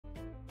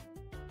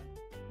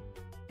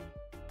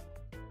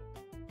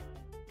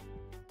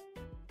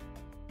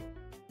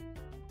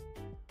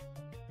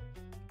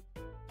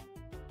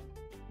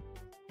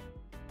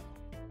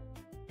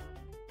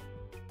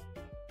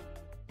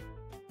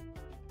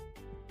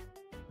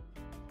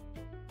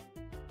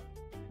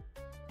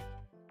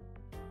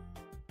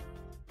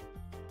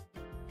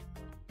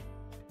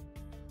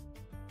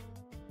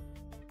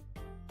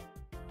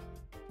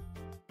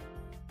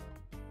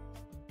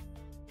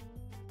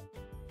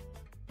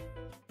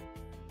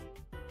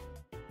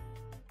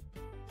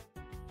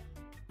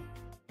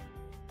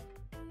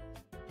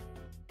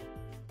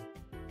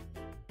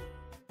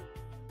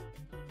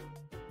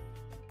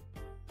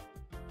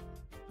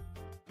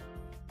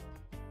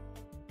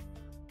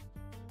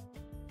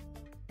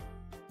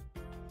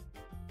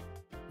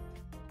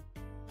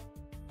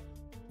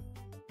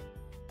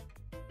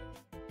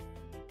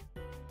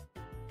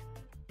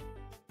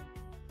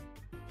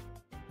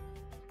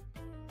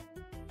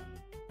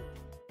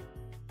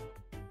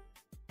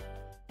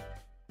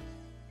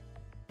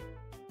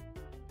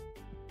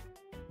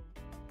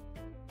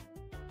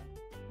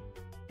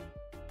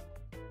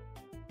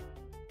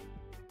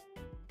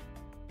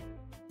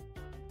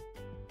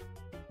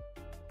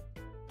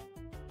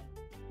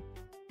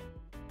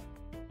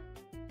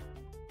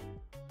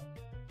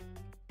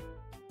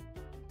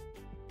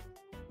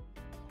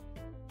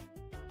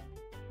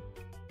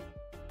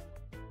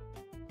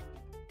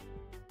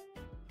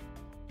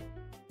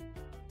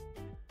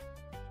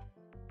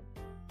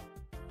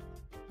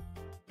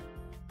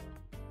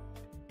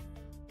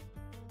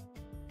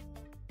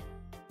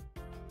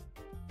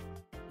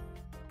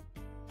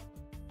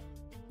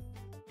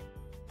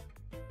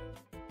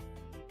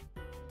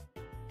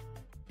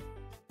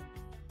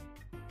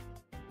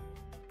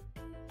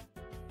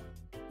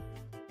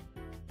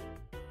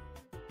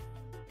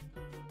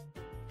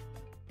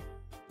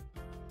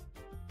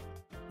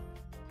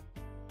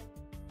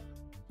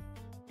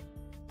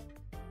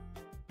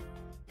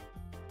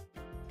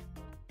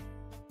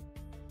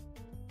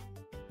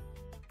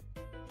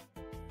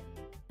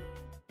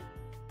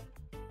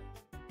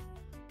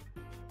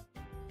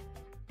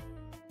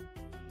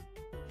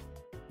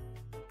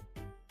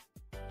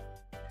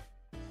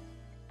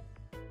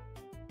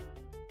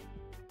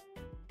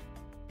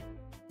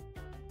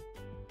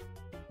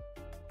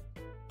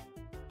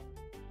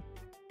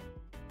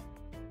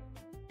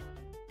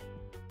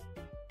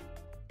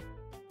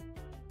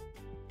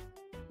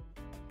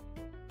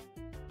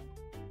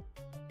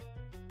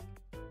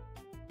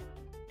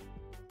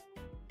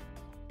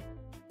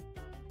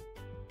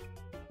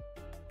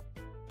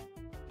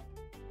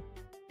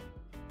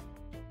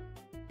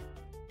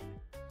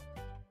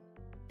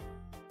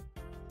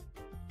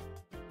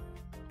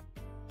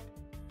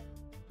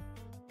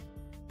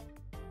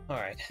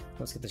Alright,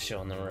 let's get the show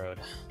on the road.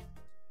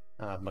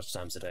 I don't have much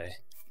time today.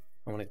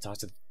 I want to talk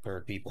to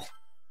bird people.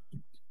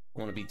 I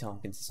want to be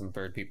talking to some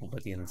bird people by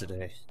the end of the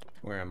day.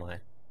 Where am I?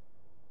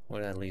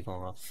 Where did I leave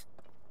off?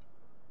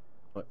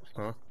 What?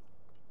 Huh?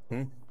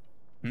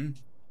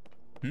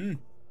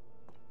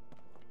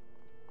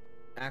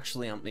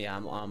 Actually,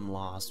 I'm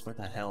lost. Where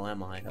the hell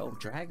am I? Oh,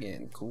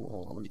 dragon. Cool.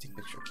 Hold on, let me take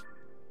pictures.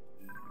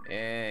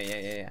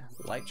 Yeah.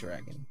 Light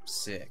dragon.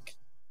 Sick.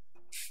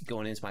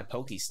 Going into my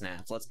Poke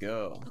Snaps. Let's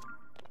go.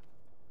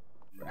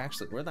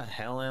 Actually, where the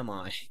hell am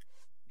I?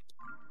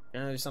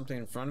 There's something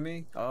in front of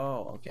me?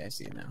 Oh, okay, I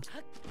see it now.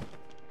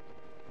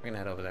 We're gonna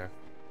head over there.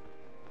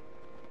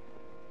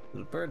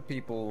 The bird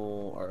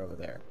people are over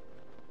there.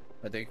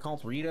 Are they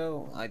called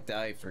Rito?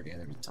 I forget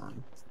every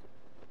time.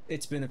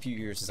 It's been a few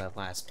years since I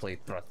last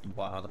played Breath of the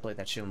Wild. I played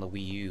that shit on the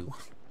Wii U.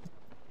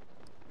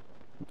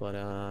 But,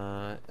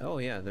 oh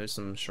yeah, there's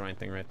some shrine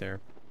thing right there.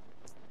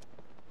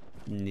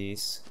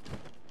 Nice.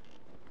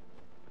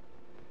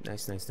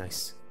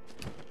 Nice.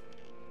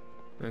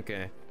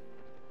 Okay.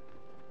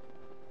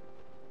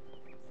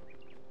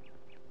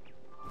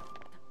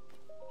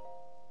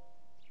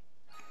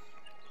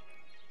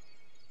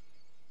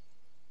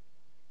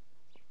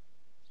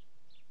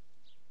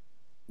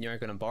 You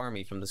aren't gonna bar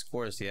me from this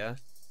course, yeah?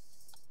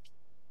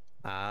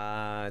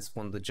 Ah, it's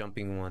one of the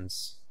jumping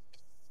ones.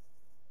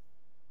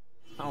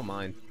 I don't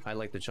mind. I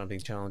like the jumping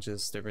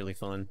challenges. They're really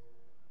fun.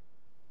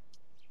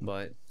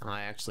 But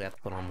I actually have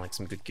to put on like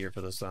some good gear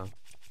for this though.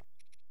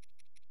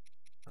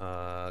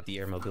 The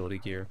air mobility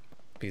gear.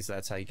 Because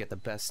that's how you get the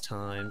best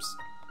times.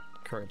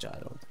 Courage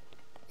Island.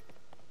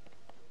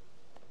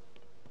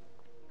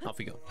 Off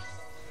we go.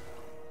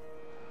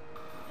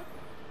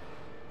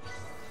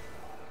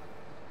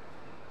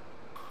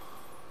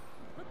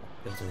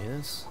 Go to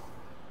this.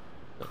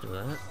 Go to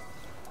that.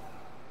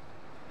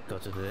 Go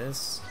to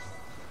this.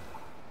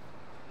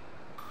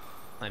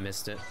 I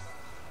missed it.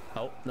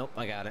 Oh, nope,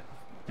 I got it.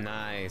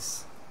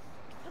 Nice.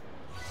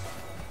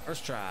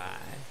 First try.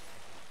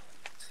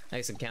 I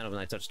guess it counted when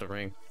I touched the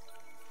ring.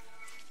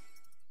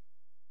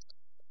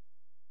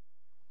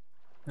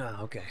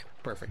 Ah, okay.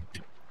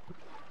 Perfect.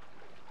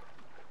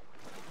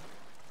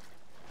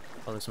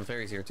 Oh, there's some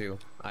fairies here too.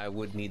 I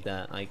would need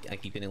that. I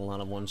keep getting a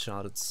lot of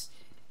one-shots.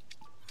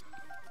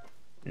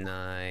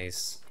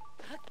 Nice.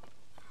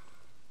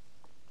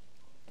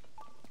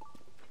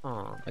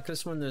 Oh, I could've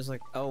sworn there's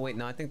like... Oh, wait,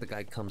 no, I think the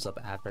guy comes up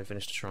after I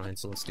finish the shrine,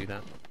 so let's do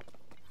that.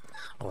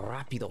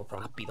 Rapido.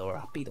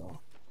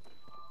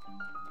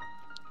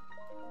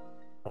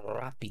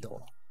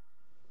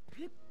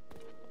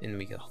 In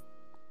we go.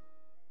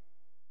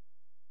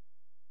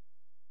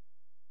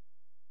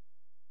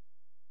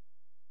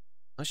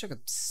 I wish I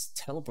could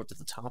teleport to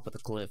the top of the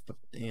cliff, but,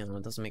 you know,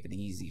 it doesn't make it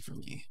easy for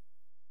me.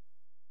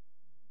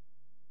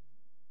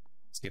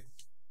 Skip.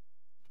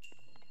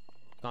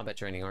 Combat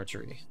training,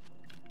 archery.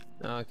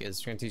 Okay,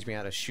 it's gonna teach me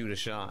how to shoot a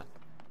shot.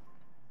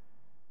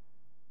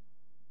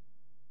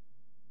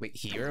 Wait,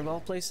 here of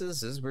all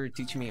places? This is where you're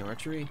teaching me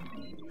archery?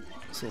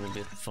 It's a little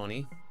bit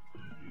funny.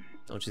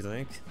 Don't you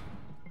think?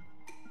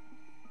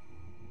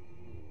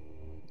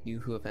 You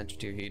who have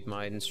entered here heed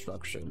my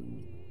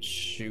instruction.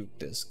 Shoot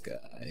this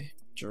guy.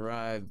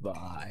 Drive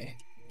by.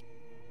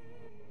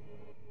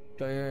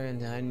 Fire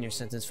and in your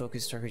sentence,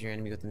 focus, target your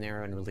enemy with an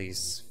arrow and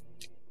release.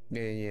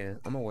 Yeah,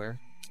 I'm aware.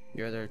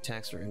 Your other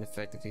attacks are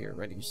ineffective here.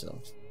 Ready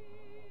yourself.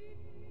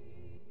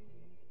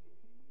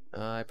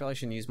 I probably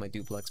shouldn't use my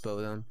duplex bow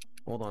then.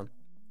 Hold on.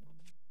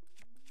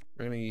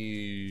 We're gonna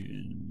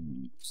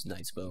use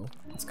Knight's bow.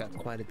 It's got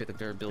quite a bit of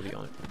durability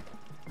on it.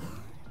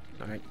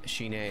 Alright,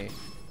 Shine.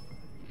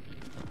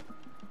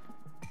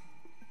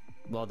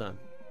 Well done.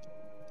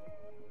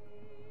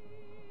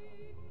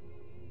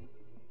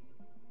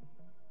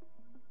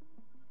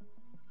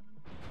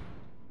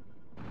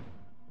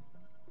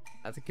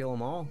 I have to kill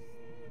them all?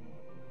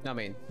 I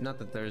mean, not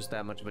that there's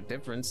that much of a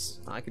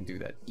difference. I can do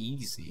that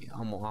easy.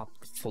 I'm gonna hop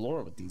the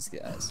floor with these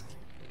guys.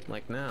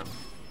 Like now.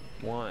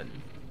 1,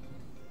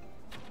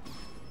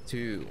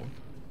 2,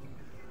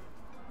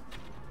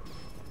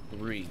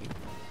 3.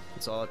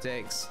 That's all it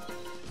takes.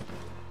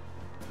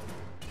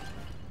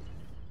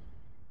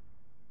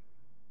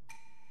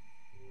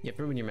 You have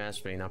proven your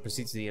mastery. Now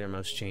proceed to the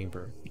innermost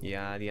chamber.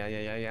 Yeah.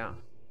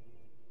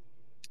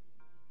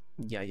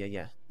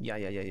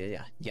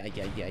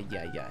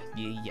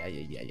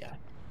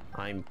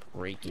 I'm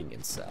breaking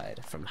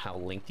inside from how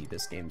lengthy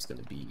this game's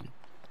gonna be.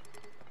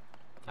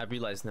 I've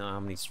realized now how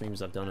many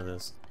streams I've done of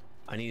this.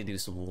 I need to do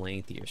some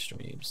lengthier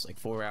streams. Like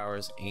 4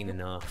 hours ain't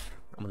enough.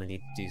 I'm gonna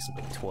need to do some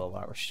like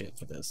 12-hour shit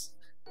for this.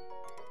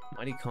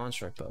 Mighty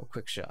Construct Bow,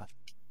 quick shot.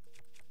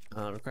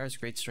 Requires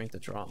great strength to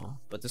draw,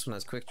 but this one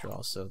has quick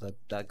draw, so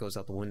that goes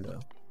out the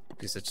window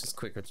because it's just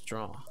quicker to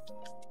draw.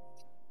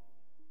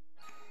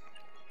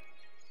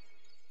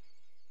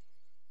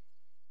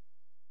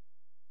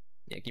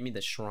 Yeah, give me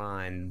the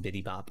shrine,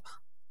 biddy bop.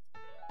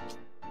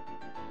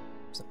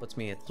 So that puts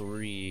me at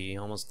 3,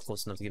 almost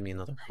close enough to give me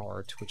another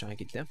heart, which I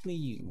could definitely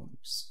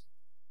use.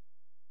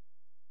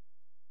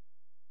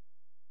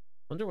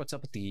 Wonder what's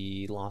up with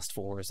the Lost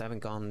Forest. I haven't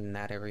gone in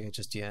that area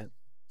just yet.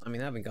 I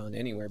mean, I haven't gone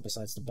anywhere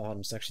besides the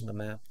bottom section of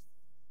the map.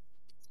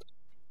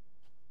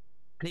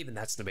 And even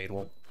that's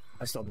debatable.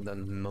 I still haven't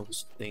done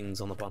most things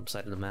on the bottom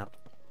side of the map.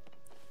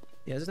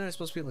 Yeah, isn't there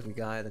supposed to be like a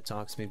guy that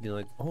talks to me and be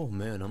like, oh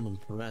man, I'm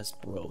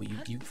impressed, bro.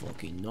 You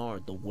fucking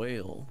gnarred the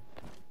whale.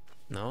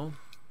 No?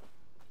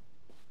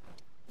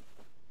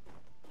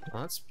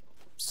 Well, that's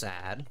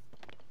sad.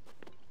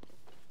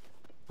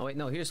 Oh wait,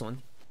 no, here's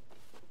one.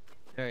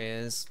 There he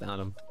is. Found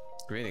him.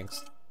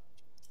 Greetings.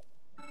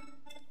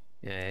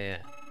 Yeah.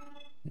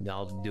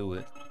 I'll do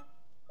it.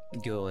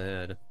 Go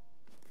ahead.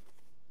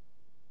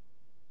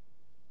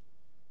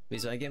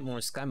 Because I get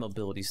more sky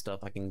mobility stuff,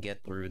 I can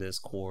get through this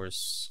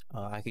course.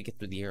 I could get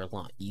through the air a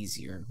lot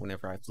easier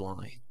whenever I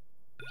fly,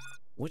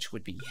 which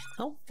would be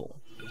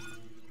helpful.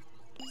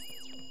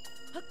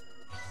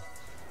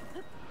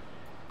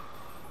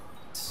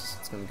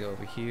 It's gonna go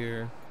over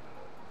here.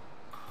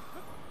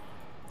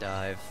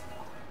 Dive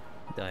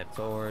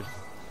forward.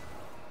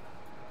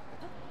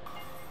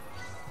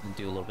 And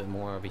do a little bit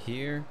more over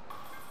here.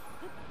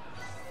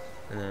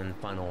 And then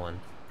final one,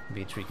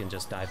 which we can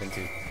just dive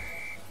into.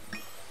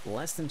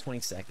 Less than 20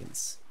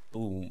 seconds.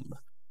 Boom.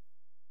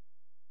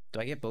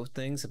 Do I get both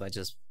things if I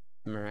just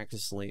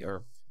miraculously,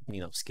 or, you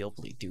know,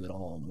 skillfully do it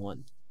all in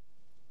one?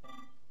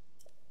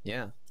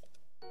 Yeah.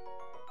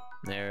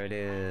 There it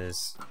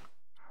is.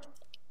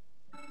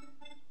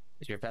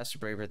 If you're faster,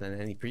 braver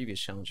than any previous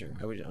challenger,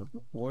 I would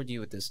reward you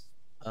with this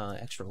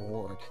extra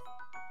reward.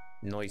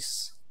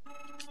 Nice.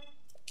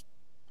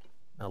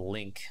 A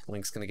Link.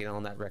 Link's gonna get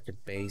on that record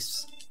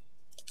base.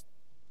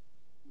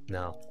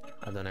 No,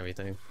 I've done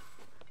everything.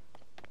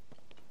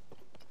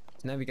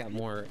 Now we got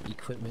more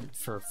equipment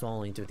for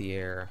falling through the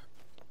air.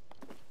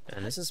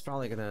 And this is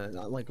probably gonna,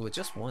 like with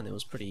just one, it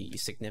was pretty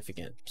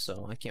significant.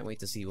 So I can't wait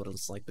to see what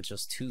it's like with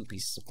just 2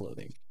 pieces of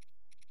clothing.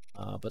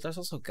 But there's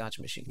also a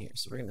gacha machine here,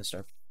 so we're gonna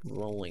start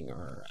rolling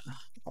our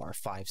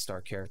 5-star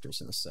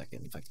characters in a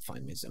second, if I can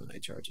find my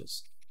Zonite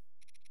charges.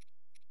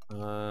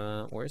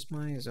 Where's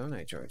my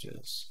Zonite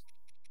charges?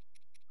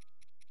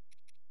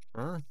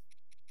 Huh?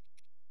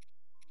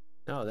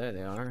 Oh, there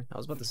they are. I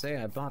was about to say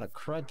I bought a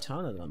crud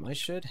ton of them. I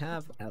should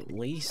have at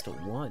least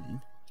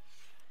one.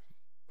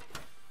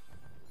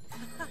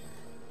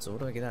 So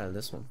what do I get out of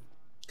this one?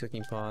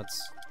 Cooking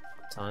pots,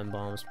 time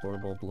bombs,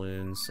 portable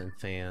balloons, and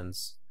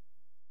fans.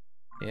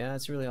 Yeah,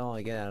 that's really all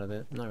I get out of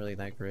it. Not really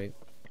that great.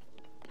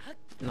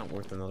 Not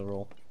worth another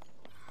roll.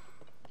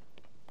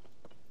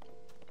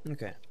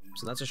 Okay,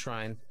 so that's a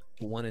shrine.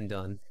 One and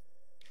done.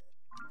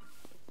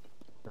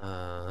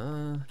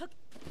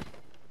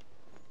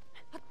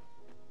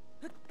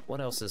 What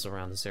else is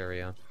around this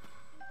area?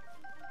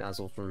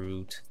 Dazzle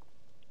fruit.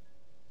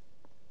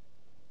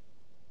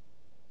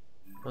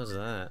 What is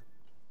that?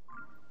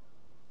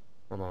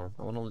 Hold on,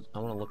 I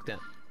wanna look down.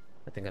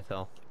 I think I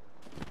fell.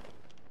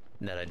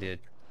 That I did.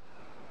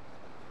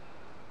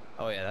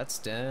 Oh yeah, that's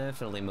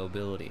definitely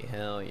mobility.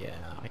 Hell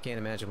yeah. I can't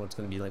imagine what it's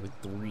gonna be like with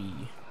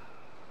 3.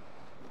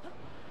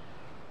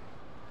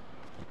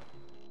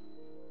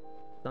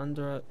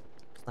 Thundra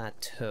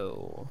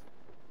Plateau.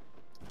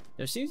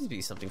 There seems to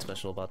be something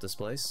special about this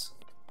place.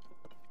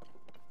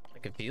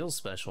 Like it feels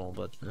special,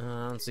 but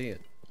I don't see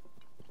it.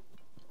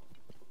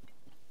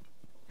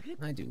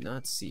 I do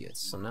not see it,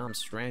 so now I'm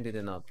stranded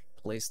in a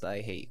place that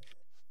I hate.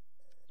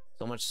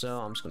 So much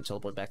so, I'm just gonna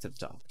teleport back to the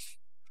top.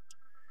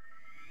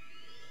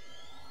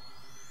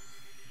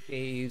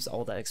 Caves,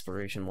 all that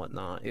exploration,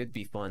 whatnot. It'd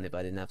be fun if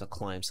I didn't have to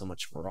climb so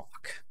much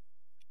rock.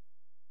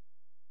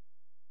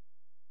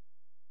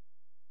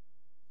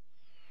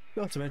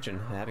 Not to mention,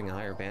 having a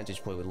higher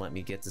vantage point would let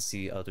me get to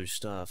see other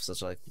stuff,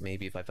 such like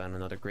maybe if I found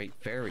another great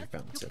fairy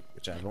fountain,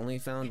 which I've only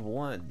found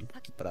one,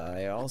 but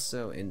I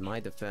also, in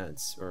my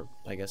defense, or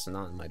I guess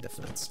not in my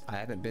defense, I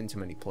haven't been to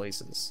many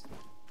places,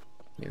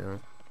 you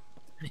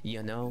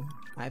know?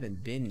 I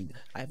haven't been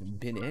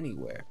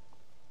anywhere.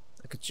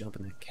 I could jump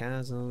in that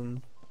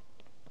chasm.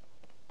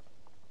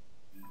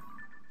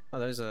 Oh,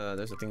 there's a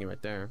thingy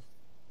right there,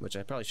 which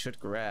I probably should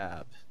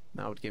grab.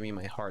 That would give me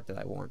my heart that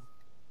I want.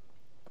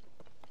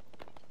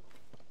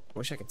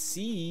 Wish I could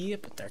see,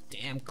 but there are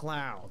damn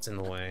clouds in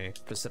the way.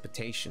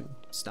 Precipitation.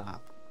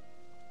 Stop.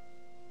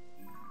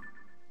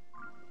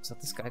 Is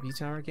that the Skyview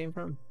Tower I came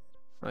from?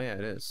 Oh yeah,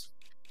 it is.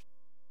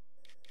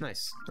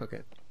 Nice.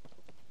 Okay.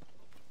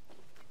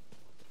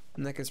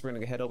 In that case, we're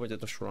gonna head over to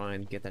the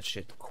shrine, get that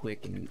shit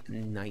quick and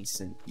nice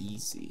and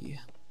easy.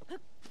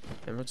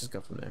 And we'll just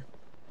go from there.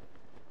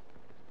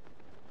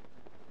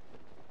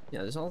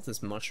 Yeah, there's all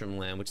this mushroom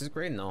land, which is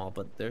great and all,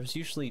 but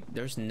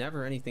there's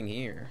never anything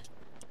here.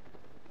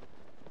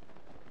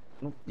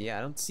 Yeah,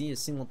 I don't see a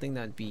single thing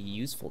that'd be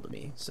useful to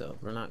me, so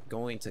we're not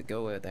going to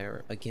go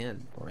there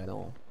again, or at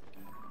all.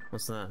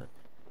 What's that?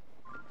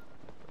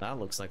 That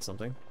looks like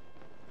something.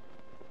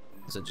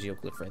 There's a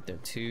geoglyph right there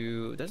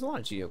too. There's a lot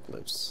of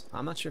geoglyphs.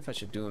 I'm not sure if I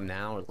should do them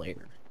now or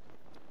later.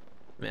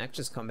 I mean, I could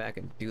just come back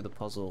and do the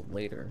puzzle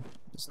later.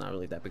 It's not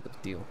really that big of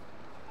a deal.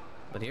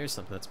 But here's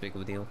something that's big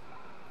of a deal.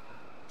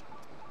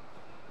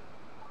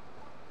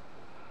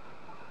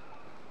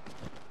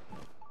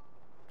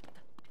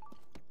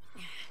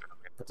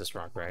 Put this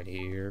rock right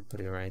here. Put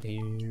it right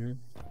here.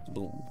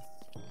 Boom.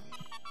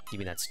 Give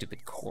me that stupid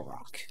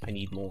korok. I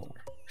need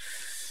more.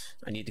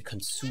 I need to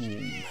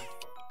consume.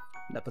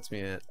 That puts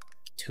me at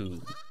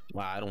 2.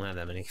 Wow, I don't have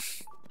that many.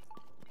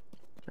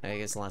 I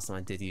guess the last time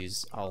I did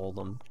use all of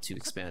them to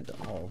expand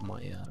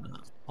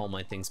all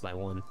my things by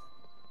 1.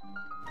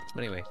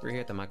 But anyway, we're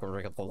here at the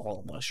micro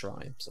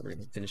shrine, so we're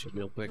gonna finish it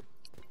real quick.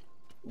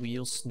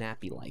 Real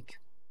snappy like.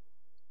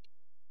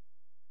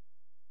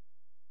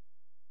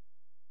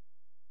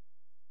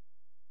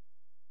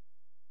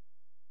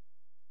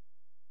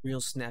 Real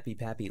snappy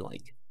pappy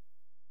like.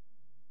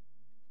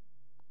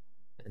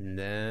 And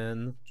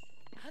then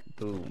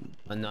boom.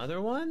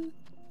 Another one?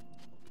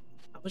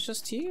 I was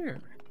just here.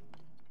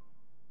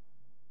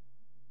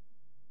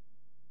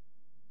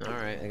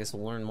 Alright, I guess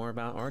we'll learn more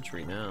about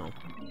archery now.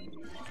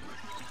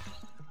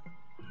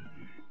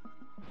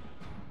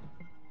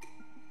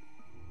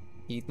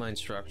 Heed my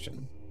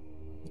instruction.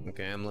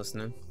 Okay, I'm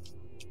listening.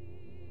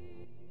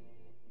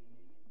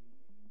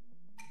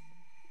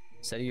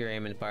 Set your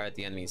aim and fire at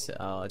the enemy.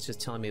 Oh, it's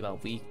just telling me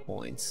about weak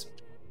points.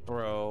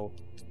 Bro,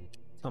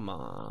 come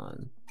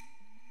on.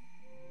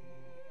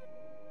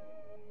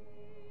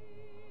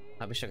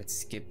 I wish I could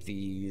skip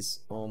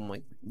these. Oh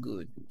my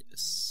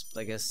goodness.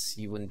 I guess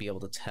you wouldn't be able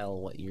to tell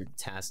what your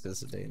task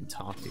is if they didn't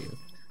talk to you.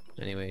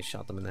 Anyway,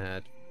 shot them in the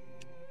head.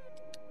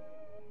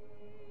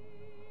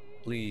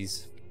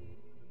 Please.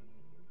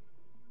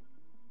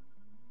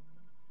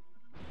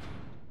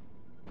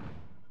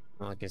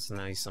 Well, I guess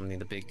now he's summoning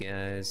the big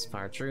guys.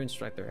 Fire true and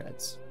strike their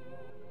heads.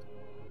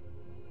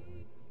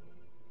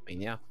 I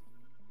mean, yeah.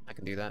 I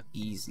can do that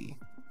easy.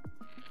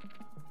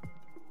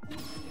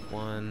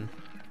 1,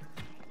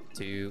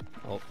 2,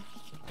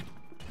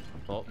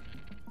 oh,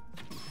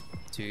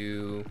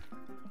 2,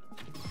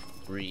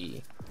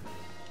 3.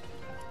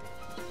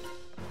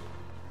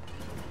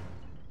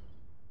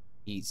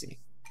 Easy.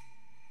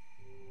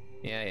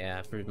 Yeah,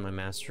 I've proved my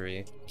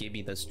mastery. Give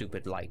me the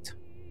stupid light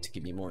to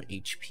give me more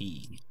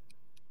HP.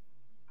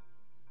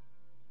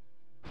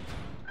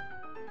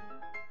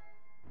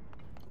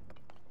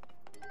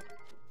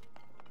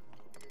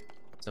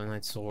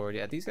 Sunlight sword.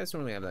 Yeah, these guys don't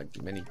really have that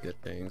many good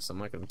things. So I'm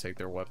not gonna take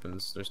their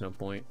weapons. There's no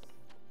point.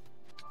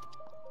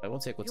 I will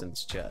take what's in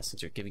this chest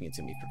since you're giving it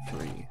to me for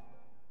free.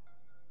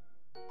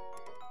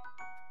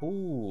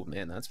 Ooh,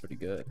 man, that's pretty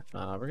good.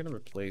 We're gonna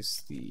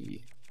replace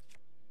the...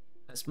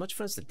 As much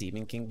fun as the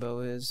Demon King bow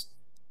is,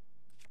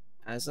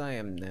 as I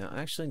am now...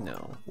 Actually,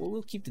 no.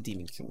 We'll keep the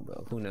Demon King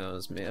bow. Who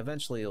knows?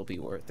 Eventually it'll be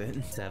worth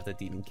it to have the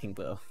Demon King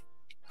bow.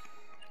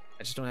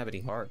 I just don't have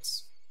any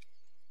hearts.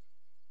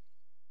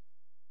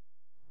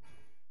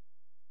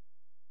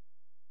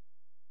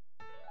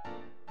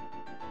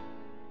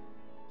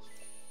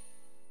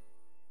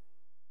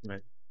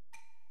 Right.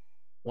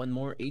 1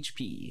 more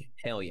HP.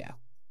 Hell yeah.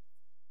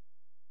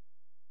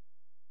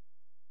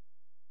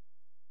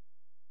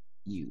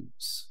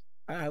 Use.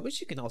 I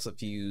wish you could also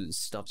fuse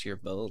stuff to your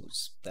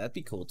bows. That'd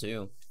be cool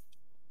too.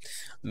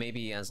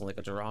 Maybe as like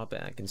a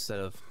drawback instead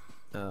of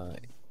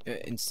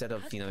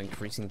you know,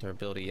 increasing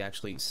durability, it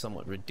actually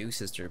somewhat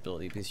reduces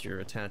durability because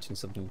you're attaching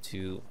something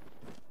to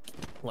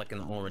like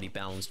an already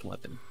balanced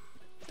weapon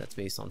that's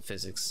based on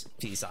physics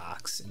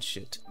and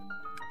shit.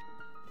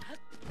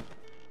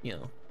 You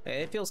know,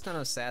 it feels kind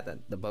of sad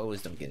that the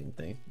bows don't get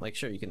anything. Like,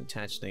 sure, you can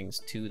attach things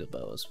to the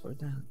bows. Where'd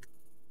that?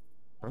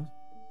 Huh?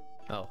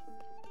 Oh.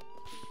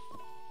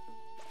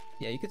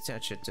 Yeah, you could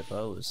attach it to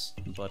bows,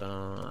 but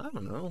I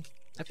don't know.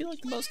 I feel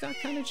like the bows got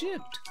kind of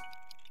gypped.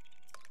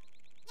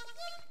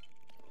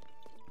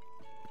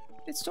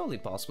 It's totally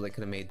possible they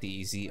could have made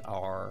the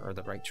ZR or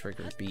the right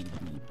trigger be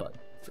the button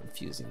for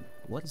fusing.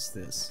 What is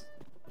this?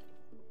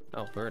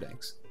 Oh, bird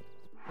eggs.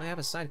 I have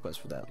a side quest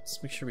for that.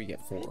 Let's make sure we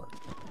get 4.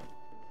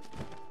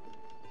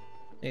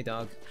 Hey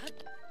dog,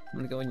 I'm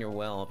gonna go in your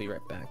well, I'll be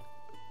right back.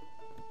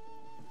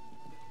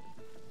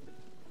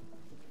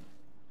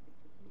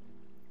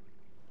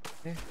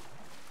 Okay.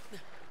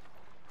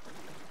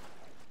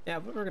 Yeah,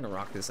 but we're gonna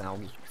rock this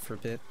algae for a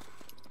bit.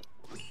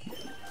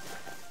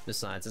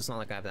 Besides, it's not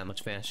like I have that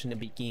much fashion to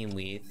begin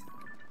with.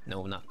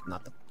 No, not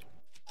the...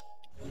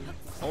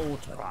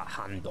 Ultra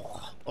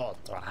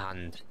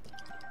hand.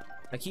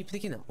 I keep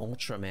thinking of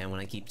Ultra Man when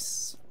I keep...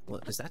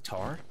 What, is that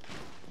tar?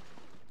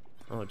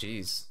 Oh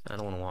jeez, I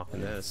don't want to walk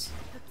in this.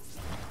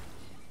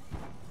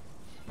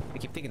 I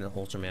keep thinking of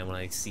Ultraman when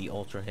I see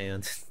Ultra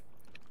Hand.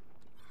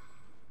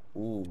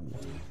 Ooh.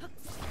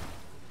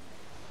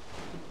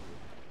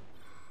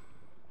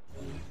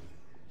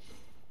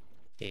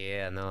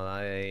 Yeah, no,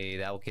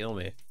 that'll kill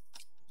me.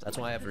 That's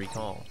why I have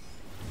recall.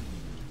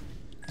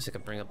 So I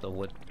can bring up the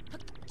wood.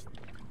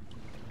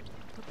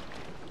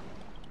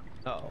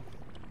 Uh-oh.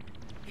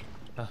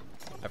 Oh,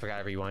 I forgot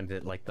I rewinded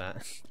it like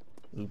that.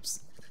 Oops.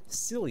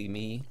 Silly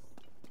me.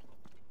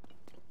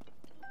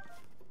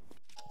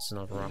 There's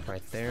another rock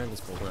right there.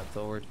 Let's pull that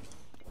forward.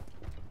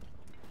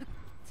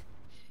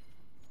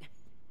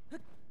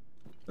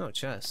 Oh,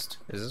 chest.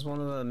 Is this one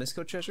of the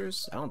Misco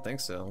treasures? I don't think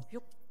so.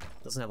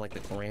 Doesn't have like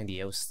the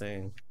grandiose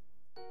thing.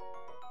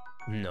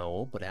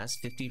 No, but it has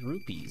 50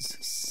 rupees.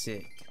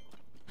 Sick.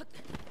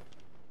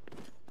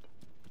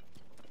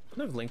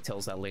 wonder if Link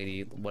tells that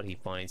lady what he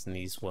finds in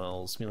these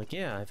wells. Be like,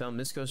 yeah, I found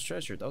Misko's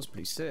treasure. That was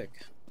pretty sick.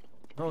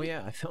 Oh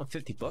yeah, I found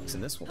 50 bucks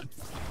in this one.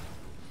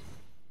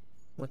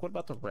 Like, what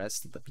about the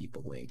rest of the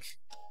people, Link?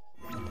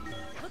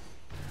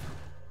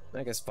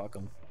 I guess fuck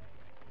them.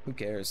 Who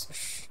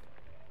cares?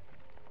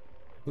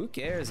 Who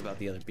cares about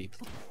the other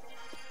people?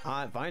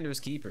 Finders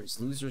keepers,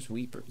 losers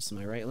weepers. Am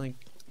I right, Link?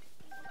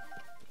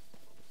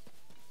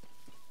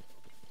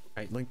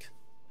 Right, Link?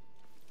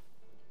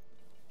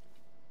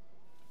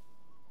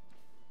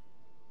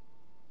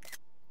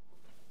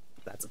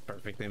 That's a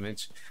perfect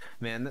image.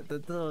 Man,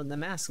 the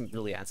mask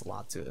really adds a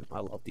lot to it. I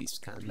love these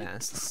kind of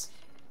masks.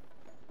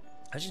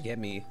 I should get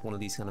me one of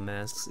these kind of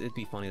masks. It'd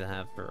be funny to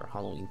have for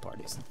Halloween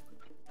parties.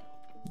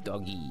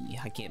 Doggy.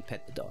 I can't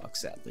pet the dog,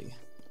 sadly.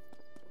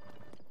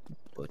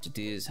 But it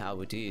is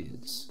how it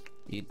is.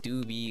 It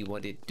do be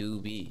what it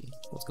do be.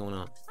 What's going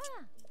on?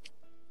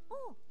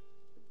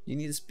 You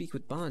need to speak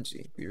with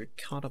Banji. We were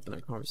caught up in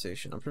our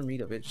conversation. I'm from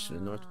Rita Village in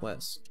the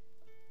northwest.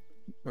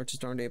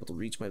 Merchants aren't able to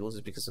reach my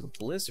blizzard because of the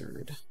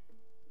blizzard.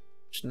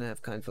 Shouldn't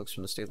have kind folks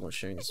from the stable are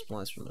sharing the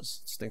supplies from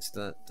us. It's thanks to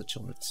that the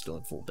children still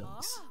have full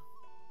bellies.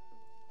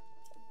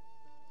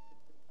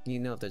 You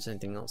know if there's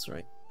anything else,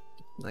 right?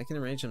 I can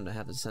arrange them to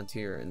have it sent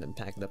here and then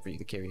pack it up for you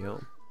to carry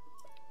home.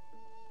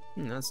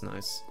 That's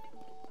nice.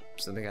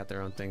 So they got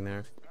their own thing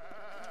there.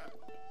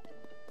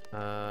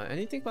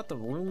 Anything about the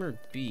rumored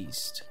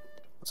beast?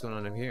 What's going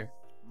on over here?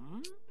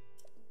 It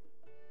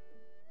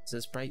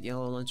says bright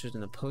yellow lantern in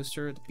the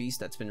poster. The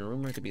beast that's been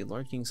rumored to be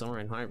lurking somewhere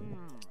in Hyrule.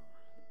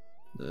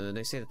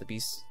 They say that the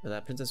beast,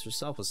 that princess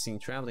herself was seen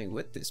traveling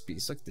with this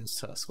beast. Look at this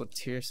tusk. What a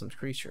fearsome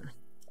creature.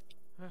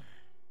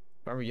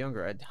 If I were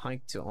younger, I'd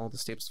hike to all the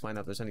stables to find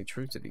out if there's any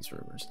truth to these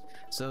rumors.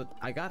 So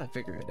I gotta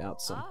figure it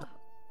out somehow.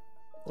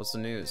 What's the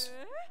news?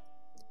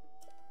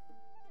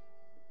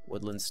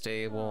 Woodland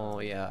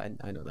Stable. Yeah,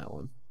 I know that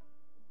one.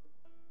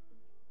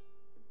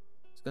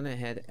 It's gonna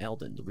head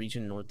Eldon, the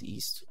region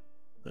northeast.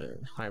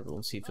 Hyrule,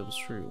 and see if it was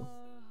true.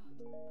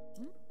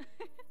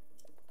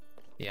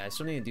 Yeah, I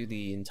still need to do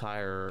the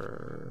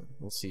entire...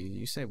 Let's see,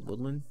 you say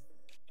woodland?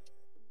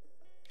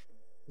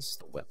 This is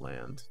the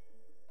wetland.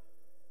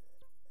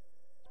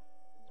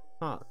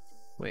 Huh.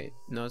 Wait,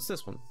 no, it's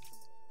this one.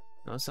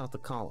 No, it's South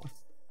Akala.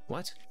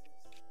 What?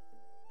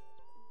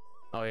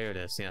 Oh, here it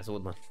is. Yeah, it's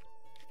woodland.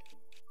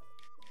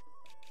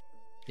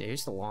 Yeah,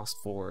 here's the Lost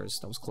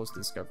Forest. I was close to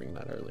discovering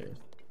that earlier.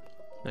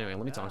 Anyway,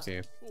 let me talk to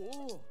you.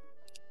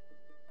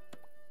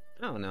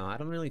 I don't know, I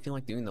don't really feel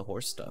like doing the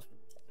horse stuff.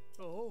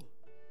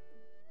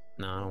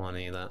 No, I don't want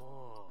any of that.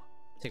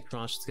 Take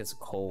precautions against a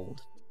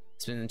cold.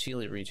 It's been in the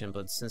Chile region,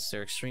 but since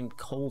their extreme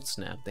cold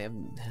snap, they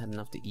haven't had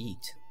enough to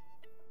eat.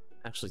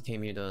 Actually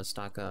came here to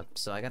stock up,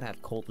 so I gotta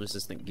have cold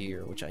resistant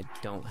gear, which I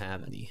don't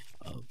have any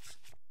of.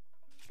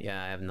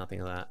 Yeah, I have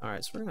nothing of that.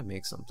 Alright, so we're gonna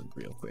make something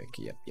real quick.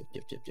 Yep.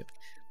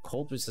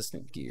 Cold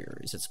resistant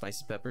gear. Is it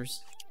spicy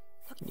peppers?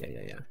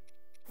 Yeah.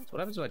 So what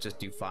happens if I just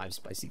do 5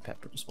 spicy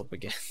peppers? What do we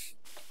get?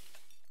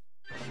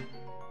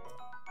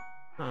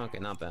 Oh, okay,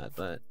 not bad,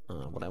 but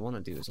what I want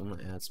to do is I'm going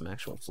to add some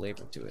actual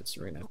flavor to it,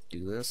 so we're going to have to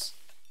do this.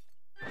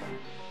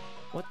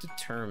 What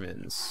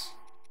determines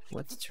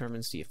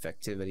the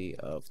effectivity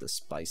of the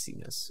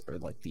spiciness, or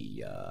like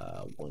the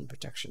one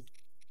protection?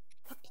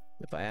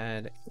 If I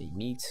add a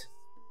meat,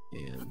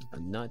 and a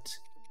nut,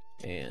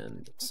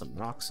 and some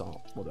rock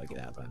salt, what do I get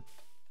out of that?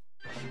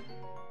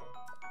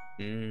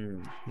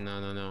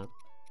 No.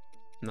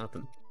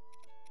 Nothing.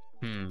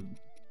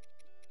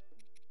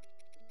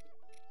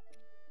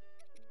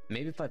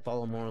 Maybe if I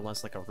follow more or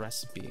less like a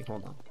recipe.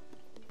 Hold on.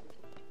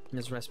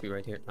 There's a recipe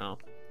right here. Oh.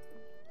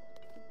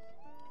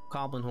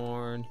 Goblin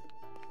horn.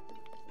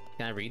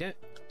 Can I read it?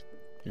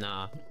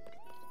 Nah.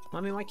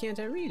 I mean, why can't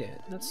I read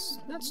it? That's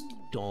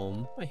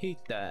dumb. I hate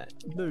that.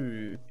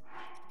 Boo.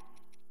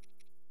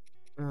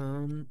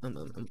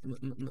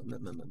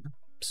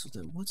 So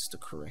then what's the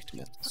correct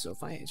method? So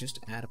if I just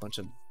add a bunch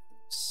of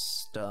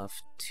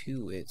stuff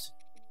to it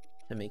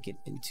and make it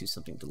into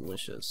something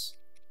delicious.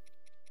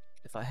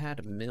 If I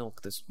had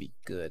milk, this would be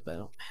good, but I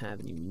don't have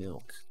any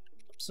milk.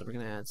 So we're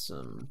gonna add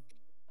some...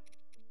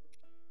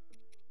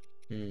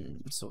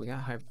 so we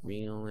got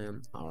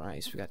Hybridium.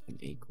 Alright, so we got an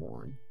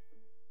acorn.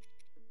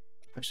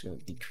 I'm actually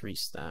gonna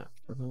decrease that.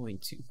 We're going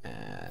to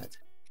add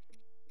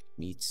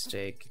meat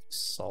steak,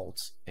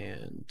 salt,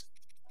 and...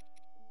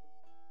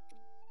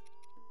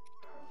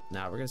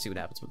 Now we're gonna see what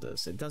happens with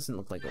this. It doesn't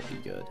look like it'll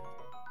be good.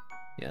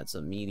 Yeah, it's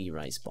a meaty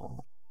rice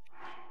ball.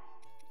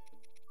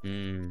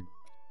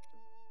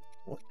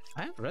 What?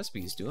 I have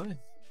recipes, do I?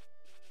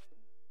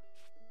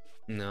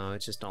 No,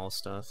 it's just all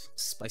stuff.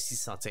 Spicy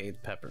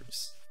sauteed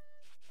peppers.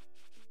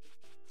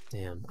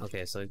 Damn,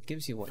 okay, so it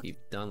gives you what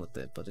you've done with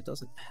it, but it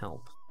doesn't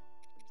help.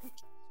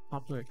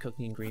 Popular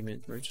cooking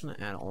ingredient. We're just gonna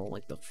add all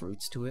like the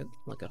fruits to it,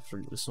 like a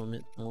fruit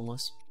assortment,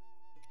 almost.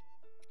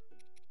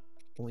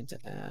 Going to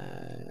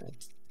add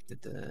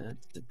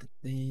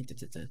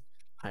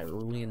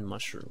Hyrulean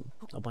mushroom.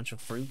 A bunch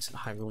of fruits and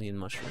Hyrulean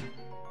mushroom.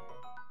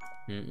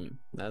 That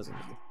doesn't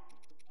matter.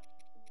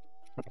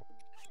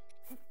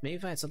 Maybe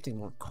if I had something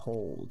more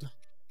cold.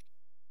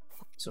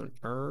 So an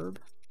herb.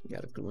 We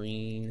got a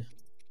green.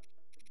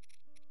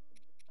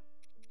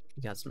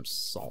 We got some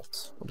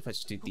salt. What if I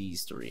just do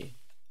these three?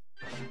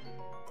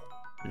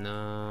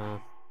 No.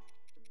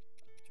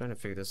 Trying to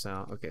figure this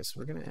out. Okay,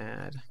 so we're gonna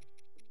add.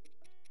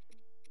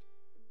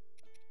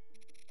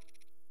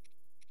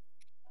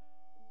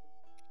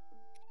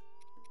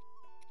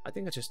 I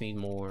think I just need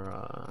more.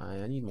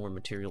 I need more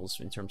materials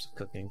in terms of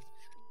cooking.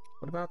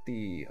 What about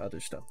the other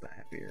stuff that I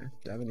have here?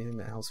 Do I have anything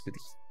that helps with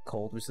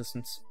cold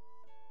resistance?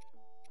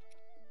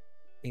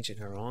 Ancient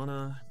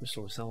Harana,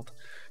 restores health,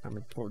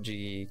 armored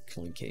porgy,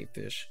 killing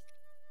cavefish.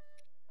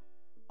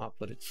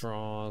 Hot-footed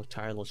frog,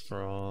 tireless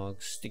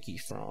frog, sticky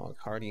frog,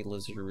 hardy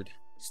lizard,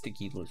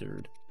 sticky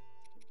lizard.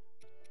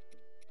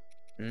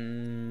 I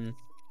don't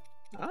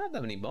have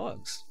that many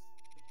bugs.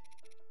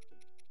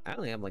 I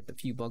only have like the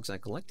few bugs I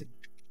collected.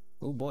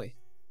 Oh boy.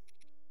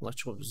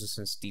 Electrical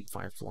resistance, deep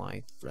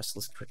firefly,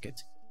 restless cricket.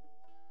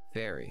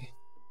 Fairy.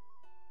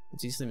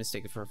 It's easily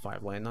mistaken for a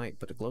firefly at night,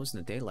 but it glows in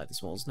the daylight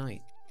as well as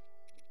night.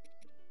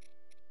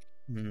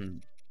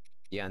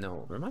 Yeah,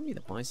 no, remind me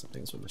to buy some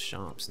things from the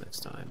shops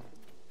next time.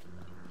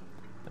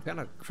 I've got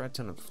a crap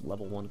ton of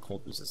level 1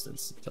 cold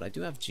resistance, but I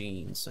do have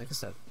genes, so I guess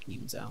that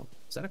evens out.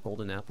 Is that a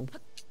golden apple?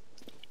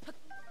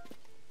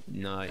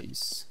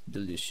 Nice.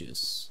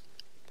 Delicious.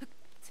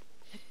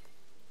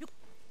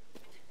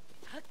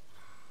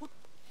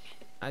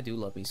 I do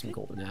love me some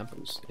golden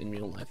apples. In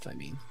real life, I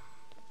mean.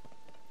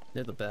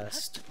 They're the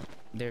best.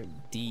 They're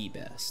the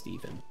best,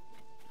 even.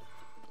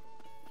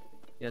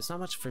 Yeah, it's not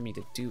much for me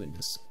to do in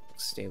this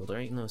stable. There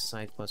ain't no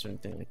side quests or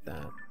anything like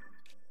that.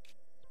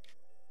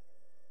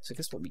 So I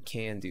guess what we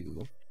can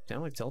do... Can I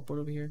like teleport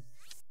over here?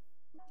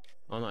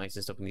 Oh no, I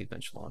just open the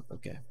adventure log.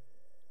 Okay.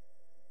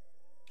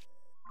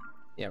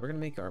 Yeah, we're gonna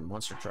make our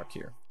monster truck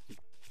here.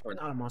 Or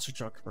not a monster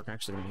truck, we're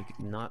actually gonna make it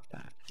not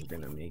that. We're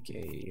gonna make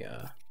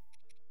a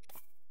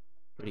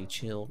pretty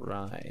chill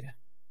ride.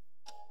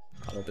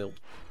 Auto build.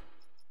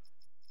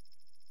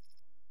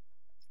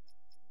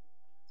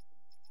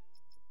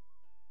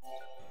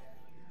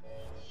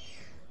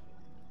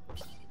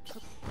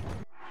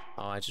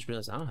 Oh, I just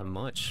realized I don't have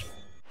much.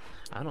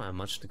 I don't have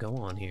much to go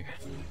on here.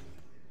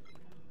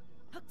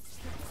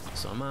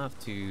 So I'm gonna have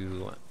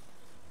to... I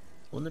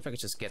wonder if I could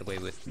just get away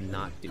with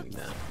not doing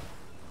that.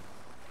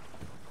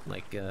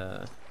 Like,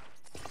 oh.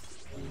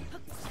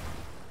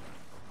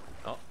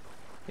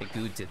 They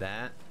gooed to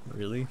that?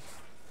 Really?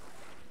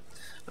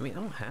 I mean,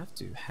 I don't have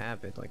to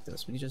have it like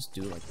this. We can just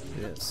do like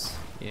this.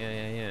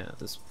 Yeah.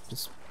 This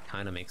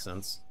kind of makes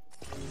sense.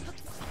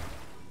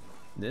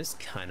 This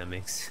kind of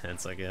makes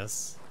sense, I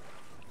guess.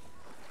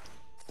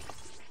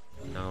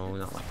 No,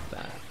 not like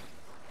that.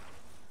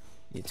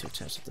 Need to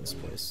attach to this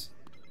place.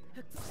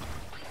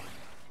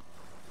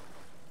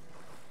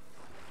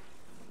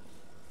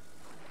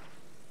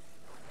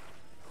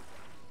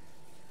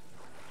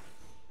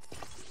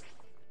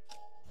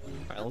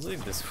 Alright, let's see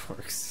if this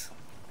works.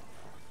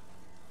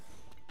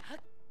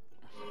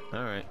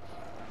 Alright.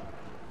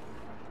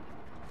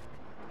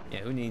 Yeah,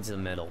 who needs a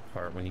metal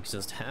part when you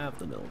just have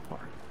the metal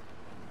part?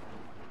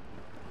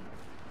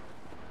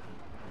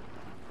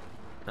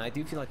 I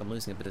do feel like I'm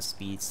losing a bit of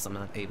speed, so I'm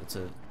not able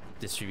to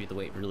distribute the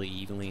weight really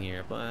evenly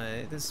here,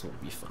 but this will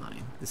be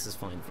fine. This is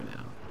fine for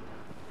now.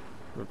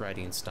 We're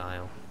riding in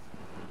style.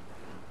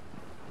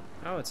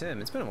 Oh, it's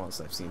him. It's been a while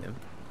since I've seen him.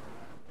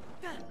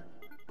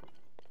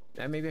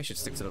 Maybe I should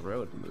stick to the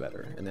road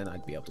better, and then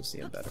I'd be able to see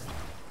him better.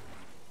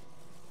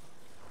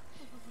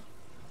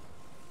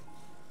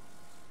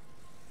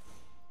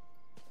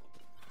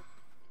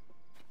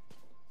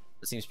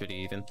 It seems pretty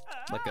even.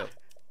 Let go.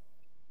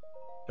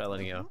 Try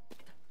letting go.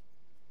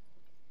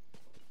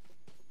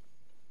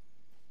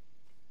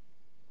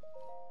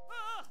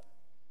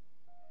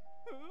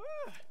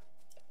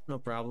 No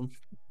problem.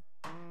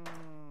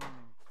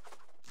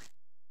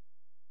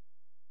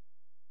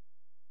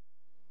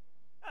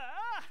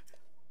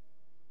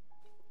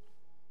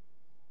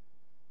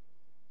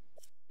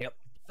 Yep.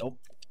 Nope.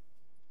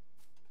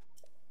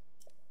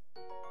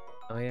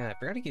 Oh yeah, I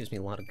forgot it gives me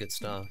a lot of good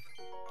stuff.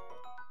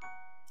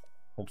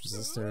 Hold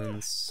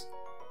resistance,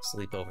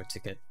 sleepover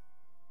ticket.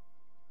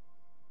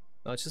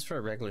 Oh, it's just for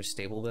a regular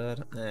stable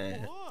bed?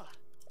 I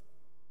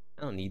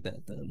don't need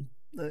that then.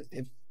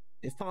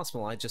 If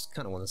possible, I just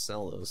kind of want to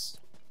sell those.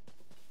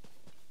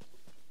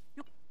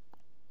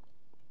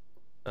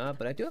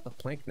 But I do have a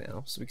plank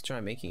now, so we can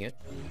try making it.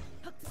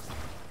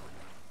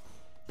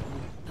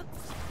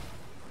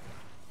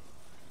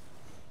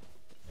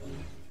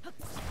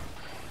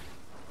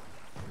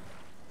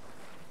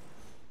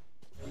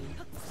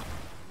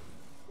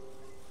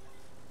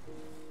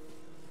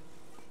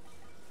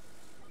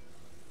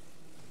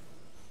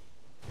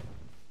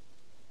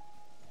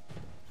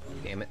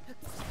 Damn it.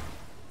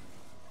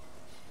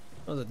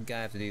 What does the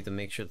guy have to do to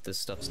make sure that this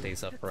stuff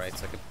stays upright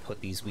so I could put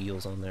these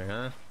wheels on there,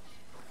 huh?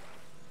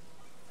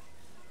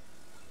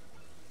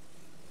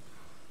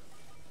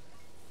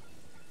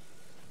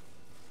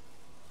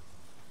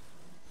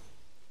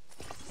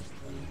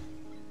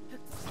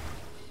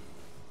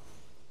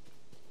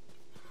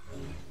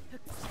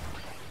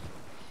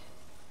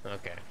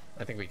 Okay,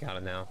 I think we got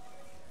it now.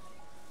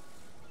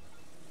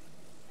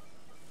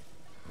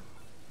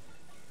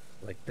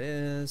 Like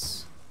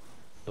this.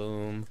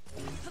 Boom.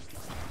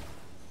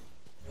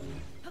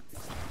 I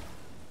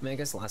mean, I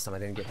guess last time I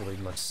didn't get really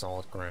much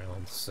solid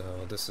ground, so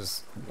this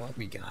is what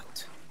we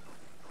got.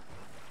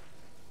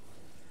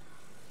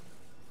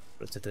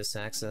 Go to this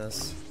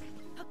axis.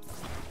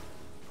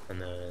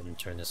 And then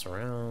turn this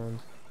around.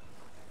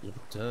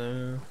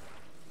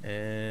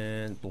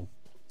 And boom.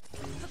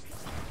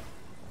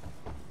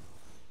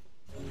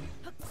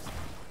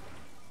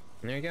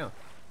 And there you go.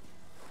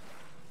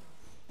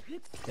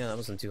 Yeah, that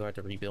wasn't too hard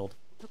to rebuild.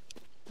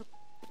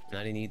 And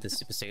I didn't need the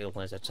stupid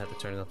stabilizer, I just had to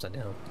turn it upside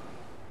down.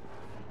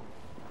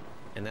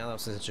 And that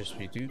allows us to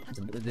distribute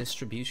the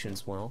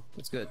distributions well.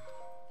 It's good.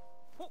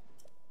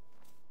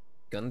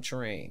 Gonna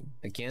train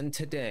again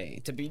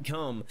today to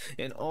become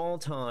an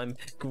all-time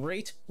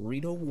great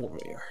Rito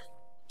warrior.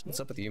 What's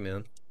up with you,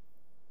 man?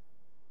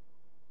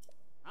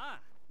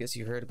 Guess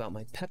you heard about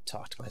my pep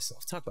talk to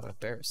myself. Talk about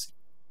embarrassing.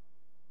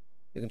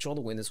 The control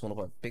to win is one of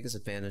our biggest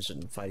advantages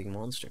in fighting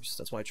monsters.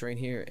 That's why I train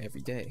here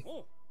every day.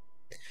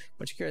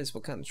 Aren't you curious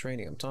what kind of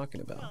training I'm talking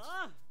about?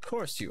 Of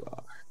course you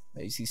are.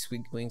 I see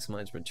sweet wings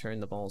mines return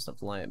the balls that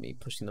fly at me,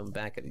 pushing them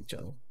back at each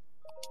other.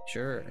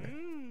 Sure.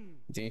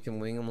 You think you can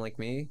wing them like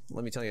me?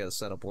 Let me tell you how the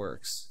setup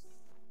works.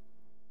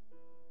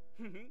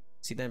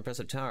 See that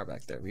impressive tower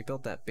back there? We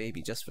built that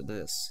baby just for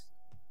this.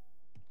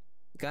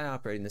 The guy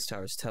operating this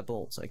tower is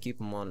Tebbolt, so I keep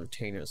him on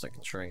retainers like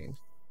a train.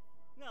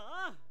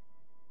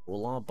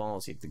 We'll all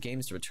balls you. The game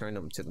is to return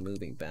them to the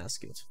moving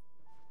basket.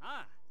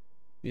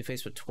 You're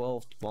faced with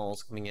 12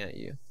 balls coming at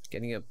you.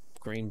 Getting a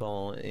green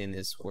ball in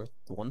is worth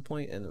 1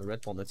 point, and a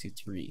red ball nets you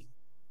 3.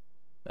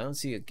 I don't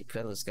see a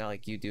featherless guy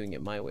like you doing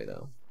it my way,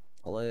 though.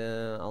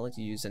 I'll let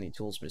you use any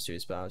tools for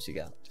mysterious powers you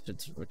got to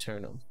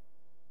return them.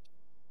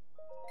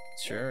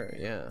 Sure,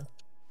 yeah.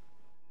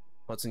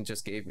 Hudson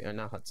just gave me, or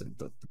not Hudson,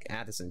 the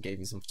Addison gave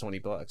me some 20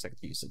 bucks. I could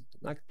use it.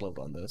 I could blow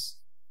on this.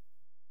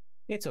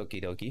 It's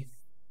okie dokie.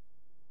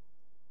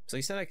 So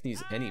you said I can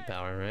use any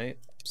power, right?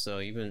 So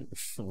even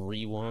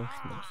rewind.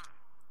 No.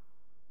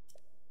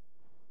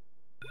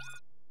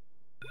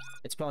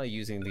 It's probably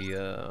using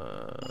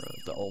the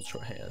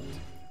ultra hand.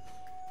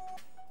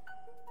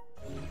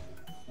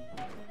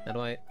 How do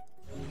I?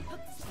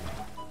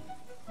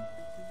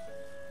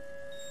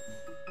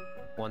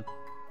 1.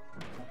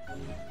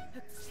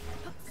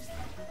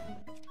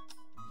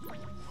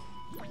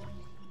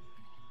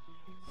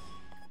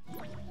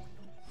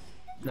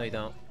 No, you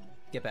don't.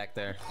 Get back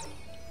there.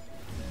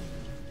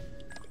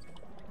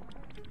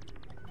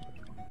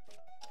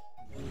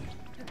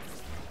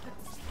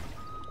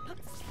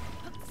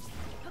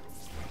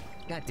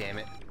 God damn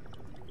it.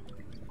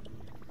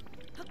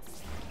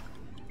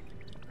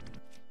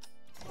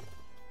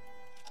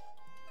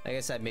 I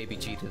guess I maybe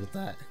cheated with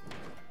that.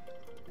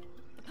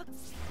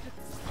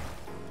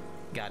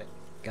 Got it.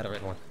 Got a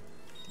red one.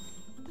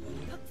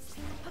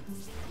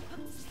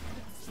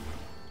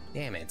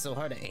 Damn it, it's so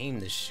hard to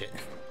aim this shit.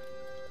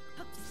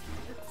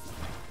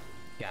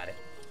 Got it.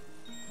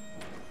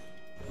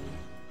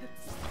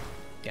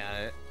 Got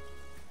it.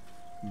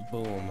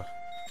 Boom.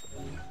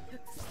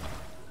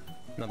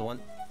 Another one.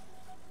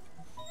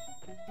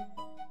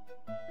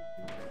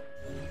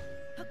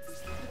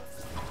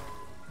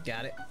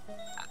 Got it.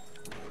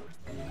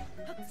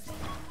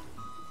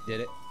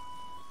 Did it.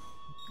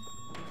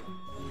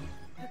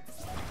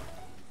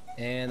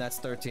 And that's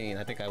 13.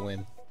 I think I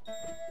win.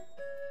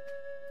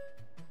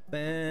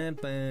 Bam,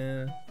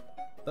 bam.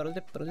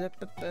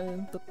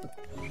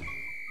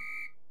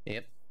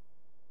 Yep.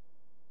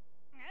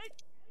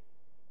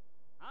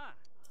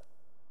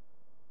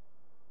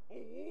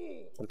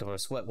 Looked over a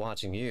sweat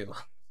watching you.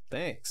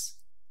 Thanks.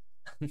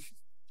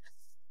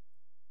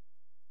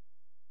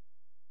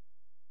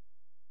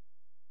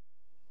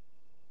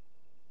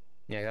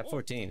 Yeah, I got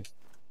 14.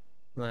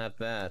 Not that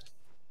bad.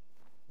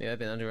 Yeah, I've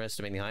been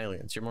underestimating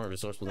Highlands. You're more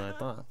resourceful than I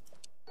thought.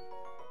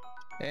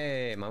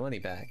 Hey, my money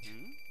back.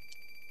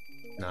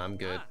 Nah, I'm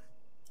good.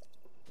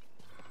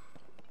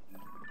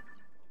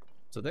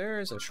 So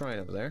there's a shrine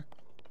over there.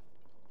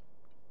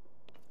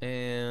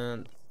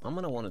 And I'm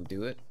gonna want to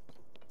do it.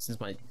 Since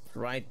my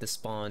ride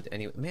despawned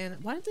anyway. Man,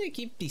 why do they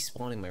keep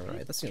despawning my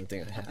ride? That's the only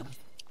thing I have.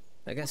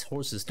 I guess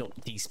horses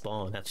don't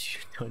despawn after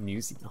you're done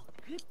using them.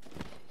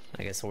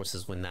 I guess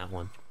horses win that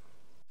one.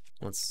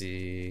 Let's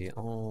see.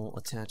 I'll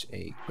attach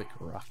a quick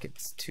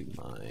rocket to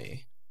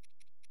my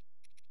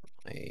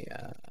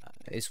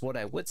it's what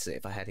I would say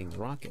if I had any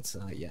rockets.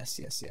 Yes,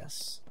 yes,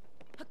 yes.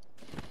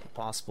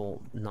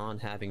 Possible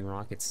non-having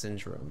rocket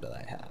syndrome that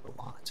I have a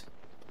lot.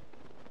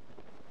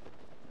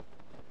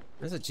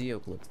 There's a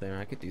geoglyph there.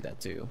 I could do that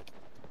too.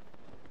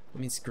 I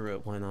mean, screw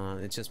it. Why not?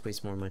 It just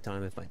wastes more of my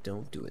time if I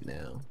don't do it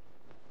now.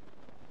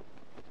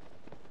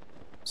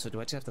 So do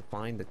I just have to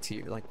find the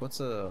tier? Like, what's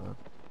the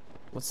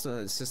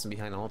system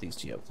behind all these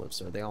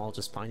geoglyphs? Are they all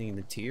just finding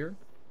the tier?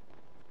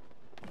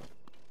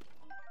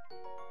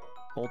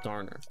 Hold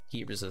Darner.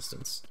 Heat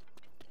resistance.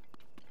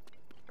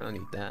 I don't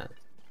need that.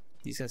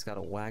 These guys got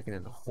a wagon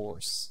and a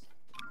horse.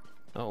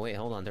 Oh wait,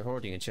 hold on. They're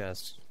hoarding a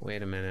chest.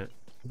 Wait a minute.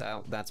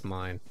 That's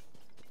mine.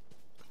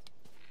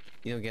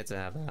 You don't get to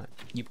have that.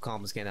 You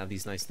commas can't have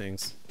these nice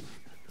things.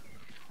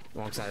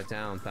 Wrong side of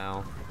town,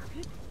 pal.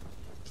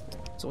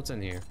 So what's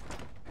in here?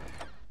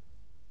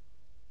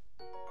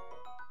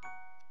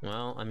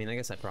 Well, I mean, I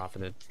guess I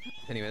profited.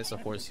 Anyway, there's a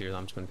horse here that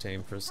I'm just gonna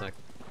tame for a sec.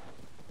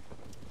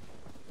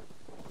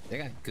 They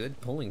got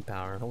good pulling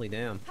power. Holy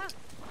damn. I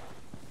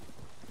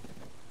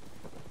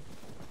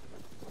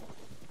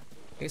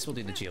guess we'll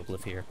do the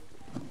geoglyph here.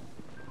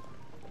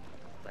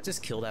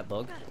 Just kill that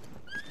bug.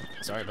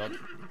 Sorry, bug.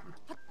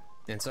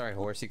 And sorry,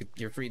 horse.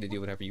 You're free to do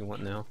whatever you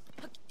want now.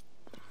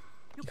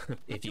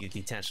 If you could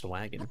detach the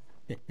wagon.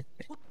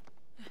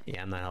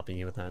 Yeah, I'm not helping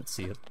you with that.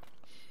 See you.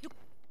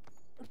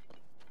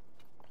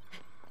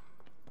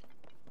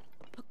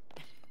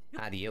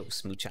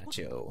 Adios,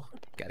 muchacho.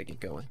 Gotta get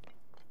going.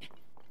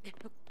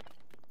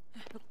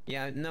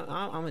 Yeah, no,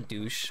 I'm a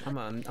douche. I'm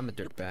a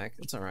dirtbag.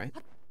 It's all right.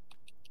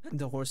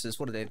 The horses,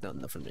 what have they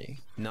done for me?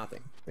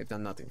 Nothing. They've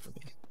done nothing for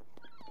me.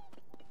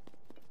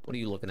 What are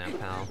you looking at,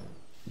 pal?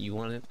 You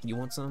want it? You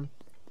want some?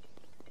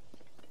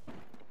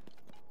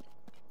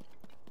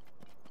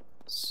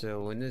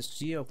 So in this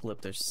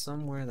geoclip, there's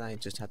somewhere that I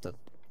just have to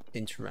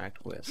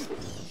interact with.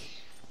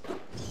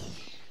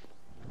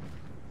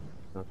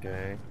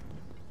 Okay.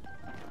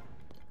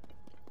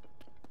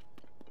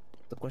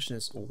 The question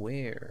is,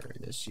 where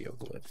in this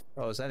geoglyph?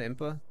 Oh, is that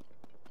Impa?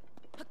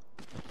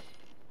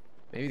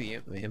 Maybe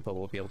the Impa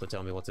will be able to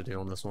tell me what to do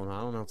on this one.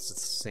 I don't know if it's the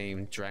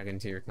same dragon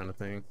tier kind of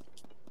thing.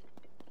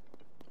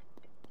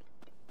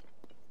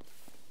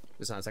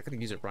 Besides, I could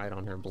use it right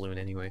on her balloon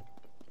anyway.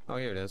 Oh,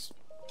 here it is.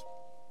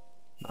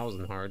 That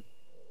wasn't hard.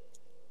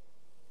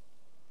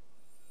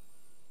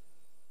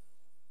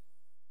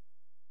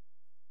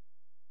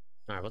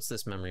 Alright, what's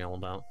this memory all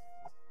about?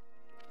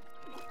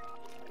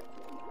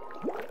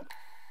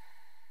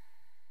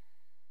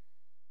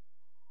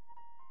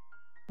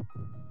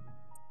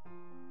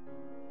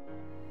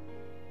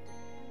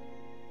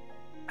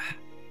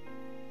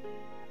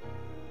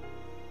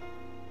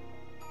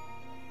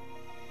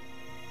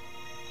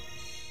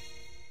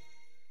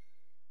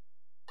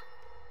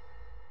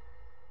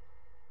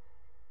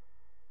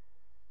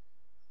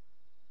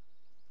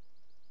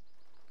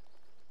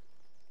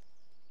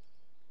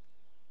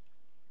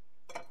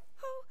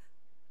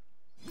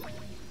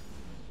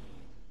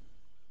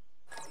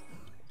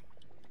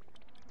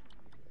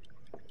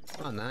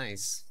 Oh,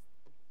 nice.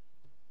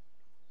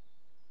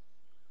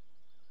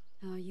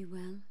 Are you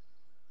well?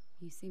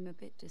 You seem a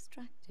bit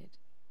distracted.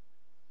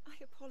 I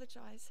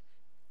apologize.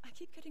 I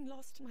keep getting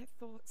lost in my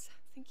thoughts,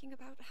 thinking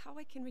about how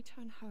I can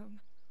return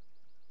home.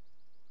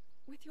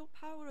 With your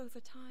power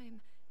over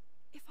time,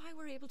 if I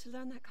were able to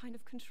learn that kind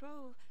of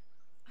control,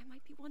 I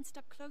might be one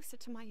step closer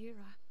to my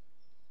era.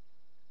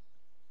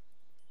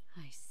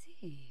 I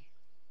see.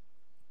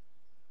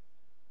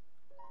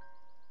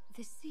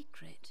 The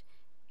secret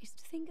is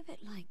to think of it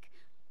like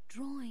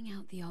drawing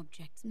out the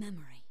object's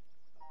memory.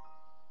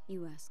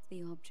 You ask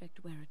the object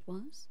where it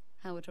was,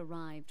 how it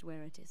arrived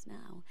where it is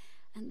now,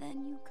 and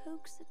then you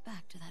coax it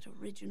back to that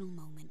original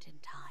moment in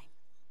time.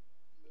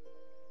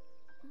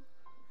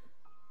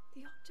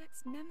 The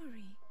object's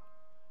memory.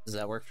 Does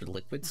that work for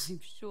liquids? I'm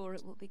sure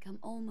it will become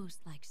almost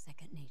like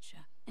second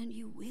nature, and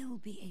you will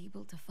be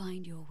able to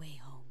find your way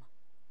home.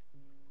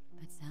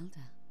 But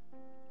Zelda,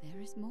 there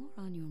is more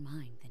on your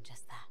mind than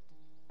just that.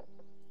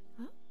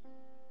 Huh?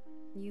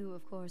 You,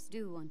 of course,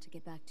 do want to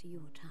get back to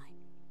your time.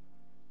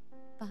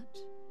 But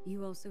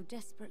you also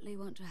desperately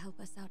want to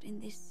help us out in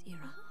this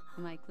era.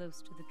 Am I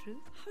close to the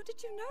truth? How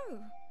did you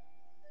know?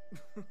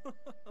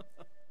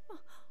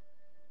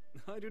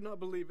 I do not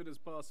believe it is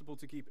possible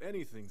to keep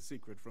anything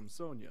secret from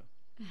Sonia.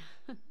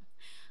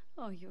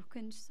 Oh, your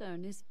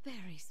concern is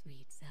very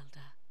sweet,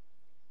 Zelda.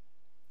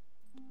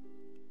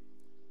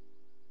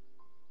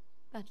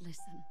 But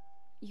listen,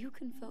 you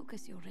can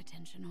focus your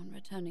attention on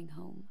returning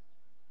home.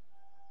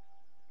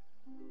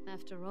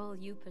 After all,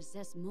 you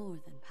possess more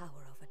than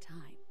power over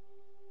time.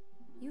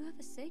 You have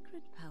a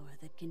sacred power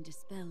that can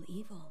dispel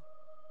evil.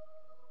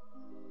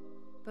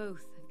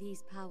 Both of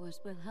these powers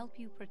will help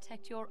you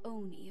protect your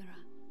own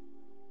era.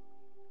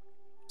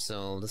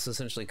 So this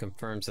essentially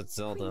confirms that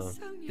Zelda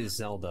is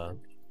Zelda.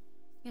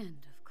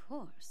 And of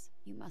course,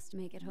 you must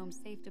make it home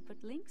safe to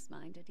put Link's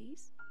mind at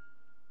ease.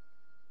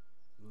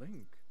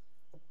 Link?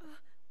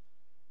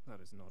 That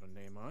is not a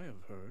name I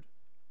have heard.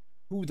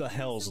 Who the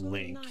hell's He's a royal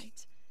Link?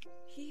 knight.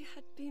 He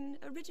had been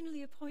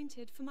originally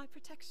appointed for my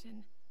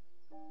protection.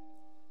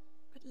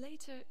 But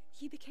later,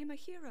 he became a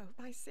hero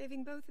by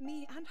saving both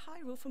me and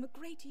Hyrule from a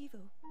great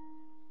evil.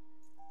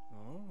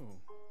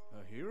 Oh,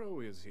 a hero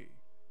is he?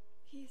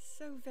 He is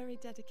so very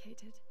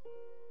dedicated,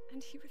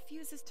 and he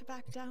refuses to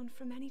back down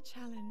from any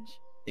challenge.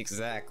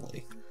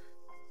 Exactly.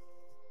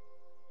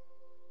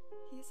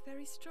 He is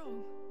very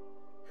strong.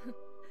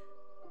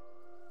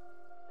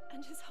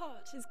 And his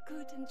heart is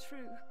good and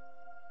true.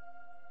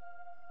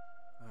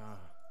 Ah,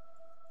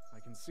 I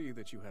can see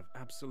that you have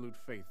absolute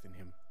faith in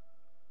him.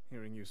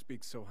 Hearing you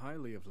speak so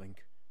highly of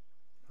Link,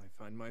 I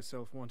find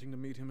myself wanting to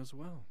meet him as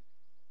well.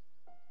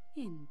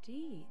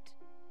 Indeed.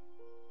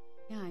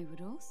 I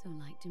would also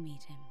like to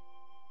meet him.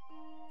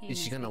 He Is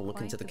she must gonna be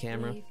look into quite the a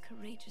camera? brave,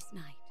 courageous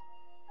knight.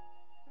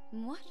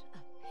 What a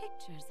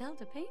picture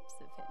Zelda paints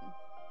of him.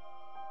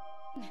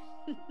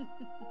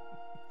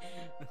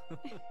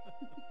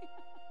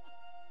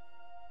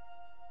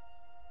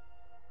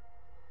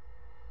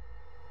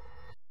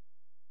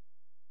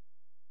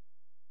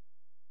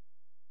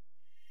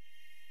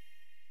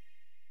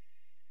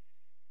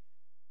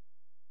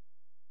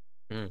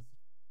 Hmm.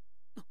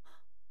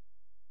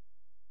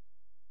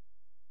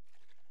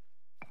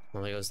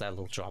 Well, there goes that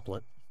little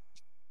droplet.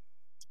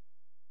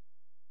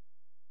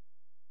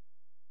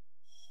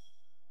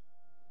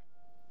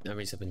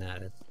 Memories have been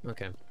added.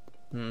 Okay.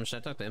 Should I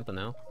talk to Impa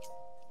now?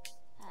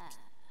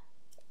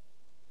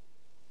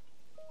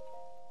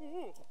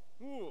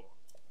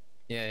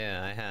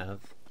 Yeah, I have.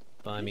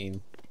 But I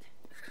mean,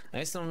 I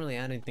just don't really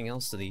add anything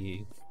else to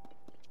the...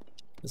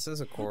 This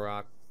is a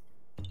korok.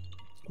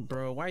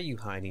 Bro, why are you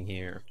hiding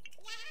here?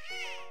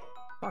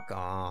 Fuck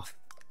off.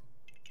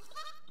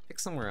 Pick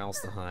somewhere else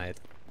to hide.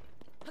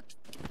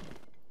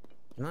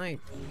 Can I...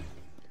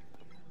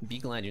 Be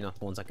glad you're not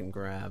the ones I can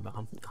grab.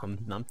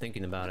 I'm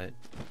thinking about it.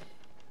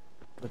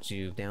 Put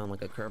you down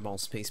like a curveball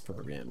space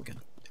program. Get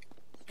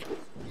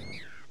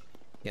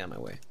out of my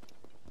way.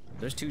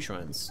 There's 2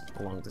 shrines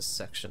along this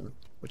section,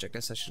 which I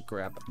guess I should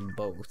grab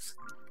both.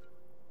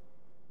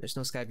 There's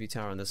no Skyview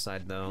Tower on this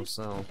side though,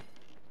 so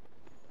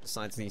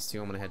besides these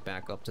 2, I'm gonna head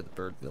back up to the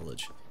bird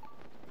village.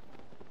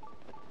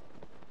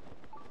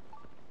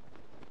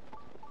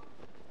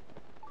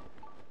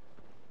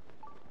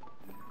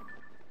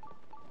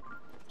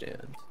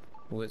 And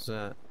who is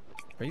that?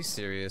 Are you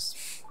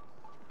serious?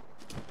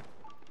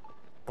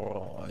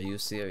 Oh, are you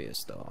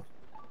serious though?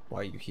 Why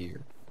are you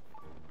here?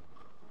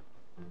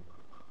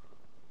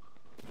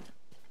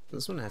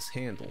 This one has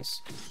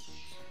handles.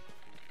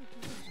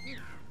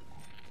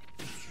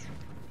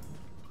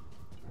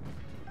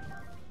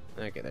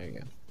 Okay, there you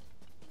go.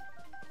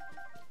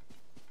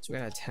 So we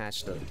gotta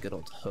attach the good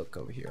old hook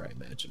over here, I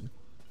imagine.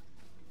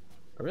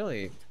 We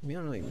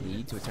don't really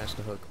need to attach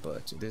the hook,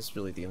 but it is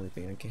really the only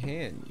thing I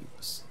can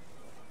use.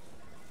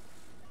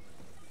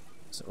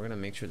 So we're gonna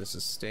make sure this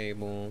is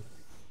stable.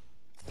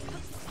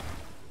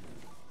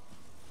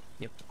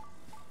 Yep.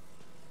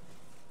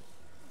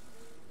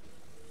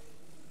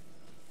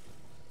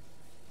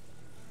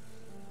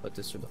 Put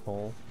this through the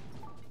hole.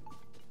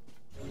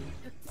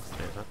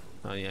 Yeah,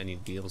 oh yeah, I need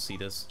to be able to see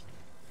this.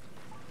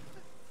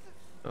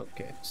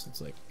 Okay, so it's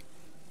like...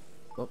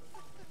 Oh,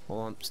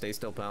 hold on, stay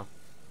still, pal.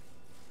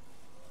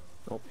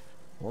 Oh,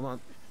 hold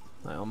on.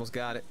 I almost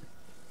got it.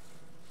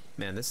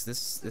 Man,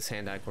 this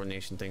hand-eye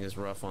coordination thing is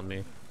rough on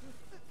me.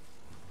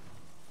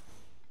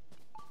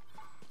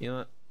 You know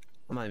what?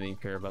 I'm not even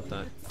care about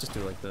that. Just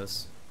do it like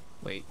this.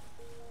 Wait.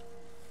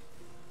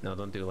 No,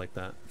 don't do it like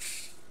that.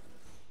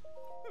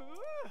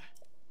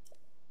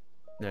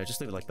 No,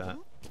 just leave it like that.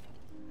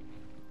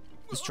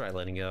 Just try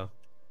letting go.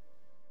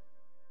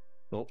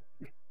 Oh.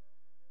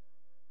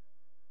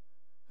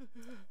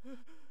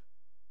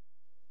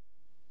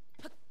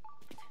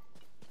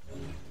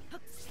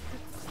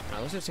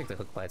 Alright, let's just take the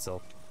hook by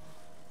itself.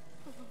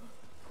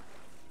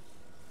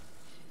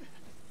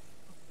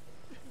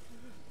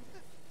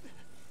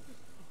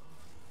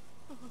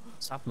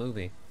 Stop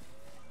moving.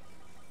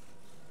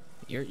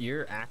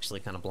 You're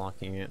actually kind of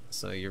blocking it,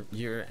 so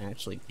you're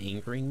actually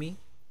angering me.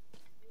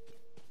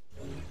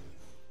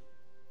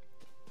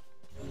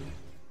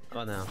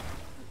 Oh no.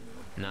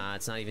 Nah,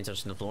 it's not even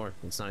touching the floor.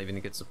 It's not even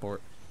a good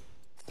support.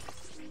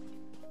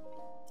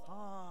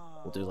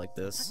 We'll do it like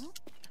this.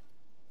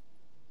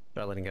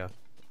 Try letting go.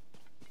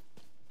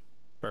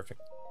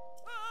 Perfect.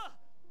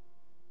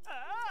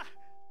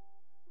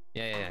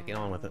 Yeah, get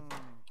on with it.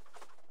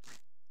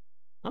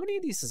 How many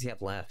of these does he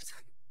have left?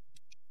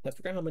 I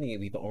forgot how many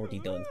we've already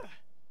done.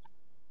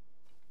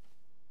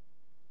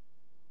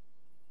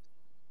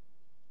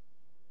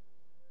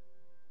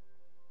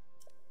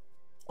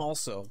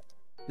 Also,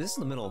 this is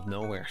in the middle of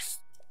nowhere.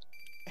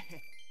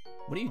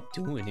 What are you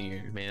doing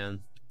here,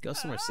 man? Go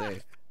somewhere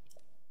safe.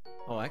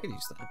 Oh, I could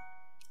use that.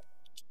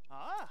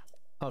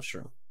 Oh,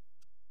 sure.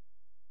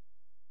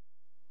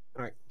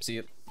 Alright, see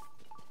you.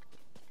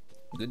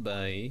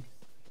 Goodbye.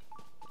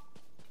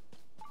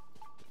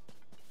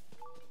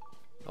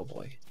 Oh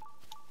boy.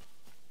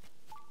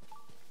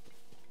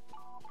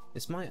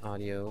 Is my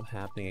audio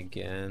happening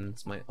again?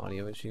 Is my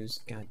audio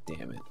issues? God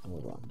damn it.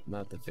 Hold on. I'm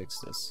about to fix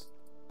this.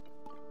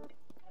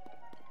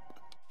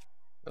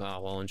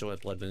 Oh, well, enjoy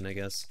Blood Moon, I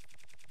guess.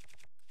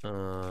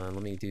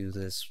 Let me do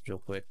this real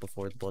quick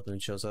before the Blood Moon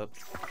shows up.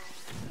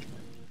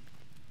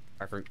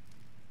 Perfect.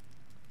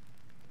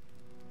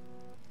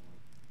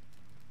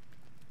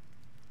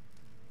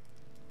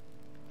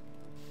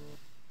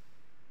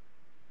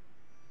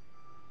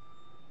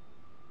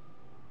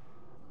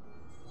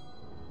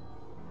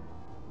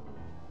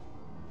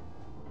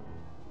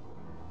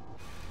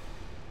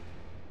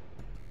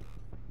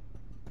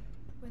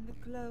 When the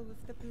glow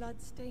of the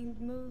blood-stained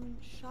moon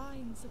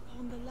shines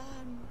upon the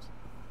land,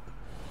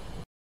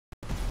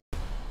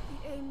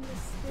 the aimless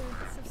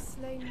spirits of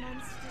slain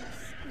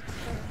monsters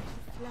return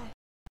to flesh.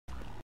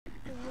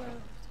 The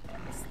world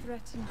is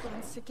threatened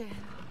once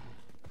again.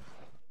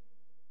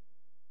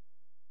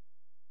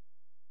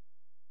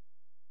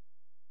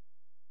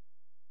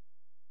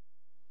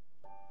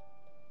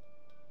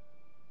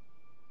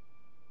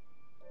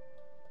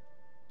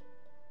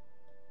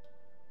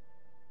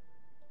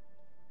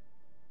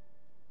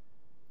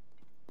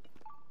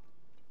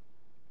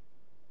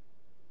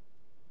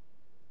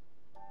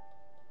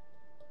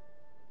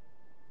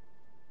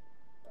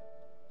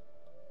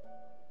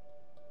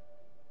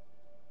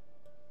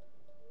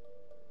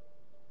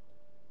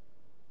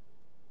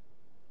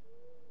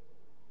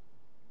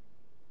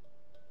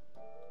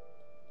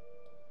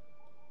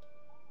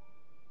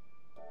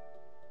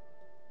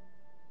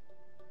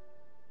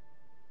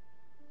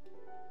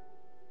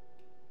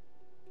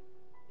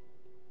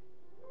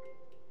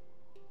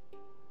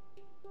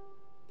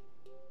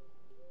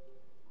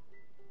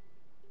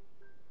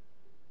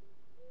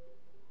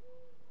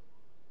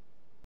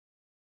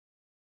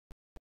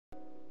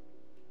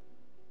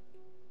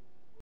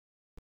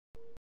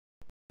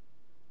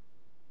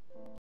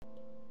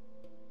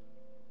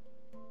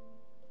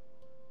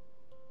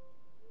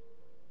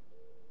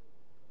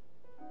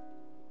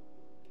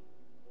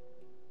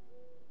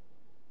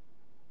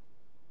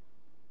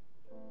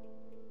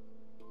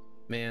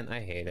 Man, I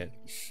hate it.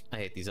 I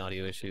hate these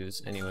audio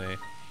issues. Anyway.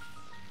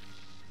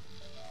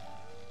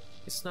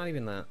 It's not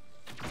even that...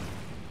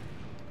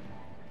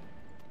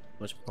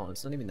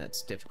 It's not even that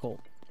difficult.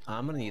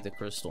 I'm gonna need the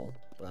crystal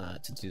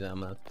to do that. I'm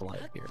gonna fly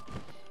up here.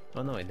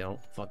 Oh no, I don't.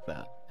 Fuck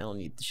that. I don't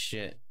need the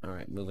shit.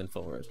 Alright, moving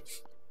forward.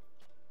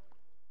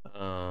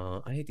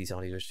 I hate these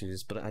audio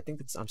issues, but I think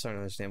that's, I'm starting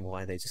to understand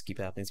why they just keep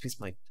happening. It's because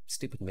my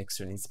stupid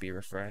mixer needs to be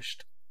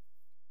refreshed.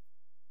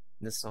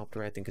 This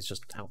software, I think, is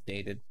just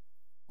outdated.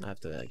 I have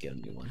to get a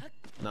new one.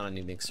 Not a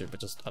new mixer, but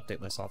just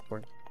update my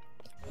software.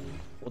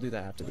 We'll do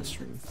that after the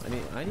stream.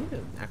 I need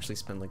to actually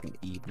spend like an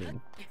evening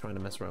trying to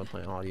mess around with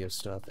my audio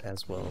stuff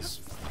as well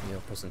as, you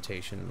know,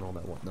 presentation and all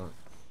that whatnot.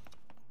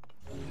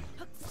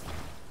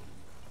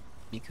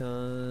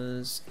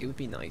 Because it would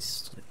be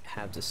nice to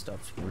have this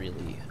stuff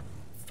really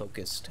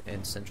focused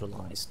and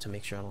centralized to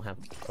make sure I don't have,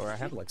 or I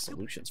have like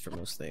solutions for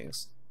most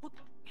things.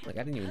 Like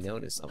I didn't even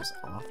notice I was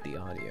off the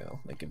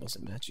audio, like it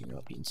wasn't matching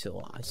up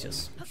until I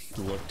just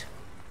looked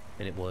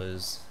and it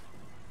was...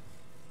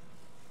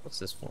 What's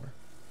this for?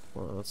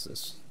 Well, what's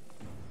this?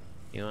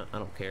 You know what? I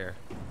don't care.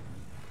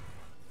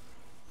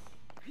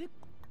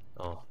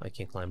 Oh, I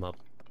can't climb up.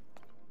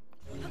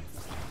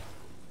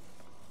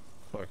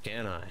 Or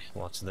can I?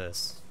 Watch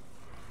this.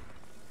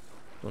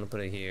 I'm gonna put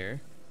it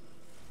here.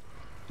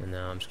 And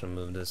now I'm just gonna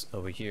move this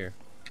over here.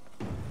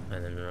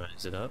 And then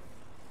rise it up.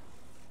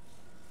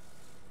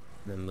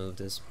 And then move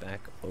this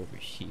back over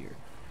here.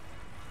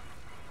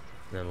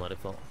 And then let it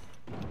fall.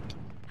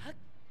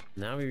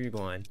 Now we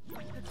rewind.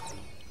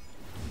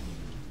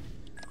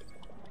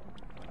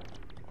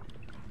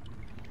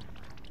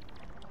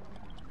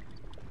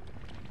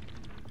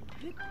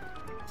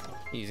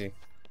 Easy.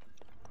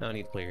 I don't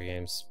need to play your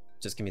games.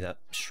 Just give me that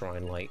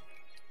shrine light.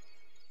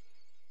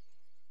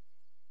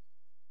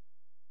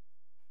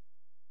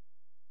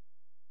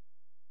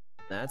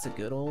 That's a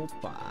good old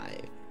 5.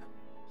 I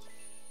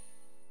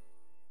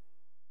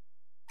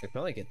could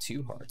probably get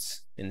 2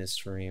 hearts in this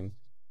stream.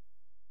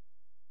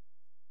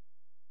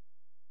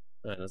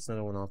 Alright, that's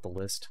another one off the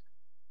list.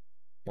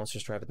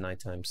 Monsters trap at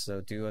nighttime,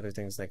 so do other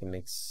things that can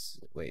make...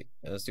 Wait,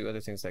 let's do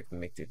other things that can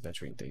make the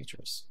adventuring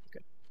dangerous.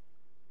 Okay.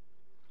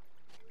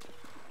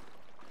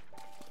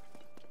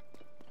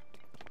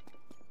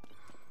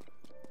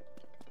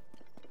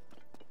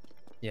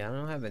 Yeah, I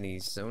don't have any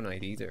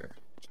Zonite either.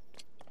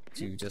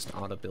 To just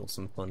auto-build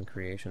some fun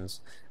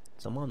creations.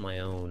 So I'm on my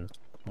own,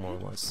 more or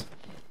less.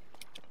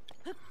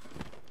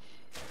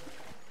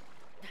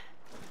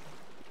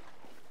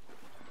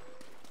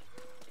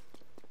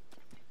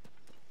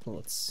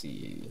 Let's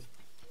see.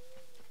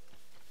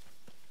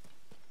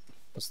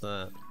 What's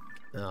that?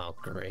 Oh,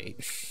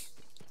 great.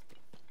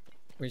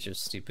 Where's your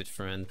stupid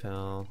friend,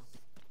 pal?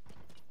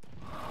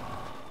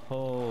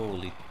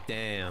 Holy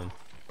damn.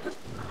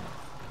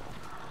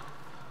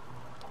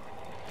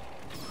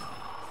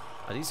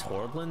 Are these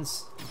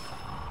horriblins?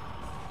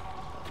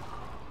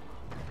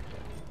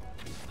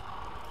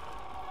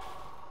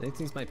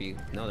 These might be...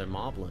 No, they're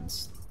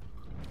moblins.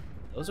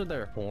 Those are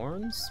their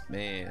horns?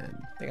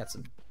 Man, they got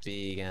some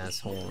big ass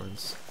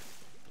horns.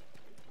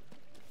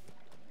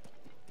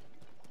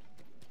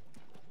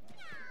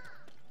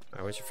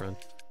 Alright, where's your friend?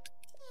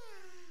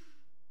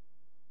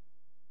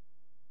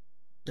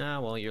 Ah,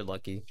 well, you're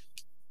lucky.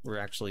 We're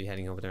actually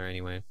heading over there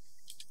anyway.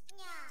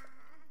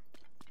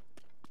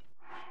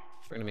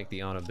 We're gonna make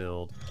the auto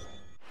build.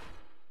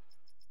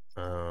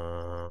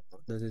 Oh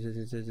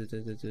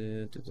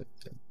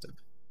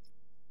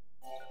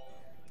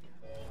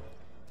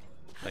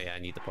yeah, I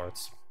need the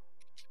parts.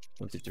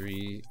 1, 2,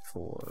 3,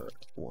 4,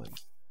 1.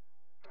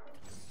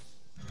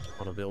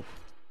 Auto build.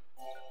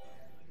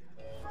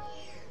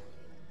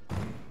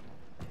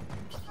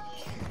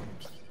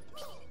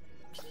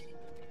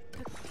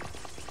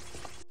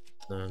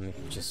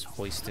 Just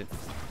hoist it.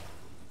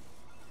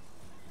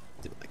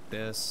 Do it like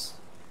this.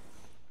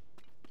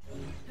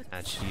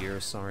 Attach your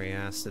sorry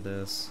ass to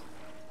this.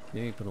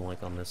 Maybe put a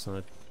like on this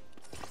side.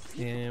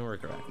 And we're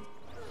correct.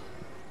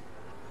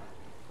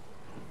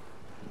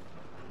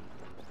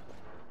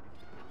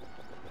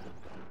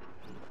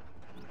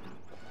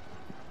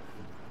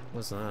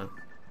 What's that?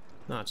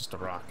 Not just a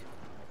rock.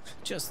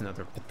 Just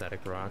another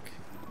pathetic rock.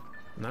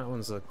 And that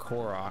one's a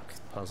korok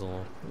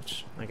puzzle,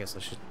 which I guess I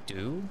should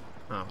do?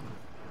 I don't know.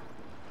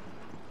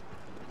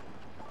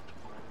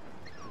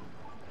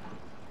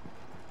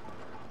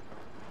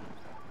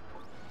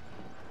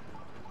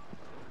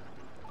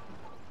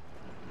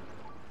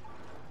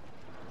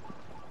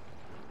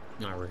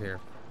 Alright, we're here.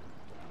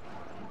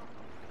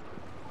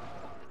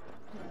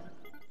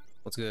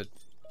 What's good?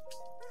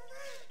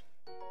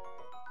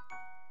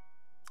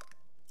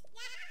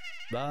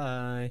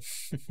 Bye.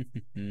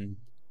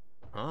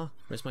 Huh?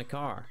 Where's my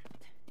car?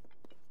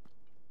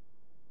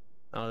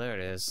 Oh, there it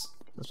is.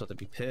 I was about to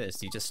be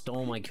pissed. You just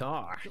stole my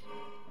car.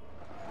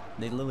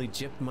 They literally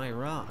gypped my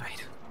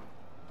ride.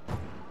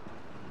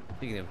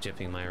 Speaking of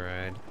gypping my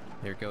ride,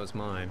 here goes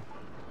mine.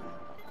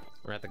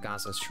 We're at the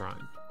Gaza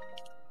Shrine.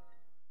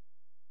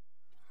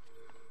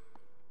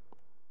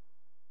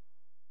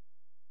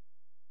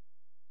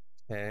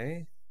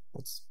 Okay,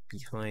 what's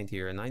behind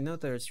here? And I know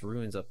there's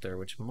ruins up there,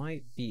 which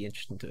might be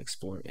interesting to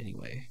explore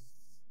anyway.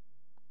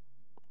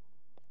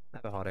 I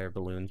have a hot air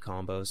balloon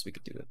combo, so we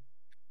could do it.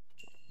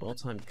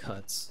 Well-timed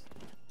cuts.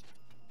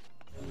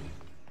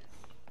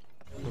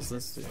 What's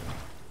this do?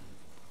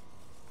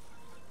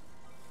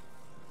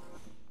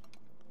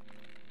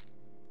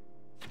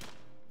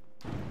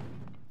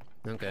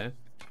 Okay.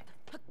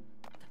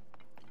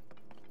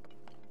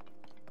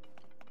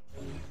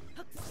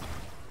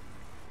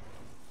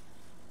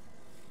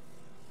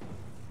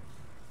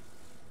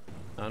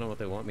 I don't know what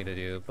they want me to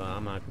do, but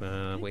I'm not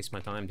gonna waste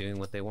my time doing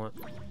what they want.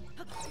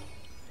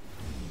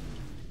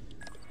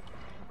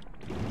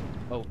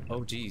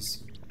 Oh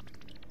geez.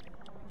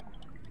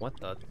 What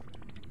the?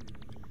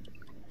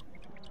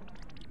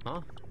 Huh?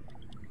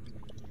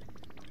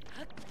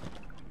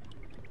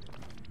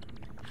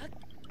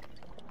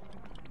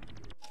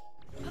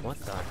 What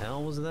the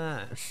hell was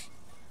that?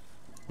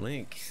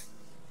 Link,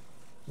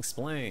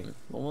 explain.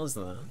 What was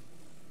that?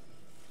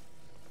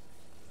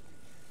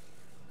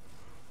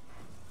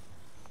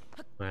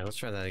 Alright, let's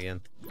try that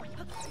again.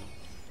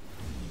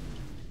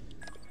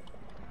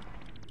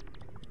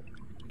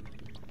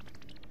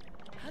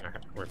 Alright,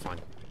 we're fine.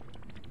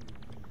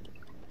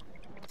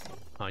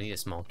 Oh, I need a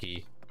small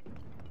key.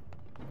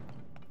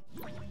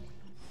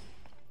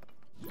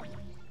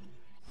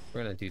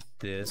 We're gonna do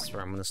this,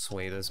 where I'm gonna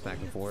sway this back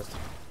and forth.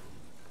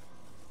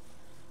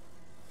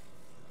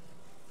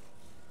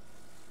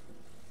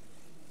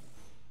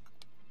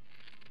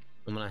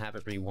 I'm gonna have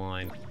it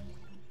rewind.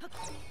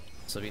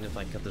 So even if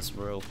I cut this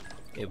rope,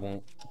 it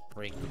won't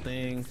break the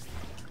thing.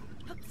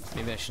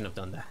 Maybe I shouldn't have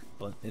done that,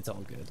 but it's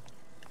all good.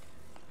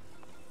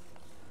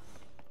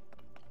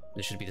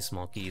 This should be the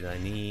small key that I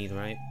need,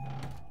 right?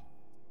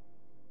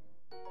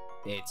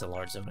 It's a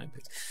large zone I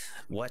picked.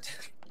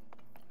 What?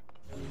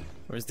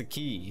 Where's the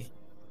key?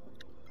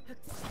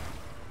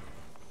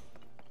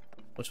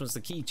 Which one's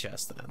the key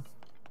chest then?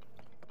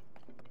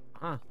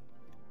 Huh?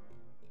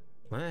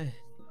 What?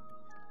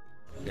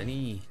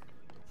 Nani?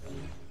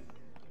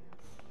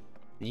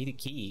 Need a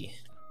key.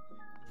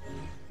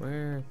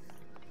 Where?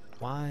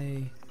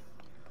 Why?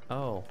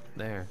 Oh,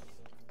 there.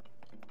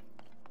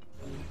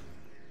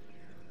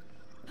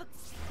 I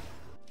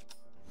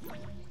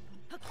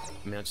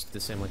mean, I'll just do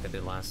the same like I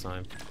did last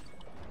time.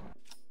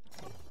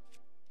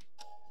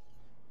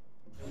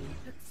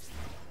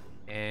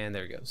 And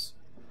there it goes.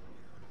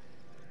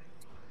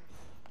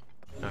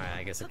 Alright,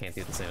 I guess I can't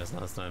do the same as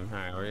last time.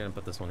 Alright, we're gonna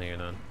put this one here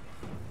then.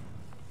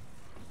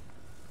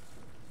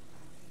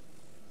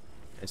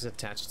 I just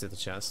attach it to the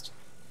chest.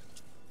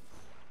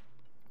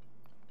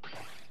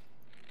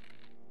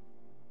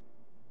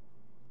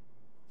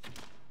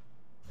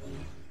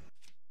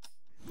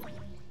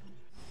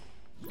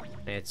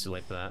 Hey, it's too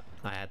late for that.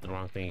 I had the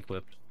wrong thing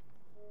equipped.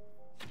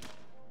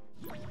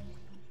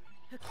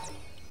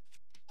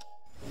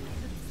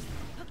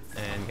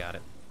 And got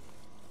it.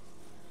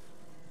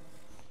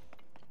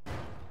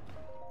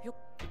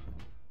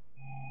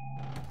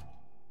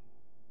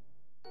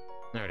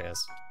 There it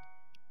is.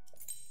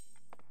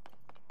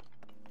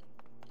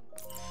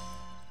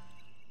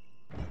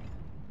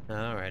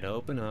 Alright,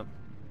 open up.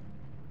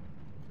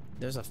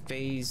 There's a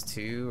phase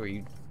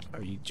 2.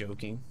 Are you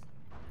joking?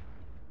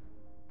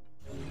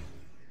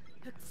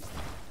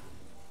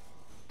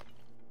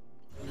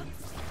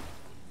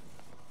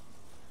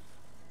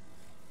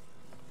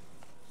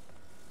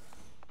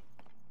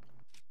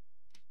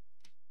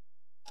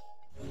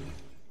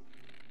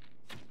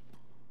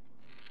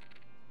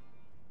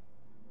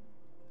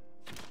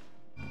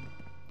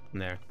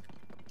 There.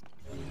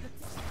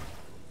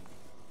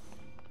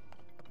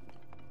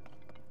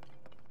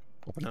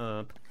 Open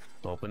up.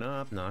 Open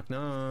up. Knock,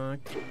 knock.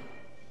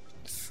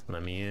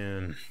 Let me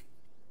in.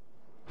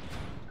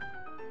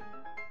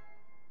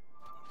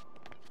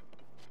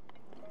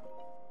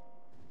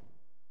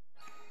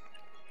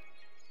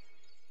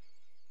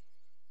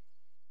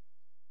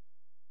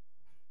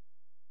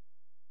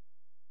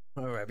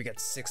 Alright, we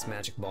got 6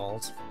 magic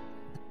balls.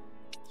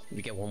 If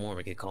we get one more,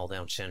 we could call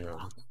down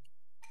Shenron.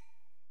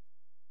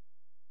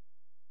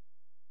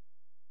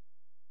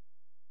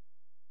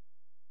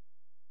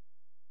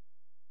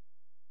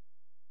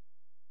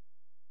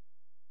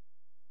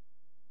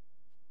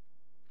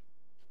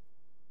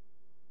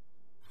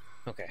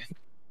 Okay.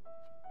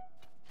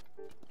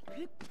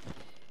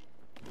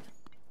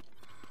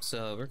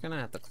 So, we're gonna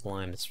have to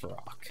climb this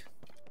rock.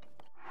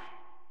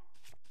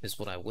 Is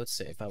what I would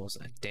say if I was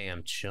a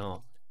damn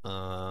chump. We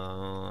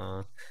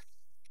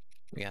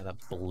got a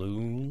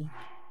balloon.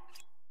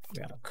 We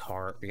got a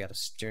cart. We got a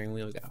steering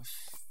wheel. We got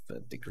a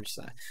degree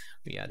side.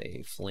 We got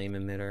a flame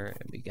emitter,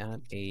 and we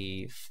got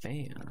a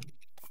fan.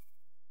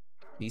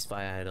 These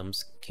 5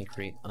 items can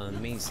create an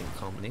amazing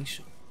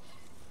combination.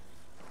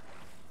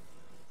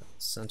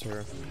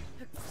 Center.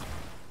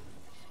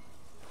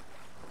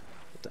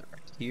 Put that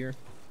right here.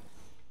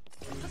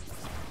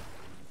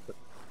 Put that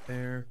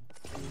there.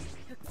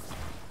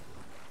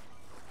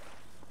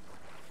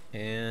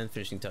 And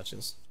finishing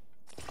touches.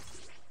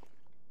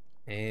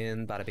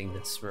 And bada bing,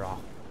 that's raw.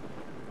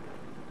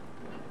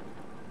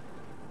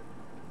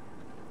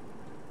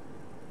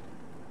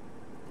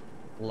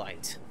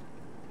 Light.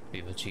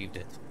 We've achieved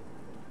it.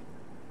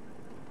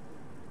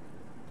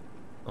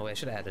 Oh, I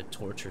should have added a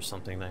torch or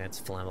something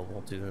that's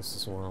flammable to this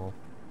as well.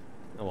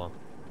 Oh well.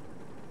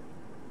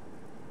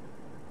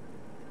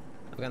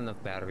 I've got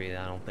enough battery that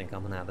I don't think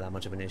I'm gonna have that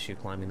much of an issue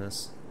climbing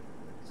this.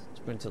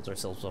 So we're gonna tilt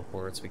ourselves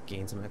upwards so we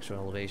gain some extra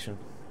elevation.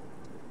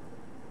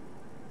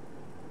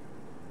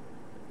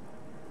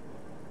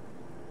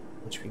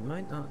 Which we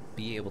might not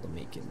be able to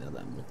make it now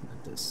that I'm looking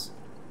at this.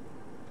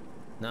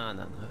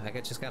 No. I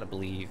just gotta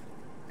believe.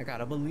 I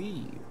gotta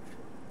believe.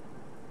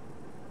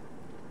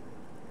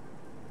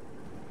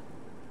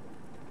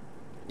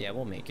 Yeah,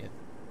 we'll make it.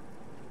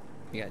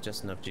 We got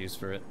just enough juice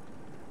for it.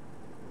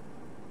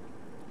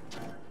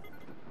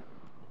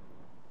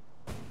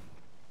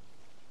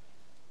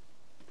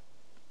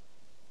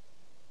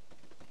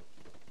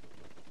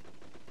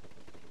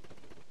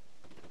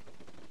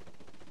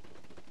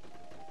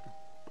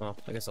 Well,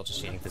 I guess I'll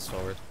just yank this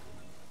forward.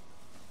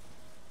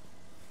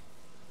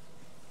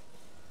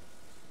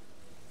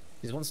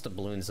 Because once the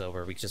balloon's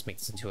over, we can just make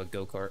this into a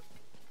go-kart.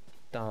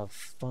 The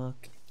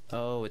fuck?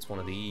 Oh, it's one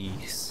of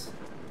these.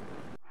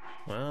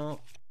 Well,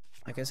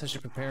 I guess I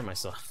should prepare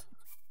myself.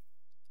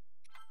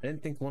 I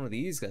didn't think one of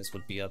these guys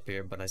would be up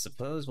here, but I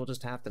suppose we'll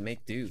just have to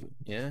make do,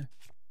 yeah?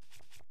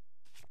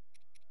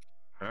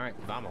 Alright,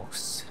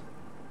 vamos.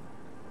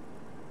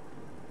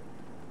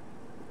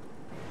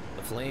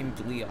 The Flamed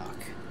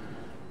Leok.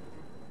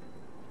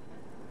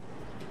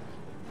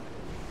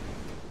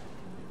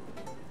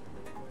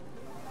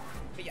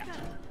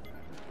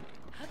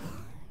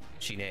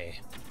 Shine.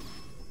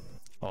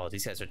 Oh,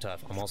 these guys are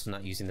tough. I'm also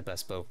not using the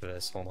best bow for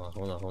this. Hold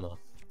on.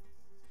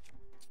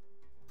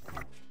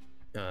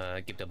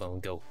 Give the bone,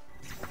 go.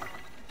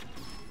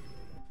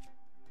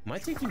 Am I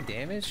taking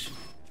damage?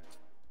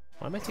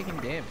 Why am I taking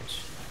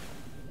damage?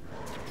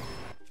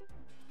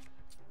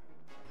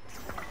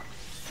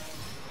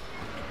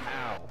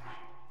 Ow.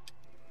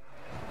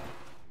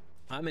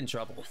 I'm in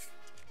trouble.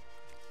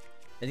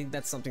 I think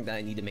that's something that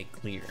I need to make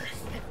clear.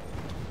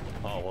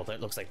 Oh, well, that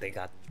looks like they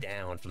got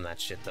down from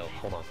that shit, though.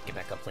 Hold on, get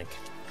back up, Link.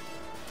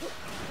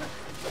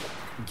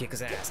 Kick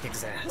his ass, kick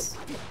his ass.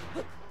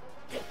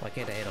 Why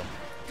can't I hit him?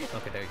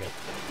 Okay, there you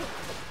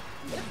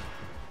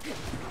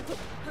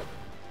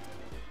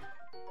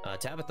go.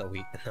 Tabitha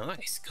wheat.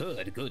 Nice,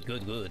 good.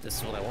 This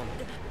is what I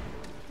wanted.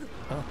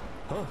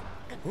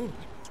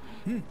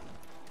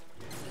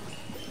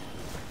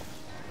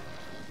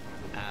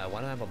 Why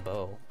do I have a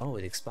bow? Oh,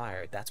 it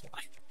expired, that's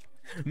why.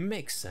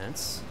 Makes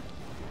sense.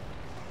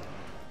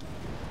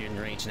 You're in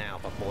range now,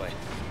 but boy.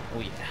 Oh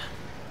yeah.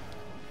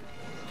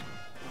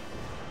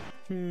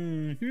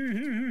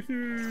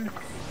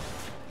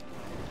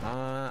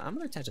 I'm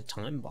gonna attach a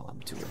time bomb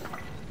to it.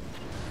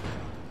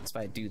 So if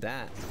I do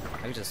that, I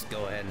can just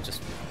go ahead and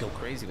just go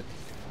crazy with it.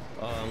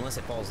 Unless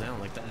it falls down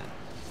like that.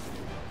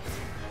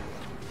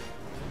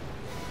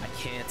 I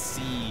can't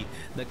see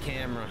the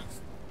camera.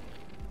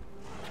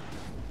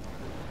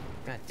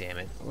 God damn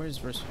it.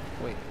 Where's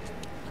wait.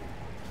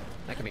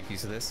 I can make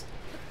use of this.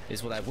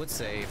 Is what I would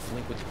say if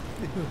Link would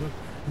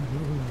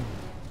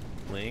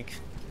Link,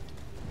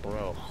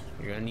 bro,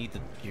 you're gonna need to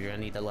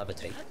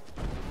levitate.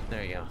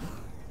 There you go.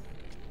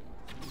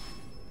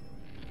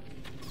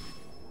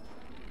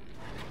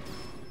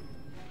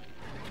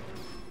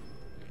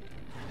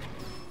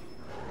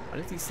 Why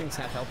do these things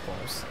have health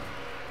bars?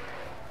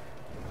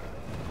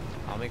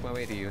 I'll make my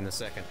way to you in a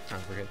second.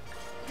 Oh, we're good.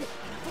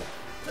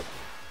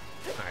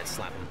 Alright,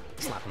 slap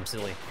him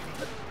silly.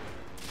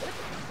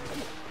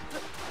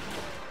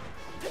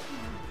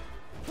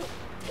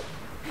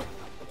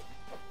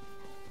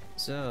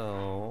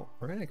 So,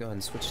 we're gonna go ahead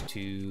and switch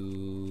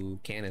to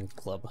Cannon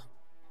Club.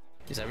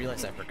 Because I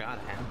realized I forgot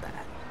I had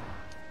that.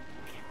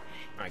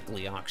 Alright,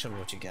 Gleeok, show me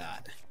what you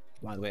got.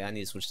 By the way, I need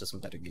to switch to some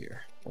better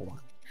gear.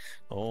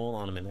 Hold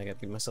on a minute, I gotta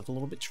make myself a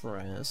little bit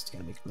dressed.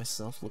 Gotta make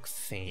myself look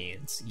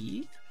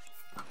fancy.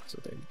 So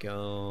there you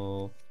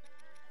go.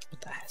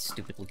 Put that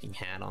stupid looking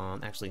hat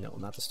on. Actually, no,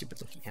 not the stupid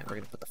looking hat. We're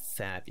gonna put the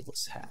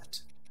fabulous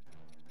hat.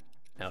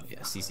 Oh yeah,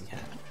 CC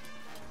hat.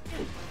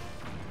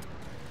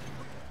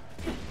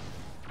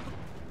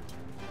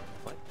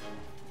 What?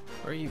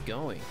 Where are you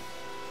going?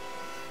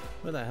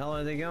 Where the hell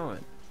are they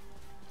going?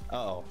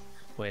 Uh-oh.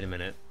 Wait a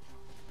minute.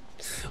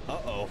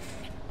 Uh-oh.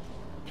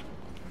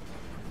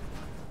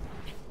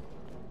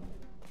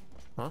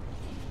 Huh?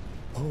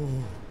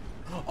 Oh,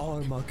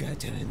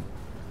 Armageddon.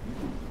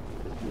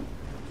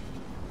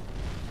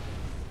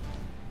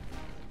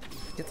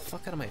 Get the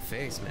fuck out of my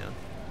face, man.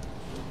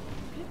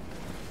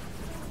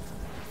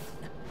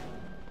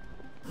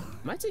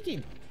 Am I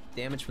taking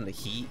damage from the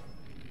heat?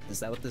 Is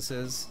that what this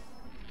is?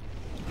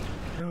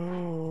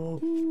 No.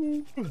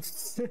 I'm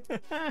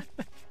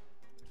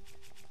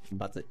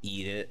about to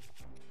eat it.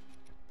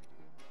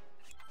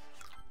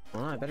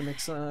 Well, I better make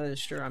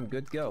sure I'm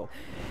good to go.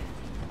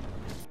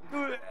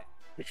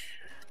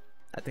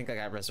 I think I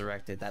got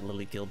resurrected. That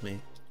literally killed me.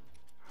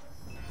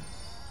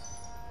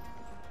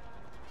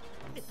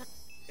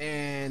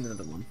 And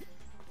another one.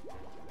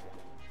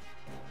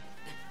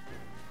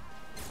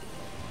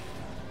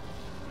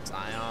 It's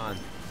Ion.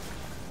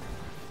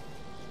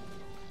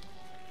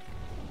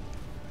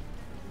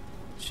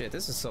 Shit,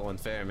 this is so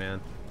unfair,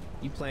 man.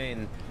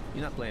 You're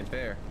not playing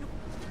fair.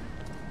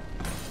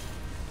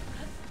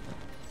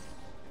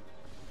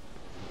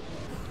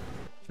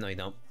 No, you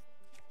don't.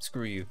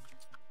 Screw you.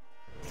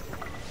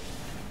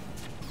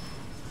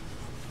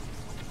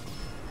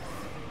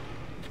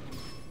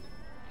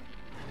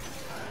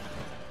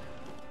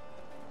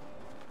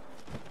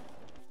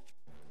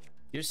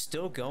 You're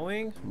still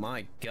going?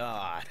 My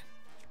god.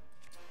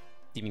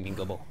 Demon can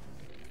go ball.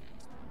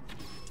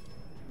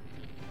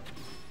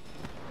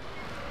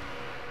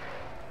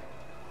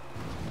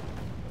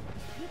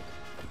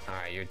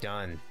 Alright, you're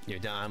done. You're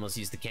done. I almost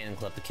used the cannon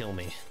club to kill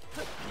me.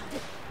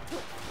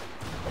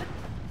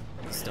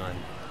 It's done.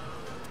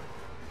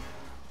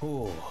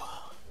 Ooh.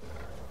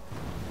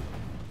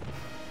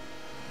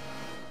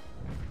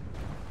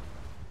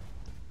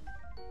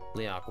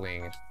 Leok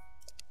Wing.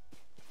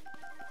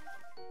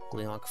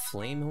 Leok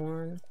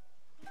Flamehorn?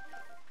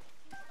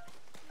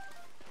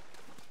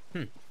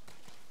 Alright,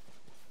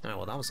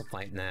 well that was a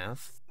fight and a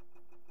half.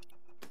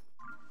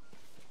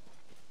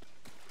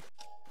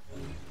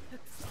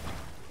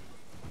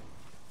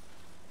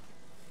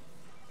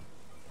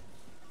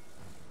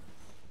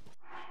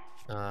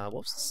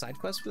 What was the side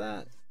quest for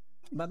that?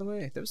 By the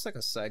way, there was like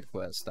a side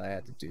quest I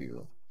had to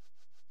do.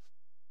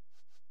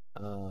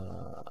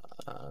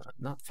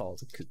 Not Fall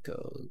to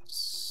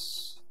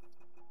Cuckoos.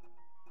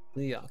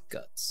 Leok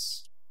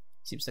Guts.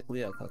 Seems like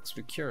Leok Guts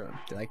would cure him.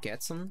 Did I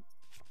get some?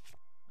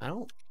 I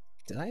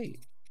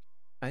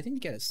didn't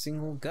get a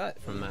single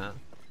gut from that.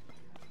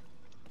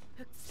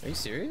 Are you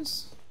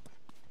serious?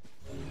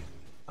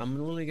 I'm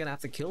literally gonna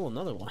have to kill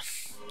another one.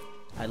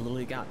 I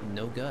literally got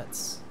no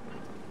guts.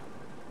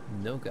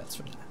 No guts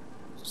from that.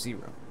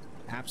 Zero.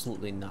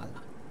 Absolutely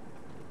nada.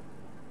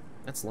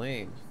 That's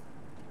lame.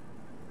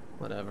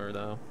 Whatever,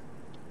 though.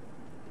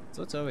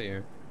 So what's over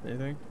here?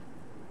 Anything?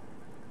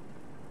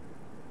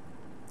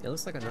 It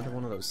looks like another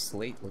one of those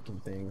slate-looking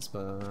things,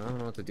 but I don't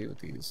know what to do with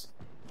these.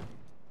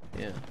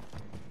 Yeah.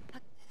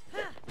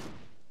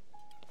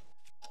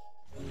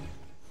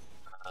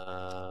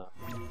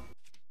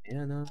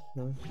 Yeah, no,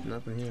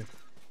 nothing here.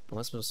 Am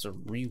I supposed to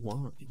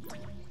rewind?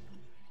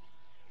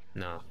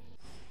 No.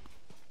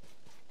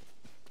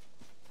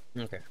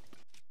 Okay.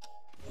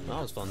 Well,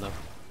 that was fun, though.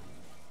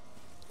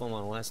 Fun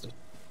while it lasted.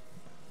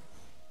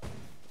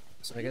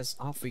 So I guess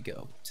off we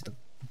go to the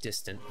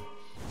distant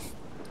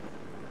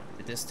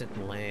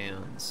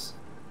lands.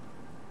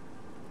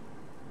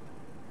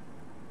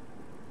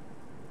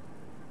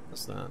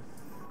 What's that?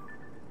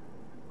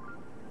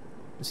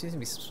 There seems to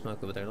be some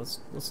smoke over there. Let's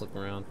look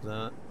around for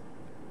that.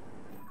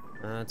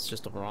 It's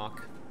just a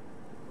rock.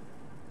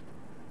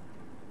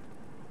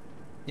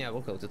 Yeah,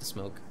 we'll go to the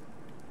smoke.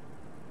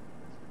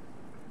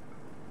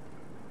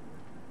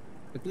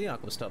 The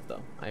Leok was tough,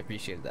 though. I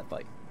appreciated that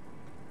fight.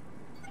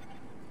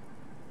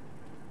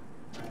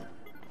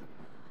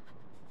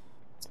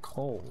 It's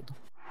cold.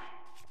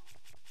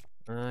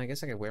 I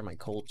guess I could wear my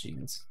cold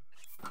jeans.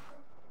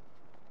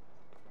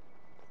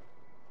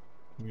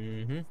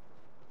 Alright,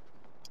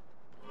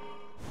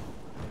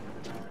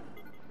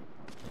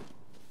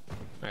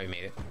 we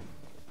made it.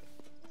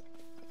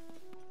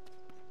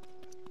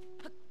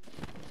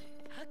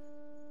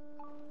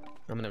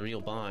 I'm in a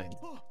real bind.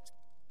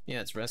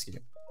 Yeah, it's rescue.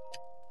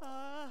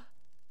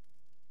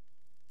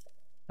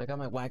 I got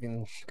my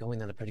wagon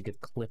going at a pretty good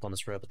clip on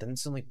this road, but then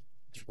suddenly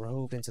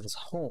drove into this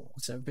hole.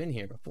 It's never been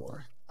here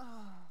before.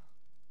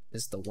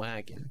 This is the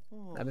wagon.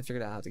 I haven't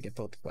figured out how to get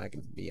both the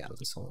wagon and me out of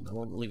this hole, and I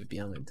won't leave it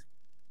behind.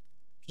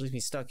 Just leave me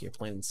stuck here,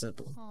 plain and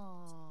simple.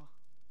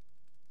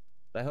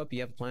 But I hope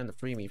you have a plan to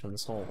free me from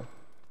this hole.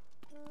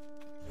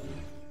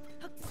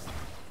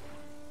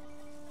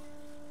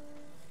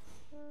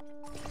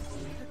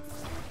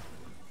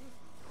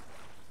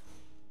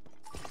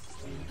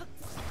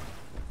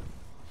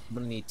 I'm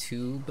gonna need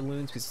 2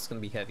 balloons because it's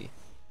gonna be heavy.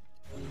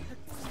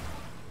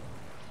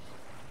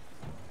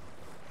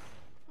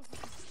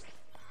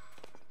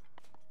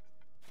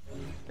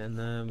 And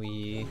then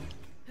we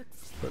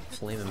put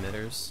flame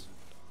emitters.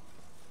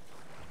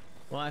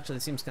 Well, actually,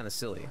 it seems kind of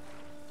silly.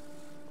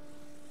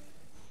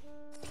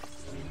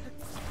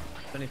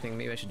 If anything,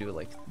 maybe I should do it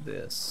like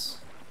this.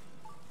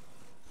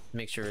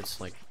 Make sure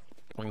it's like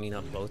bringing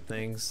up both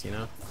things, you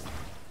know?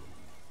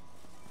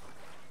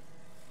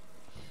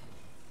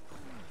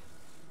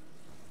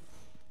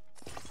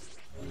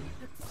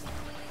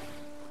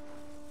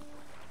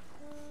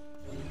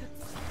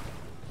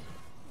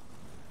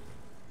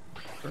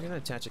 We're gonna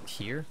attach it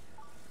here.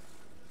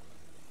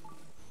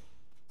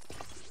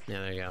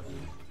 Yeah, there you go.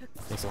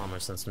 Makes a lot more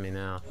sense to me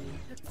now.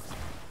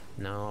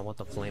 No, I want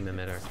the flame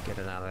emitter. Get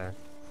it out of there.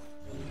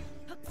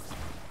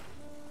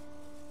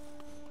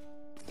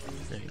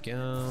 There you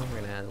go.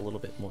 We're gonna add a little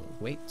bit more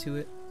weight to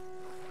it.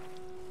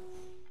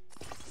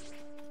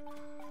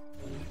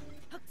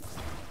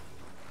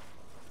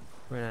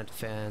 We're gonna add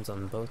fans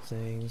on both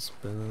things.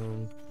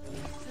 Boom.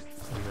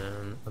 And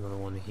then another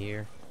one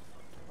here.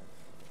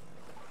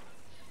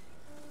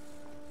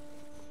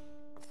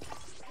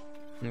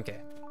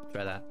 Okay,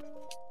 try that.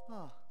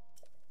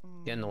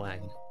 Get in the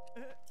wagon.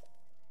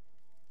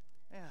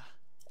 Yeah.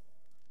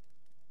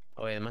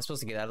 Oh wait, am I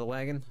supposed to get out of the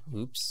wagon?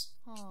 Oops.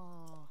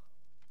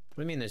 What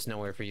do you mean there's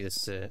nowhere for you to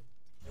sit?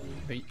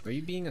 Are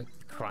you being a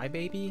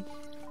crybaby?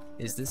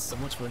 Is this so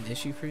much of an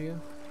issue for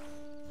you?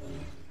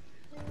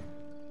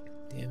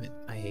 Damn it,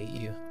 I hate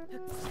you.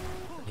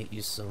 I hate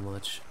you so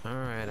much.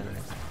 Alright,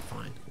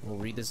 fine. We'll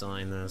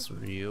redesign this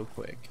real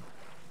quick.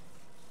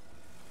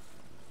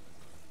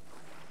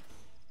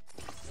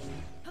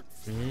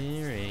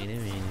 Alright.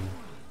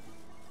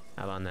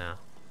 How about now?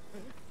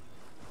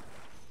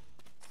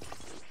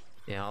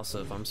 Yeah,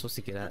 also, if I'm supposed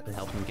to get out and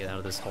help him get out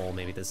of this hole,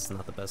 maybe this is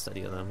not the best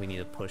idea then. We need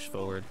to push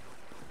forward.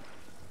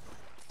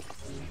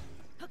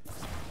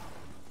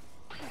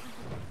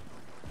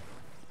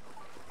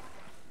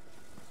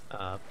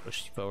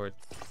 Push you forward.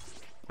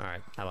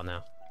 Alright, how about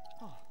now?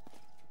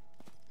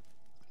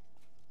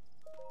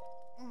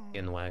 Get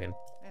in the wagon.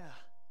 Yeah.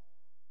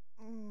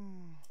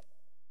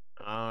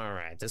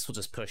 Alright, this will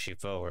just push you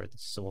forward,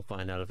 so we'll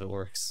find out if it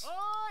works.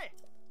 Oi!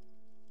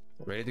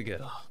 Ready to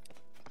go.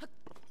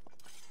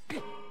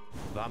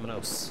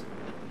 Vamonos.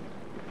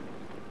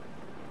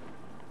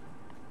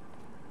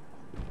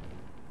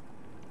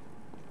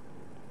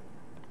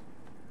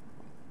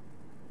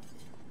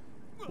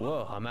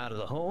 Whoa, I'm out of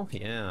the hole?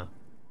 Yeah.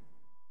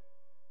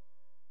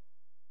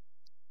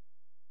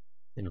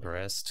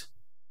 Impressed.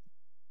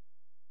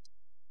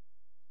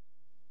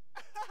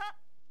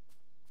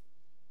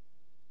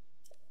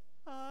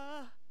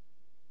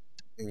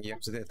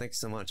 Yep, so thank you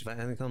so much. If I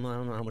hadn't come, I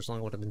don't know how much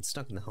longer I would have been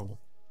stuck in the hole.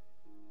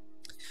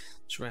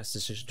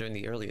 Drastic decision during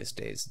the earliest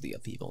days of the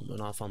upheaval and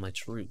went off on my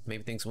troop.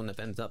 Maybe things wouldn't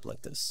have ended up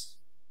like this.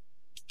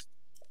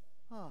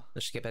 I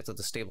should get back to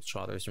the stable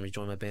trotters and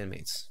rejoin my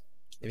bandmates.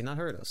 Have you not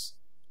heard us?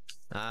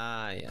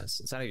 Ah, yes.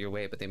 It's out of your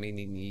way, but they may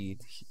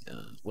need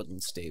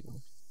woodland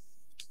stable.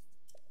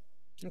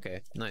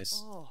 Okay,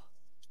 nice.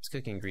 It's a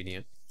cooking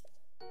ingredient.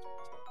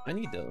 I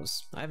need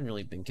those. I haven't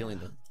really been killing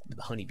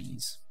the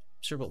honeybees.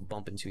 I'm sure we'll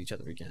bump into each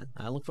other again.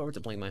 I look forward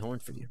to playing my horn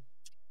for you.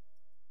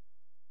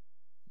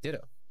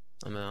 Ditto.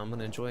 I'm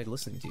gonna enjoy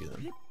listening to you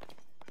then.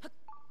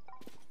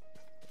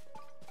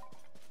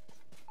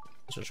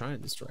 I should try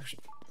in this direction.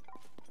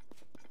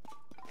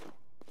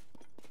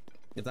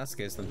 If that's the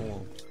case, then hold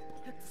on.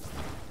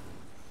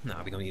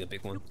 Nah, we don't need a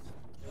big one.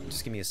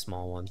 Just give me a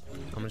small one.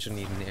 I'm just gonna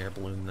need an air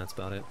balloon, that's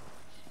about it.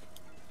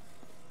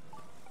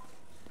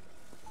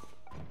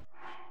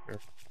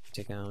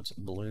 Take out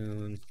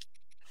balloon,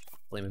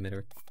 flame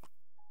emitter.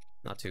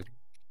 Not 2.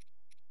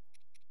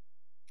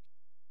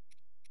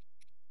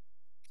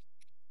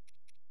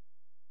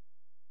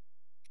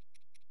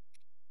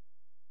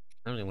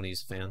 I don't even want to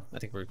use a fan. I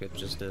think we're good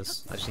just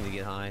this. I just need to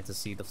get high to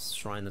see the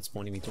shrine that's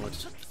pointing me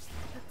towards.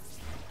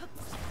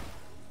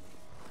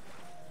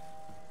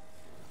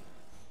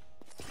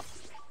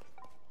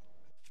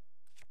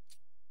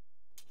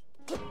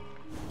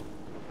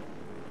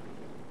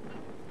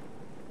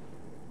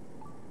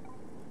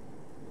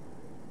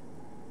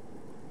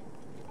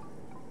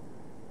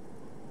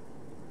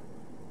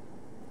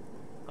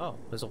 Oh,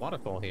 there's a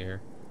waterfall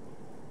here.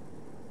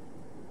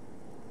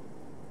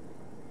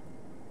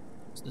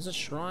 There's a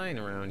shrine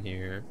around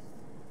here.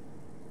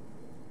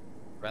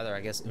 Rather,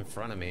 I guess, in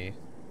front of me.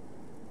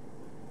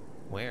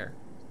 Where?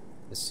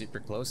 It's super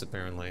close,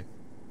 apparently.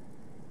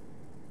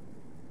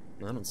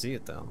 I don't see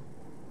it, though.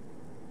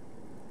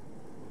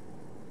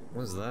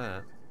 What is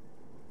that?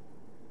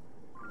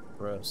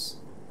 Gross.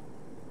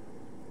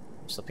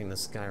 Slipping the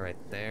sky right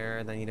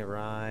there. I need a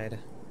ride.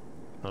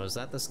 Oh, is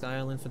that the sky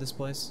island for this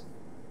place?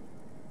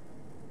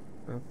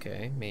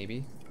 Okay,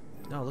 maybe.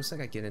 No, it looks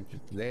like I get into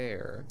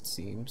there, it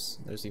seems.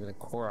 There's even a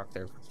korok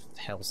there, for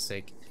hell's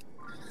sake.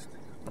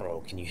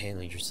 Bro, can you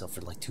handle yourself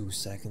for like 2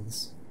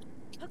 seconds?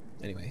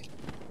 Anyway,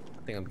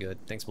 I think I'm good.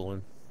 Thanks,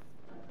 balloon.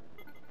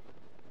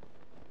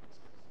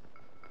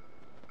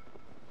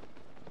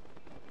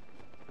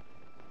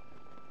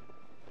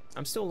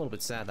 I'm still a little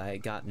bit sad that I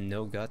got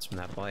no guts from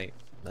that bite.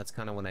 That's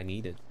kind of what I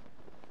needed.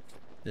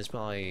 There's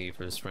probably,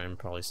 for this friend,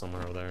 probably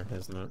somewhere over there,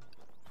 isn't it?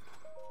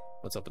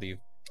 What's up with you?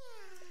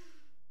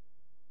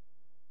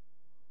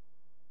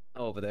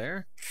 Oh, over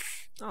there?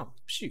 Oh,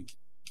 shoot.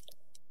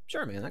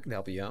 Sure, man, I can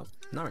help you out.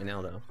 Not right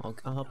now, though. I'll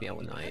help you out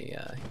when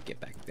I get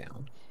back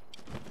down.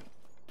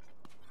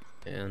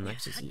 And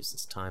let's just use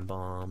this time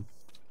bomb.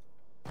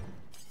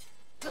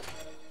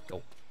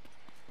 Go.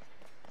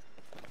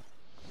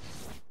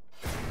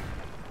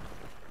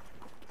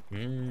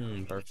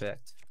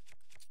 Perfect.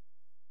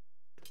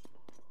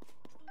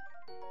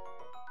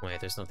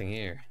 Wait, there's something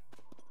here.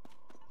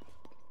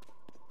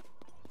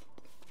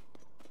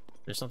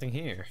 There's something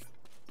here.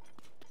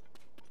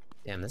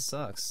 Damn, this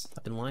sucks.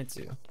 I've been lied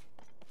to.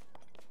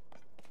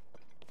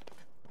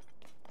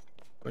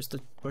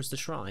 Where's the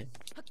shrine?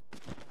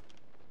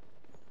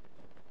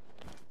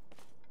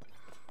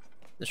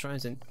 The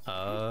shrine's in.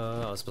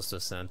 Oh, I was supposed to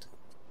ascend.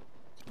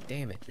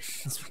 Damn it.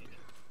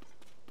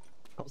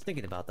 I was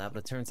thinking about that, but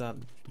it turns out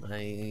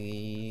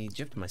I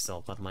gypped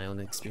myself out of my own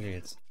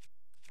experience.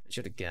 I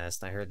should have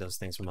guessed. I heard those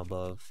things from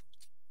above.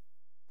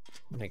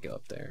 I'm gonna go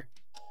up there.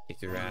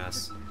 Kick your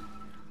ass.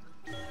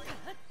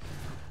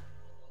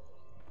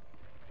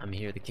 I'm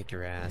here to kick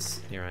your ass.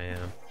 Here I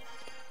am.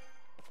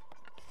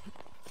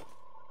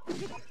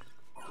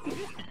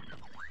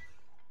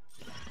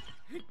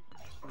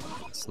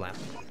 Slap.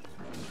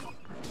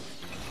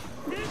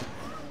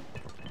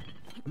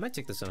 I might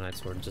take the Sonite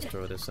Sword and just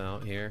throw this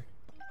out here.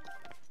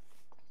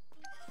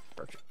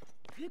 Perfect.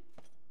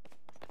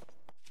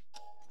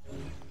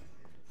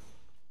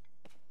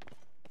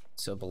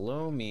 So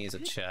below me is a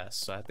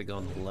chest, so I have to go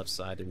on the left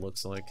side, it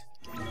looks like.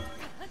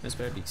 This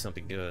better be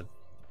something good.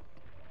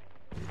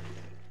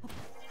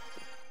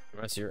 The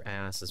rest of your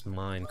ass is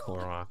mine,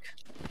 Korok.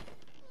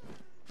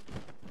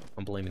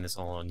 I'm blaming this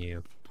all on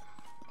you.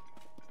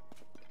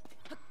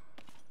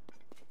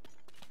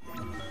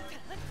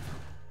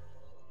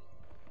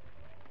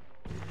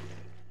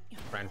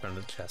 Right in front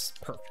of the chest.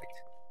 Perfect.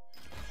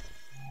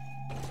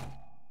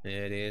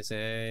 It is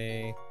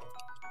a...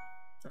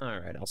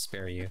 Alright, I'll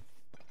spare you.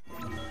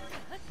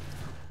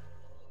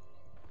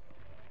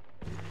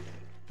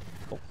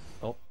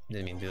 Oh,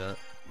 didn't mean to do that.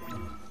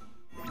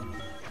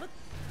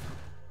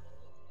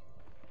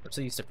 I'm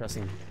so used to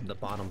pressing the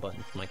bottom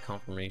button for my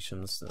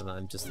confirmations that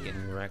I'm just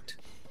getting wrecked.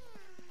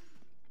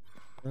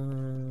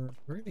 We're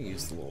gonna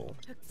use the little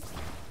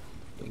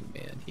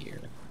wingman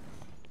here.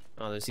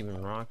 Oh, there's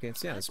even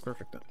rockets. Yeah, that's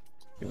perfect.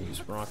 Gonna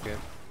use rocket.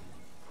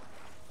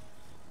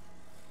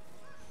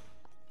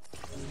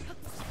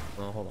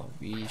 Oh, hold on.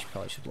 We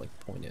probably should like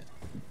point it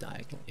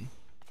diagonally.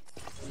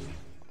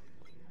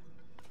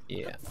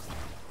 Yeah.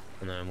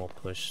 And then we'll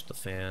push the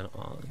fan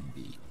on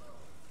the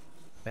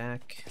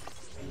back.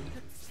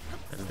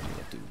 And then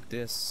we'll do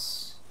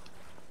this.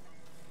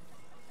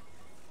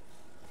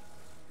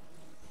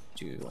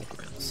 Do like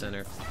around the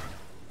center.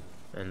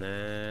 And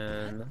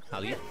then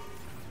Halia.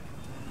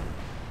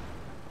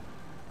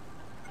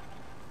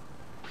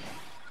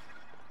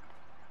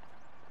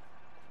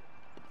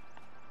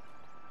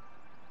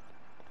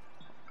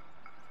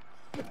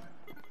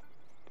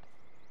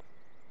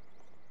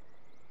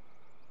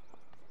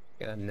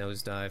 Get a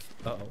nosedive.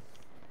 Uh-oh.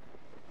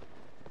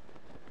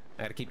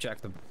 I gotta keep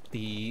track of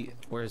the...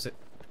 Where is it?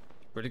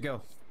 Where'd it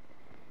go?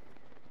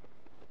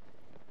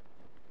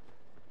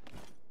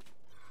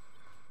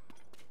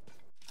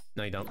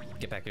 No, you don't.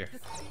 Get back here.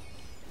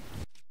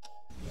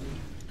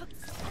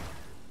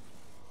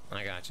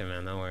 I gotcha,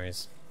 man. No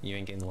worries. You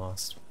ain't getting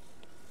lost.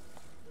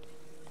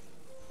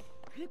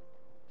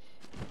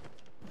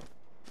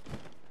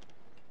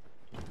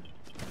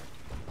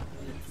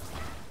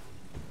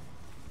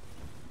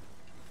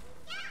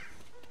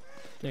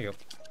 There you go.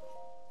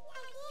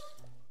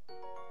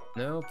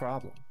 No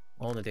problem.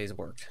 All in a day's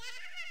work.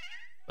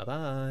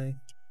 Bye-bye.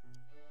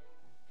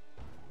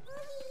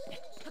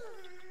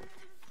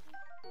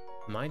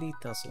 Mighty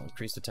Tussle.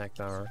 Increased attack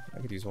power. I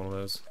could use one of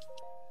those.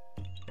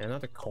 And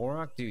another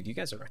Korok? Dude, you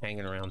guys are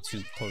hanging around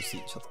too close to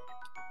each other.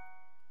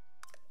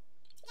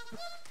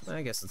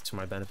 I guess it's to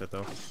my benefit,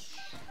 though.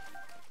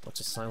 Bunch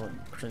of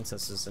silent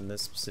princesses in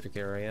this specific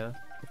area.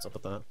 What's up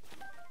with that?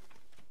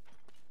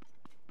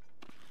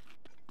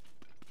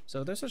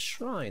 So there's a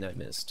shrine I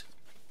missed.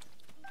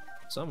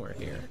 Somewhere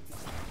here.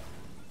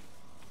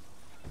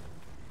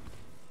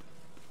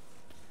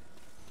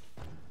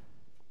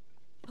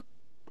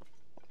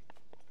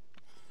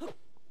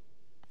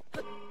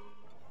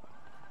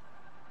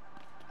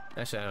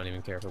 Actually, I don't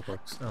even care if it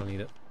works. I don't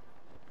need it.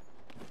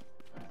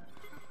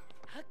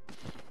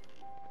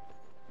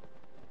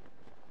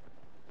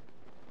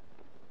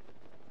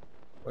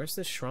 Where's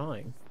this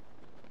shrine?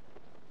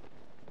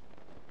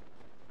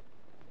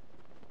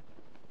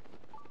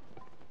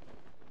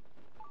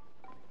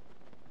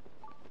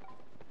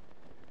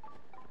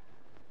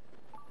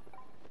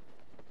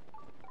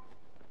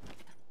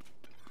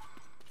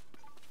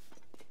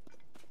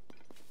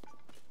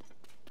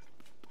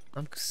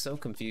 I'm so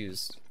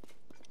confused.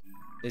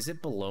 Is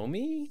it below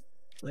me?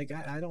 Like,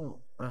 I don't...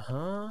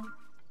 Uh-huh.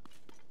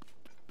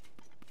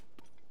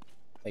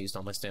 I used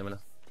all my stamina.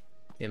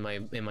 In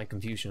my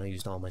confusion, I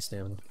used all my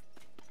stamina.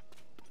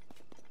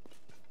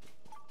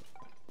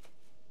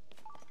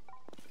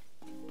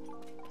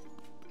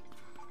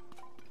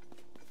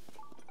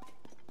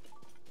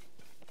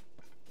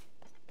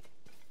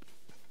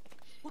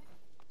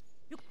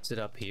 Is it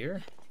up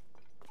here?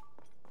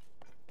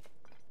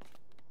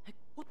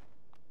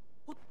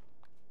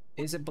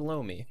 Is it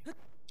below me?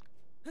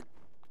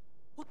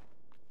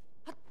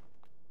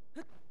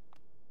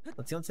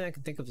 That's the only thing I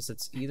can think of is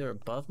it's either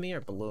above me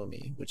or below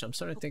me, which I'm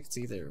starting to think it's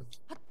either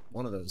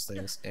one of those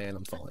things, and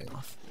I'm falling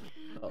off.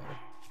 Uh-oh.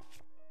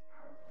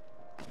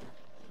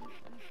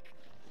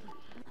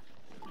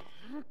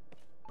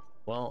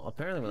 Well,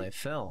 apparently when I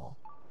fell...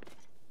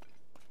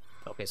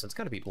 Okay, so it's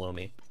gotta be below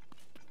me.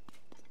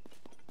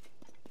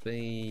 So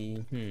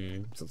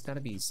it's gotta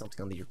be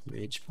something on the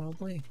ridge,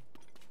 probably?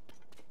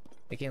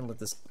 I can't let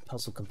this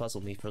puzzle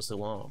puzzle me for so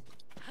long.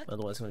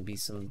 Otherwise, I'm gonna be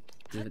some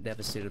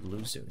devastated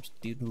losers.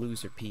 Dude,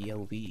 loser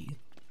POV.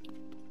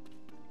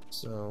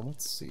 So,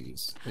 let's see.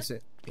 Is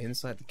it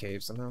inside the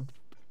cave somehow?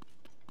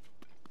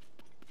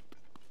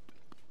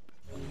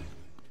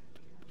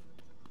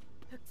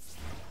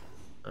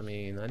 I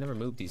mean, I never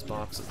moved these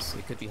boxes.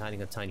 It could be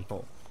hiding a tiny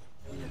hole.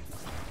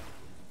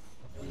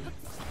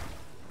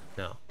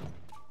 No.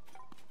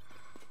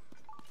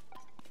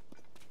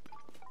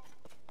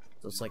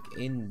 So it's like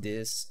in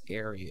this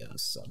area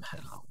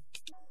somehow.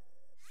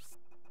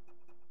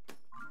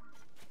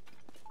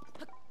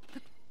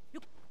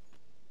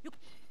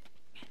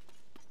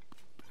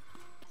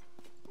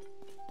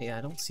 Yeah,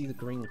 I don't see the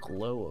green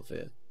glow of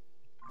it.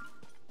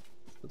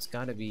 It's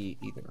gotta be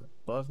either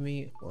above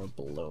me or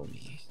below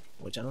me,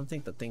 which I don't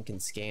think the thing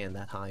can scan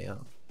that high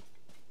up.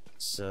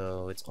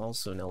 So it's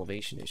also an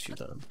elevation issue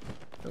then.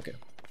 Okay.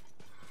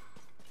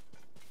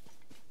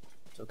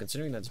 So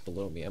considering that's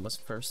below me, I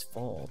must first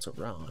fall to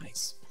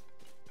rise.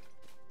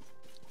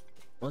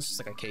 Well, it's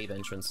just like a cave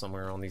entrance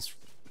somewhere on these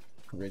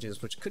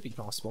ridges, which could be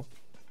possible.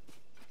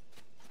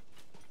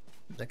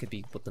 That could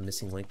be what the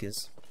missing link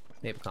is.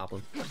 Maybe a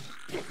goblin.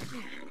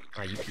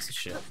 Ah, you piece of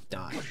shit.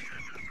 Die.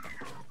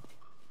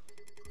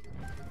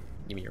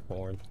 Give me your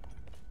horn.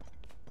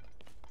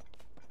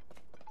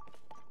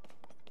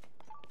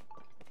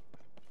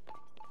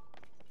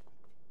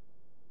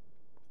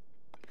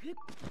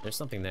 There's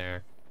something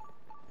there.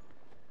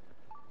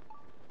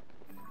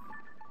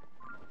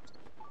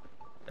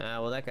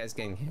 Well, that guy's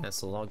getting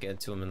hassled. I'll get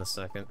to him in a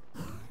second.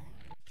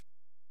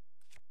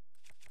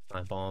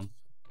 My bomb.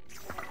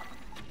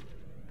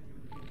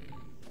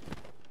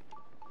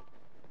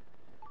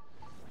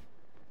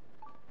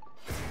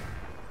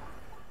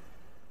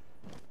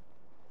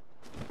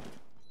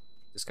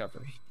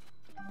 Discovery.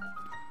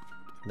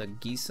 The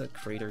Giza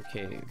Crater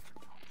Cave.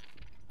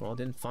 Well, I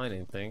didn't find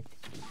anything.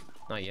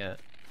 Not yet.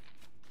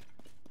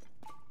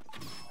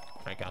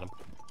 I got him.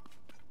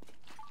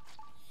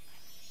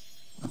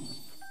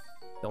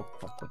 Don't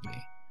fuck with me.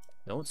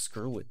 Don't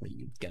screw with me,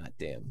 you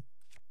goddamn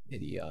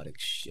idiotic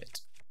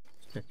shit.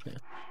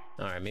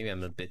 Alright, maybe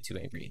I'm a bit too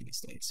angry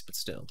these days, but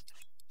still.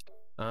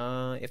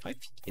 If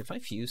I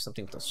fuse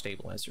something with a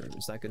stabilizer,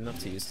 is that good enough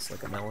to use this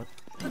like a mallet?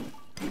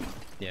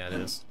 Yeah, it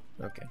is.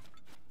 Okay.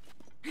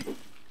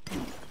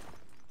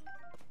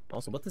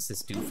 Also, what does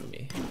this do for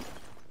me?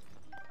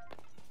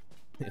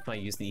 If I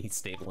use the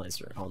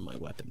stabilizer on my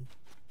weapon.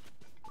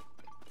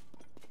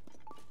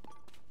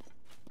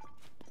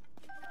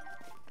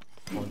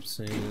 Warp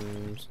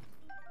seams.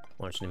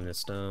 Launching him in the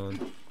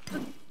stone.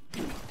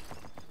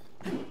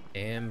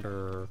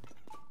 Amber.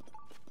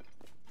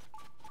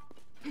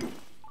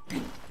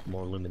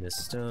 More luminous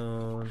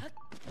stone.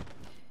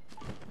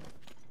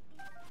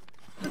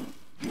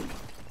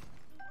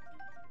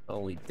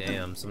 Holy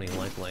damn, so many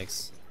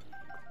likes.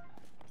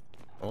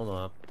 Hold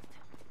up.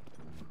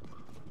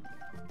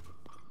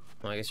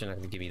 Well, I guess you're not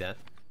gonna give me that.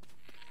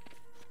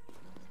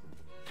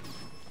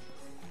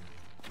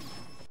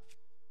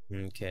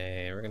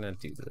 Okay, we're gonna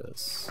do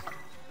this.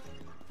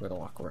 We're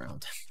gonna walk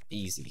around.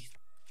 Easy.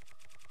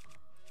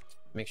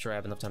 Make sure I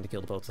have enough time to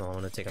kill the both of them. I'm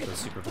gonna take out the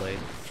super blade.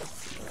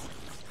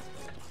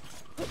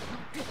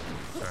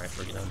 Alright,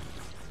 we're done.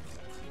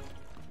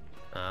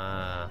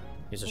 Ah,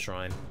 here's a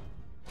shrine.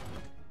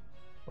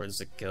 Where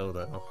does it go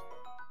though?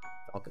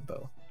 Falcon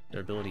bow.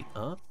 Durability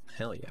up?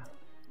 Hell yeah.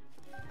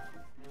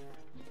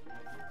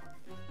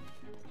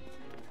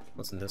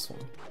 What's in this one?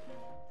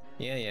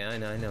 Yeah,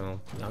 I know.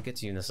 I'll get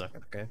to you in a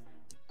second, okay?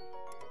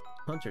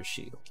 Hunter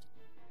shield.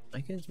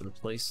 I can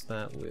replace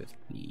that with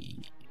the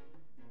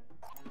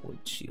wood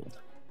shield.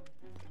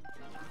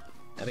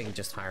 Having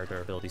just higher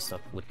durability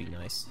stuff would be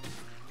nice.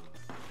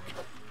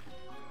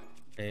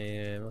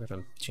 And we're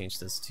gonna change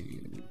this to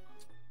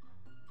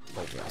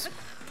Bolt Rasp.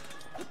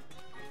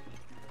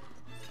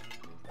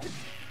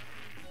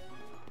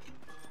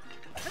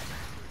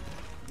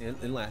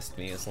 It lasted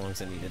me as long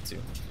as I needed to.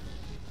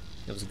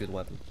 It was a good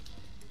weapon.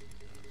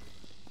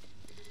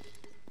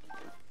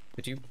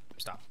 Could you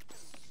stop?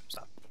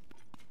 Stop.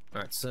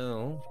 Alright,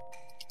 so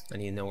I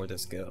need to know where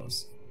this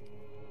goes.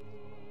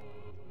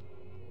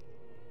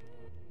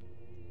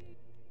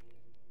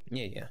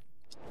 Yeah.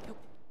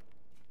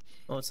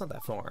 Oh, it's not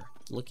that far.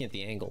 Looking at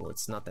the angle,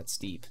 it's not that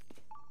steep.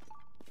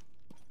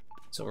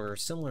 So we're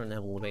similar in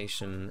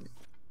elevation.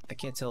 I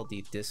can't tell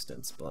the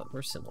distance, but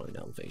we're similar in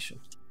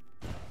elevation.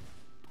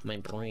 My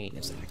brain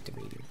is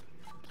activated.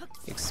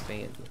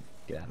 Expanded.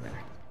 Get out of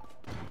there.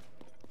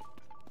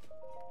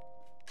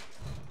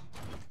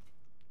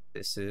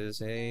 This is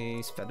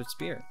a feathered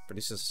spear.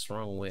 Produces a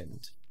strong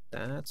wind.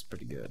 That's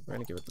pretty good. We're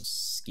gonna give it the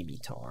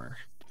skimitar.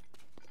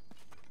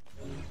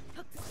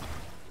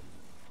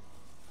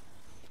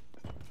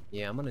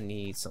 Yeah, I'm gonna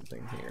need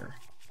something here.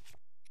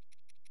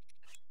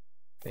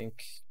 I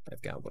think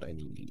I've got what I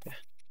need.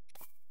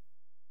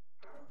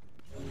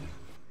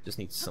 Just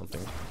need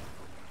something.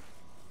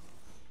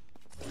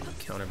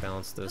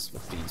 Counterbalance this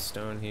with the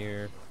stone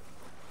here.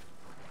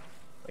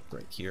 Like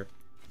right here.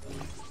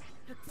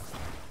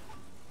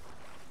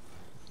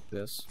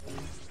 This.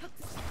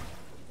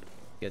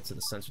 Get to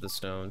the center of the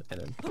stone,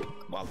 and then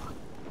voila.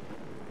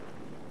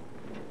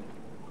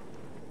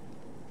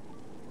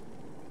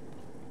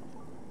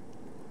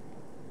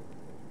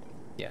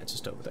 Yeah,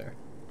 just over there.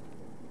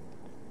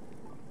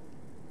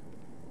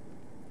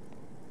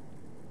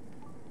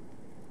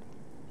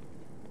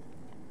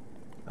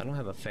 I don't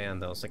have a fan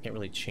though, so I can't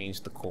really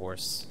change the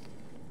course.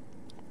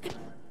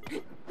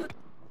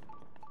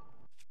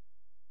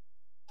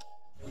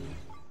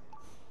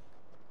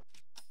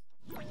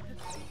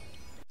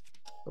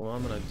 What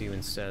I'm gonna do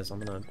instead is I'm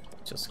gonna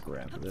just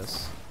grab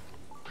this.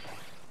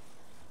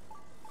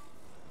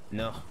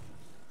 No.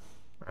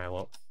 Alright,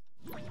 well.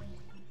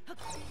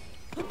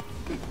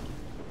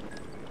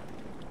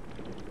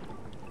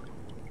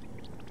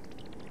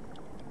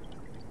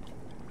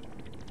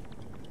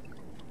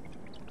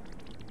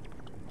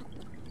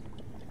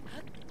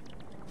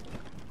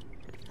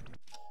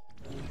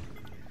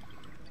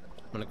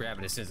 I'm gonna grab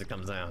it as soon as it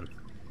comes down.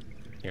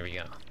 Here we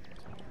go.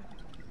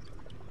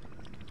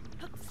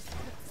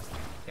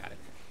 Got it.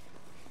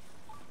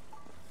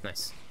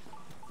 Nice.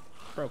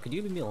 Bro, could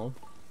you leave me alone?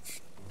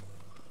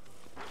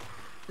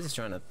 This is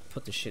trying to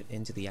put the shit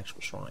into the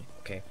actual shrine,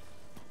 okay?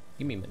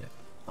 Give me a minute.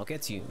 I'll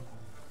get to you.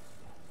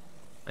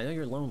 I know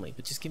you're lonely,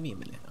 but just give me a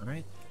minute,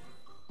 alright?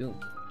 Boom.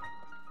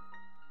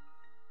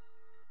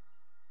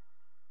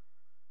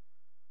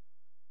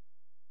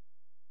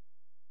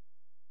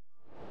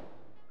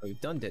 Oh, you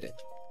done did it.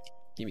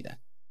 Give me that.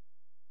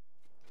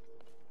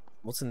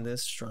 What's in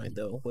this shrine,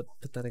 though? What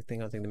pathetic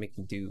thing are they gonna make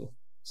me do?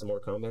 Some more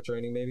combat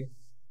training, maybe?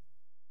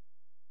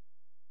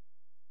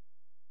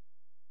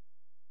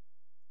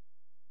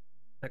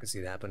 I can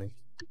see that happening.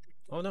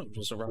 Oh no,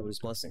 just a robber's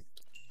blessing.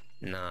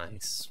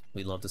 Nice.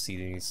 We love to see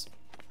these.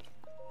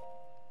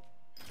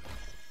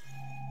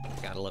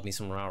 Gotta love me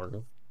some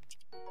Rauru.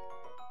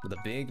 With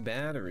a big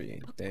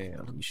battery.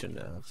 Damn, you shouldn't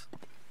have.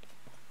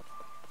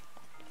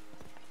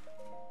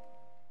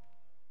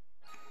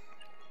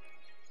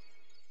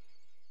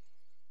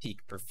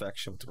 Peak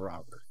perfection with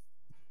Robber.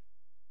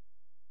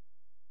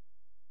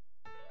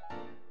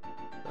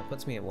 That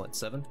puts me at what,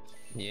 7?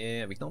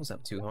 Yeah, we can almost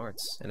have 2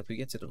 hearts. And if we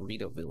get to the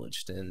Rito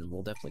village, then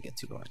we'll definitely get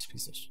 2 hearts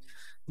because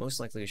most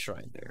likely a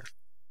shrine there.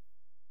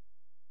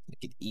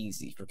 Make it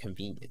easy for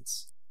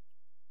convenience.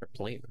 For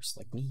players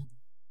like me.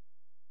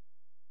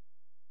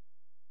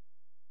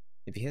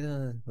 If you hit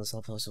the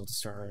self-host will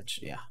discharge.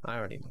 Yeah, I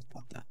already know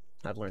about that.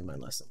 I've learned my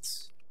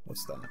lessons.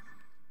 What's that?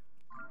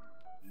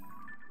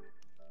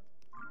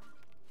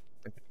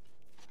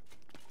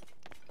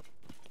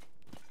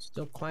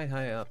 Still quite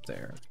high up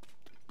there.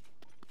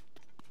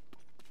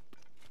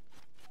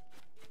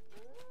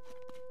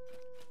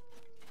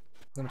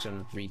 I'm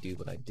gonna redo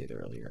what I did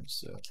earlier.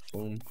 So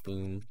boom,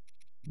 boom,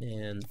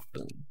 and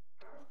boom.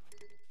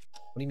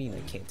 What do you mean I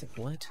can't take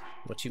what?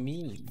 What you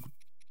mean?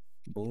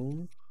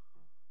 Boom.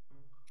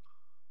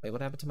 Wait,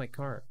 what happened to my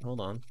cart? Hold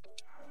on.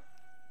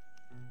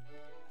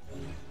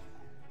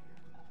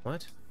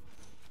 What?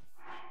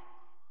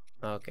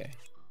 Okay.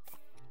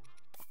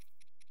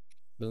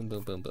 Boom,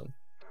 boom, boom, boom.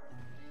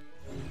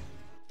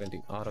 Gonna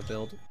do auto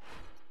build.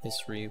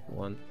 History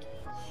 1.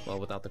 Well,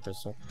 without the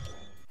crystal.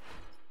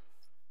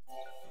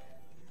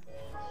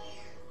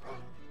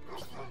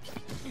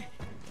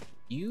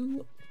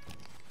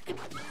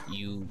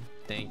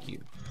 Thank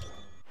you.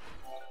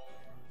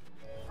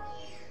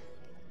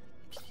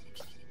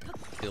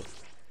 Build.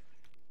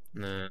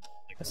 Nah, I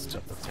guess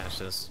just attach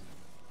this.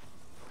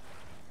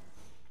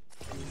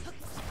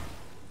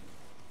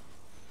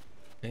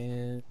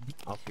 And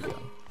off we go.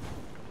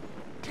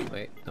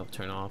 Wait, no,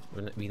 turn off.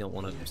 We don't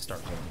want to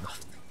start going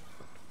off.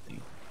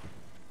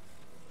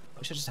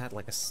 I should just had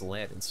like a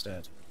sled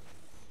instead.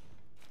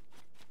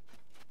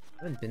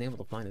 I haven't been able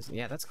to find this.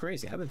 Yeah, that's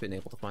crazy. I haven't been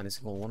able to find a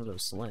single one of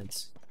those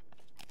sleds.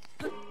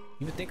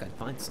 You would think I'd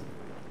find some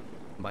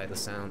by the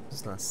sound.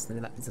 It's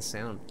the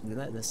sound.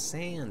 The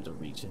sand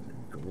region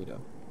in Gerudo.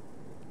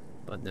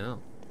 But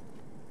no,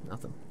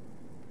 nothing.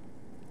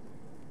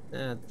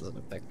 It doesn't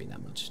affect me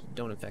that much.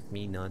 Don't affect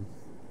me none.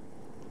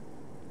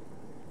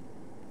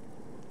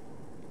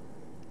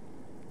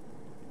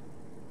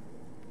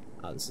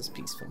 Oh, this is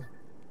peaceful.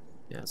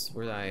 Yes,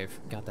 where I've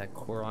got that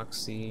koroks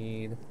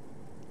seed.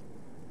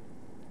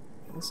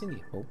 I don't see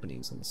any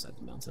openings on the side of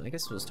the mountain. I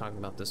guess I was talking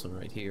about this one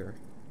right here.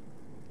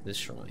 This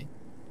shrine.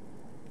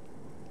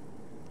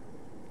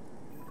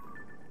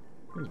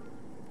 Hmm.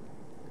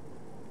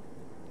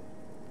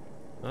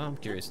 Oh, I'm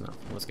curious now.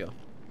 Let's go.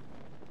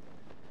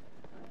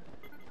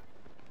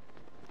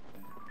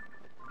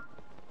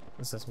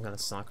 Is that some kind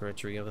of sakura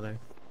tree over there?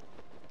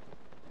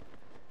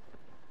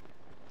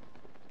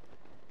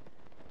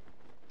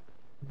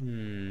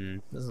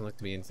 Doesn't look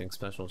to be anything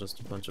special, just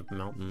a bunch of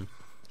mountain.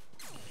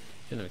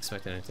 Didn't have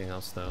expected anything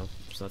else though,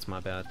 so that's my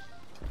bad.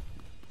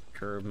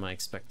 Curb my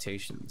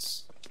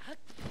expectations.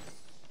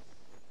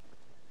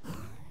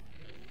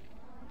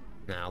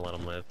 Nah, I'll let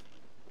them live.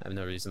 I have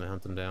no reason to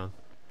hunt them down.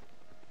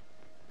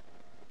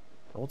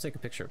 I will take a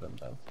picture of them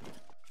though.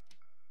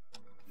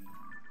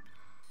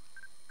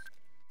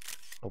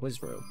 A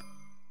Wizrobe.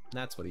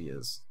 That's what he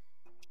is.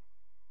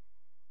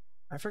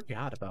 I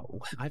forgot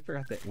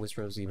that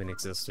Wizrobes even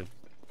existed.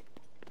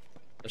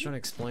 I was trying to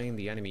explain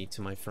the enemy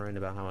to my friend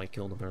about how I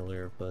killed him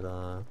earlier, but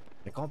I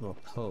called him a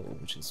Poe,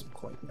 which isn't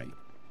quite right.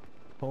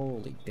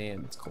 Holy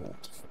damn, it's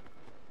cold.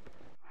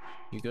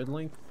 You good,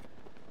 Link?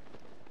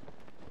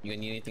 You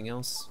gonna need anything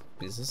else?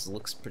 Because this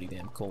looks pretty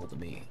damn cold to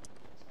me.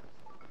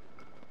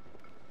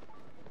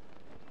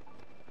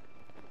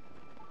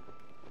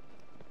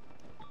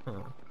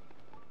 Huh.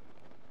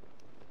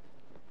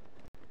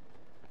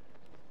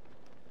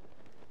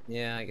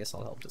 Yeah, I guess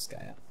I'll help this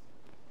guy out.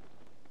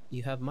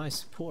 You have my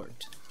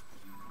support.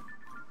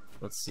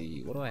 Let's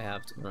see, what do I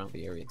have around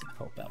the area to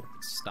help out?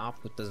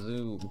 Stop with the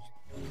zoom.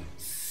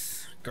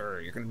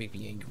 Grr, you're gonna make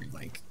me angry,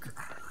 like.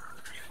 Grr.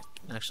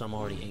 Actually, I'm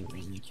already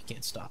angry, Link. You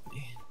can't stop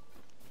me.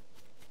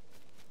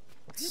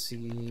 Let's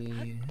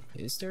see.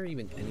 Is there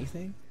even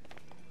anything?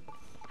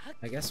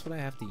 I guess what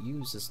I have to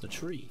use is the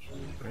tree,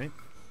 right?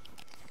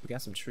 We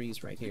got some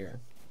trees right here.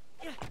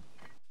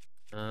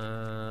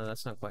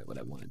 That's not quite what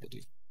I wanted to do.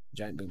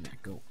 Giant boom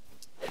back, go.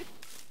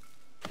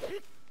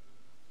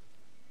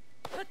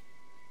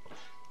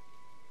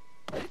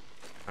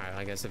 Alright,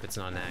 I guess if it's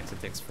not an axe, it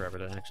takes forever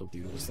to actually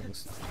do those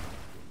things.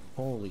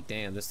 Holy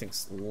damn, this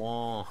thing's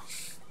long.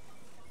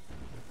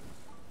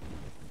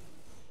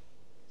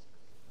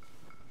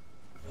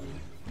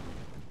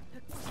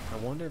 I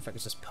wonder if I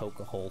could just poke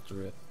a hole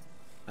through it.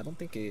 I don't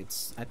think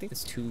it's... I think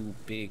it's too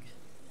big.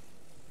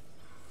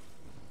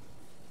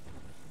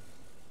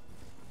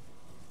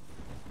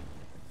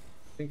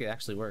 I think it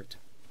actually worked.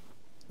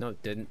 No,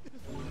 it didn't.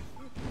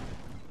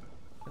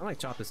 I might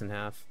chop this in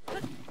half.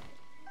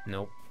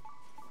 Nope.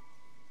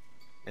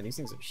 And these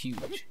things are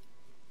huge.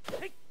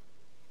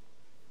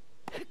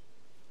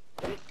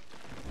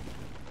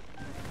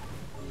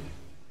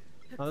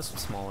 Oh, this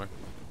one's smaller.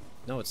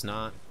 No, it's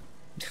not.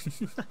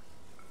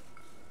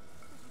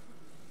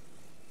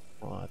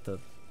 I'll have to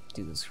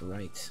do this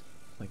right.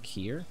 Like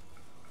here?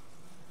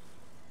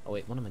 Oh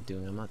wait, what am I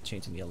doing? I'm not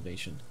changing the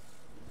elevation.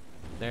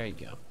 There you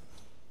go.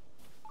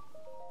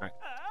 Alright.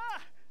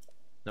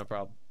 No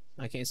problem.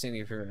 I can't stand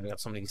here. I got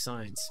so many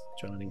signs.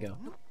 Trying to go.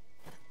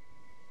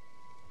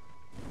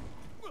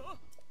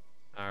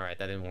 Alright,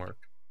 that didn't work.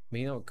 But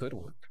you know it could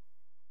work.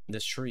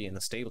 This tree and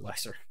the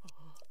stabilizer.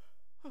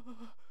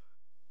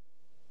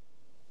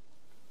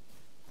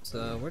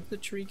 So, where did the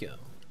tree go?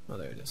 Oh,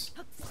 there it is.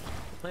 The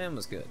plan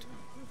was good.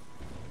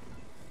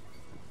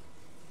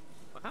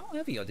 How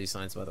heavy are these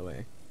signs, by the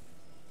way?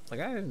 Like,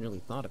 I hadn't really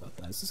thought about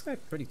that. Is this guy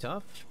pretty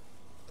tough?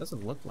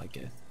 Doesn't look like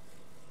it.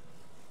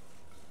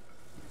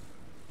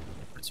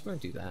 We're just gonna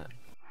do that.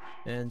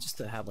 And just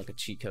to have like a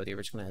cheat code here,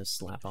 we're just gonna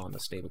slap on the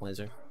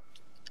stabilizer.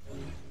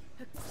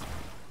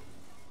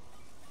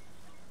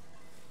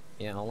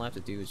 Yeah, all I have to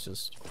do is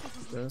just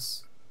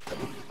this. Put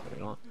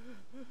it on.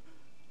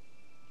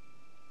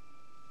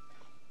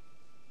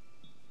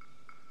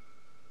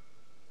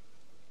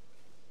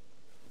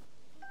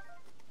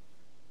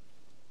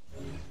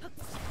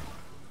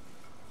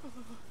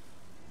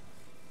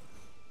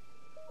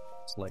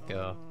 Just let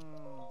go.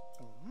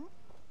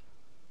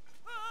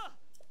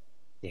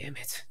 Damn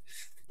it.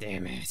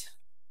 Damn it.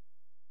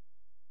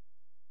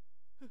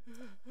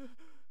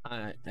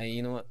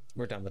 You know what?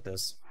 We're done with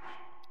this.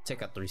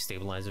 Take out 3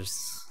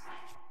 stabilizers.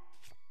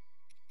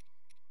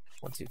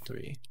 1, 2,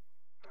 3.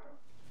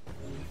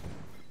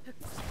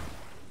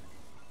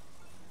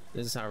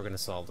 This is how we're gonna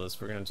solve this.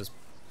 We're gonna just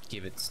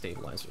give it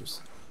stabilizers.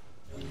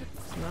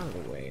 Get out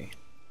of the way.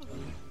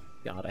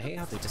 God, I hate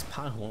how they just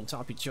pile on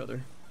top of each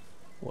other.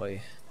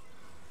 Boy.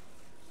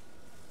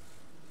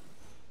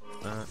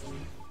 And then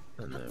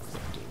we're gonna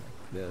do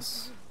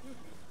this.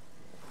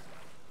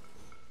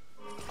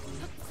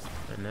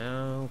 And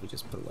now we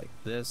just put it like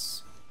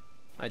this.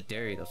 I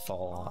dare you to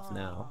fall off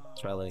now.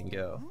 Try letting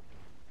go.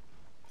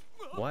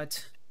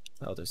 What?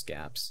 Oh, there's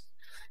gaps.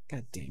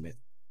 God damn it.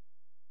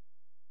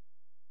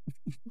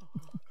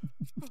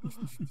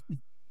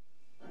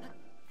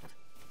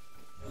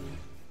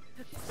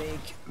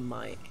 Make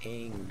my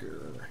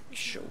anger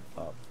show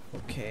up,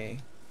 okay?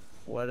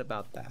 What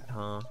about that,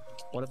 huh?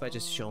 What if I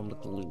just show him the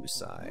blue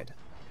side?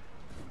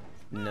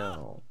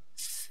 No.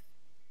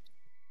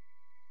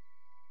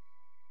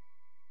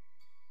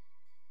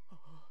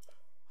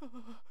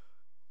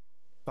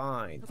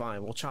 Fine,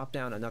 fine. We'll chop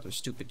down another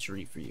stupid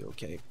tree for you,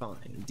 okay?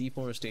 Fine.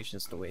 Deforestation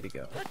is the way to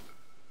go.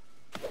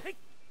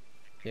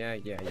 Yeah.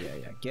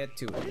 Get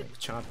to it.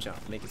 Chop,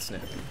 chop. Make it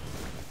snappy.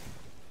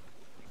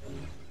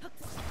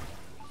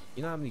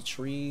 You know how many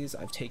trees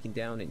I've taken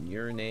down in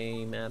your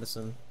name,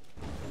 Madison?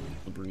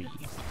 3.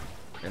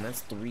 And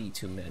that's 3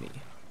 too many.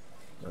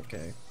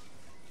 Okay.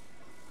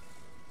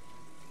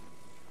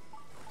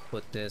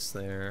 Put this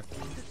there.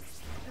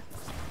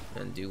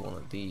 And do one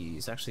of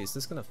these. Actually, is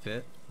this gonna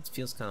fit? It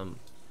feels kind of...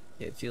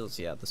 It feels,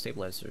 yeah, the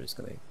stabilizer is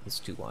gonna... It's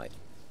too wide.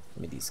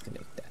 Let me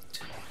disconnect that.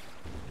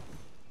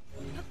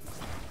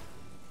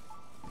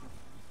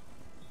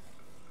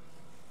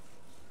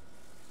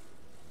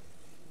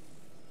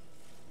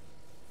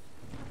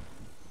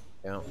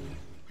 Yeah.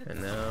 And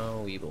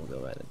now we will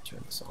go ahead and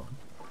turn this on.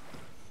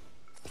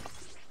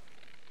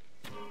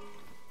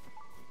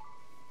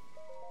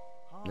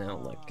 Now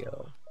let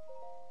go.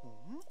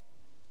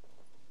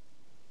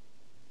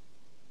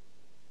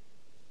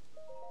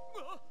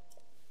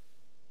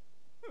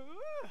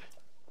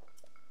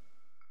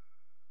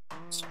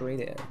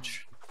 Straight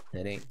edge.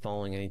 It ain't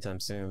falling anytime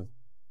soon.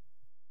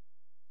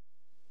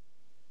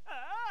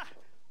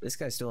 This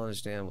guy still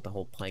understands what the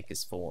whole pike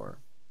is for.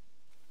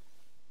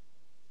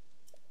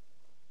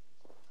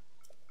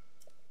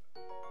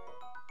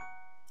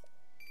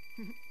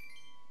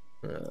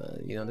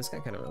 You know, this guy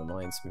kind of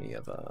reminds me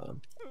of,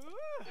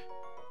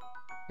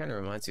 kind of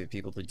reminds me of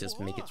people who just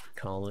make it through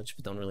college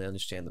but don't really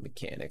understand the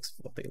mechanics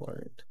of what they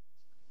learned.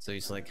 So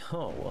he's like,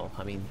 oh, well,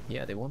 I mean,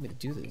 yeah, they want me to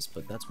do this,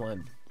 but that's why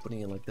I'm putting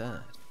it like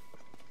that.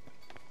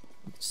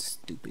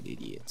 Stupid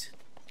idiot.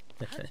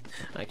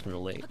 I can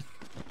relate.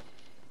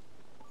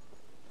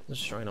 There's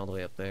a shrine all the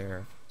way up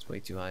there. It's way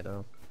too high,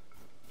 though.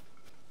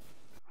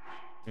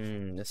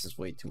 This is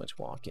way too much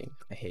walking.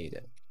 I hate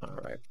it.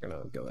 Alright, we're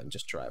gonna go ahead and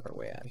just drive our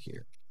way out of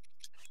here.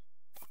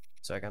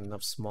 So I got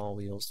enough small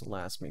wheels to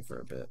last me for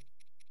a bit.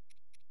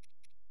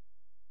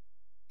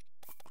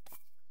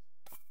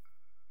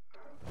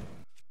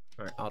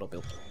 Alright, auto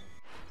build.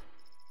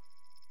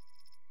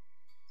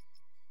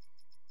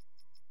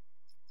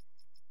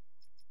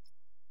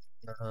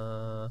 Did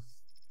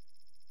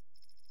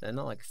I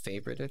not like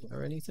favorite it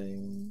or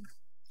anything?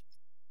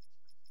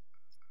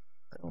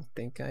 I don't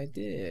think I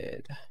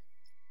did.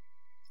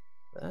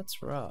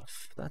 That's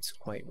rough. That's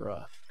quite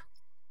rough.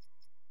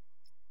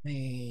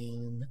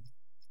 Man.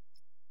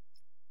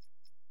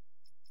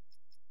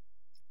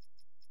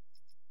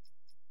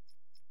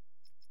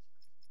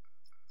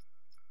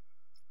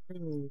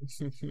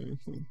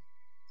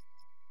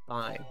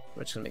 Fine.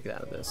 We're just gonna make it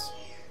out of this.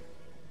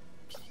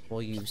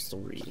 We'll use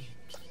 3.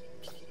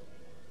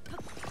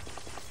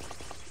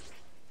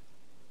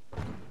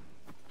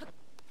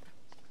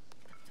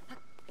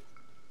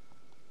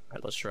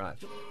 Alright, let's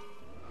drive.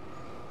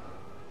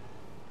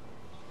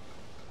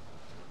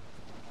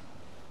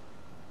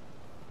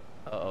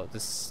 Uh-oh,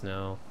 this is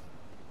snow.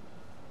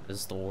 This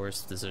is the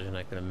worst decision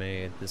I could have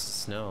made. This is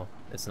snow.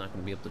 It's not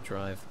going to be able to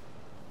drive.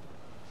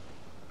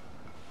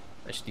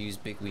 I should use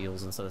big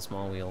wheels instead of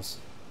small wheels.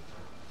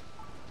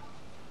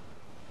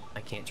 I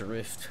can't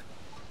drift.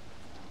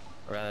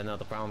 Or rather, no,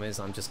 the problem is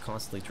I'm just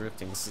constantly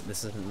drifting.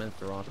 This isn't meant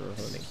for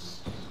auto-honing.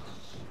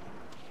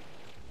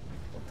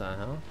 What the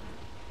hell?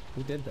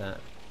 Who did that?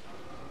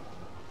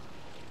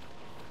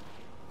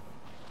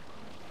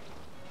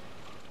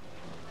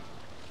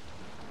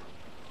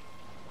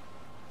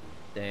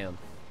 Damn.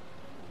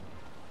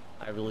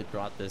 I really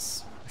brought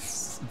this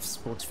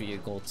sports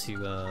vehicle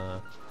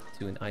to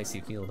an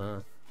icy field, huh?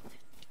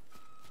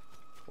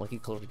 Lucky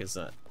Clover is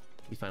that.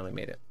 We finally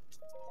made it.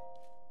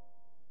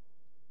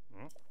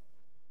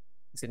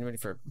 He's getting ready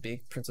for a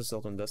big Princess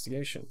Zelda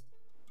investigation.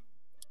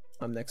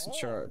 I'm next in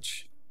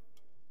charge.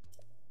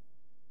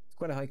 It's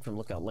quite a hike from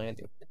Lookout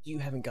Landing. You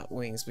haven't got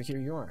wings, but here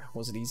you are.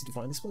 Was it easy to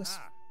find this place?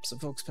 Some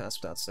folks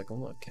passed without a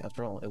second look.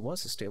 After all, it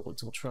was a stable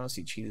until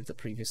Trossi cheated the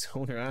previous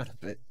owner out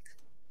of it.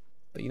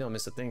 But you don't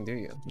miss a thing, do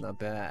you? Not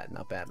bad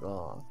at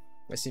all.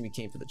 I see you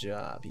came for the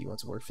job. You want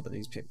to work for the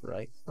newspaper,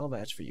 right? I'll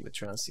vouch for you with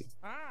Trossi.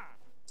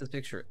 Just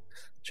picture it.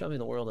 Traveling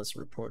the world as a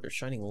reporter,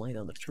 shining light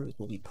on the truth.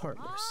 We'll be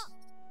partners.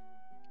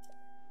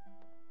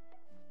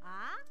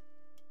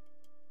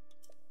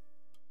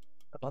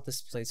 I bought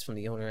this place from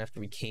the owner after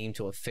we came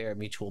to a fair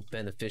mutual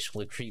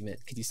beneficial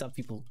agreement. Could you stop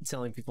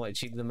telling people I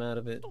cheated them out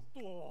of it?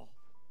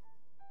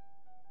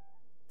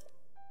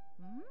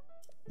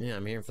 Yeah,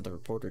 I'm here for the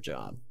reporter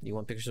job. You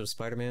want pictures of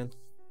Spider-Man?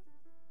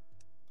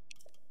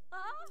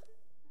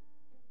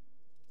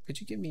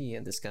 Could you give me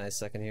this guy a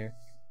second here?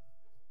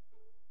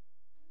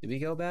 Did we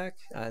go back?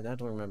 I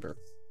don't remember.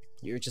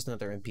 You're just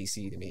another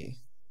NPC to me.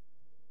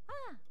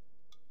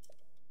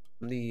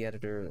 I'm the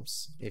editor,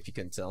 if you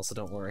couldn't tell, so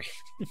don't worry.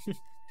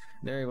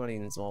 And everybody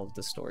involved with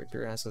the story.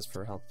 Peer asks us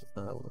for help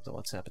with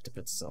what's happened to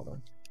Princess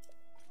Zelda.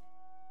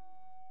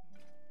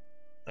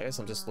 I guess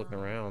I'm just looking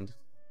around.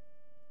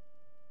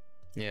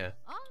 Yeah.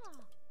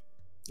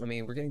 I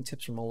mean, we're getting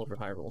tips from all over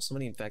Hyrule. So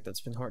many, in fact,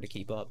 that's been hard to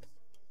keep up.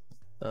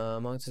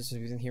 Amongst us,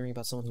 we've been hearing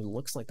about someone who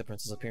looks like the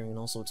princess appearing in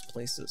all sorts of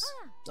places.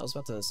 I was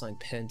about to assign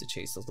Pen to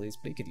chase those ladies,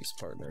 but he could use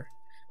a partner.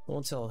 I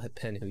won't tell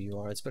Penn who you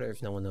are. It's better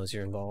if no one knows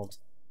you're involved.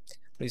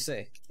 What do you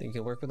say? Think you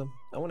can work with him?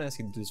 I want to ask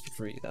you to do this for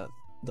free.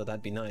 Though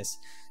that'd be nice.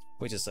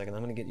 Wait just a second.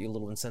 I'm gonna get you a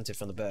little incentive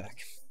from the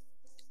back.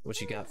 What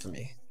you got for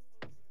me?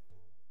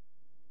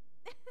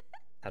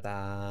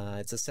 Ta-da!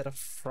 It's a set of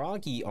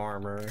froggy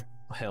armor.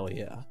 Oh, hell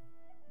yeah.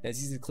 It's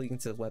easy to click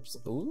into the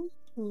website.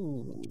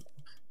 Ooh.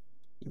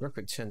 You work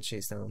with Chen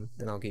Chase down,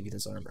 then I'll give you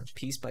this armor.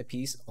 Piece by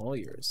piece, all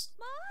yours.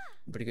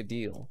 Pretty good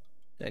deal.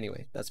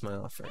 Anyway, that's my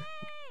offer.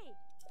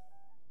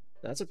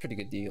 That's a pretty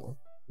good deal.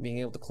 Being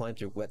able to climb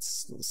through wet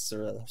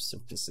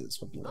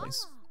surfaces would be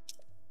nice.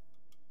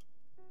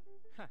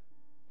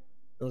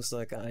 It looks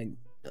like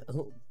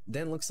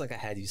looks like I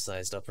had you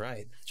sized up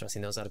right. Trust he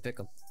knows how to pick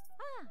them.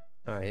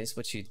 Alright, here's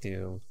what you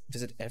do.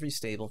 Visit every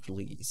stable for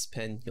leads.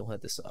 Penn, you'll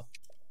head this up.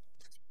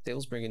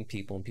 Stables bring in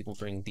people, and people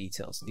bring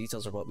details. The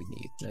details are what we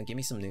need. Now give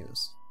me some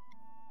news.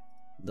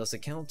 Does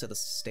it count to the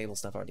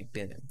stables I've already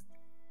been in?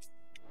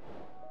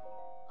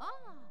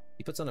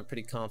 He puts on a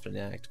pretty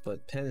confident act,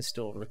 but Penn is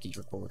still a rookie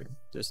reporter.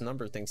 There's a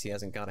number of things he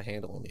hasn't got a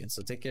handle on yet,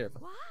 so take care of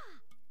him.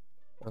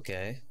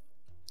 Okay.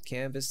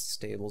 Canvas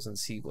stables and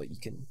see what you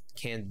can...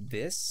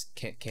 Canvas?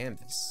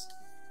 Canvas.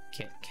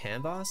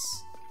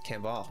 Canvas?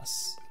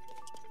 Canvas.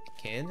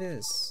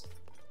 Canvas?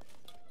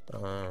 I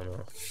don't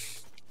know.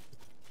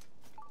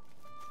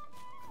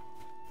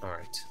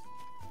 Alright.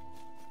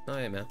 Oh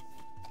yeah, man.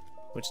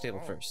 Which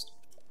stable first?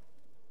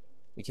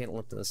 We can't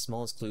let the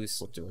smallest clues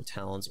slip through our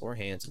talons or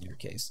hands in your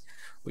case.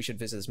 We should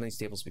visit as many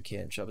stables as we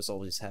can. Shabbos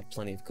always have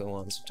plenty of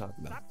go-ons to talk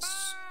about.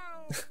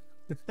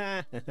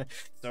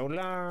 So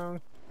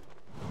long!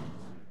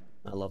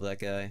 I love that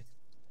guy.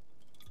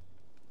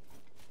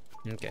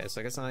 Okay, so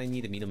I guess I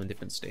need to meet him in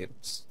different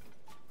stables.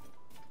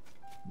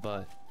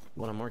 But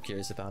what I'm more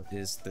curious about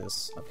is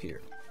this up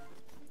here.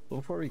 But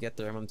before we get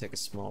there, I'm gonna take a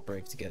small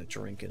break to get a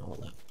drink and all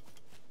that.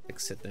 Take a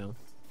sit down.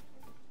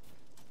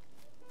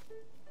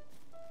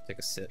 Take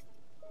a sit.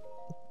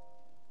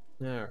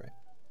 Alright.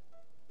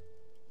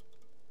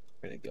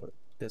 We're gonna go to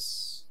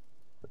this.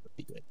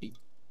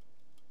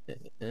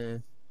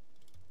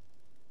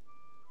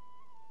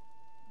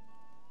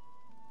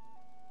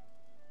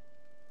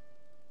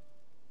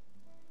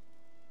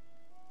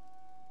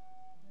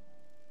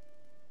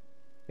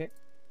 Okay.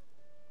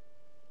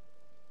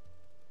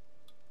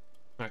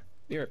 Alright,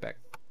 be right back.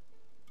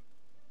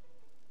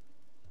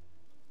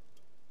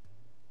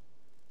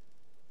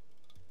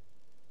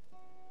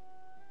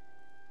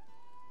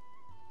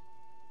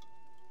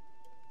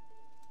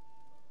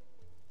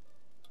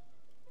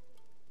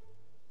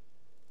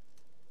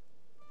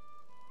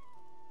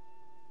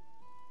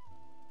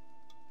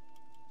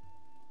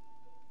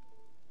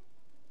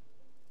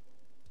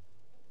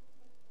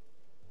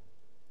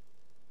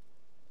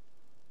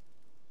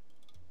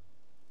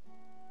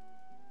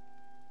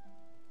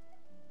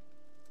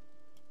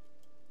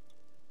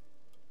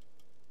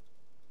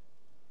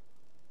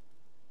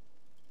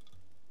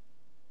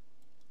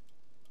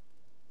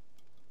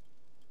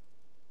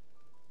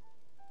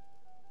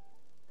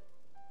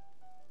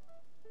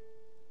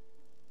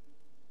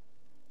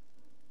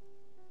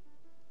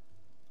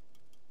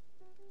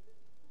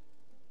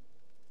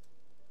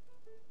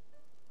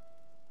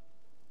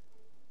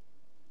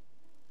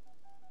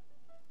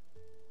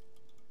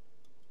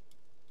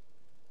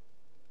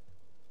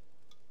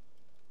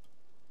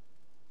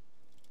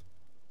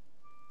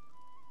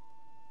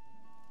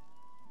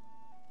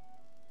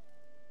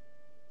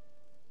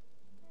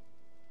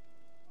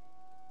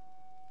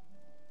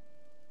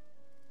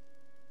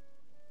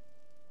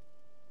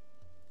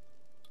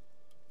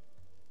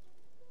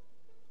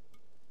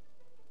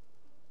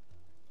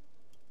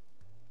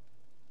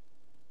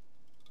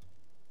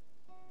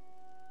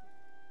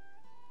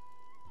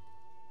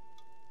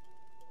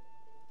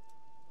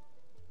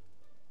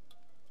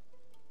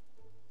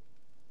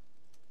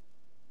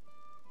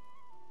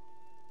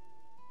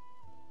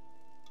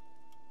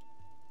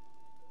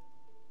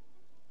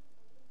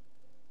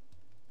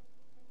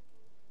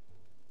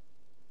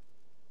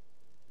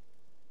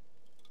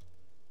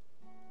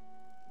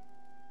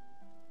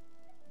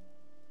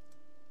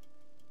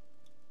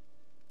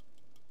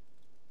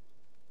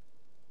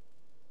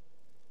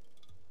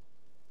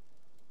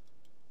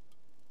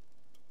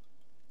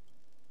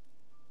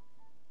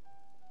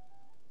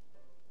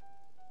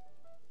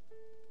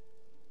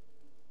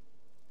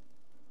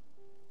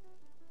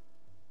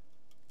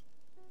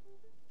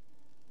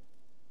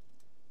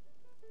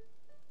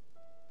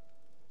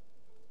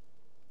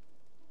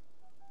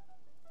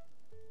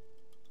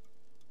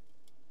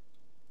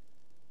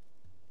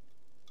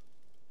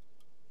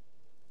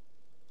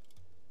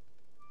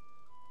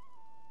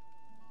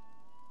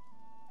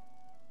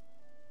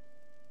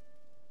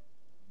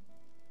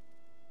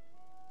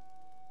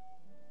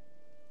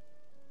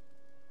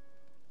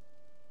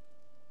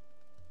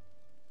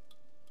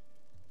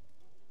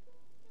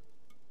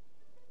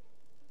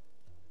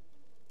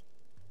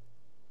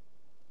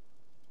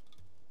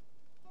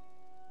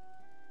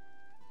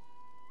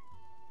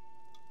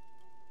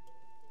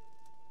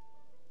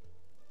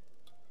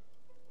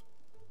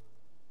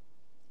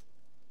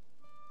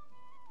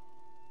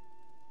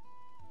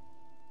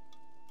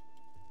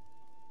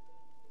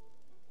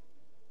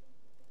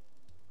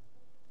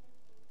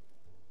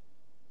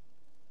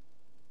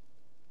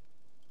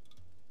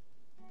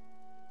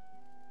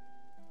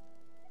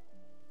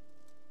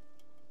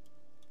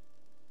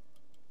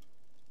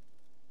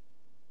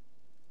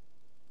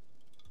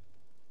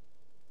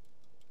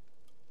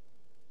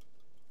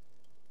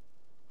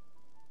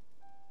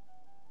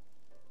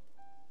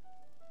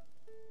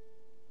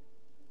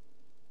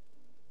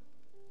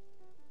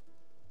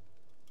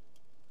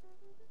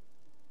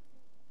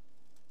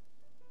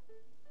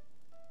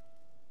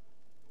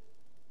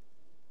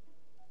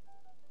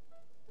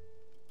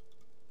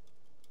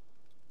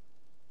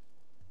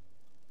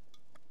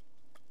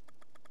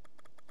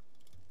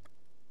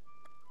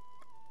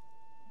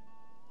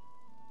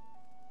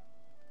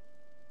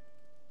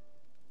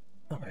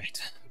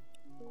 Alright.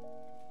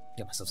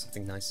 Get myself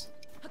something nice.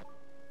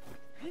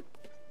 Alright,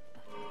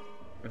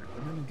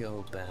 I'm gonna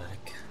go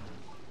back.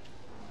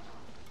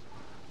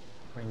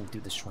 I'm gonna do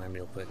the shrine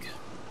real quick.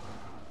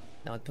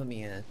 Now it'd put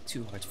me at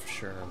 2 hearts for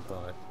sure,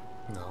 but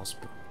no, I'll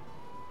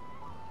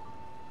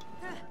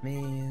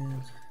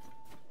man,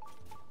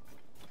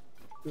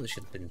 really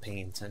should have been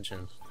paying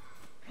attention.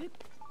 I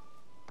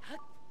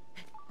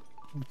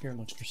don't care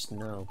much for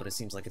snow, but it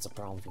seems like it's a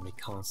problem for me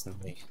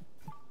constantly.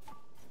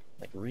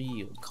 Like,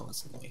 real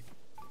constantly.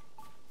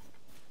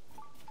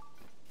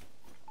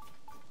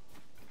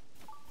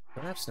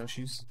 Do I have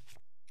snowshoes?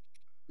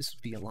 This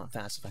would be a lot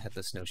faster if I had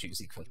the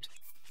snowshoes equipped.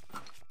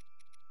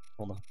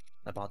 Hold on.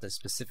 I bought this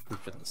specifically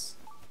for this.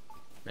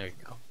 There you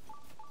go.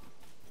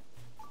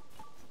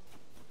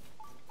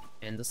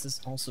 And does this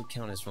also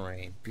count as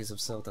rain? Because if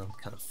so, then I'm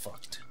kind of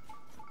fucked.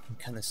 I'm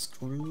kind of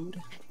screwed,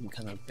 I'm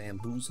kind of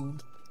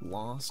bamboozled,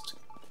 lost,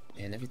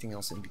 and everything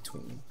else in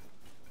between.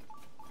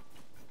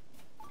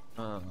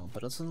 Oh,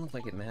 but it doesn't look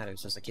like it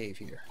matters, there's a cave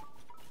here.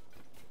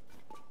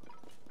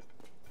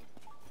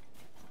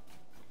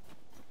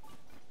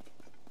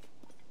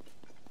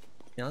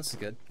 Yeah, this is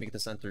good. We get the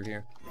descent through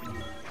here.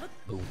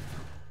 Boom.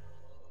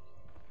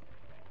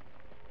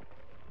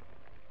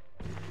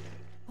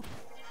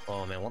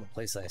 Oh man, what a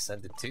place I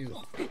sent it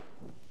to.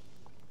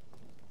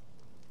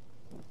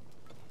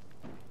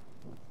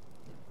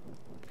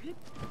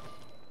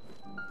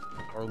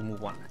 Or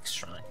Muwanak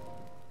Shrine.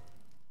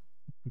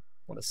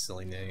 What a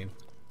silly name.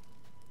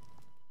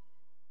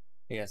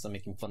 I guess I'm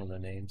making fun of their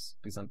names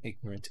because I'm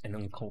ignorant and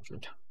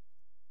uncultured.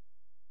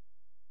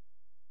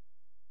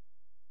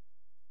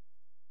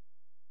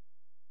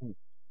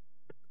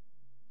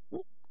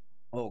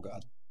 Oh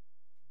god.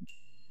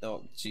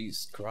 Oh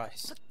jeez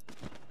Christ.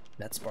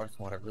 That spark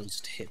water really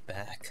just hit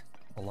back.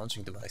 A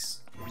launching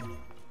device.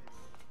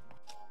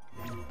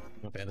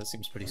 Okay, this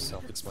seems pretty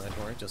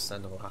self-explanatory. Just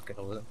send a rocket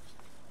over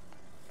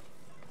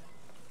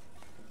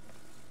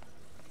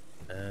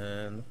there.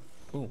 And...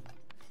 ooh.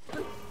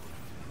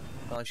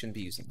 Probably shouldn't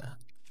be using that.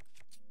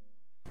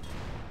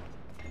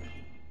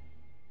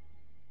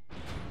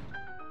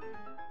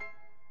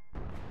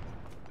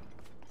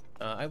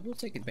 I will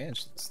take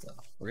advantage of this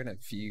stuff. We're gonna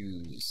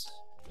fuse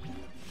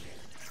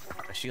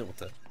my shield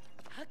with it.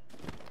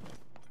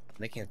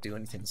 They can't do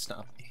anything to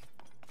stop me.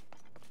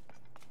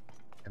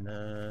 And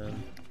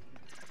then...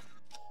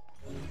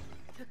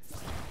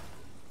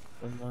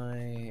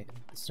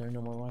 is there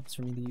no more rocks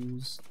for me to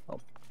use? Oh,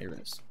 here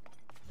it is.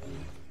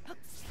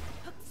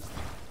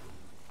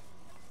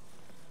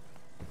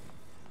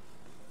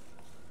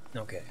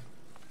 Okay.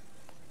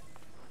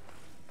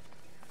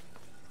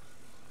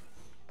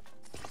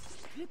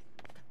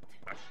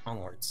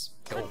 Onwards.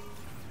 Go.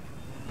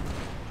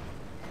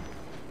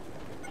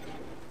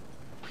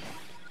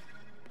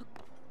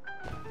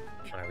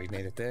 Alright, we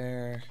made it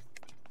there.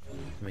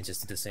 Let me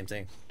just do the same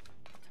thing.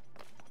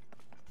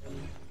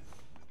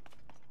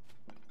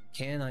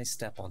 Can I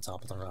step on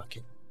top of the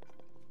rocket?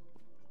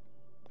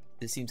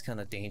 This seems kind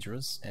of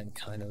dangerous and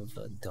kind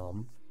of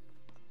dumb,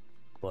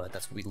 but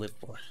that's what we live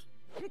for.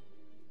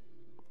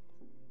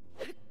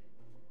 I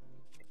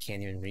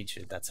can't even reach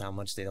it. That's how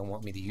much they don't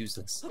want me to use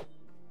this.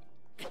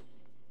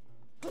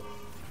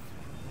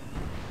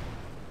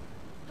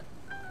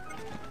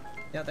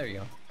 Yeah, there you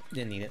go.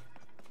 Didn't need it.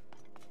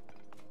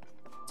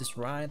 Just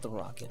ride the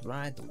rocket,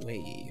 ride the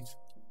wave.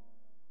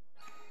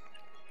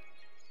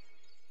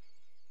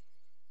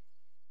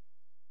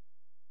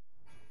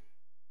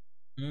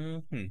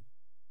 Mm-hmm.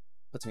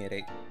 Puts me at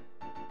 8.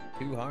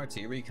 2 hearts,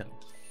 here we come.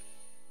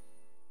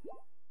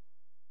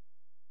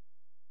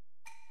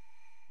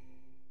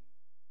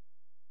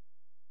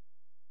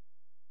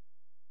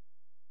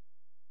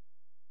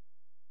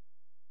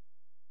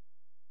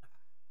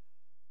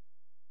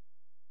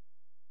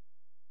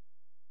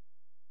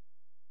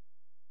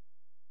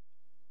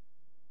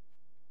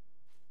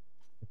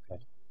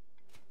 Okay.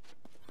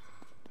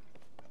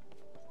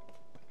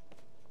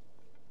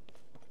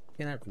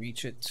 Can I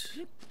reach it?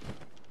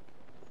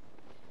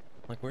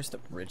 Like, where's the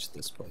bridge to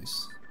this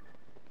place?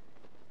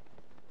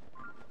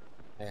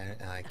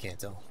 I can't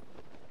tell.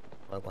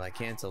 But what I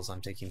can tell is I'm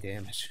taking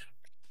damage.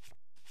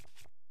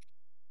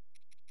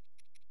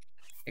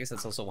 I guess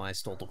that's also why I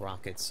stole the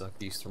rockets, so I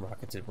could use the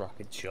rocket to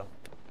rocket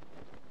jump.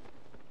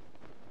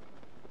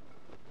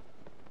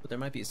 But there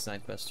might be a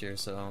side quest here,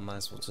 so I might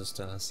as well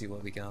just see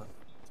what we got.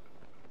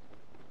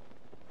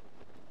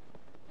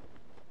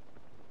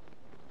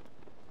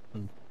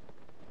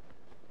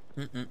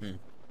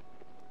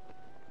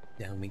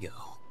 Down we go.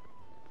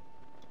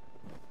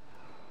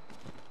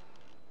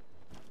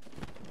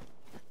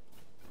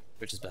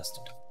 Which is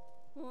bested.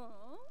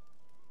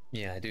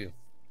 Yeah, I do.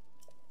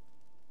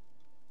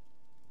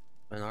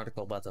 An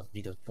article about the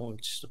Vita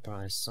Forge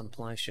surprise.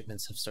 Supply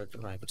shipments have started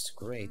to arrive, which is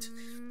great.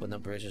 With no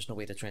bridge, there's no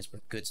way to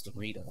transport goods to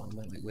Rita. I'm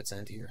at my wit's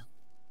end here.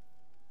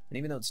 And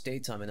even though it's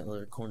daytime in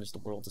other corners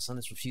of the world, the sun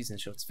is refusing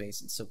to show its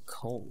face. It's so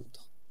cold.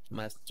 I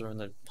might have to throw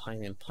another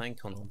pine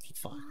cone on for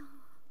fire.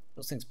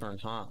 Those things burn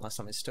hot. Last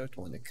time I stoked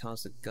one, it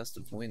caused a gust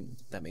of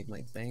wind that made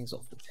my bangs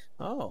all.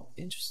 Oh,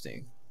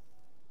 interesting.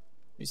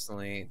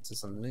 Recently, to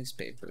some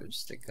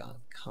newspapers, they got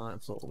caught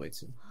and floated away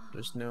too.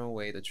 There's no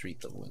way to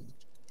treat the wind.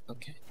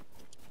 Okay.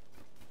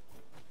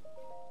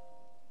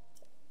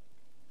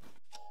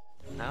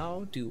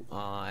 How do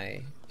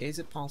I... Is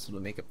it possible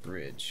to make a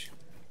bridge?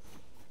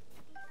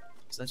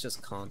 So that's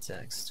just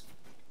context.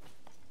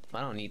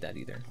 I don't need that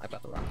either. I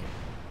got the rocket.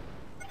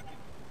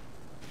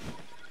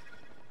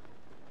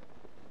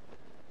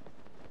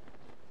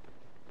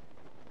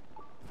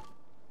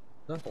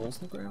 Are there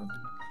holes in the ground?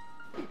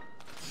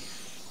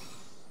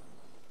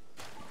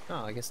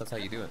 Oh, I guess that's how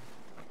you do it.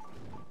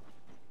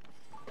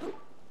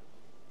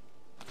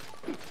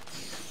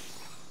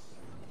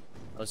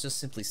 I was just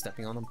simply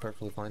stepping on them,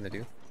 perfectly fine to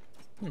do.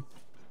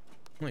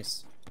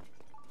 Nice.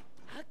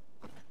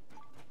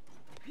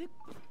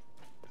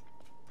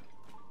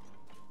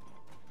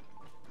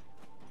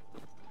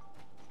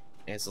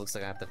 Yeah, so it looks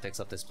like I have to fix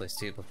up this place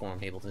too before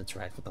I'm able to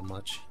interact with them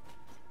much.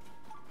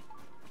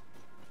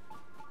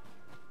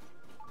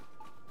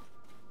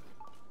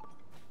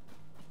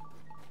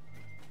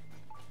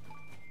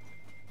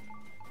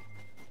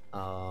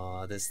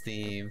 This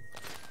theme.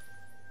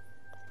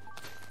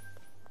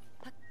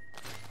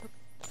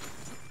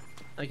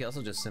 I can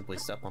also just simply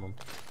step on them.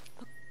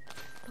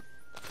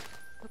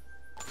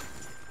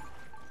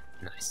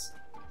 Nice.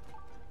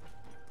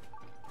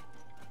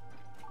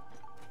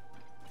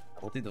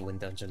 We'll do the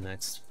wind dungeon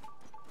next.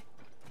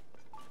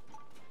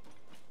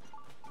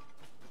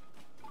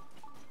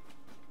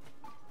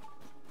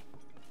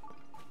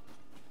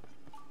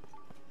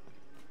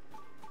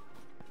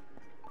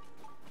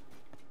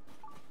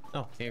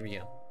 Oh, here we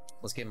go.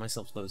 Let's get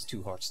myself those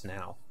 2 hearts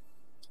now.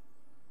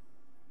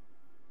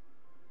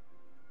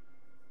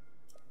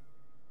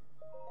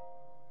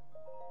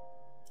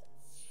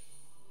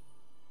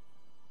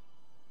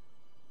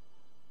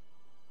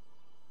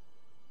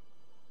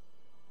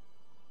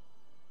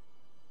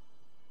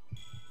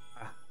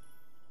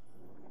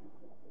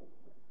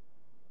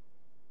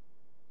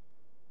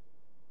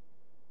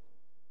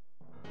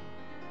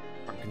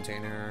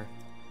 Container.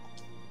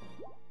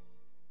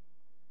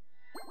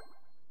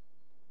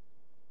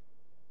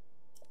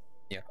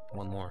 Yeah,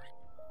 one more.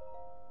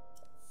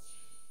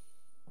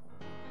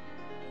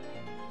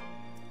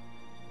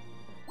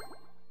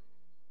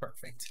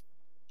 Perfect.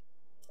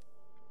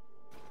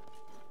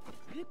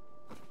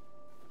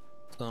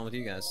 What's going on with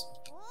you guys?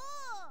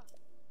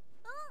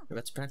 We're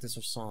about to practice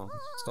our song.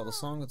 It's called the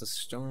Song of the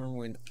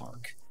Stormwind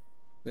Arc.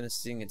 We're gonna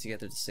sing it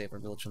together to save our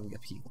village from the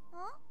upheaval.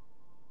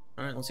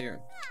 Alright, let's hear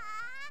it.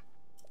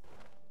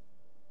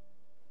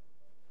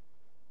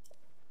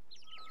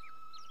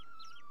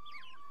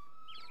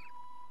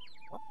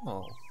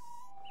 Oh.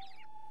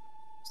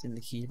 Then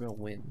the hero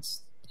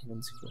wins. The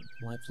ones who go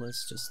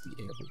lifeless, just the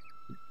air.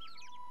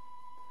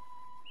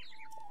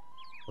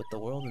 With the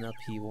world in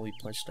upheaval, we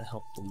pledge to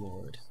help the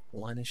Lord. The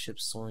line of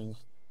ships soaring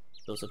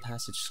builds a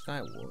passage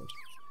skyward.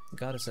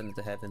 God ascended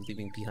to heaven,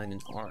 leaving behind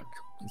an ark.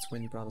 Its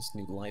wind brought us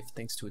new life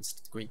thanks to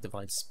its great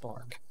divine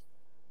spark.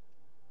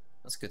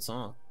 That's a good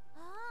song.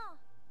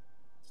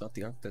 It's about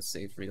the ark that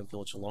saved Rito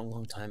Village a long,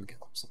 long time ago.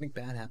 Something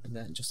bad happened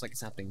then, just like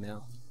it's happening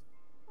now.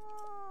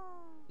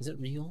 Is it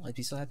real? I'd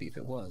be so happy if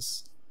it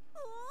was.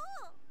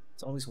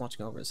 It's always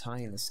watching over us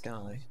high in the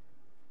sky.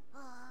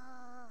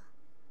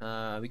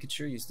 We could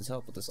sure use this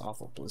help with this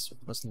awful blizzard.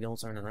 Most of the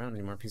elves aren't around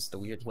anymore because of the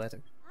weird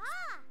weather.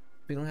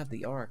 If we don't have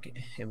the ark,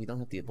 and we don't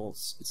have the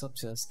bolts, it's up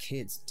to us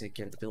kids to take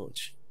care of the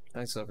village.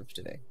 Thanks over for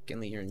today.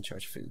 Genly, you're in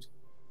charge of food.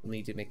 We'll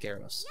need to make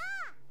arrows.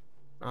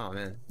 Oh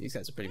man, these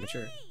guys are pretty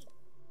mature.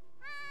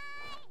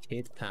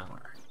 Kid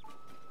power.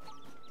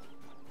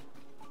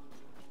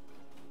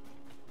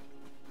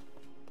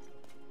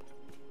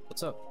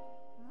 What's up?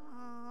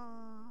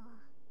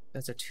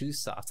 Those are too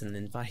soft and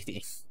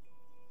inviting.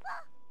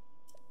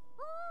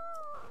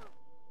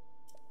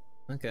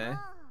 Okay.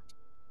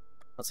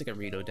 I'll take a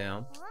Rito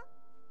down.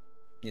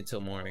 Until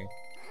morning.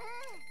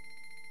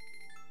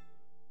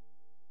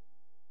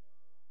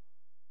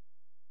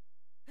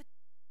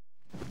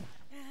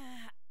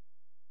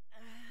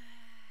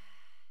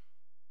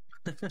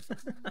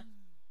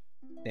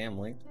 Damn,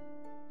 Link.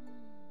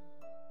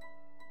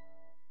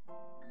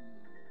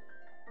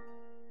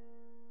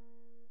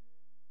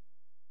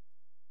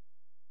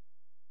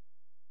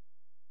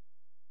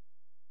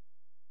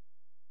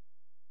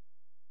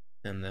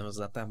 And that was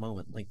at that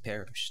moment Link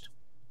perished.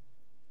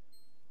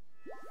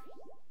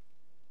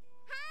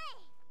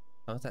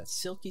 How about that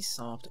silky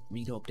soft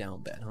Rito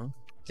down bed, huh?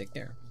 Take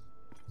care.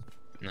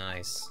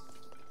 Nice.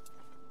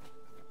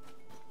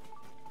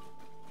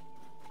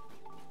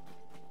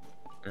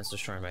 That's the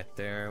shrine right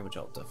there, which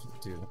I'll definitely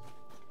do.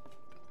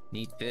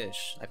 Need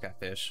fish. I've got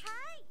fish.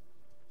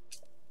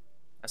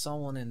 I saw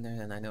one in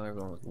there and I know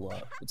everyone would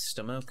love. It's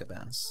Stomoka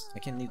bass. I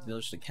can't leave the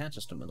village to catch a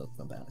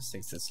Stomoka bass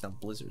thanks to this dumb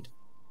blizzard.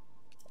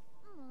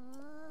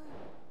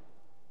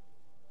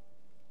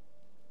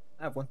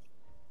 I have one.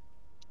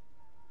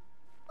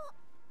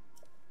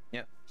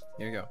 Yep,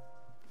 here you go.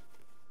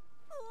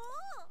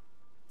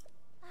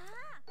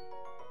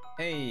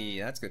 Hey,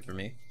 that's good for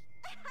me.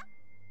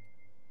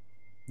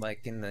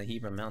 like in the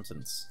Hebron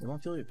Mountains. It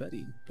won't feel your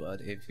buddy,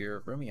 but if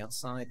you're roaming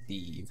outside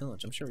the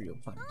village, I'm sure you'll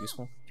find it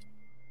useful.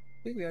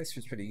 Wiggly Ice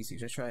is pretty easy,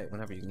 just try it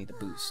whenever you need a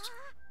boost.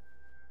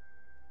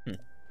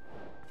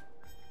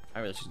 I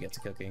really should get to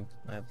cooking.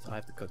 I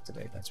have to cook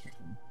today, that's right.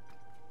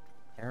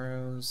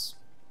 Arrows.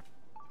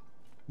 How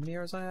many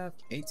arrows I have?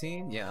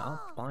 18? Yeah,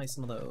 I'll buy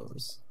some of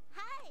those.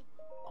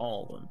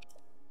 All of them.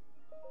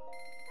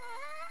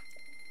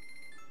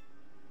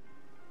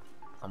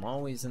 I'm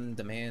always in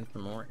demand for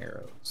more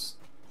arrows.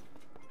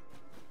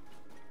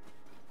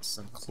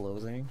 Some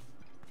clothing.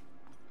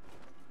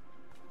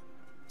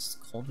 It's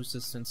cold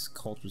resistance,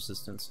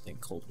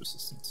 and cold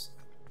resistance.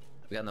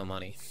 We got no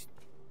money.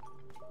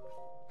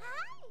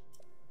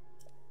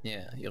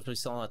 Yeah, you'll probably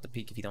sell at the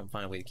peak if you don't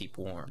find a way to keep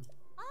warm.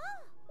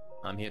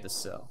 I'm here to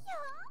sell.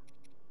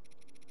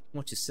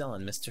 What you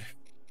selling, mister?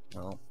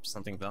 Well,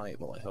 something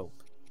valuable, I hope.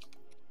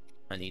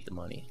 I need the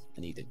money.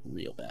 I need it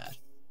real bad.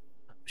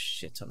 A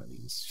shit ton of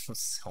these.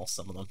 Let's sell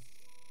some of them.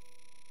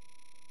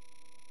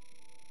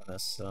 I'm gonna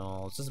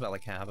sell just about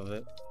like half of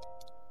it.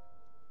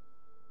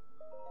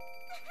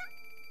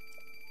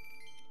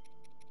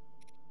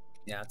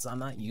 Yeah, I'm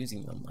not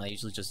using them. I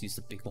usually just use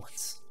the big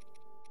ones.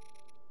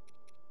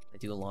 They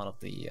do a lot of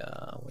the,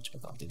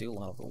 whatchamacallit, they do a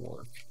lot of the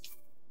work.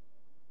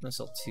 I'm gonna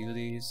sell 2 of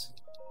these.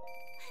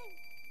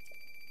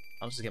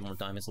 I'll just get more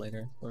diamonds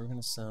later. We're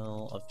gonna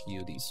sell a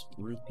few of these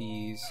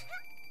rupees.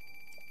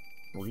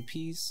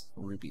 Rupees?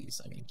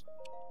 Rubies, I mean.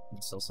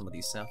 And sell some of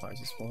these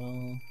sapphires as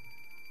well.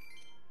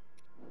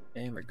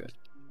 And we're good.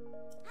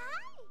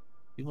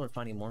 People are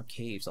finding more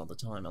caves all the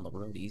time on the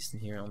road east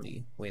and here on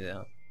the way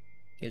out.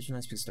 Caves are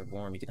nice because they're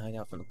warm. You can hide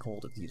out from the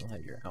cold if you don't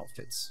have your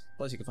outfits.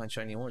 Plus, you can find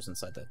shiny ores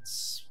inside the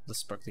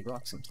sparkly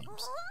rock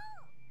sometimes.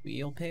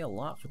 We'll pay a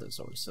lot for those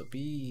ores, so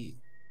we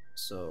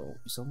sell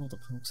all the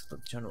punks at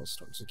the general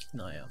store, so keep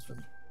an eye out for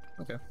them.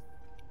 Okay.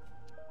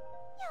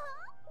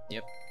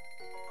 Yep.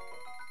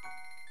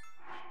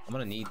 I'm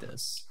gonna need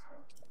this.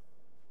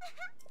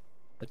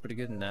 Look pretty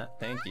good in that.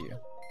 Thank you.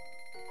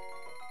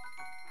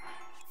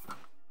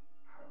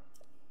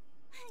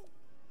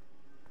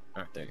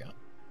 Alright, there you go.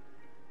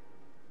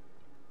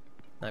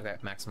 I've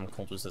got maximum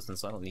cold resistance,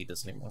 so I don't need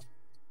this anymore.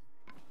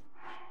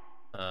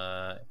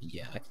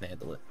 Yeah, I can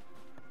handle it.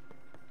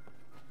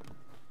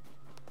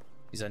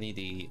 Because I need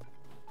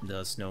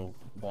the snow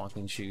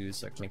walking shoes,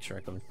 so I can make sure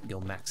I can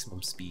go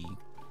maximum speed.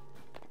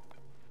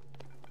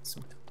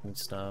 Some cooking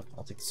stuff.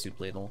 I'll take the soup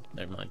ladle.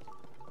 Never mind.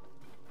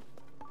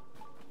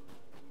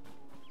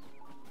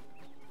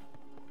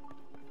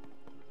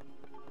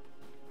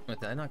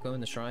 Wait, did I not go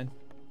in the shrine?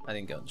 I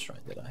didn't go in the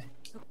shrine, did I?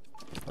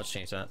 Let's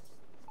change that.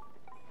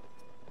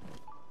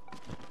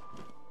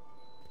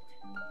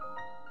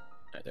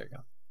 Alright, there we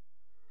go.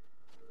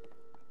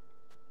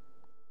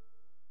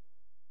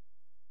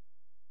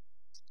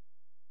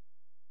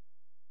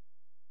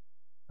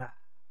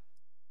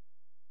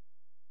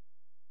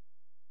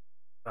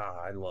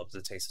 I love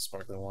the taste of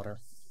sparkling water.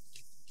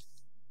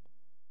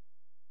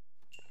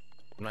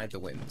 Ride the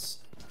winds.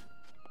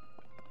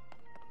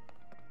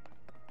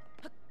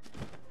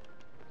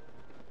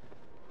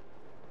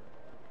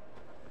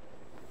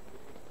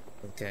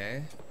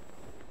 Okay.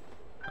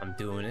 I'm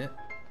doing it.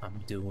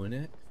 I'm doing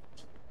it.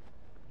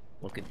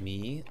 Look at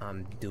me.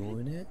 I'm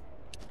doing it.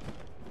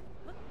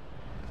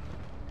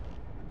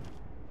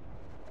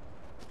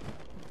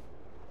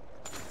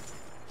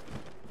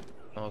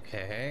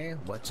 Okay,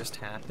 what just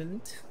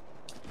happened?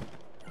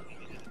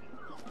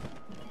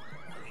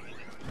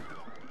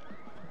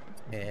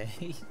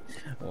 Hey,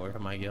 where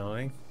am I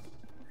going?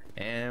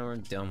 And we're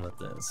done with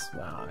this.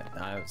 Wow,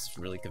 I was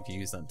really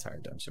confused on the entire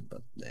dungeon,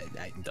 but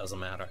it doesn't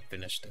matter. I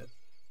finished it.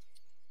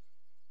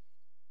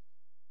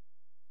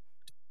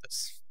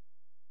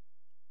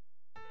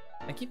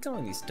 I keep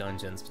calling these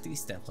dungeons, but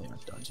these definitely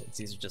aren't dungeons.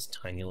 These are just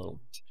tiny little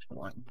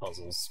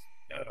puzzles.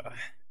 Ugh.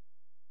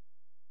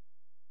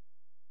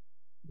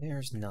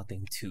 There's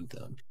nothing to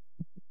them.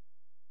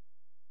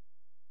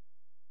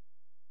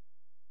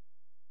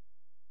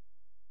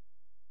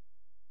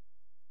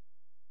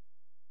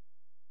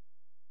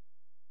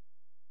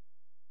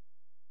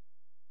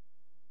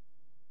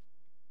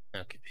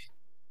 Okay.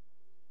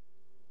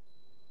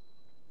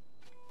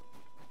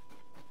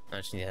 I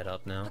just need to head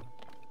up now.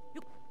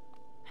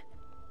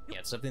 Yeah,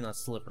 it's something not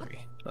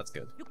slippery. That's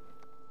good.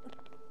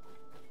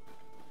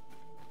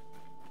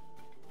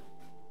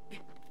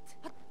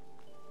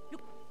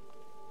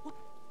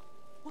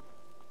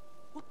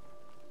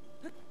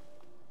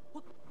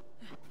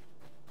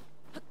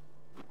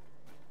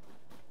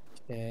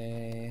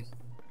 Okay.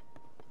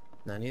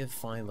 Now I need to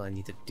find what I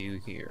need to do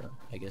here.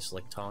 I guess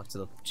like talk to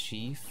the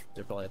chief.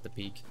 They're probably at the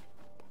peak.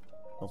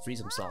 I'll freeze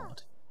them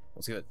solid.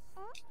 That's good.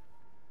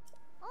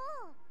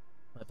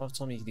 My boss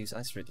told me you could use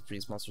ice ray to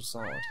freeze monsters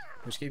solid,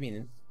 which gave me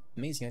an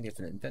amazing idea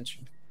for an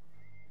invention.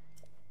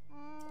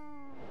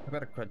 I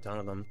got a crud ton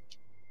of them.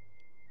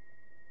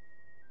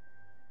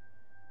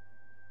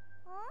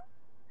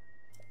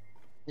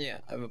 Yeah,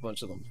 I have a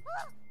bunch of them.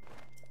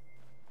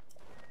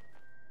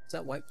 Is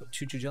that white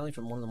choo-choo jelly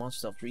from one of the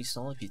monsters I'll freeze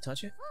solid if you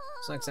touch it?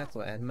 It's not exactly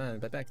what I had in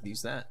mind, but I could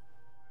use that.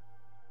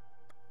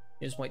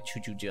 Here's white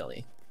choo-choo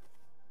jelly.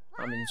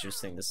 I'm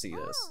interesting to see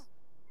this.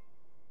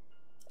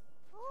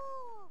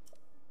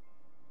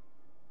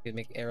 You can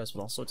make arrows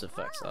with all sorts of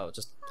effects. Oh,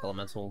 just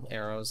elemental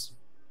arrows.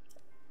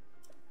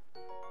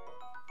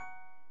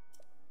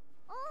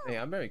 Hey,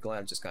 I'm very glad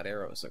I just got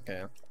arrows,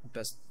 okay?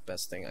 Best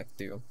thing I could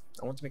do.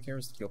 I want to make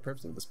arrows that go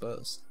perfectly with this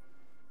bows.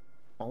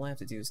 All I have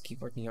to do is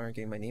keep working hard,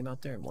 getting my name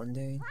out there, and one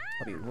day,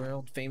 I'll be a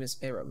world-famous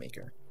arrow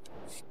maker.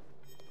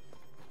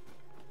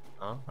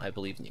 Huh? I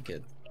believe in you,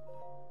 kid.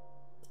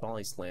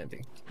 Folly's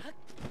Landing.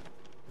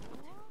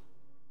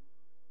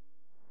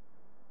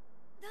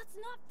 That's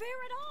not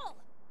fair at all!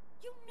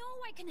 You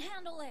know I can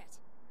handle it!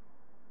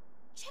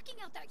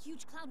 Checking out that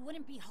huge cloud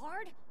wouldn't be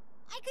hard.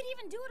 I could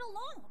even do it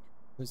alone.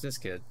 Who's this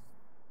kid?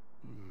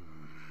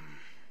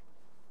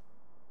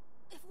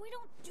 If we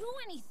don't do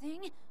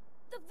anything,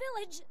 the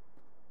village...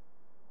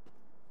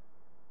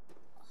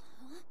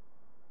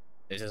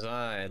 This is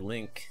I,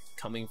 Link,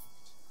 coming...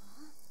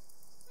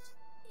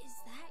 Is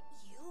that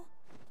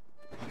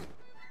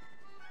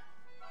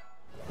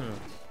you?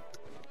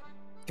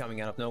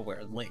 Coming out of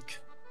nowhere, Link.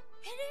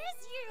 It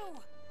is you!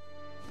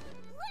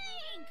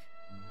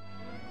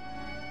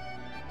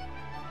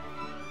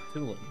 Link!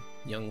 Tulin,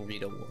 young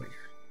Rito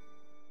warrior.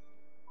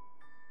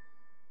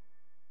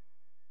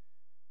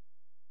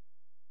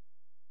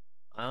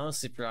 I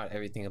honestly forgot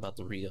everything about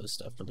the Rito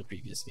stuff from the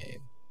previous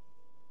game.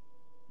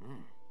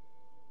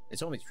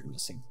 It's always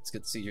promising. It's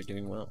good to see you're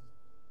doing well.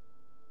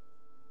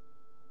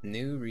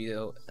 New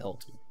Rito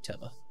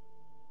Teva.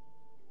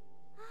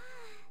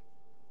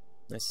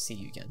 Nice to see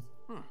you again.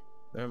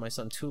 Remember my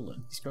son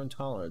Tulin. He's grown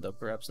taller, though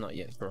perhaps not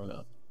yet grown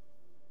up.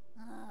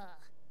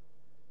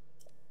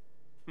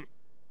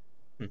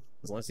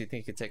 As long as you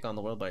think you can take on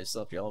the world by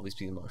yourself, you'll always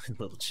be my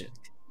little chick.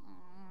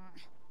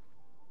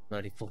 Not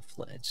already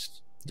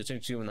full-fledged.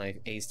 Just you and I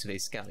aced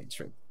today's scouting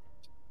trip.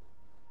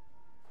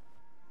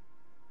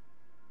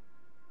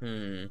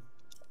 And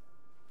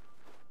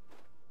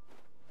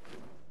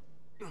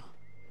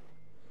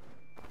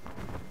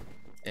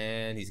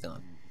he's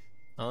gone.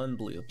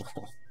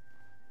 Unbelievable.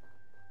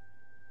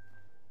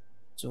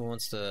 So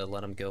wants to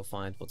let him go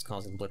find what's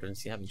causing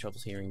blitterancy. Having trouble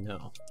hearing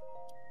no.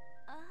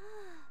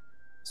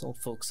 This old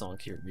folk song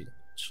here at Village.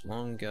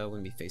 Long ago,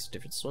 when we faced a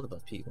different sort of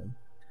upheaval,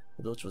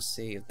 the village was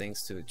saved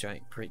thanks to a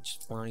giant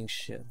preached flying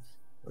ship.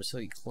 Or so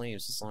he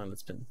claims, the song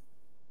that's been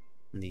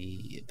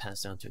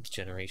passed down through the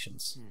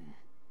generations.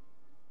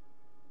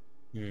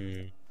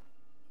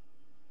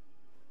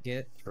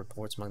 Get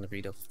reports among the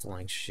Rito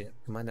flying ship.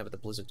 Combine that with the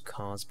blizzard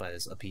caused by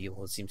this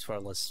upheaval, it seems far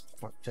less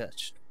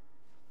far-fetched.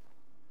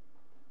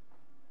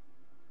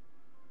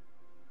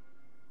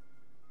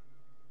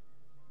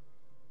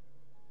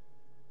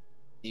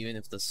 Even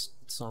if the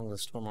song of the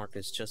storm arc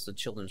is just a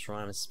children's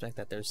rhyme, I suspect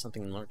that there's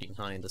something lurking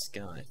high in the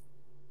sky.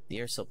 The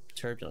air's so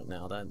turbulent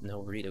now that no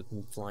Rito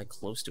can fly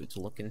close to it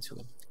to look into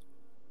it.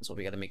 So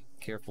we gotta make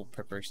careful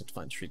preparations to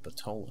find Shripa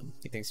Tolan.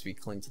 He thinks we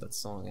cling to that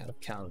song out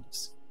of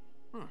cowardice.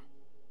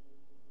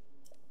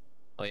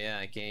 Oh yeah,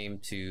 I came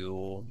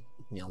to,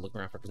 look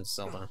around for Princess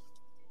Zelda.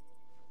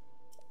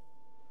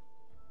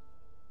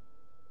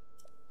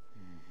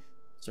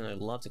 Certainly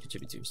I'd love to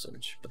contribute to your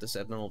search, but this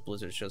abnormal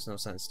blizzard shows no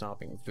sign of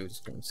stopping and food is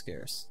growing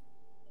scarce.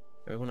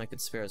 Everyone I could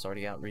spare is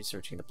already out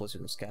researching the blizzard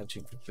and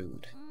scavenging for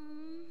food.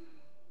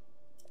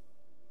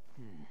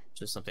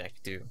 Just something I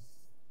could do.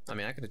 I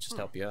mean, I could just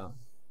help you out.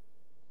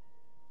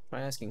 Try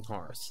asking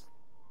Hearth.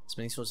 There's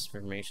many sources of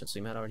information, so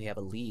you might already have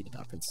a lead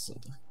about Princess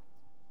Zelda.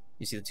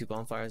 You see the two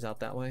bonfires out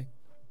that way?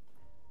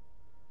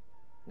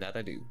 That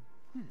I do.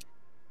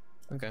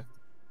 Okay.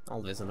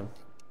 I'll visit them.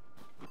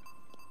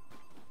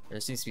 There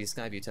seems to be a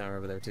Skyview tower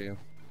over there too.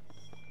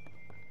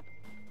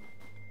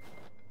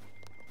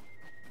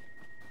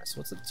 So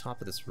what's at the top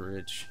of this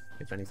ridge,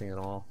 if anything at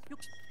all?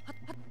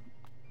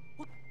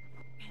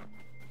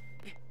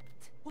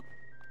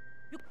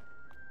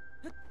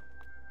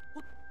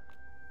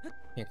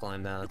 Can't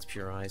climb that, it's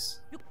pure ice.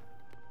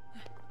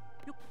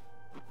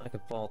 I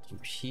could fall through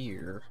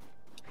here.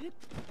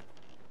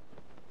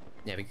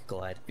 Yeah, we could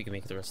glide. We can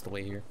make it the rest of the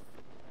way here.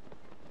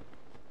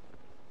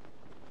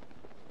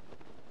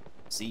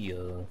 See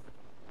ya.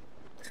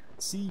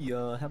 See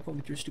ya. Have fun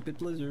with your stupid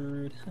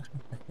blizzard.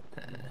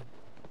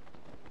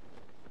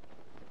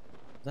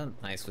 That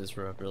ice was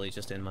really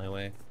just in my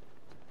way.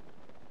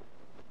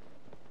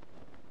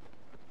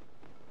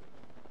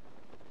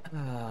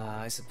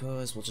 I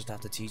suppose we'll just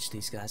have to teach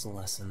these guys a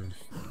lesson.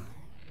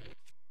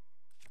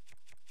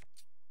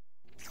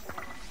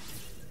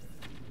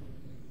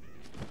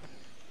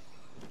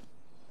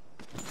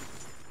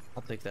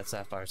 I'll take that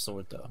sapphire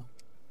sword though.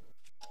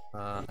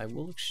 I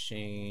will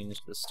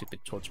exchange the stupid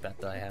torch bat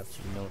that I have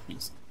for no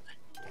reason.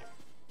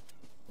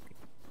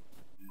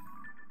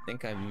 I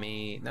think I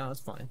may... No, it's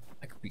fine.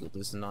 I could wield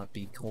this and not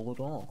be cold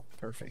at all.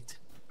 Perfect.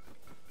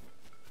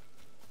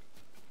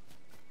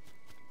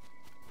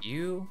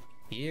 You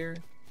here?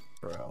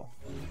 Bro.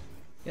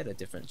 Get a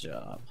different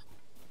job.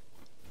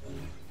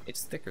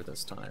 It's thicker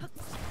this time.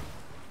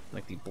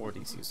 Like the board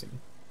he's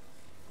using.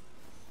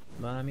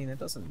 But I mean, it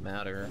doesn't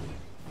matter.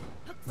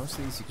 Most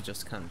of these you could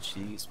just kind of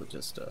cheese with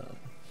just a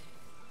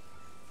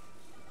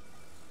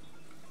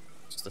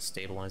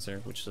stabilizer,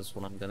 which is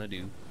what I'm gonna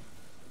do.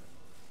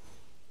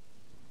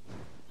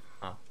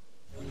 Huh.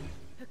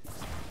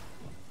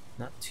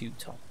 Not too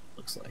tough,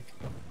 looks like.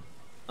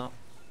 Oh.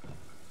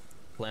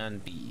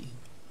 Plan B.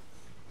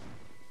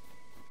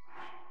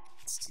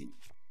 Let's see.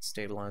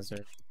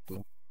 Stabilizer.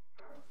 Boom.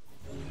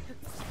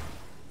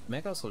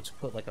 May also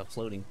put like a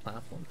floating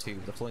platform too.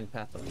 The floating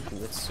platform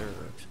would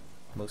serve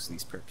most of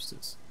these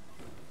purposes.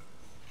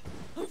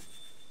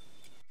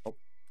 Oh.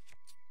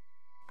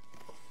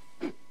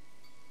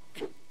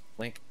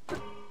 Link.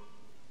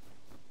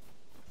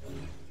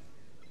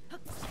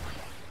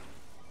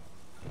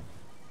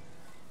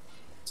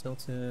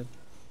 Tilted.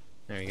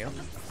 There you go.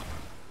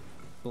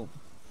 Boom.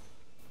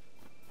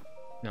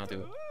 Now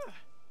do it.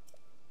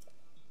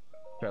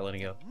 Try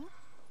letting go.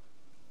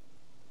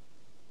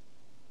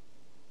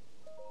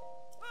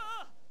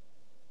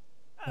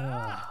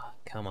 Ah,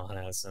 come on,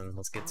 Addison.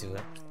 Let's get to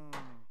it.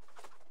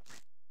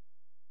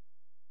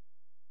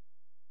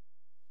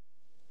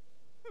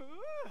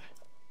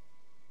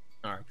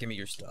 Alright, give me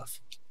your stuff.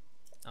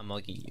 I'm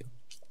mugging you.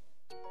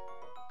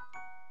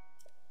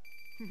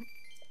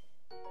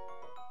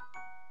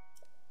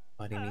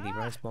 Fighting meaty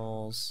rice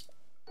balls.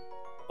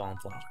 Bomb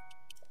flower.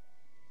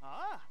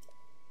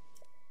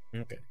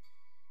 Okay.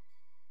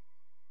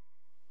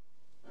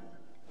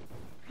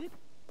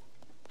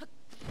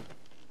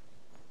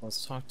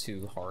 Let's talk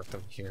to Hearth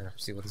over here,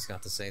 see what he's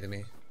got to say to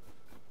me.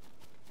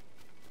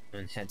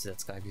 And head to that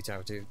Skyview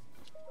Tower too.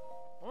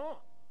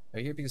 Are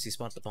you here because you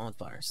spotted the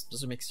bonfires?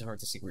 Those makes it hard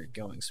to see where you're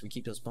going, so we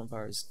keep those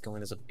bonfires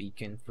going as a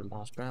beacon for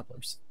lost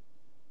travelers.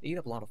 They eat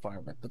up a lot of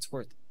firework, but it's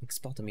worth it. You can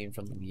spot them even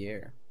from the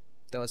air.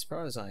 Though as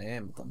proud as I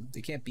am of them,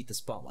 they can't beat the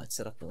spotlight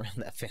set up around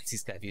that fancy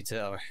Skyview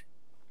Tower.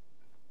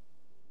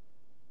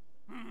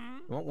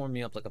 It won't warm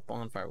me up like a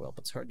bonfire will,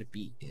 but it's hard to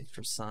beat it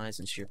for size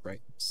and sheer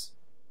brightness.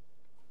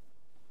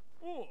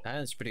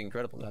 That is pretty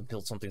incredible that I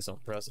built something so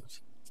impressive.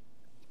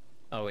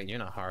 Oh wait, you're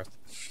not Hearth.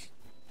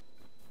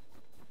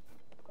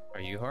 Are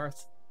you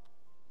Hearth?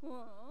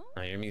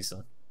 No, you're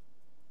Misa.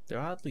 They're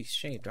oddly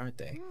shaped, aren't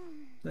they?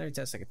 Every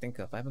test I could think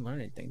of, I haven't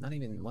learned anything, not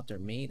even what they're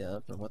made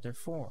of or what they're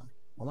for.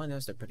 All I know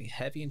is they're pretty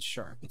heavy and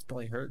sharp. It's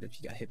probably hurt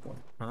if you got hit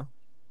one, huh?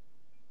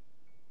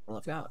 Well,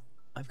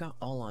 I've got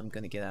all I'm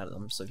gonna get out of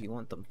them, so if you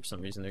want them for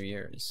some reason, they're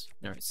yours.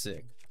 Alright,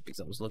 sick. Because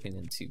I was looking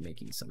into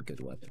making some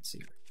good weapons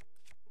here.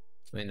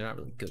 I mean, they're not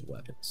really good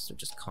weapons, they're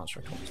just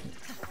construct weapons.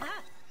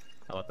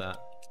 How about that?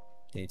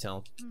 Can you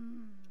tell?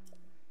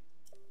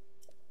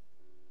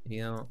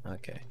 You know,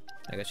 okay.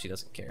 I guess she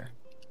doesn't care.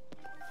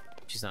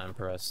 She's not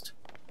impressed.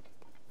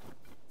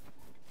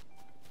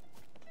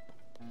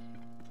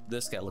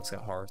 This guy looks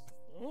like Hearth.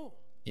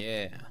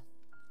 Yeah.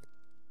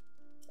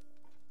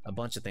 A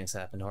bunch of things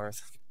happened,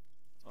 Hearth.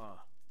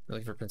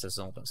 Looking for Princess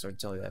Zelda, sorry to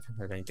tell you I haven't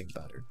heard anything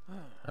about her.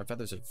 Our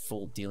feathers are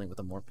full dealing with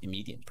a more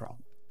immediate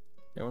problem.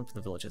 Everyone from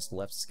the village has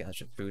left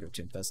Scash and Fruiter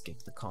to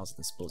investigate the cause of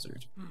this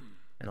blizzard.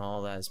 And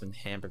all that has been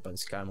hampered by the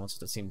sky monsters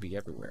that seem to be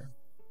everywhere.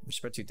 We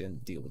spread you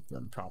didn't deal with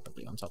them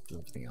properly on top of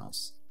everything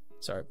else.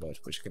 Sorry, but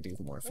wish I could do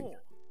more for you.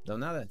 Though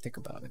now that I think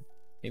about it,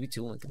 maybe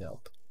Tulin could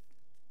help.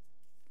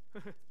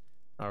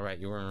 Alright,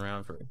 you weren't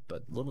around for it,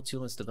 but little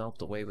Tulin's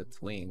developed a way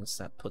with wings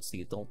that puts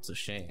the adult to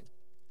shame.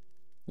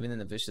 Even in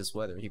the vicious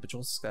weather, he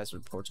patrols the skies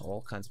and reports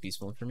all kinds of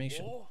useful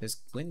information.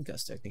 His wind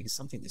gust technique is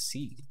something to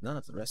see. None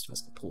of the rest of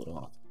us can pull it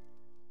off.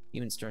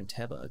 Even stern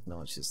Teba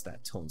acknowledges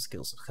that Tone's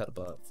skills are cut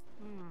above.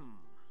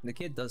 The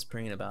kid does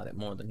preen about it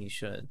more than he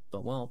should,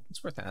 but well,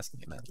 it's worth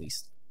asking him at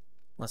least.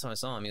 Last time I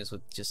saw him, he was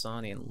with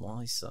Jasani and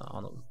Lysa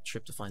on a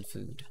trip to find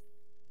food.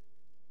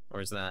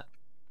 Or is that?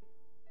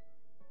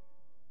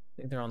 I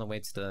think they're on the way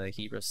to the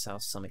Hebra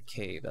South Summit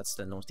Cave. That's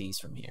the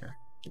northeast from here.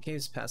 The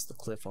cave's past the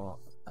cliff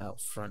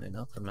out front and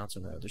up the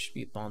mountain road. There should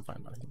be a bonfire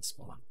marking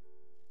spot.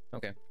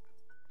 Okay.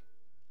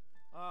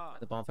 Find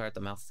the bonfire at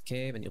the mouth of the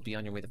cave, and you'll be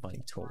on your way to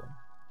finding Tola.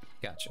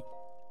 Gotcha.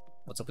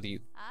 What's up with you?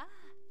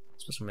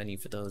 Special menu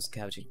for those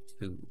cabbaging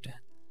food.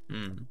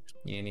 You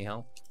need any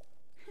help?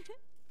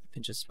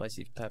 Pinch of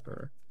spicy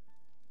pepper.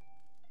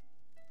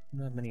 I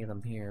don't have many of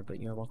them here, but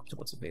you're welcome to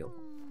what's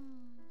available.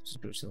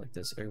 Situations like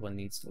this, everyone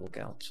needs to look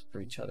out for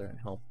each other and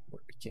help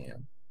where we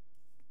can.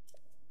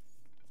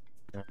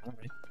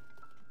 Alright.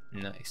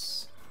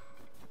 Nice.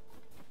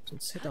 So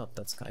let's hit up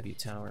that Skyview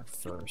Tower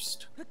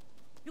first.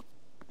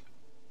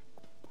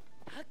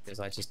 Because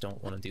I just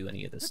don't want to do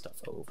any of this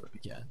stuff over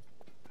again.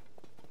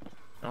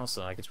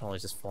 Also, I could probably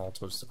just fall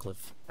towards the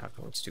cliff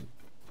afterwards too.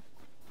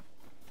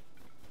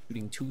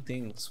 Shooting two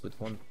things with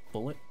one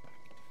bullet?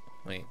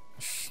 Wait.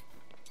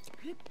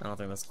 I don't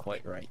think that's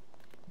quite right.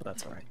 But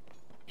that's alright.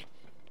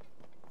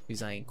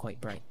 Because I ain't quite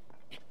bright.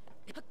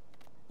 You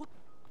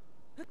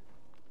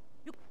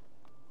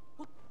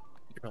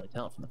can probably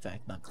tell from the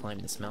fact not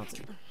climbing this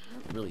mountain.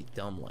 Really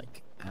dumb,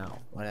 like, ow,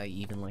 why did I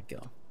even let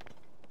go?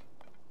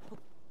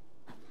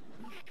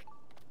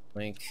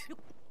 Link.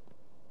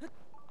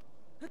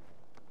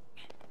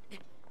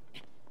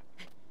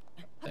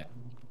 There.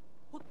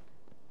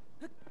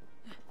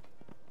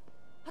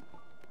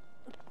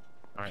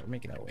 Alright, we're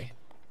making our way.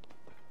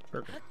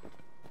 Perfect.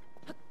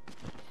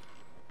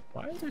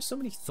 Why are there so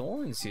many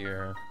thorns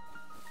here?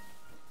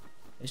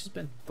 It's just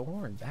been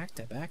thorn back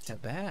to back to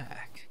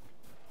back.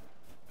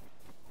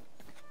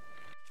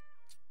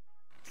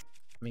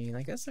 I mean,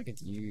 I guess I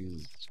could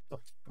use a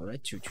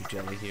red choo-choo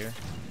jelly here.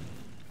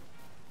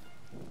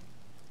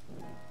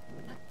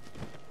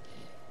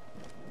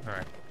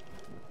 Alright.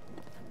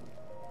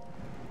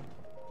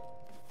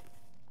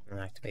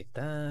 Activate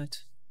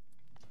that.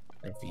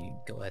 If you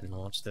go ahead and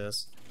launch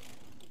this.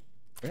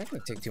 We're not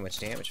going to take too much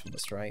damage from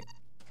this, right?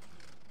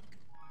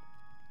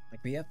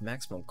 Like, we have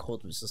maximum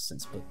cold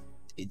resistance, but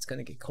it's going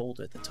to get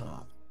colder at the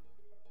top.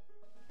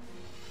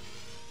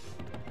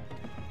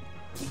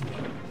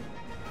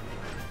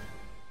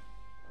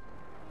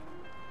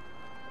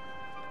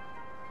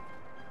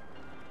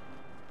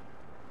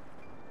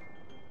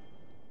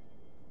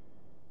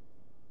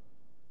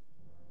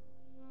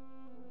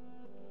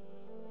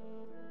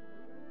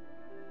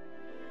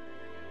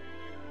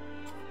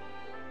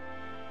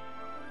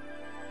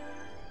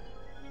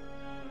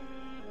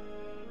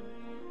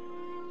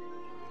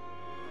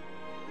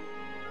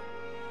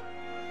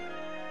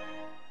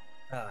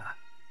 Ah,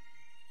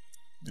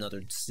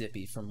 another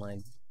sippy from my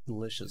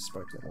delicious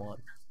sparkling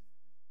water.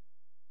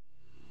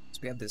 So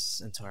we have this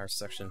entire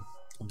section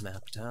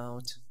mapped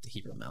out. The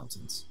Hero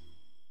Mountains.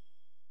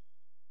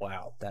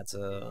 Wow, that's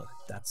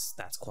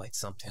quite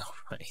something,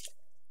 alright.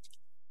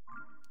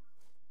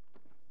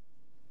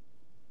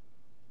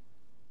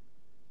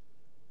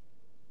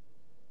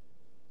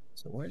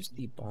 So where's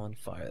the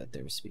bonfire that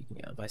they were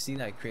speaking of? I see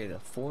that I created a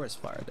forest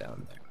fire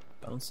down there,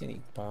 but I don't see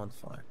any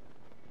bonfire.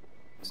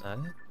 Is that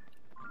it?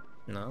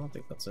 No, I don't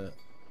think that's it.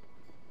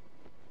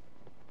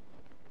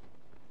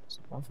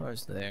 So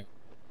bonfire's there.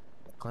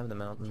 Climb the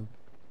mountain.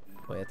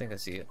 Wait, I think I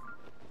see it.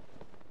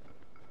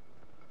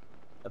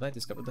 Have I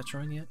discovered that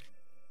shrine yet?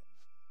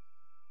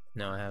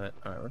 No, I haven't.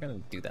 Alright, we're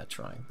gonna do that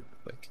shrine real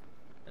quick.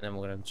 And then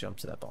we're gonna jump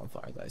to that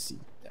bonfire that I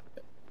see down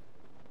there.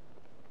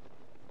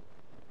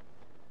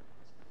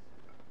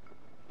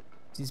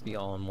 Seems to be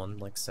all in one,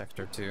 like,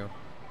 sector, too.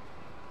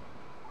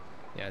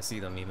 Yeah, I see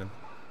them, even.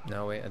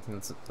 No, wait, I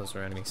think those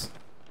are enemies.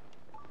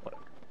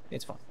 Whatever.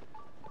 It's fine.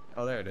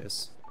 Oh, there it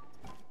is.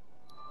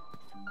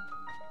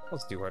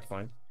 Let's do hard to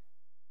find.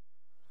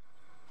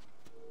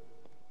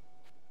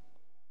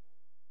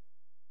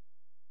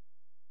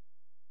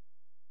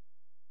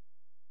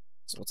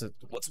 So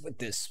what's with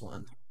this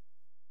one?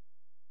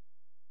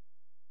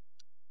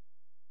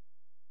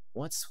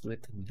 What's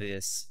with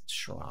this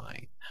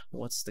shrine?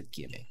 What's the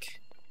gimmick?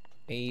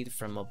 Aid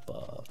from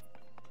above.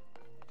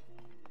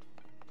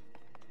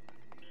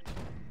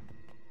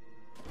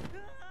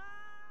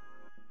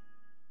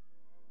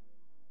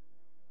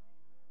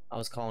 I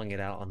was calling it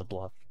out on the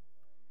bluff.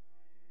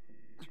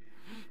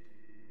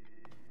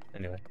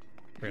 Anyway,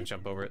 we're gonna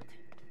jump over it.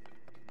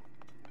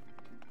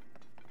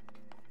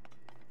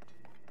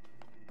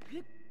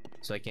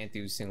 So I can't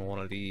do a single one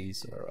of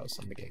these or else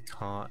I'm gonna get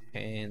caught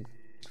and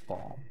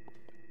fall.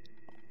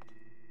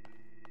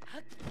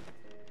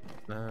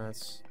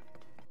 This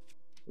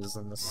is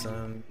in the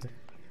sand.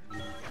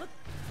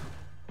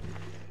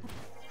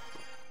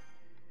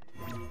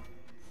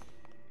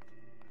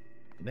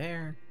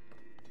 There.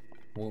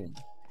 Boom.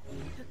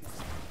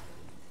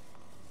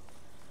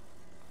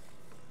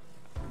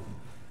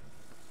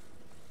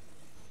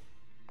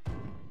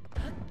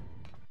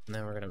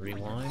 Now we're gonna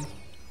rewind.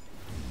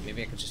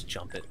 Maybe I could just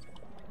jump it.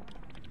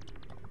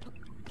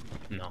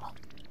 No.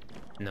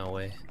 No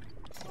way.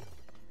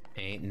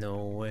 Ain't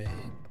no way.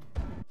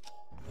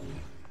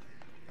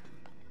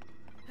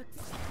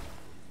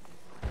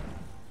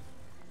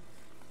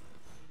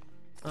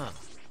 Ah.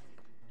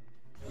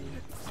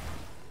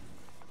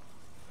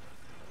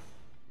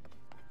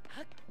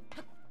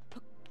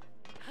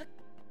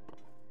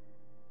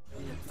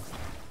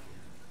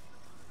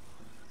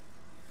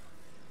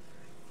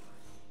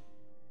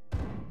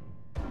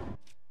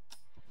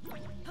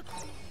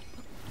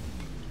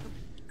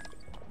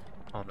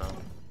 Oh no.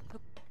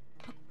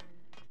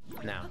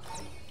 Now.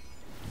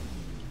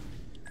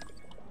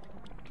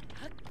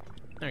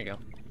 There you go.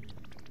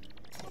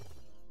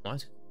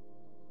 What?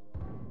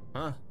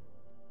 Huh?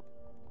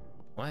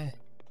 What?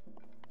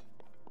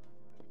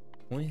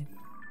 What?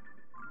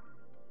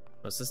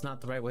 Was this not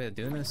the right way of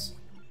doing this?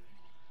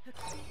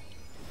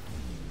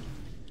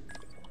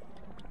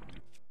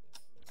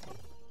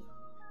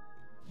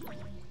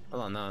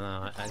 Hold on,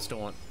 no, I just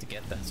don't want to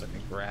get that so I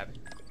can grab it.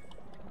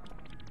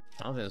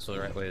 I don't think this was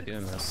the right way of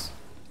doing this,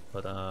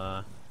 but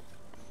I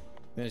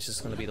think it's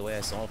just gonna be the way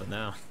I solve it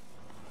now.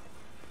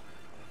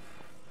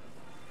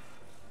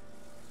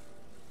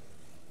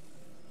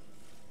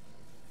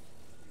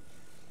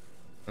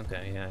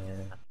 Okay, yeah.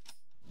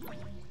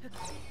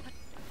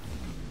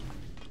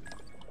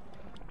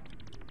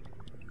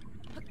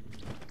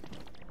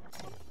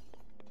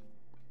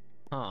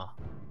 Huh.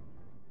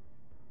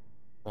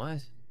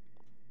 What?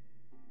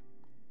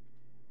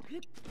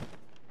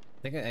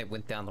 I think I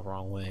went down the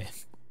wrong way.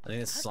 I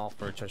think this is all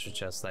for a treasure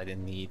chest that I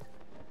didn't need.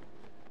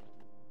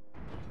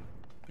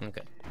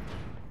 Okay.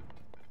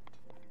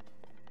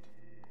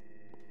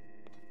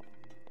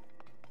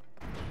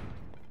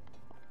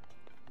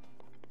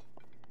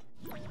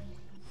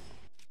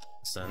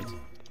 Send.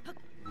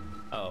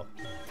 Oh.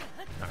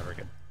 Alright, we're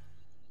good.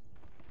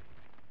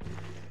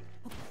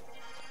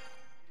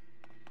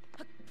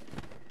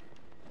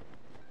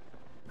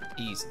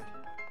 Easy.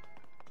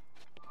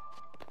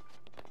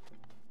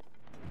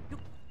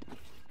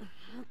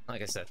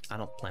 Like I said, I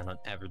don't plan on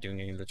ever doing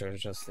any of the treasure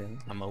chest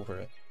thing. I'm over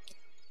it.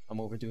 I'm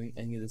over doing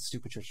any of the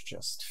stupid treasure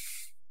chest.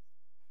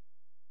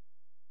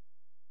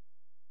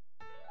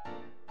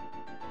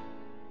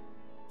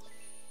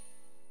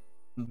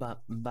 Ba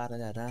ba da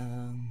da da.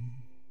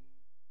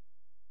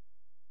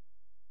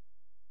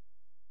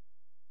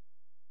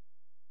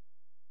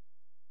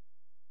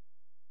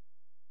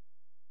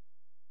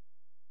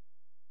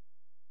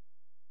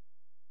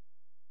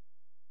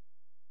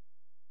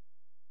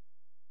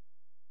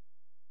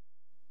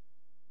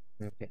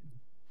 Okay.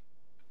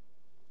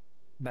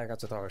 Back out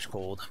to the harsh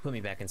cold. Put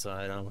me back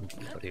inside. I don't want to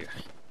be out here.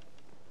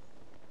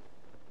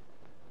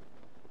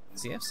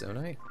 Does he have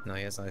Sonite? No,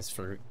 he has ice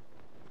fruit.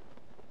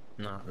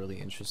 Not really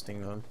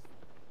interesting though.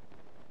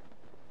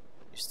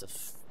 Here's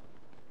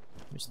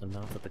the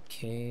mouth of the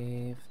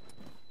cave.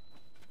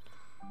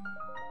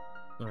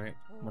 Alright,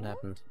 what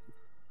happened?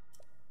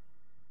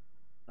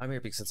 I'm here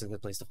because it's a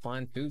good place to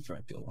find food for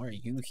my people. Why are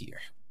you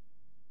here?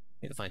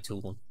 Need to find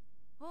Toolin.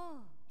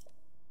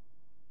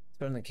 It's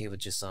better than the cave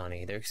with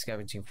Gisani. They're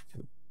scavenging for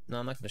food. No,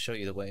 I'm not going to show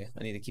you the way.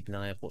 I need to keep an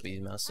eye out what we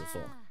mouse so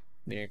full.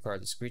 Meeting your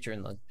card, this creature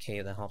in the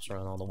cave that hops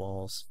around on the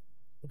walls.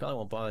 It probably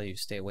won't bother you.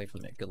 Stay away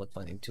from it. Good luck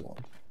finding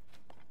Toolin.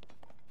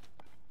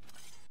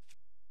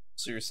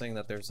 So you're saying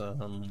that there's a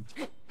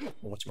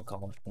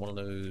whatchamacallit, one of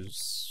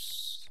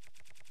those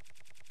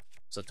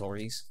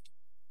Satori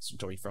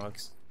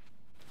frogs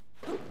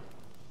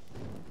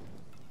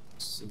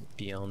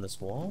beyond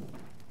this wall?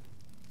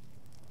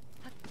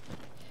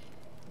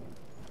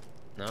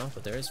 No,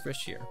 but there is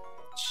fish here.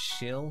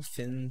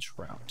 Shellfin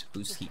trout.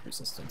 Boost heat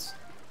resistance.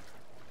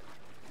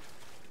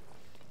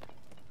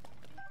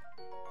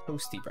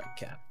 Toasty red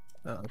cat.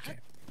 Oh, okay.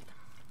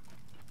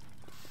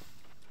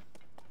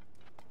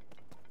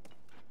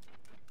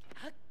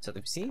 So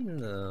they've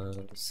seen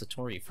the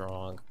Satori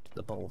frog,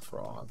 the bubble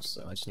frog,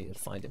 so I just need to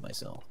find it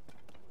myself.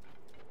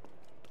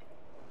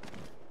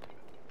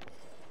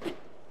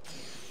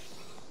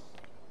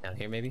 Down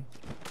here, maybe?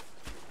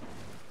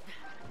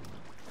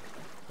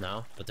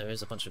 No, but there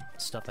is a bunch of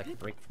stuff I can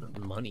break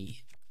from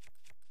money.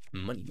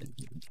 Money.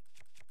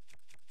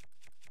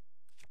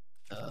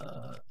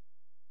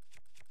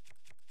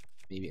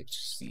 Maybe I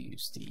just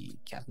use the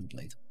Captain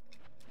Blade.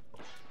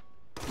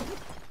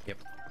 Yep.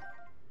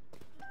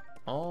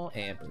 All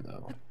amber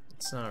though.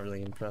 It's not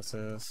really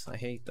impressive. I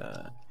hate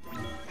that.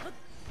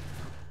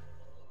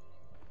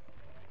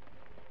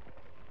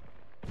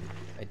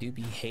 I do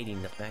be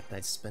hating the fact that I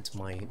spent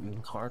my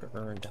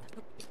hard-earned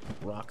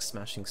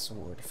rock-smashing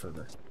sword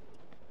for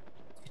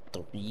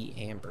 3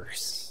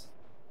 ambers.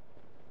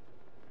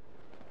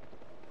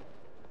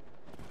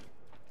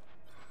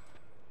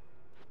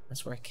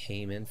 That's where I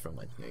came in from,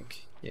 I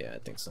think. Yeah, I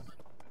think so.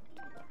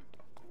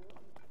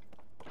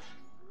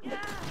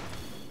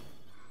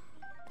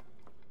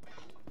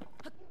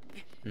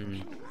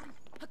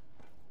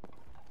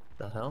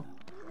 The hell?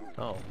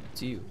 Oh,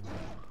 it's you.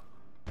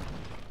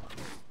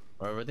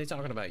 Or were they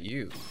talking about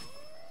you?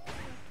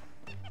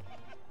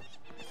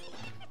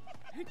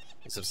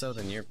 If so,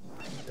 then you're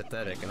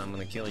pathetic and I'm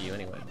gonna kill you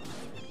anyway.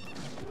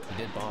 You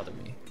did bother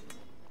me.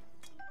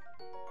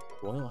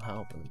 Royal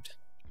halberd.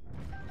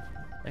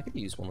 I could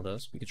use one of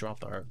those. We could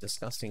drop our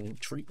disgusting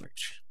tree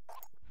bridge.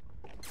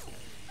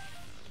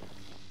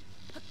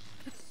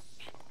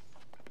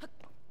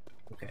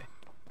 Okay.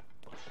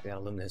 We got a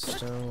luminous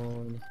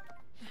stone.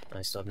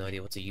 I still have no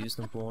idea what to use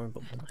them for,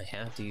 but when I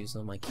have to use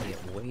them, I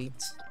can't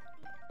wait.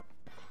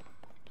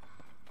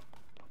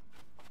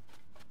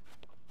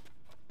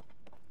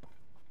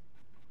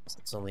 So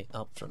it's only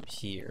up from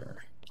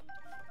here.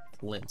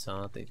 Flint,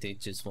 huh? They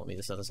just want me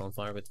to set this on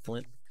fire with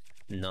flint?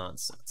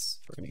 Nonsense.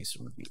 We're gonna use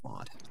some ruby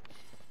mod.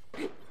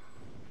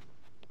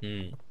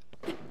 There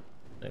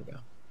we go.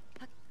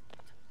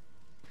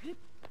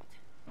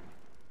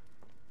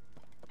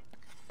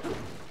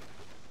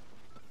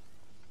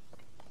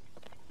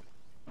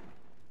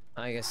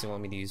 I guess they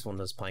want me to use one of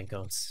those pine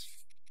cones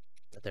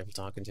that they were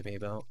talking to me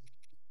about.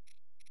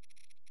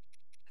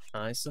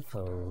 I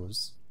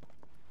suppose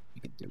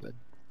you could do it.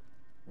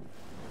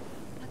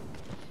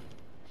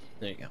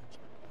 There you go.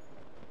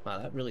 Wow,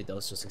 that really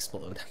does just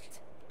explode.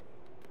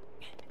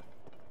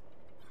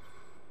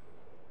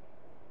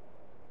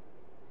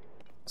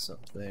 What's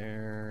up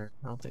there?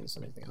 I don't think there's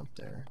anything up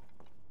there.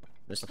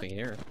 There's nothing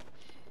here.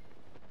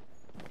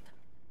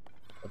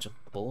 Bunch of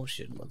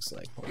bullshit looks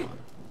like. Hold on.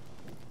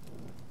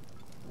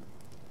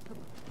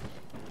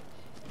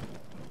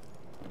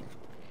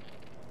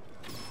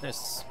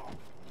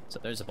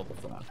 There's a bubble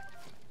frog.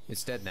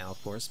 It's dead now,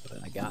 of course,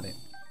 but I got it.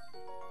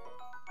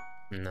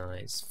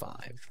 Nice.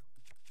 5.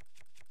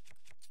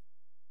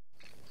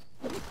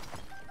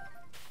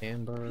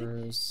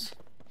 Ambers.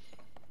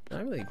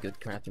 Not really good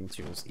crafting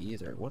materials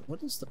either.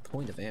 What is the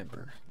point of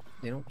amber?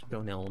 They don't throw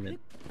an element.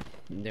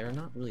 They're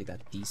not really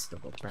that decent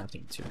of a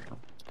crafting material.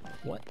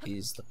 What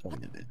is the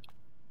point of it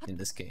in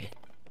this game?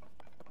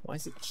 Why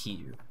is it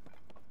here?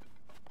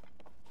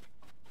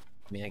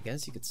 I mean, I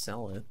guess you could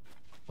sell it,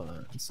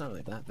 but it's not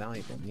really that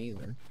valuable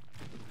neither.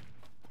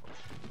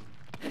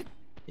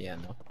 Yeah,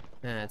 no.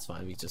 Nah, it's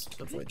fine. We just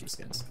avoid these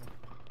guys.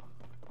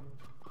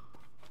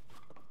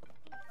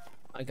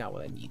 I got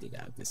what I needed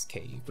out of this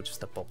cave, which is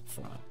the bubble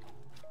frog.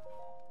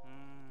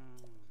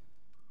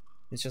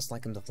 It's just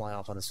like him to fly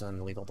off on his own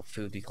and leave all the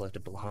food we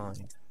collected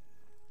behind.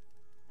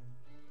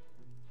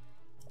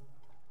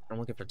 I'm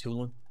looking for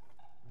Tulin.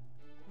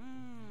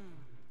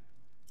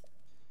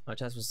 Our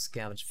task was to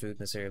scavenge food in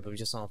this area, but we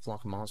just saw a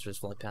flock of monsters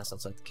fly past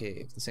outside the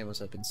cave. The same ones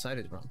have been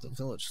sighted around the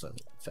village, so in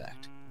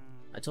fact.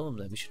 I told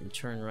them that we should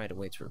return right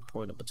away to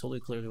report them, but totally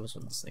clearly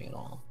wasn't listening at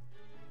all.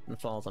 And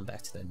followed them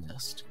back to their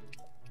nest.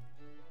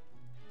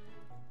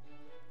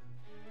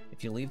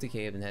 If you leave the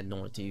cave and head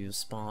north, you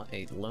spot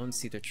a lone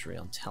cedar tree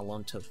on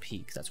Talonto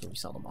Peak. That's where we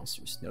saw the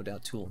monsters. No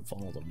doubt Tulin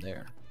followed them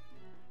there.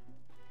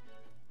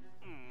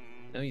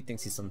 I know he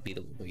thinks he's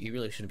unbeatable, but you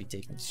really shouldn't be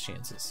taking these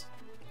chances.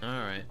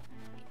 Alright.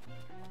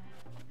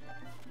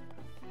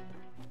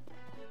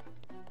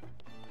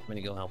 I'm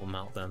gonna go help him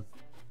out then.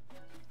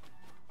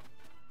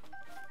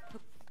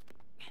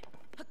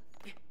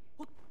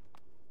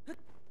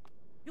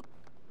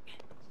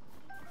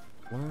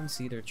 Lone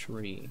cedar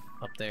tree.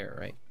 Up there,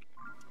 right?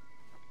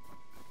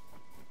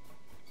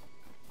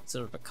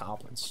 Instead of the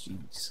goblins,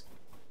 jeez.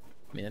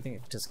 I mean, I think I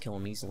could just kill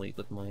him easily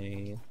with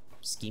my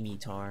schemy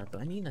tar,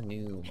 but I need a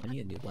new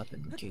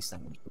weapon in case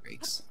that one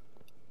breaks.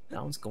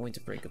 That one's going to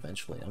break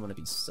eventually. I'm gonna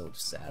be so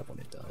sad when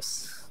it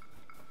does.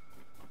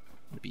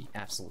 I'm gonna be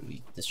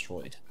absolutely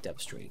destroyed,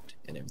 devastated,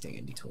 and everything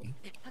in between.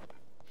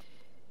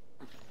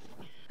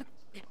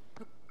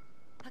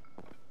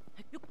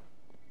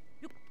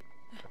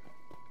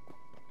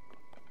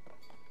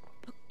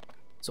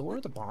 So what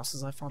are the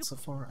bosses I fought so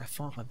far? I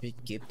fought a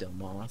big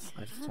Gibdomoth.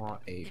 I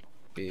fought a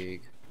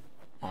big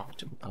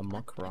a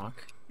muck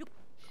rock.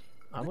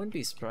 I wouldn't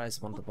be surprised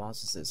if one of the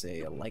bosses is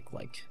a like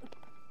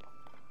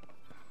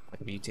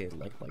a mutated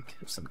like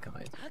of some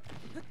kind.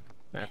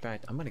 Matter of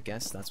fact, I'm gonna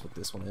guess that's what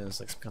this one is,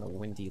 like some kind of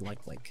windy like.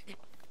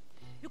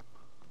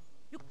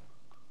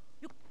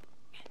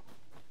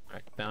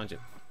 Alright, found you.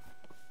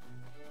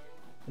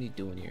 What are you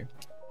doing here?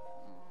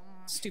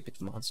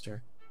 Stupid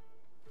monster.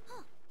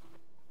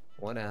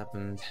 What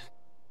happened?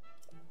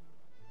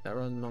 That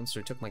run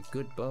monster took my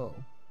good bow.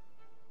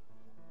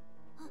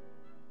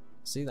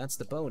 See, that's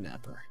the bow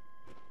napper.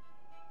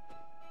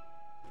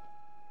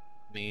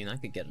 I mean, I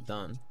could get it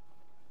done.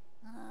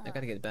 I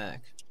gotta get it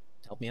back.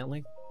 Help me out,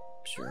 Link?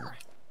 Sure.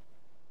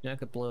 You know, I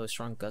could blow a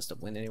strong gust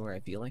of wind anywhere I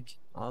feel like.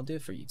 I'll do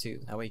it for you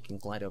too. That way you can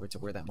glide over to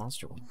where that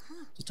monster went.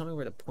 Just tell me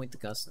where to point the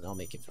gust and I'll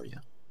make it for you.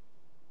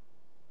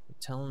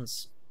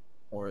 Talon's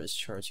aura is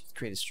charged. You can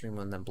create a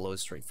streamline and then blow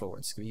straight forward.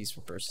 It's used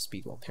for burst of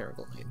speed while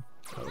paragliding.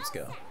 Oh, let's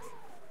go.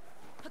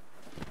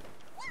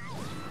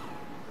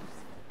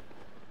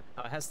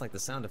 Oh, it has like the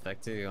sound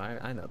effect too.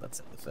 I know that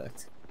sound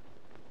effect.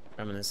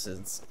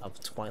 Reminiscence of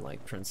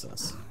Twilight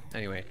Princess.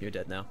 Anyway, you're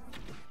dead now.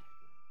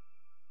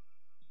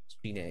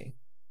 Gene.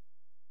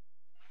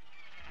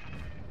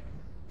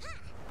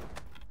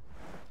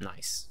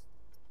 Nice.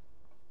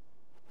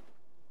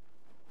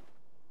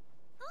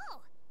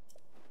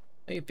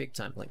 Hey, big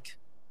time, Link.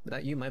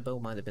 Without you, my bow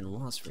might have been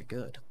lost for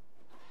good.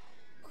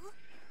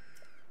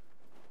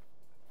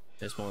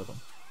 There's more of them.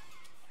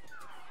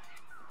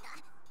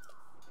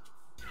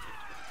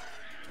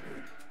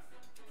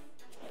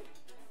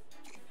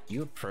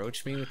 You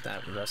approach me with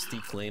that rusty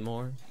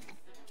claymore?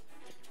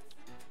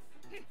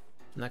 I'm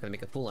not gonna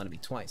make a fool out of me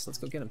twice. Let's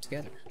go get them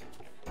together.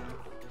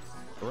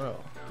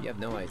 Bro, you have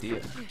no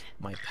idea.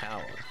 My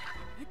power.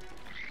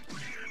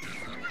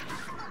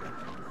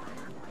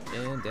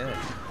 And dead.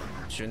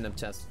 Shouldn't have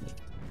tested me.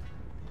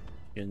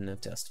 Shouldn't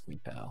have tested me,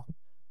 pal.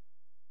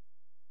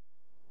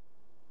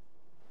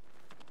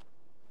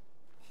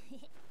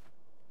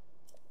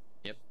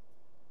 Yep.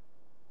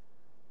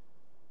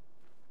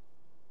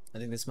 I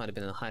think this might have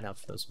been a hideout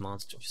for those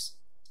monsters.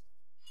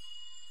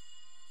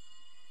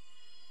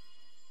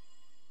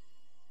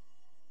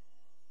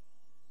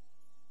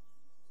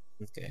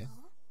 Okay.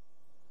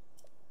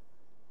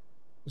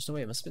 There's no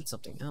way, it must have been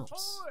something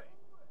else.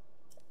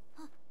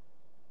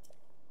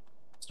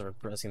 Started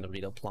pressing the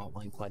Rito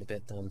plotline quite a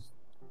bit then.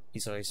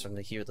 He's already starting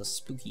to hear the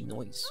spooky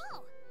noise.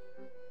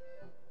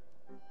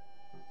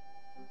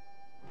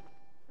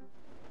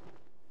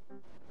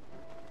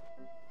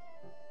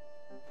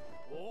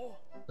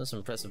 That's some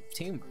impressive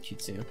teamwork, you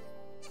two.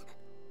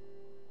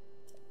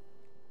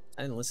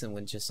 I didn't listen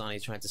when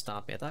Jasani tried to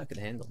stop me. I thought I could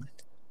handle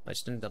it. I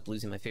just ended up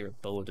losing my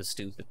favorite bow to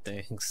stupid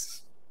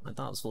things. I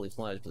thought it was fully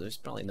fledged, but there's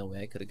probably no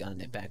way I could have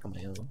gotten it back on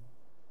my own.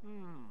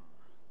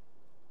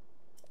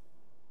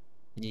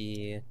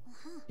 Yeah,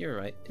 you're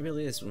right. It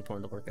really is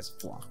important to work as a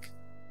flock.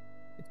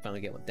 I can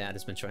finally get what Dad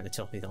has been trying to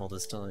tell me all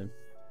this time.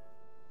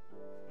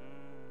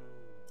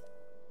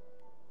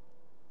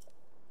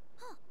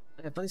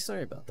 I have a funny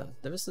story about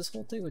that. There was this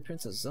whole thing with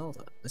Princess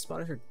Zelda. I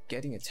spotted her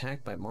getting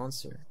attacked by a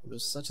monster. It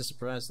was such a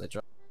surprise that I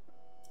dropped.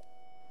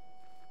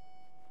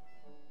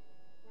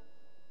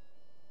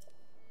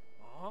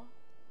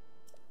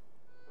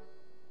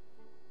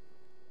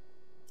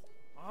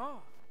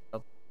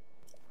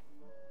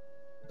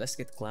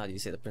 Investigate the cloud you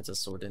say the princess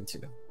soared into.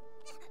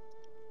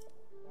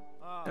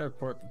 Ah. A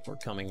report before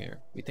coming here.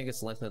 We think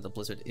it's likely that the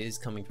blizzard is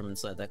coming from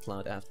inside that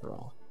cloud after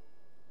all.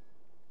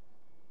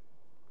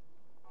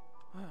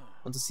 I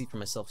want to see for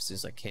myself as soon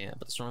as I can,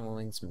 but the strong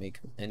winds make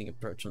any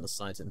approach from the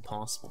sides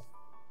impossible.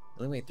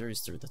 The only way through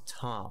is through the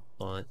top,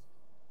 but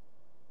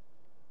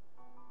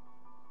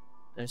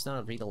there's not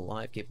a Rita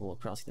alive capable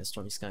of crossing the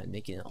stormy sky and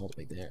making it all the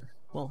way there.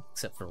 Well,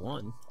 except for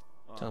one.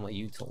 Talking about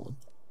you, Tolan.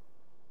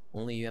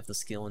 Only you have the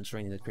skill and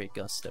training to create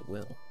gusts that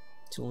will.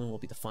 Tolan will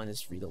be the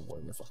finest Rita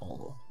warrior of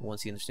all,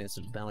 once he understands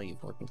the value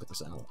of working with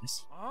his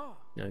allies.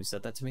 You know who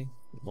said that to me?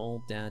 Your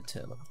old dad,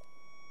 Taylor.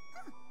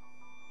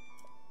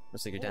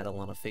 Looks like your dad had a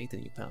lot of faith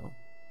in you, pal.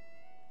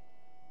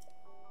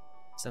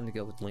 It's time to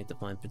go with Link to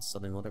find Princess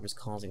Southern whatever's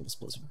causing this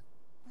blizzard.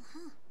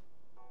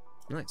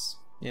 Nice.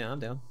 Yeah,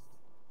 I'm down.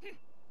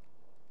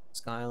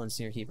 Sky Island's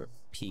near Heber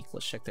Peak.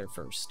 Let's check there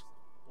first.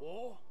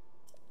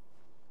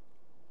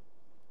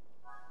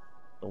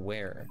 But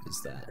where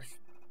is that?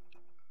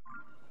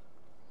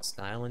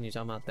 Sky Island, you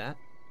talking about that?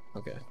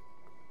 Okay.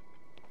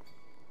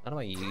 How do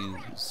I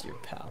use your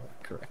power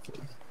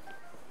correctly?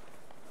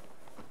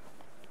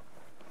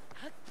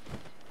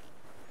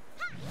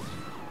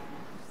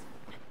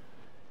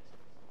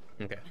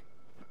 Okay.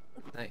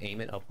 Can I aim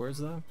it upwards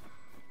though?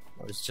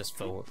 Or is it just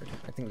forward?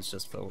 I think it's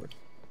just forward.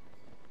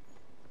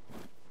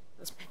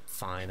 That's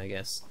fine, I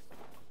guess.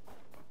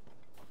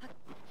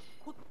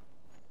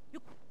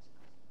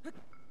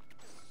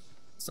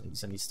 So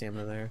use any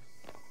stamina there.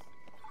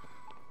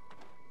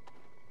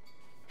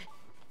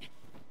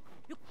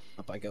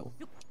 Up I go.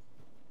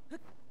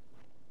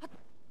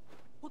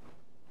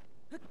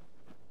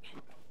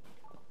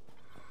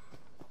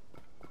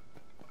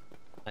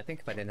 I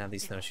think if I didn't have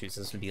these snowshoes,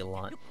 this would be a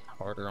lot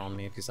harder on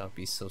me because I would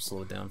be so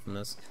slowed down from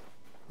this.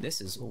 This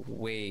is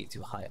way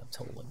too high up,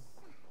 Tolan.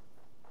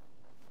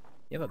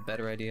 You have a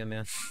better idea,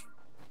 man?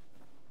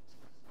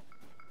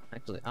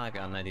 Actually, I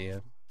got an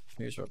idea.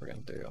 Here's what we're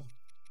gonna do.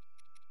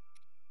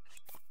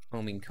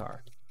 Homing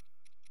card.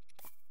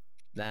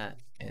 That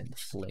and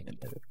flame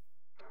emitter.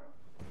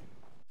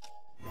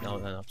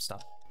 No,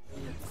 stop.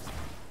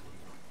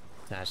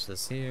 Attach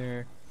this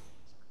here.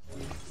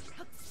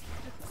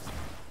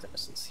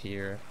 Attach this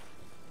here.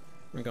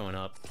 We're going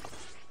up.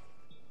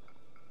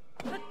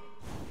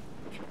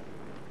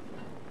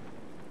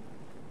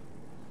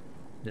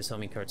 This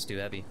homing card's too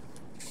heavy.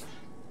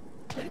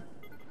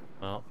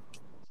 Well,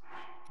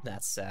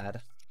 that's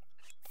sad.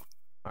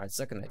 Alright,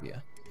 second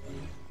idea.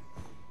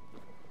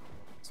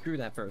 Screw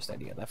that first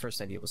idea. That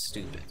first idea was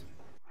stupid.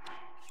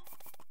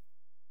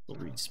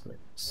 3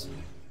 springs.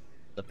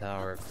 The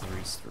power of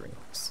 3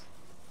 springs.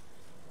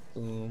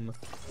 Boom.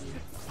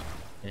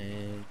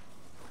 And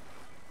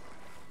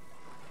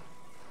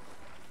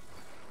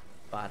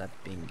bada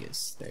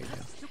bingus. There you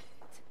go.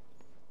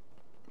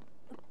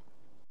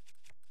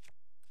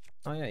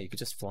 Oh yeah, you could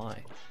just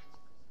fly.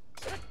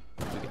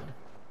 There we go.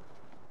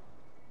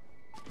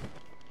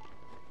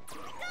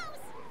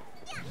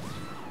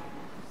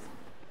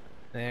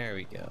 There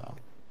we go.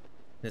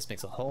 This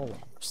makes a whole lot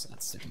more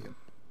sense to you.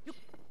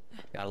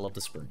 Gotta love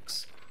the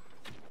springs.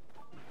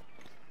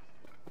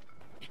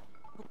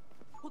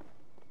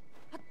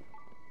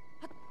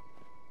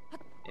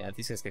 Yeah, if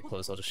these guys get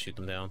close, I'll just shoot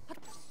them down.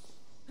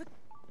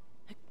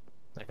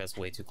 That guy's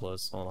way too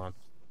close. Hold on.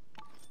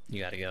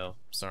 You gotta go.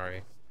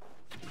 Sorry.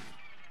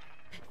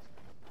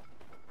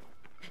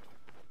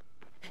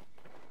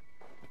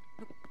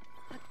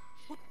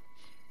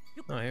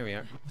 Oh, here we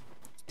are.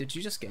 Did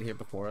you just get here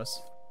before us?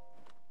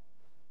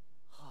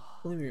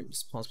 I believe you're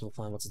responsible to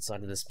find what's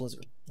inside of this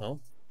blizzard. Oh?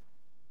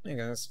 Hey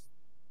guys.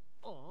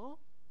 I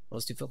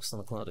was too focused on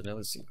the cloud to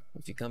notice you.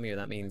 If you come here,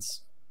 that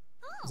means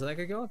that I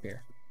could go up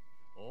here.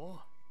 You're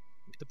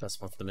the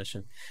best one for the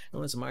mission. I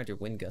always admired your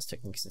wind gust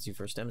technique since you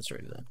first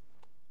demonstrated that.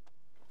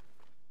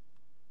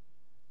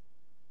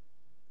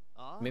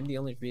 Maybe the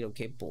only Rito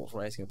capable of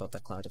rising above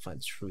that cloud to find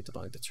the truth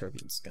about the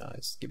turbulent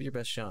skies. Give it your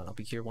best shot. I'll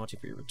be here watching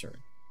for your return.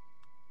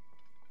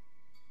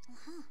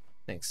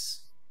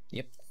 Thanks.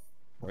 Yep.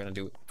 We're gonna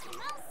do it.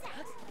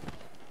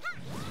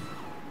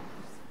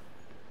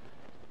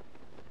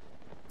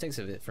 Takes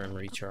a bit for him to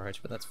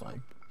recharge, but that's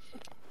fine.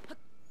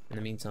 In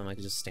the meantime, I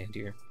can just stand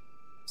here.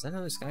 Is that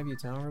another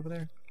Skyview tower over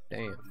there?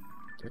 Damn.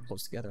 They're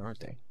close together, aren't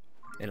they?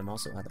 And I'm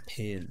also out of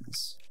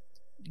pins.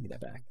 Give me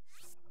that back.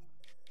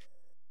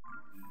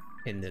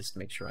 Pin this to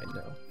make sure I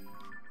know.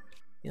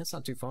 Yeah, it's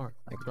not too far.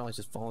 I could probably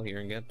just fall here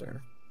and get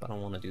there, but I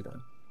don't want to do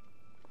that.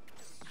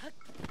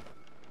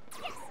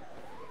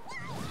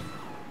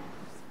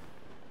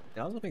 It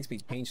also makes me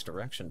change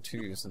direction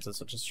too, since it's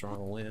such a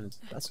strong wind.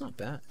 That's not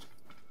bad.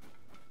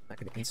 I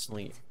could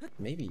instantly...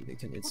 Maybe they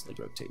can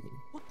instantly rotate me.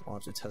 I'll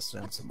have to test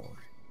it out some more.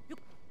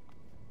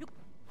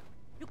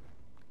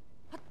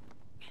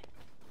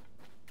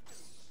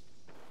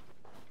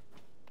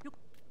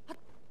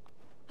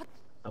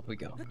 Up we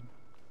go.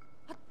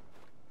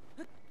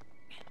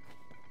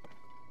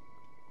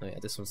 Oh yeah,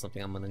 this one's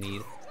something I'm gonna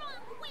need.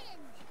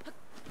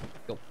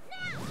 Go.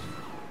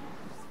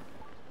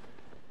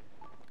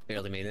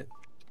 Barely made it.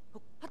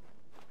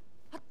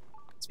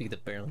 It's Speaking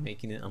of barely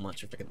making it, I'm not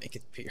sure if I can make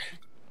it appear.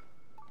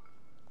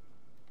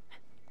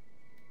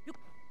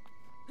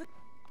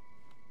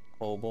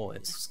 Oh boy,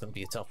 this is gonna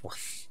be a tough one.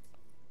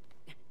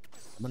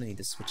 I'm gonna need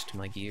to switch to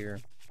my gear.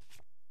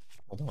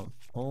 Hold on,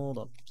 hold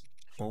up,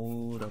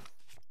 hold up.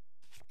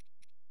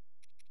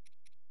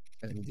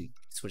 I need to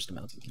switch to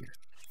mountain gear.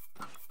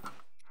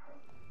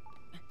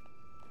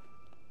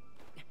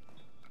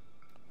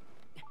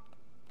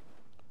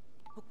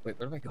 Wait,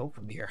 where do I go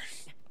from here?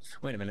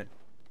 Wait a minute.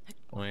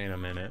 Wait a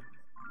minute.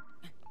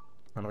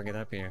 How do I get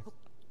up here?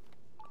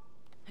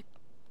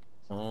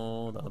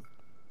 Hold up.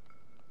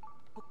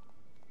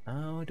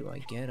 How do I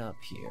get up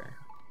here?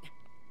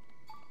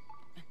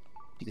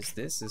 Because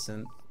this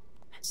isn't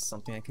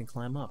something I can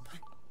climb up.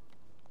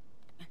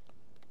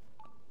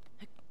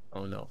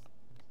 Oh no.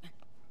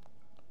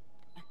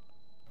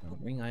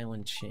 Ring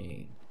Island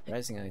Chain.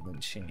 Rising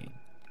Island Chain.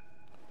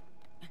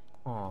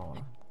 Aw.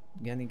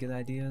 You got any good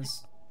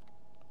ideas?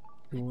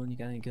 Cool, you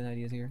got any good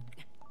ideas here?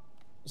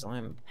 Because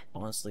I'm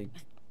honestly,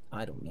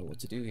 I don't know what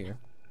to do here.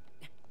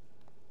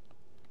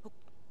 I'm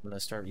gonna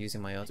start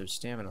using my other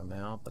stamina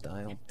now, but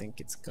I don't think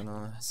it's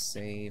gonna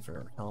save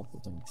or help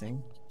with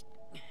anything.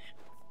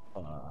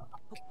 I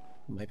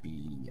might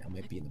be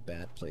in a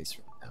bad place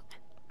right now.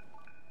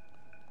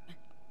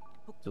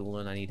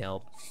 Doolin, I need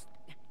help.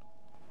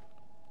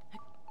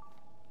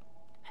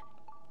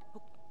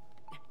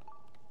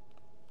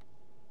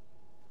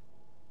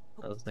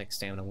 That was next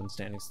stamina when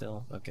standing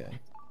still. Okay.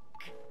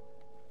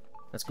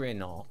 That's great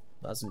and all.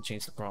 That doesn't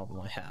change the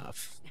problem I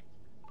have.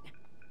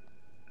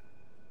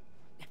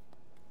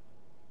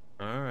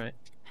 Alright.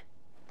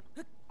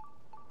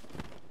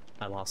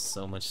 I lost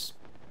so much.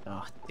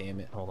 Ah, damn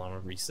it. Hold on, we're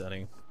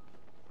resetting.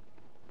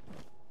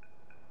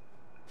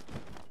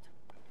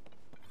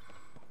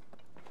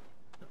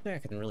 Nothing I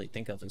can really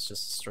think of is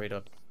just straight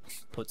up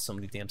put so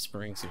many damn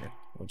springs here,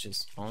 which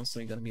is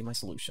honestly gonna be my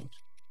solution.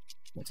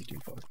 1, 2, 3,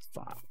 4,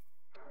 5.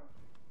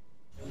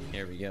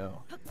 There we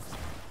go.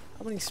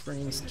 How many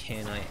springs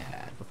can I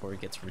add before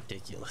it gets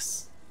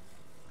ridiculous?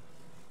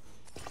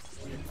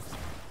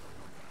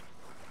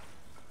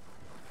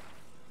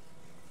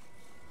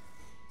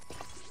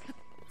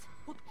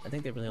 I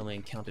think they really only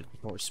counted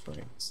 4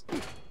 springs.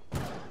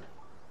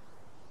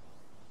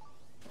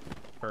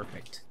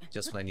 Perfect.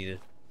 Just what I needed.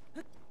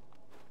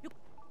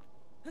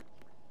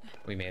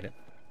 We made it.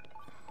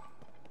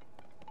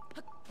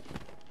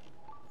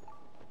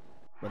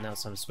 But now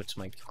it's time to switch to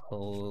my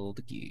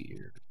cold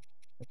gear.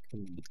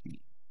 Cold gear.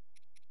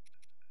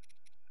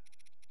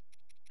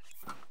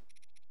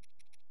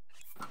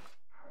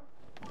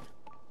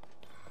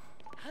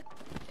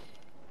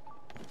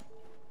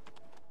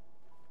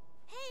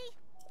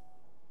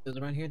 It was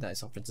around here that I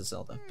saw Princess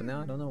Zelda, but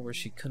now I don't know where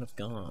she could have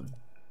gone.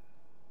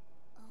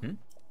 Hmm?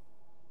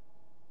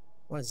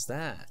 What is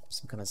that?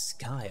 Some kind of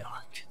sky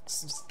arc.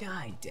 Some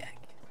sky deck.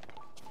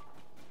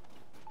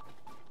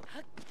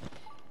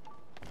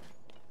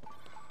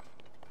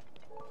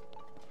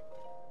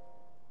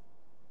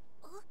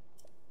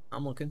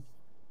 I'm looking.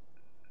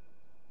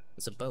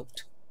 It's a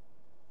boat.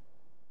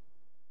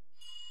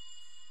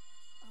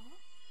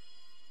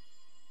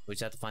 We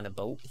just have to find a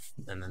boat,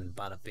 and then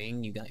bada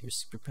bing, you got your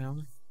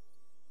superpower.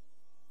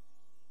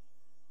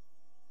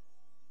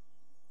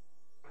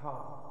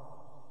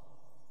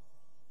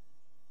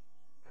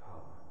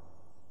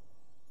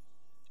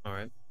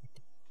 Alright.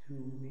 To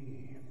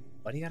me.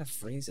 Why do you gotta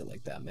phrase it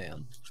like that,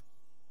 man?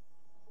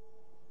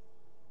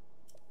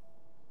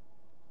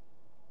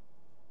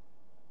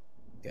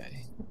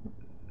 Okay.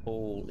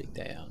 Holy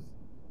damn.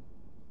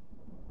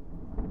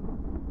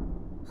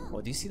 Oh,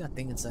 do you see that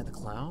thing inside the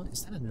cloud?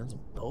 Is that another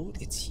boat?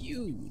 It's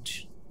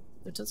huge!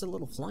 They're tons of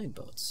little flying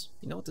boats.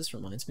 You know what this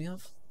reminds me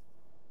of?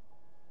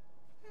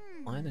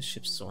 Line of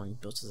ships soaring,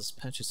 built as a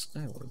patch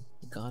skyward.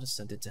 The god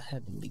ascended to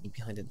heaven, leaving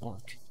behind an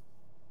ark.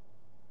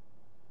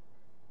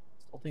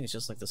 The whole thing is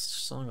just like the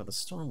song of the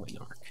Stormwind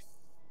arc.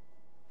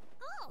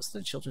 Was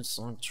the children's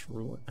song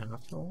true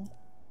after all?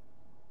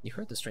 You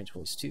heard the strange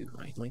voice too,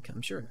 right, Link?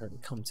 I'm sure it heard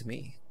it come to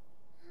me.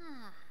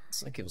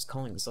 It's like it was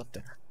calling us up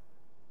there.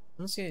 I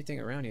don't see anything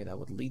around here that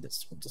would lead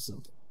us to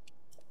something.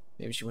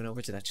 Maybe she went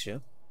over to that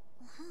ship?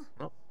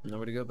 Oh,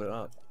 nowhere to go but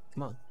up.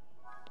 Come on.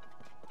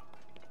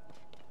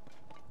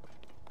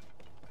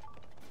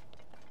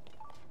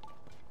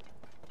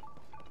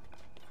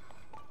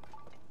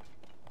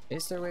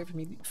 Is there a way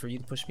for you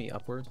to push me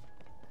upward?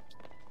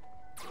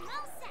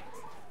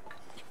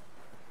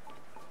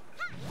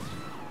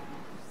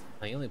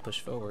 I only push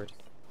forward.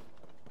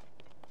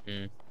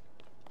 Hmm.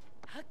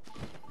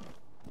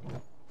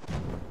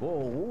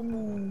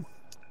 Whoa!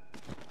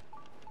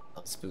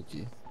 That's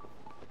spooky.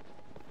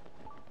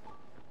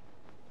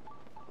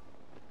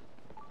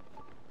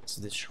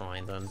 So this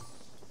shrine then.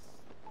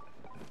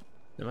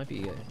 There might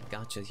be a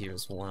gotcha here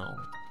as well.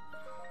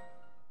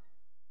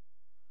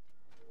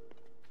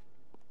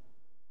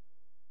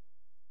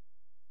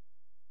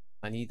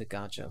 I need the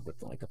gotcha with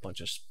like a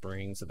bunch of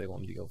springs that they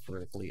want me to go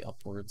vertically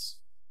upwards.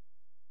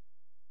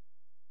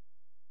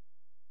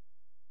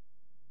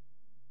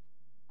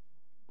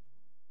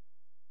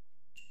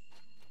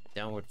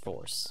 Downward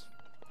force.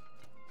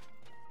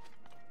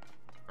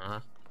 Uh-huh.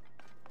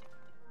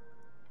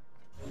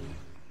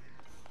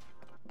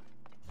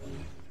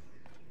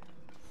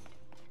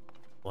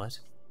 What?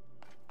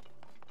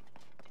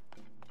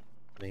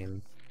 I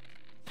mean...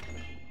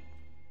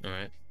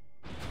 Alright.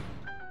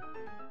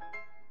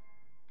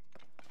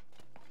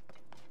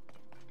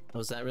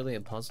 Was that really a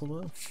puzzle,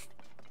 though?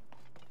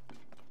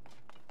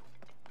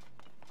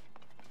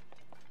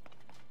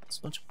 There's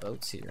a bunch of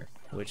boats here,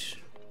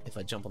 which, if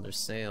I jump on their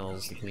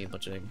sails, they give me a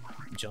bunch of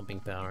jumping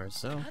power,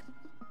 so...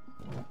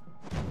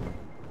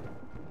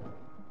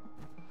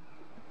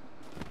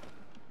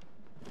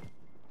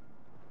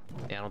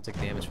 Yeah, I don't take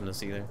damage from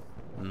this either.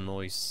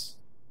 Nice.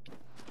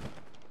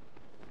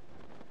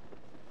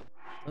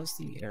 Does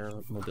the air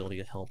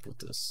mobility help with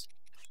this?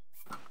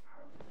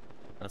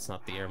 That's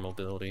not the air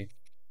mobility.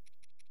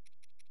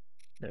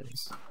 There it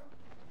is.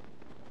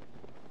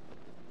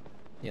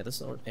 Yeah,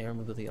 this air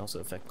mobility also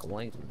affects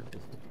gliding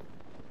ability.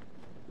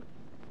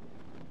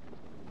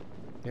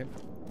 Okay.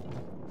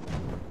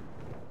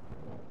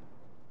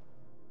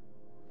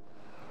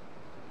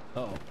 Uh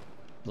oh, a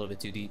little bit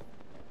too deep.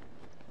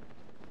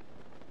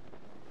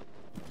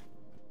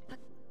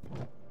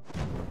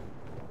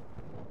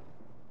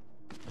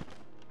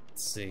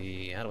 Let's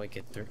see, how do I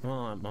get through? Well,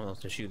 I'm able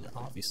to shoot it,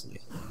 obviously.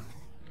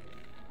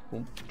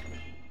 Boom.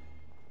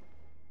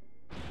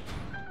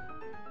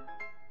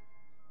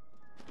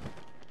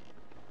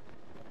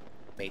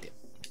 Made it.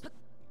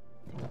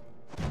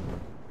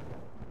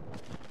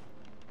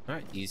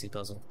 Alright, easy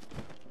puzzle.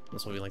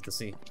 That's what we like to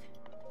see.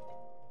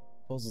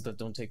 Puzzles that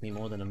don't take me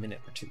more than a minute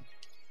or two.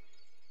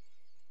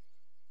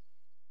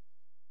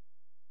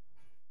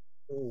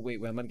 Oh, wait,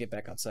 I'm gonna get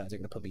back outside. They're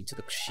gonna put me to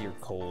the sheer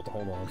cold.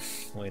 Hold on.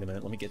 Wait a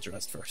minute, let me get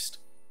dressed first.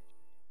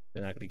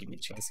 They're not gonna give me a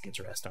chance to get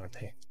dressed, aren't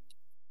they?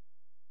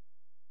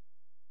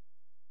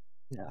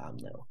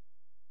 No.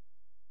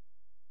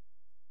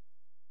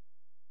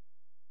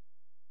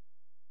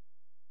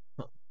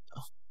 Oh,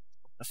 oh.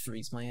 I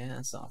freeze my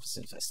ass off as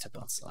soon as I step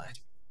outside.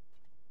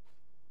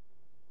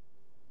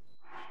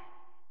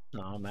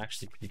 No, I'm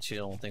actually pretty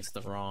chill thanks to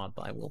the rod,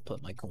 but I will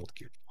put my cold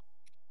gear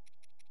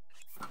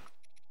on.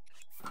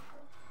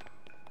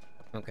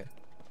 Okay.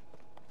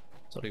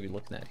 So what are we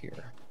looking at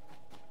here?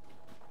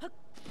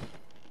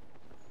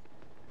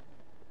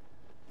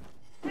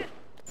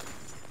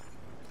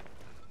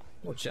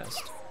 Oh,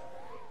 chest.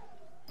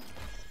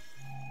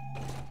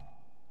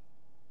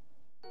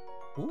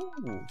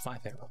 Ooh, 5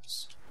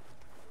 arrows.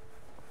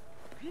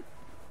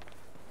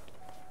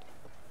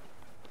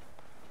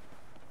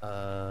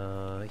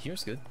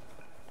 Here's good.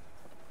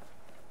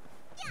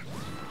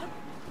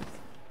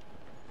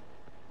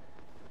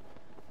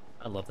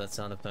 I love that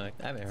sound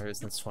effect. I haven't heard it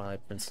since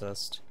Twilight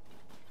Princess.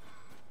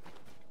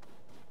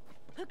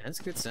 And it's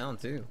a good sound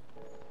too.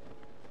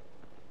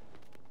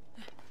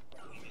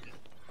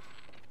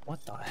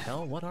 What the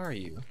hell? What are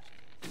you?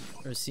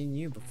 Never seen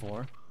you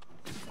before.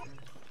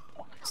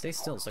 Stay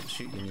still so I can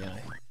shoot you in the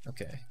eye.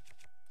 Okay.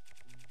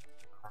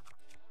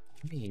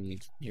 Hey,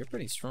 you're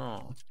pretty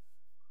strong.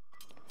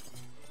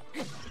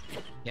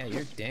 Yeah,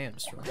 you're damn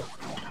strong.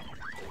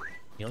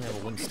 You only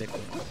have a wooden stick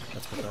though.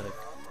 That's pathetic.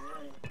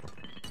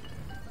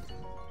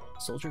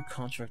 Soldier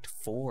Contract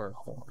 4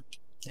 horn.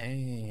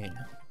 Dang.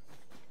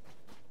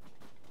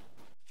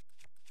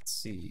 Let's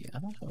see. I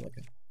don't have like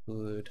a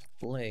good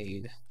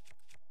blade.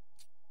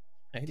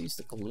 I could use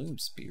the gloom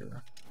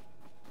spear.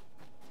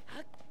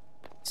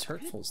 As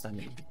hurtful as that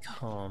may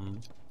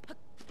become,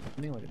 I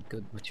mean, like a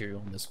good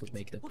material on this would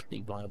make it a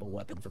pretty viable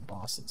weapon for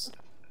bosses.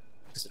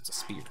 Because it's a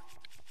spear.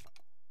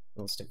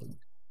 Let's take a look.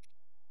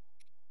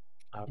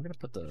 We're gonna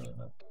put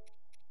the...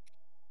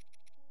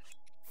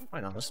 Why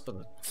not? Let's put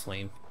the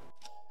flame.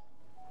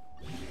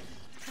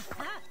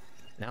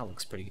 Now it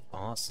looks pretty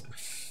awesome.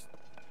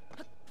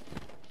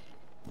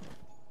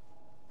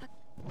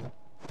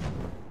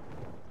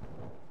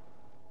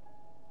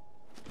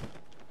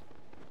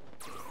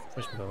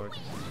 Push me forward.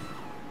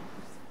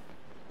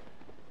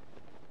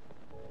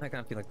 I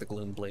kind of feel like the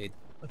Gloom Blade,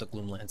 or the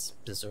Gloom Lance,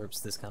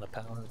 deserves this kind of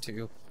power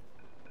too.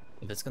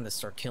 If it's gonna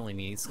start killing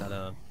me, it's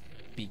gotta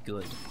be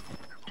good.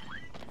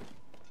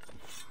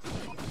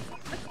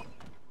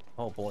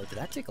 Oh boy, did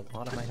that take a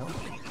lot of my health?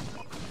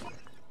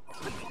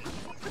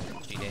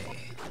 G-Day.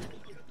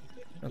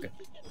 Okay.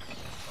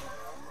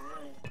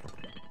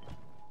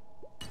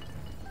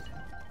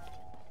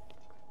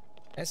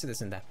 I see this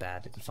isn't that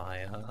bad if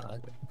I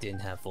didn't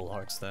have full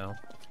hearts though.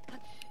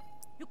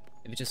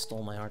 If it just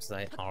stole my hearts that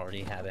I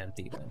already have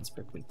empty, then it's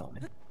perfectly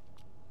fine.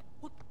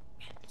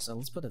 So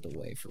let's put it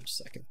away for a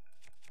second.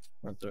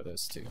 I'll throw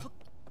those two.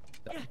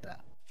 Done with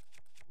that.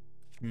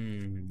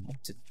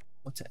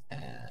 What to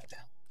add?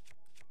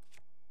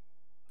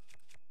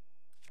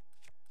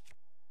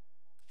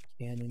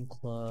 Cannon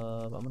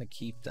Club. I'm gonna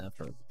keep that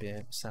for a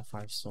bit.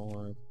 Sapphire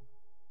Sword.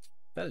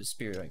 Feather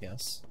Spirit, I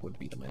guess, would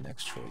be my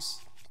next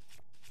choice.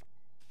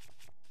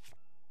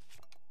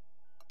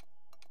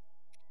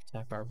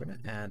 Attack bar, we're gonna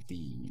add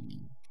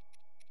the...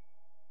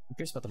 I'm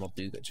curious about the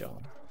Molduga,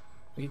 John.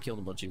 We can kill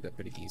the Molduga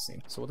pretty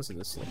easy. So what does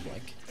this look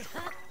like?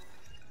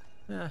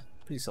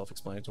 Pretty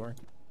self-explanatory.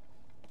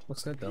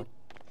 Looks good though.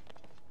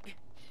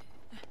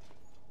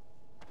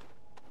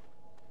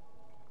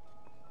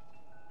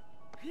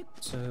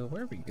 So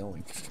where are we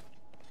going?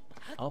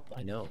 Up,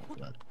 I know,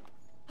 but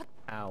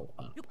how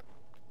up?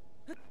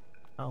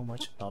 How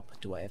much up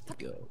do I have to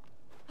go?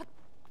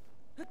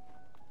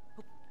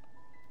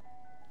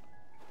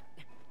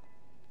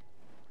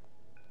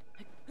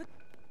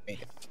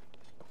 Wait.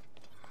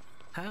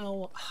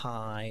 How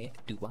high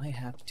do I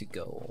have to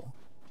go?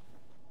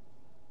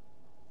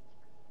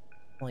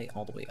 Probably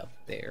all the way up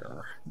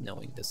there,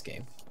 knowing this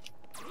game.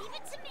 Leave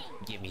it to me.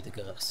 Give me the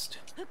gust.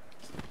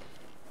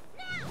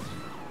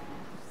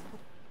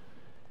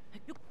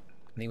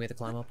 Any way to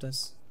climb up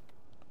this?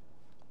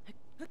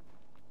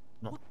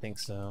 Don't think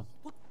so.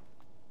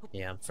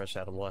 Yeah, I'm fresh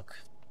out of luck.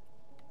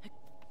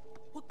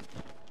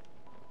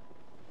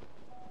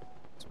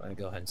 So I'm gonna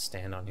go ahead and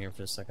stand on here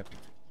for a second.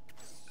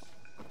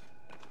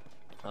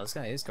 Oh, this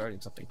guy is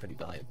guarding something pretty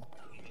valuable.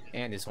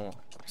 And his horn,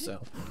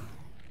 so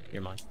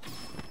you're mine.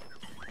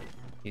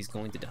 He's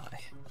going to die.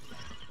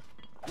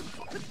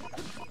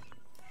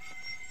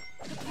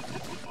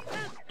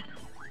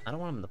 I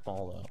don't want him to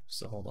fall though,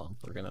 so hold on.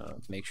 We're gonna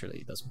make sure that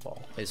he doesn't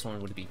fall. His horn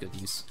would be good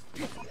use.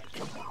 There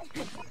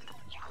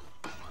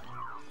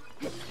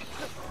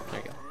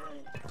you go.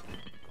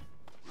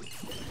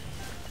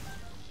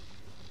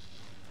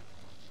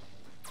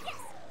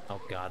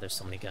 Oh god, there's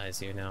so many guys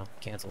here now.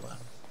 Cancel that.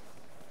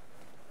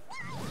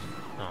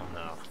 Oh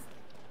no.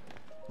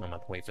 I'm gonna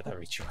have to wait for that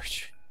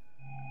recharge.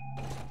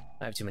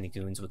 I have too many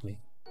goons with me.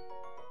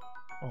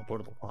 Oh,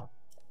 portable pop.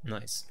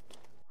 Nice.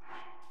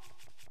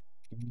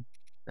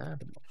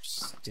 Another more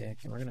stick,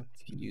 and we're gonna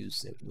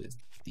fuse it with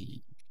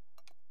the...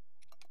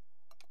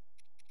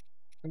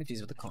 I'm gonna fuse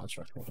it with the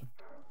construct one.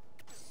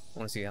 I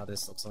wanna see how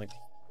this looks like.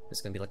 This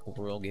is gonna be like a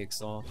Royal Gig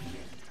Saw.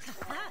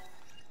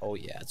 Oh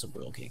yeah, it's a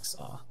Royal Gig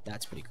Saw.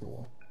 That's pretty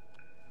cool.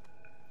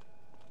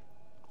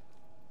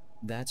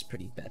 That's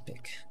pretty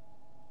bepic.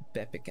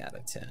 Bepic out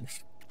of 10.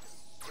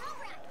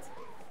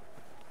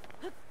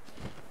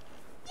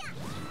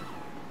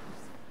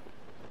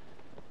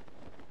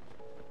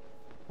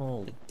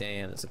 Holy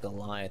damn, there's a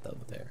Goliath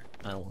over there.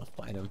 I don't want to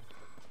fight him.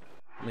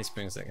 How many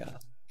springs I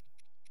got?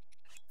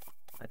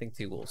 I think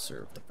 2 will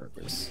serve the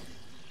purpose.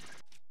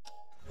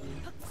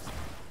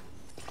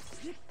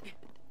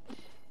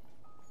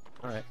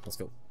 Alright, let's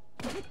go.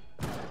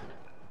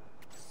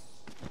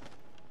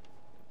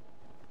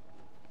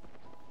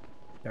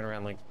 Turn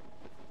around, Link.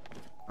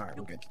 Alright,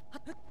 we're good.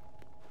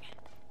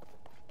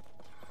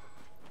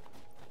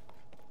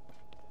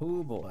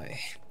 Oh boy.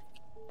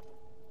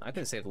 I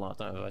could have saved a lot of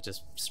time if I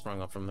just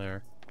sprung up from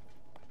there.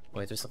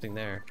 Wait, there's something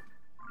there.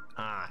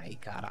 Ay,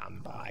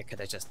 caramba, I could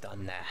have just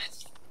done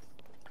that.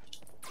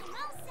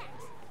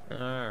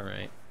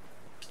 Alright.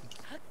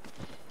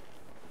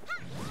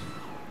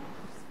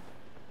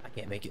 I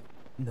can't make it.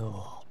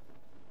 No.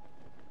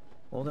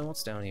 Well then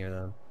what's down here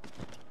then?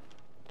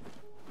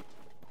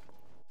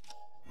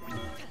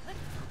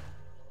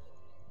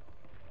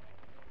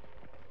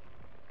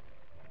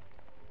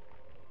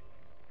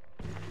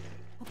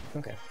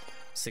 Okay.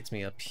 Sticks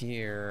me up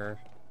here.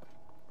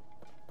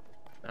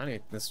 I don't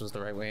think this was the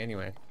right way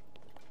anyway.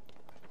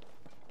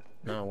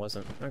 No, it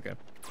wasn't. Okay.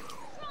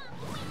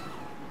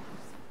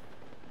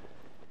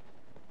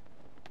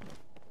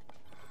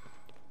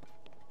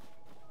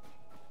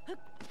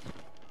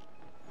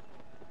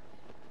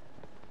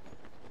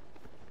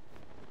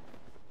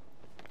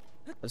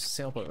 There's a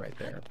sailboat right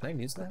there. Can I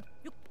use that?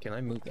 Can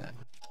I move that?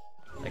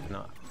 I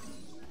cannot.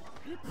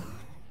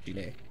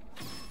 G'day.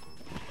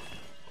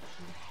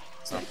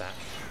 Stop that.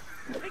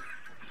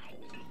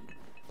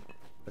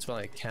 That's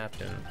probably a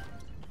captain.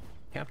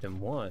 Captain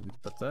 1?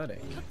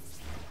 Pathetic.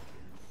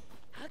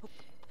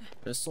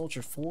 There's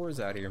Soldier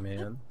 4s out here,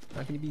 man.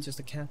 How can you be just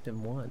a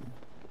Captain 1?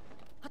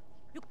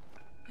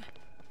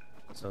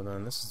 So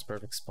then this is the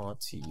perfect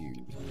spot to use.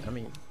 I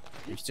mean,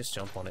 you just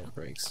jump on it, it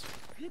breaks.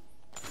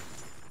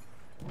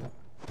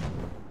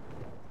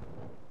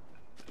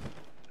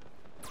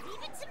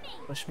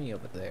 Push me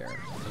over there.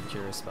 I'm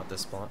curious about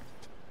this spot.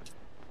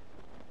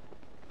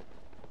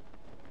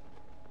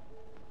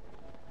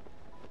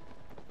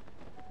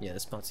 Yeah,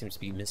 this spot seems to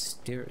be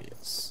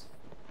mysterious.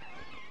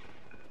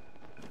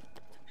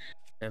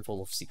 And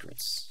full of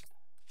secrets.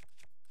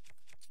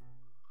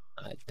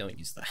 Don't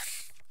use that.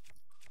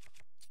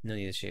 No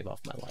need to shave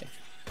off my life.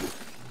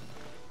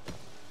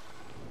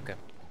 Okay.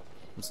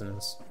 What's in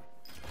this?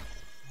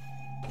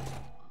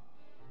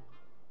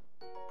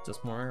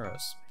 Just more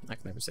arrows. I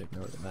can never say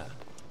no to that.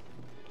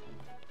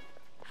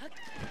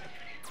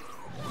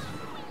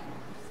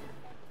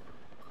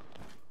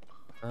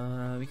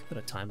 We can put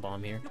a time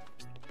bomb here.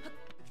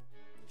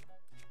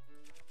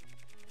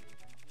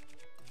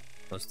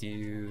 Let's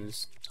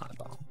use time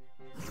bomb.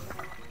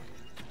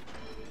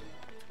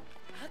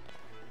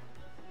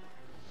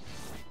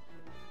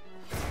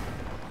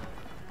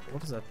 What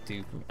does that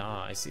do for me?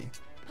 Ah, I see.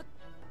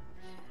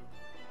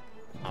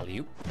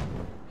 Alley-oop.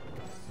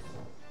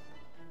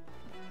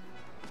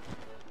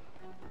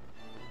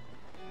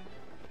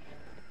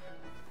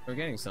 We're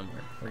getting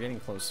somewhere. We're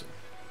getting closer.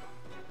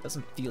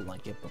 Doesn't feel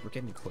like it, but we're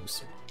getting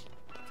closer.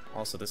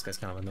 Also, this guy's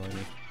kind of annoying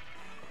me.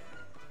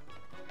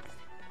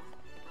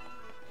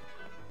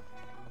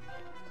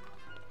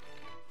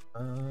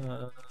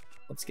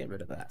 Let's get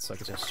rid of that so I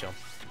can just chill.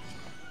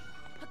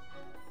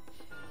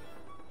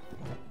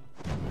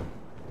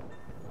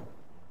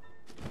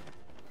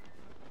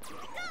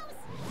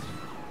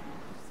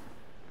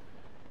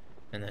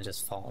 And then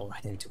just fall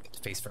right into it,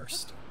 face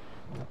first.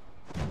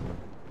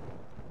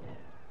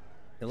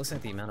 It looks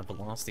like the amount of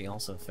velocity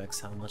also affects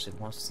how much it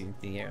launches you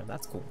into the air.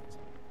 That's cool.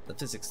 The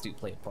physics do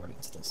play a part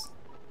into this.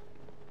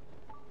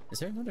 Is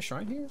there another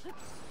shrine here?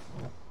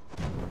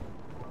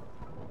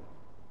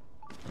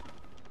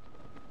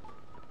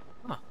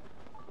 Huh.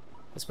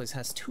 This place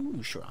has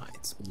 2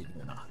 shrines, believe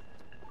it or not.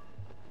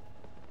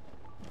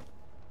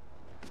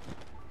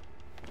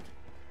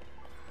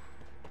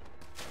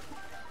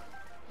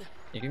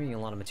 You're giving me a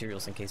lot of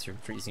materials in case you're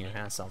freezing your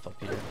ass off up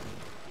here.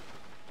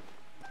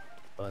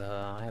 But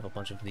I have a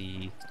bunch of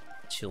the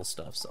chill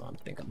stuff, so I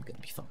think I'm gonna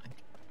be fine.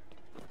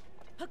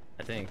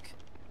 I think.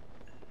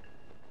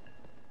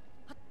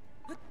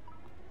 I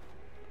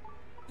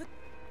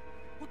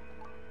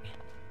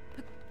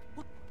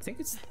think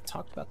it's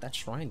talked about that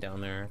shrine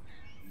down there.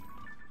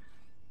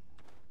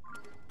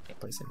 Can't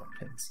place any more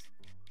pins.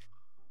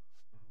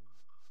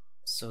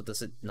 So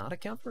does it not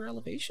account for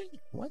elevation?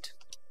 What?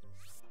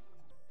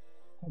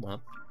 Hold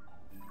up.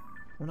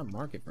 I'm gonna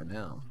mark it for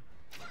now.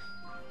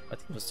 I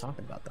think it was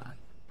talking about that.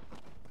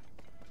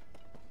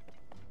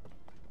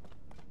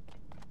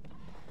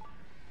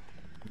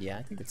 Yeah,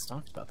 I think it's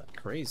talked about that.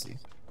 Crazy.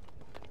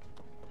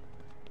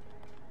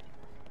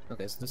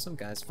 Okay, so there's some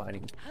guys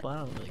fighting, but I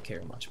don't really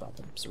care much about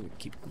them, so we can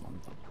keep them on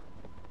them.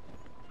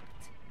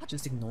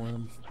 Just ignore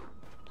them.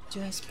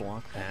 Just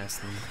walk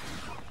past them.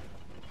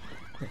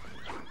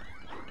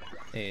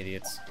 Hey,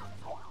 idiots.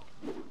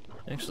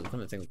 Actually,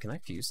 come to think, can I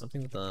fuse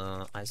something with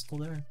the icicle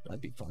there?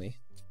 That'd be funny.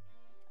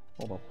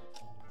 Hold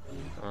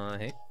on.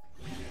 Hey.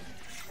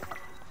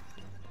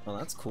 Oh,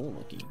 that's cool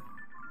looking.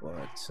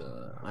 But,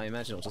 I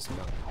imagine it'll just be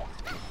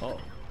oh.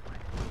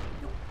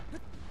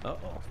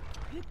 Uh-oh.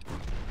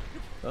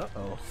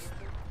 Uh-oh.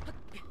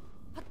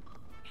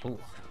 Ooh.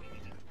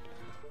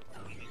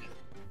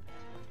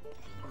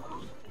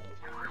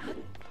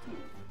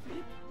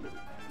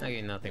 I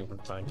get nothing from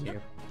fighting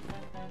you.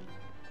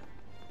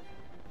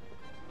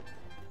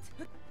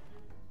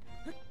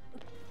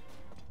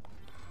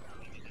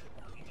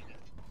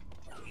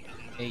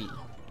 Hey.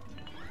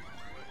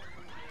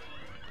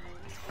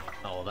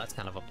 Oh, well, that's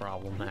kind of a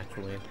problem,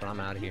 actually, but I'm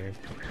out of here.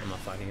 I'm not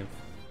fighting him.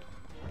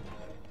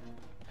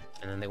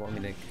 And then they want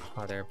me to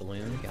hot air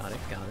balloon. Got it,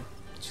 got it.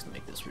 Just gonna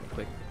make this real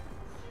quick.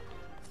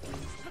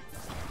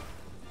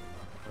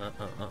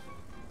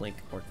 Link,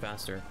 work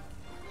faster.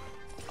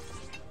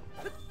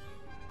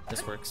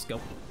 This works,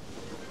 go.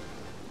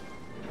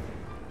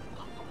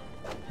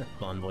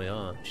 Bon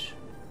voyage.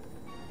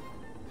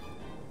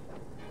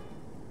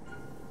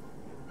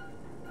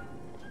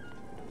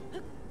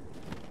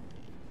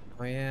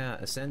 Oh yeah,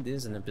 ascend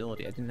is an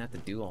ability. I didn't have to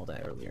do all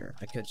that earlier.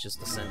 I could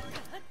just ascend.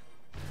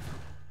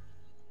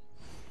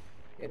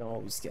 It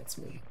always gets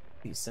me.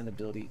 The ascend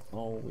ability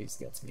always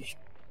gets me.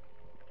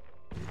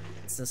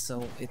 It's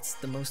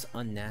the most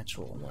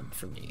unnatural one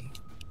for me.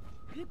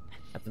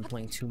 I've been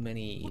playing too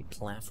many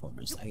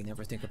platformers. I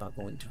never think about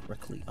going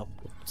directly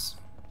upwards.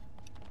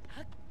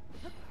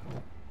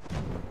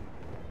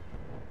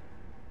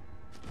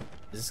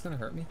 Is this gonna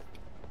hurt me?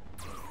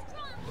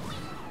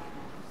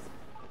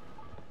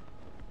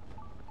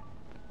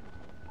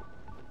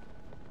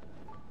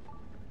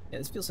 Yeah,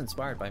 this feels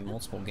inspired by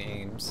multiple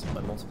games, by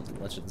multiple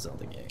Legend of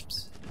Zelda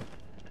games.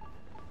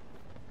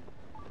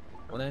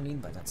 What I mean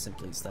by that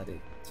simply is that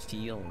it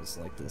feels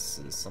like this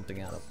is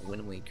something out of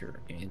Wind Waker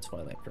and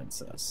Twilight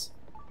Princess.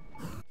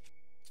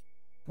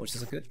 Which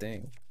is a good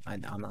thing.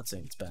 I'm not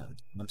saying it's bad.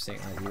 I'm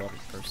saying I love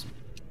it personally.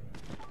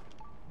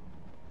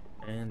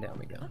 And down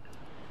we go.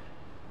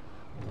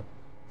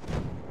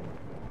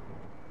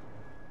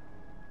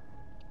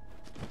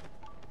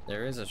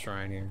 There is a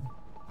shrine here.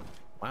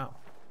 Wow.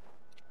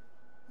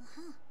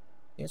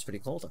 Yeah, it's pretty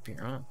cold up here,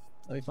 huh?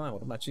 I'll be fine.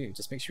 What about you?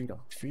 Just make sure you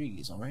don't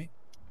freeze, alright?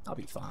 I'll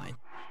be fine.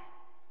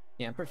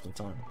 Yeah, I'm perfectly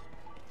fine.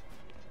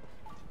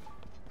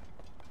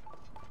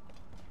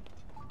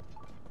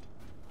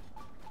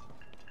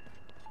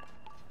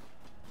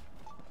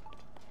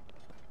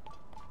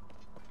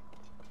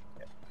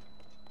 Okay.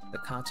 The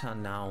Kata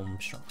Naum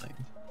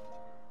Shrine.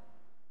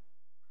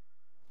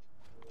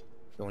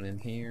 Going in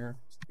here.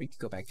 We could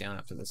go back down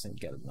after this and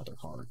get another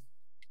heart.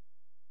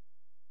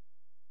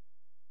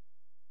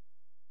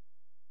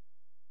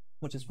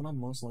 Which is what I'm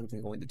most likely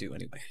going to do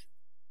anyway.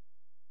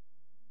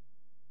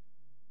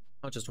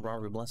 Oh, just a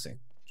Raru Blessing.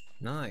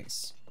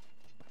 Nice.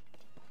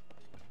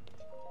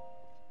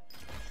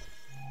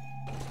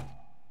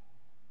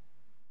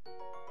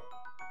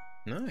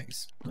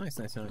 Nice. Nice,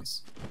 nice,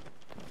 nice.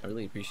 I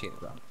really appreciate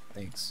it, Rob.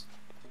 Thanks.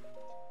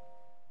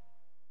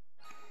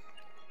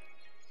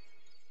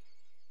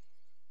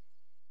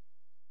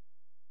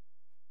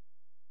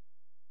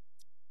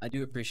 I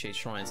do appreciate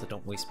shrines that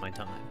don't waste my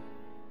time.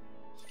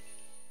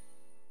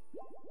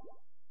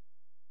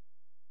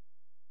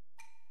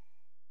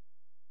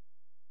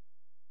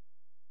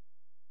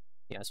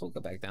 Yeah, so we'll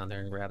go back down there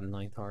and grab the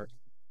 9th heart.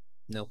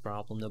 No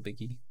problem, no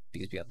biggie,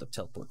 because we got the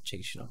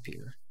teleportation up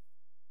here.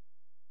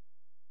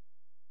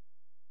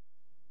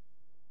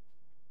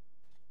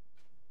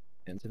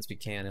 And since we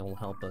can, it will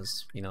help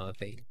us, you know,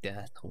 evade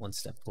death one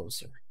step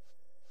closer.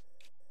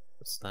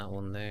 What's that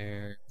one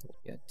there? We'll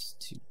get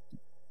to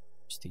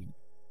Steve.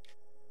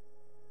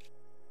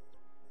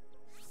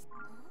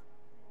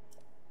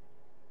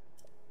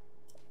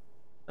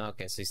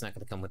 Okay, so he's not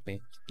gonna come with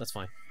me. That's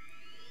fine.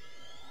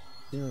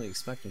 Didn't really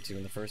expect him to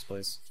in the first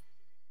place.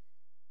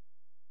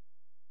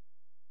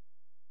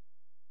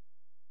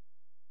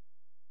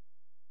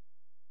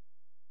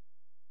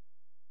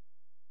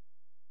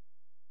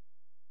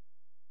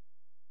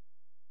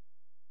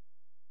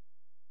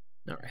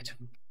 Alright.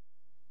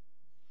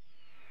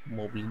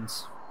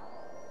 Moblins.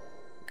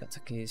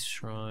 Katake's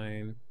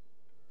shrine.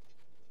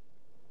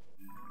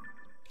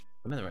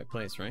 I'm in the right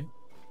place, right?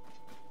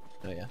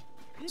 Oh yeah.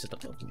 Sit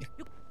up above me.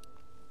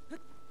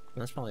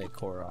 That's probably a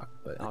korok,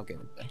 but I'll get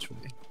it eventually.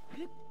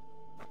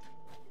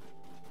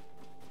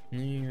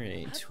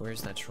 Alright,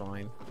 where's that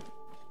shrine?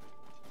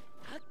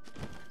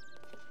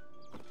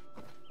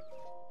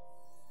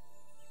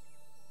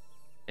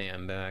 Hey,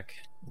 I'm back.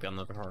 Got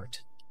another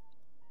heart.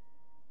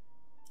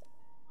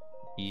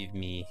 Give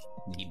me.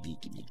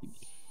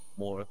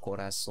 More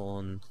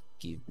corazon.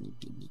 Give me.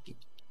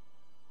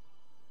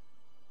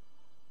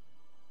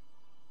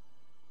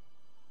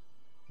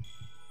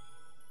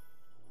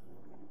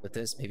 With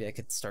this, maybe I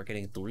could start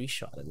getting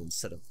 3-shotted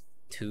instead of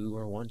 2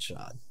 or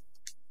 1-shot.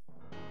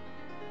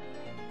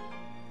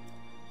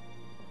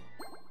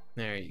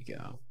 There you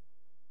go.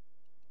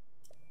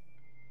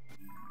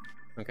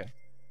 Okay.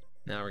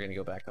 Now we're gonna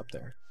go back up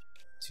there.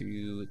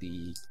 To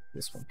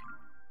this one.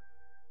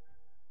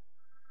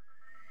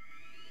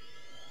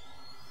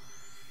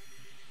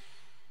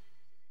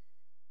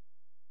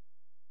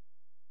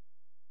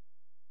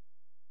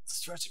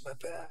 Stretching my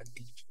back.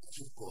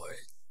 Oh boy.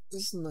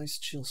 This is a nice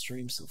chill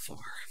stream so far.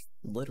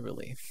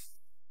 Literally.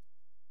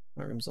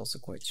 My room's also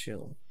quite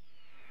chill.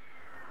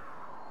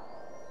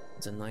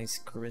 It's a nice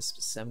crisp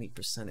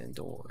 70%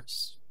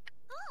 indoors.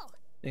 Oh.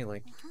 Hey,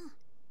 like,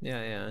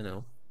 yeah, I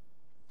know.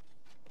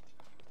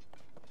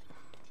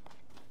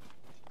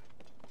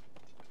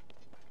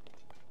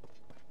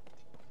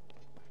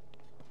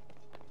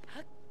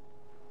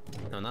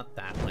 No, not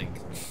that link.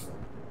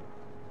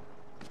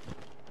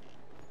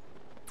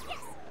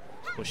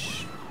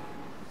 Push.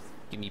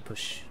 Give me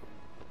push.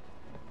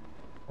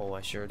 Oh,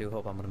 I sure do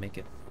hope I'm gonna make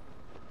it.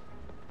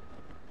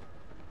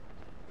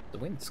 The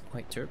wind's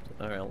quite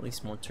turbulent, or at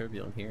least more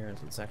turbulent here.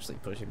 It's actually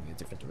pushing me in a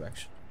different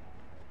direction.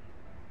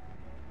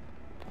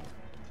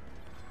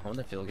 I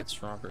wonder if it'll get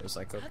stronger as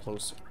I go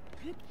closer.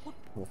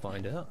 We'll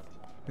find out.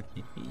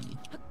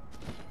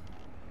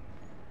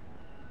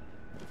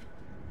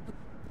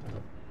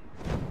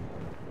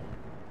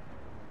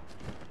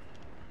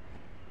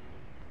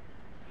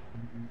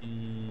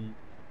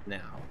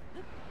 Now.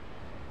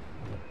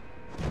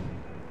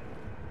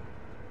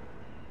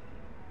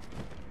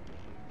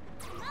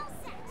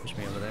 Push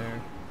me over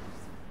there.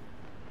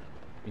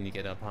 We need to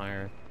get up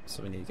higher,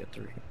 so we need to get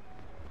through here.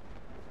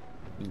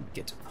 We need to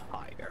get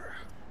higher.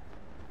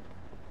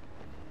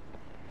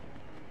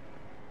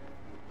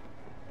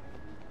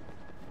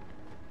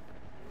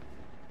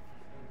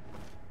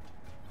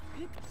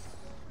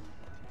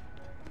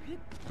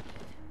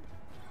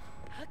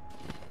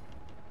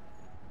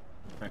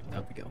 Alright,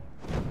 up we go.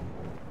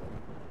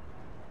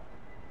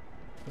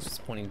 This is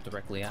pointing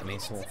directly at me,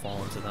 so we'll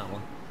fall into that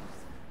one.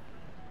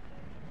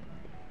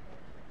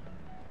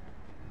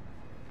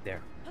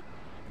 There.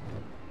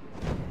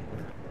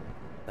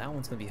 That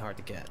one's gonna be hard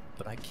to get,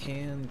 but I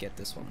can get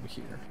this one over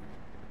here.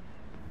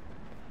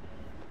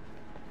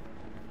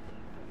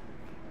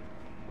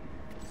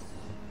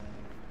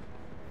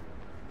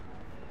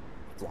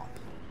 Flop.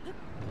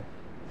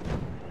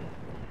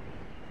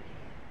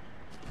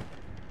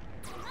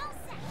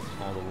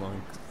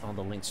 All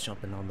the links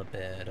jumping on the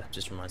bed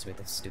just reminds me of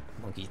that stupid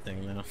monkey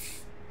thing now.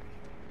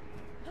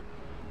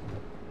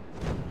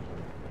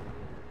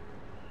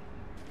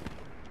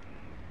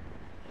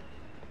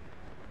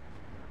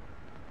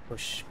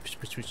 Push, push,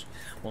 push, push.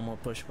 One more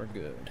push, we're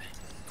good.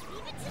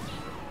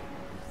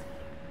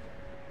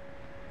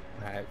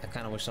 Alright, I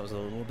kind of wish I was a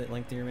little bit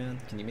lengthier, man.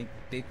 Can you make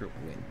bigger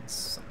wins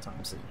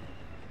sometimes?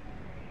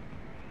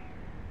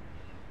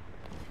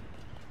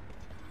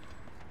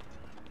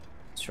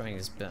 He's trying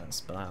his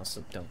best, but I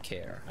also don't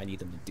care. I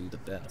need him to do the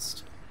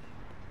best.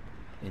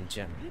 In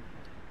general.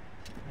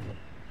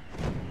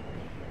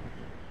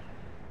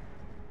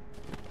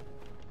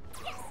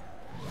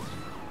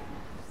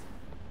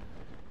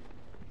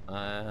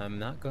 I'm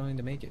not going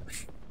to make it.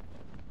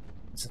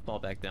 Let's just fall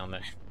back down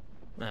there.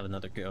 I have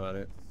another go at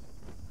it.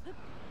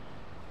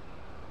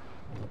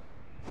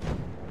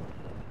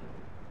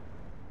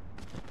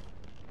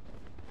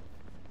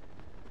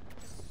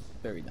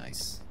 Very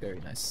nice. Very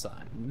nice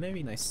side.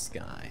 Very nice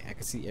sky. I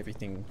can see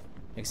everything.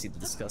 I can see the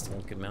disgusting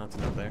looking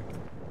mountain up there.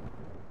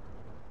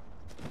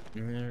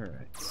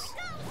 Alright.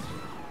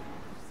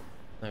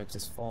 Now we can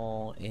just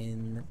fall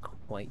in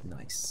quite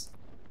nice.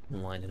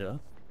 Line it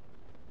up.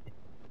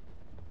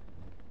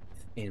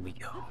 In we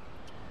go.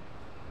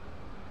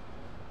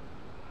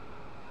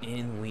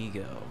 In we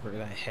go. We're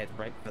gonna head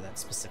right for that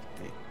specific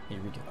thing.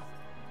 Here we go.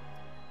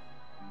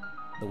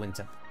 The Wind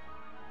Temple.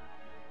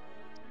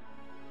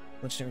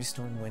 Legendary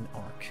Stormwind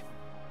Arc.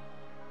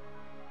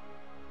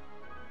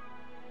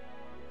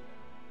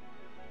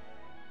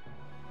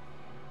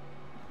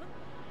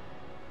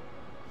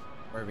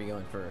 Where are we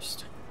going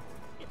first?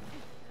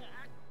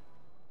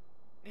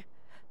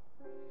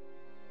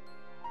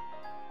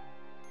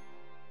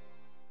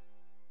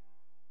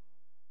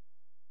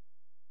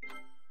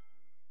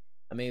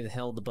 I may have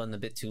held the button a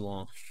bit too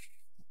long.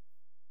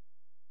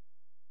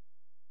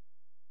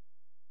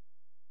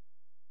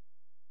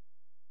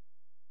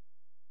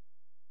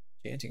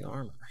 Enchanting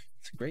armor.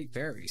 Great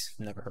berries.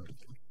 Never heard of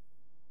them.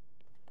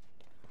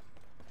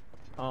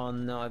 Oh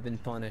no, I've been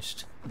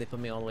punished. They put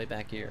me all the way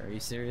back here. Are you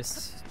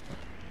serious?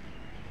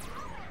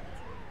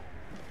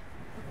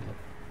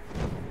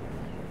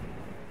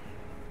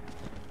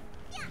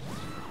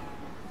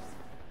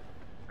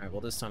 Alright,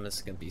 well this time this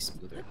is gonna be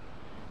smoother.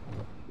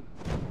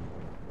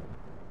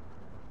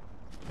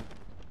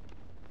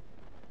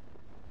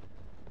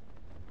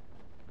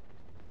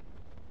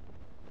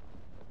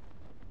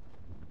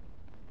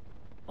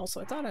 Also,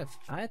 I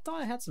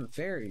thought I had some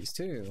fairies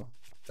too.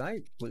 Did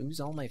I lose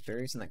all my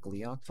fairies in that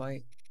Gleeok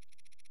fight?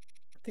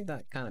 I think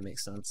that kind of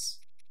makes sense.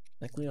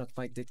 That Gleeok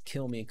fight did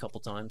kill me a couple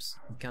times.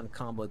 It kind of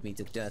comboed me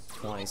to death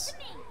twice.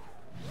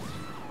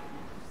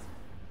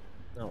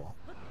 Oh well.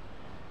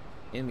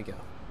 In we go.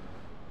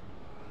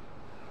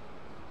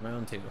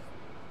 Round 2.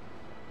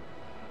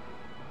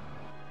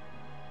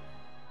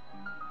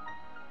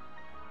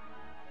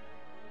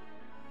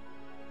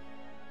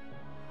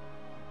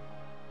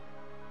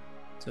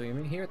 So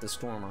you're here at the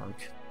Storm Arc.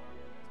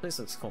 This place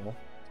looks cool.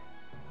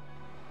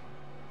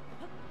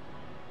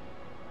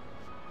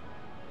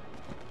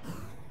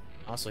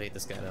 I also hate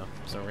this guy though,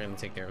 so we're gonna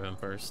take care of him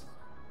first.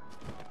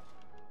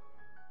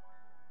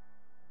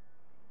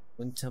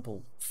 Wind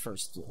Temple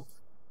first floor.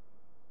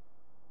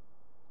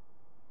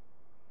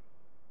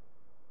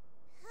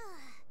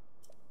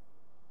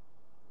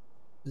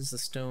 This is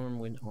the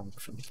Stormwind Arc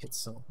from the kid's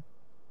song.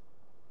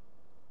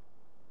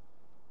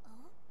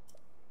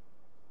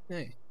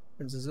 Hey,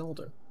 Princess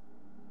Zelda.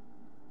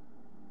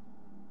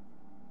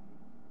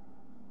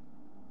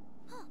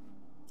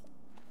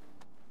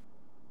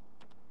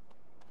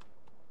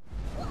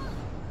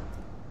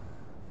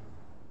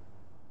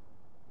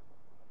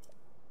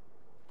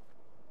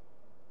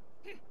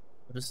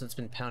 Notice it's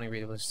been pounding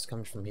radio just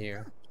coming from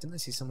here. Didn't I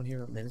see someone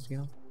here a minute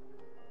ago?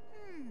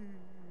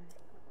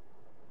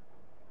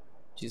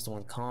 She's the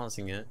one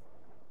causing it,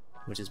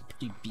 which is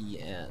pretty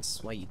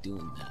BS. Why are you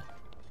doing that?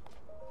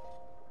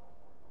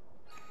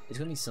 There's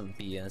gonna be some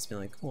BS being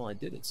like, well, I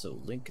did it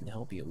so Link can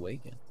help you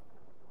awaken.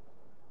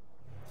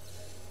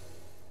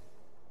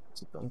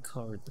 So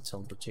uncovered the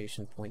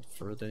teleportation point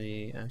further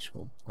the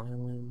actual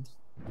island.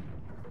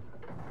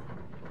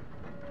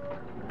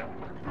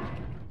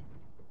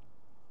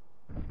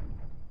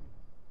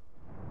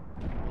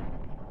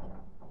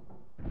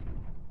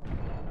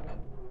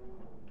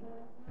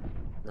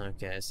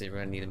 Okay, so we're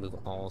gonna need to move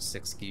all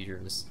 6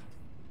 gears.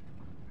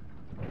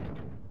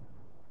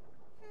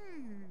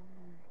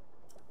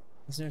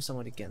 Is there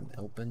someone to get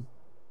open?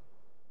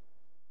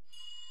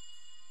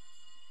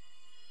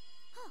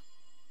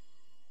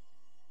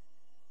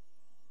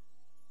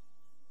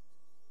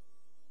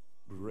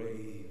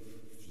 Brave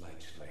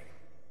fledgling.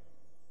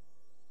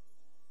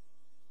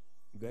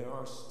 There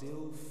are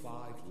still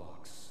 5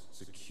 locks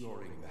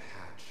securing the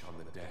hatch on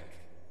the deck.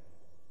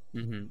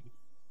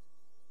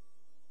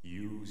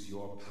 Use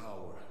your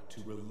power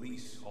to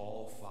release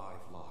all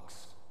 5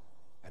 locks,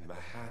 and the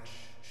hatch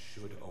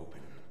should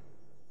open.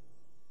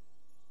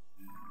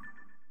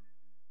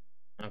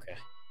 Okay.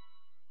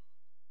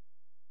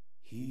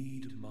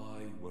 Heed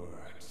my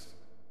words.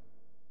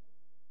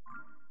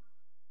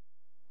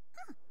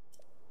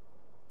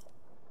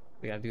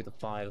 We gotta do the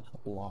 5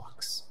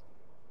 locks.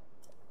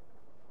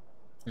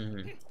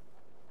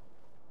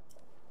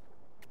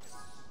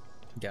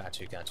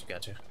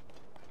 Gotcha.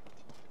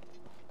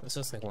 This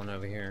looks like one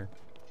over here.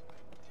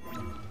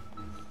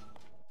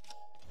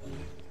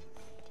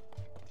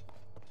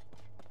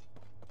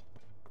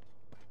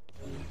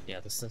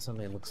 Yeah, this is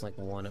something that looks like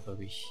one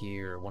over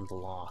here, one of the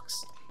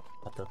locks.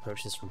 I have to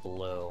approach this from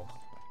below.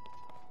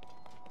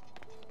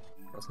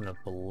 That's a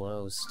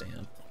below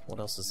stamp. What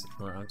else is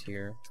around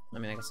here? I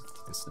mean, I guess I can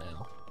do this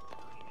now.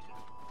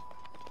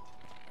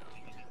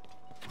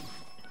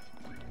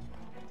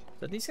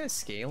 Are these guys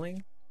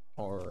scaling?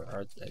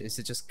 Or is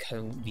it just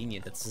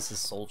convenient that this is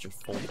Soldier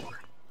 4?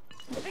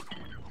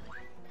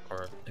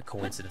 Or a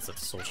coincidence of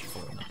Soldier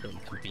 4 not really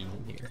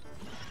convenient here?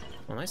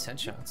 Well, nice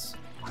headshots.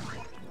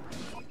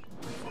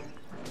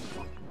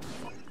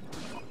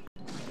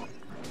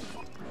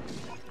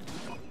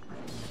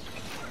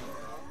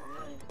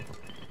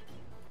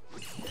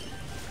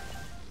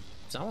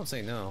 I won't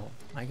say no.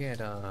 I get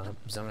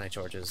Zonite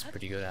charges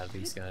pretty good out of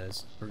these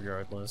guys,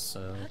 regardless,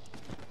 so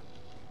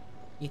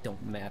it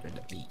don't matter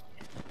to me.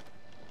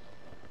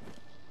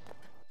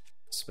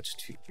 Switch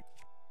to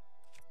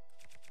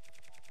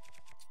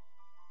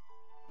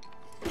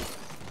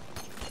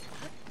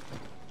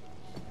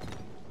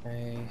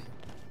okay.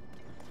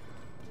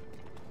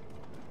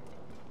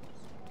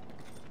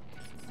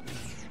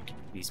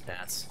 These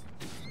bats.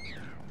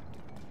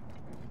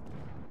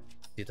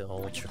 Do the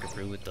whole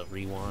trickaroo with the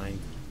rewind.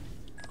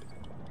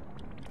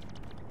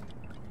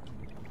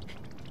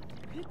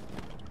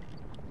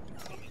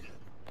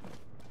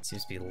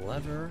 Seems to be a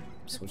lever.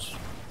 Switch,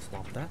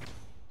 swap that.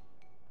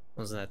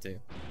 What does that do?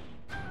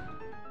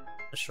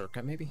 A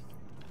shortcut, maybe?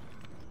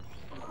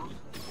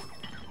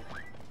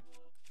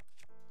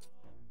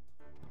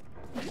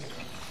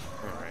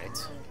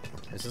 Alright.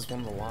 Is this one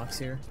of the locks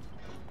here?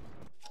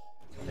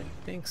 I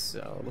think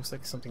so. It looks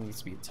like something needs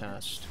to be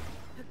attached.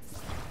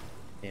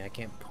 Yeah, I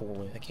can't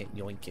pull it. I can't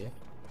yoink it.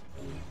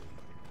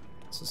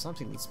 So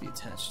something needs to be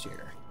attached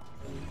here.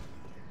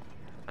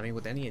 I mean,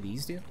 would any of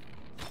these do?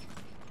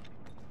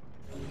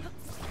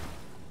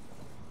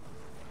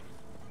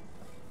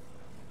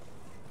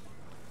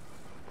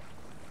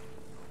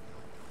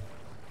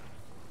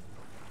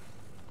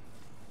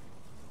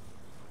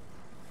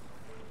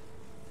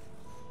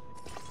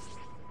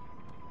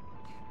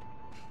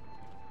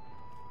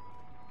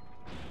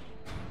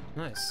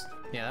 Nice.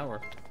 Yeah, that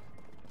worked.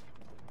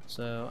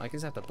 So, I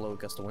guess I have to blow a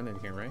gust of wind in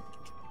here, right?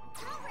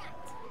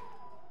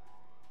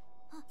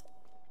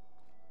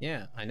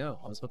 Yeah, I know.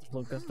 I was about to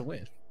blow a gust of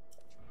wind.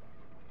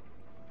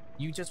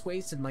 You just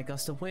wasted my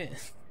gust of wind.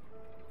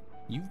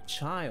 You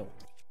child.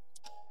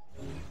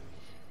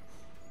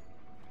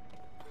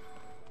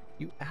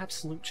 You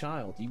absolute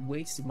child. You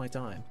wasted my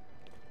time.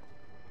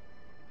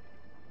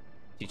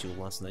 Teach you a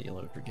lesson that you'll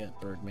never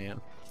forget,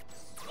 Birdman.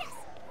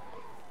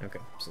 Okay,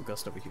 so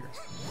gust over here.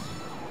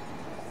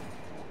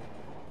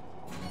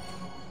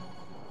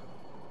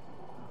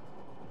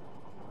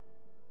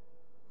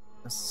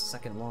 A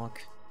second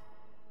lock.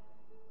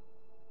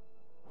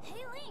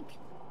 Hey, Link!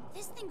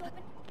 This thing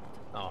opened.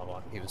 Oh,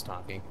 well, he was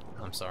talking.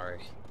 I'm sorry.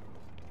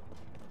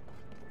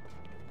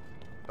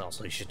 But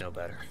also, you should know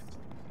better.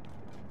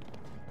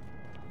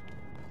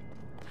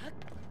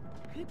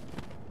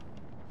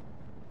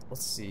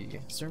 Let's see.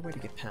 Is there a way to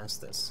get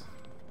past this?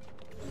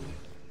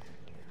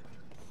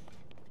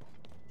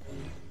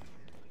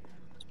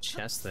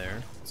 Chest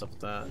there. What's up with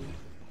that?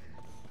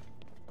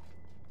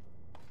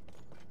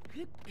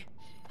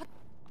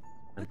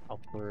 And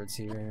upwards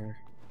here.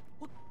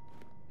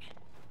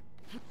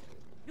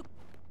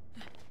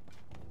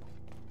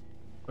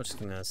 We're just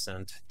gonna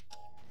ascend.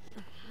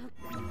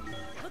 There's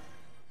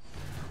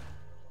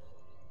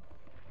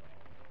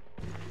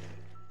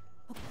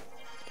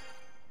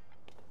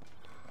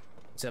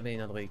definitely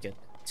another way to get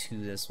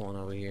to this one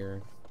over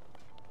here.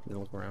 We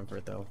look around for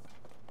it though.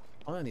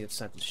 Oh, on the other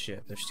side of the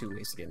ship. There's two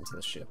ways to get into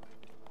the ship.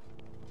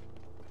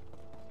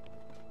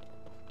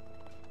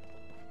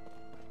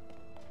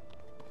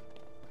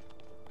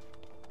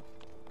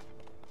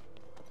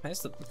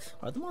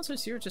 Are the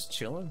monsters here just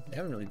chilling? They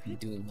haven't really been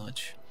doing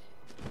much.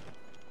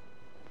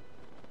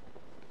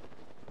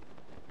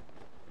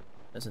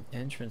 There's an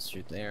entrance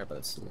through there, but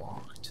it's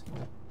locked.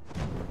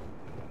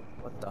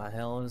 What the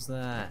hell is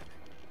that?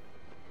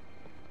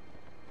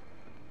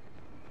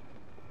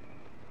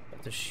 I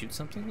have to shoot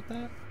something with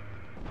that?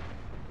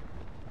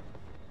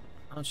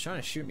 I was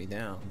trying to shoot me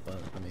down, but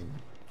I mean,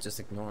 just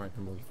ignore it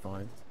and we'll be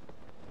fine.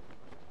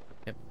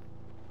 Yep.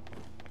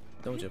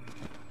 Dojo.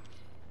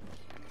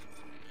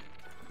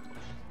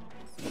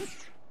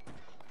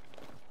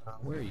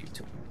 Where are you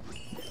two?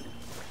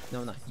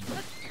 No, not you.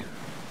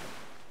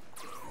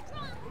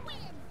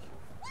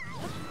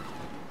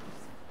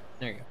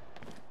 There you go.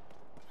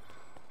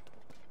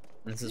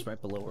 And this is right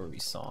below where we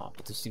saw,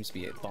 but there seems to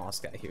be a boss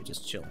guy here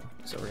just chilling,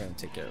 so we're gonna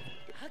take care of him.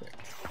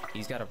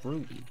 He's got a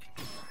ruby.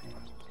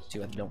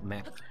 So don't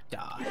matter.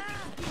 Die.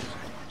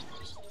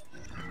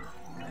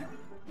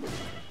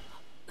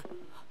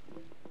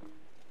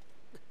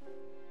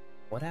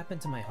 What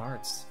happened to my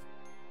hearts?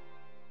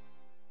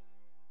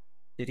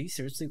 Did he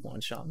seriously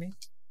one-shot me?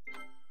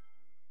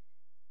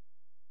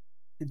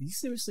 Did he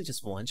seriously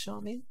just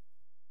one-shot me?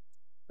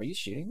 Are you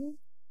shooting me?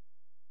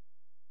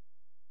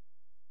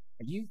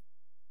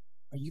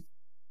 Are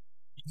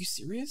you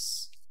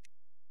serious?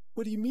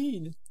 What do you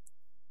mean?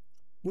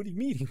 What do you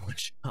mean he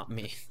one-shot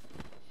me?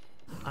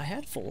 I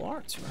had full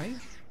hearts, right?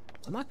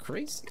 I'm not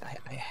crazy.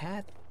 I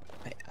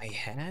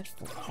had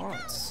full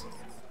hearts.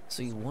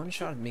 So you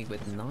one-shotted me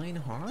with 9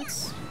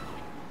 hearts?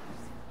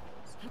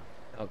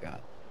 Oh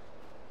god.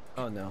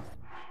 Oh no.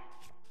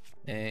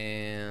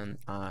 And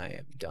I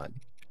am done.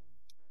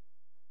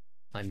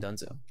 I'm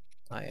donezo.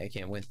 I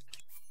can't win.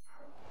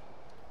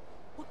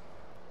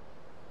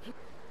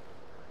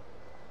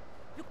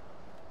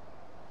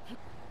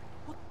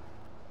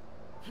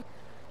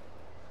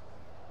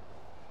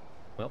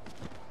 Well.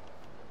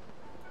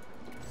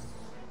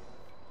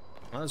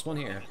 Oh, there's one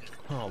here.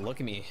 Oh, look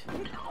at me.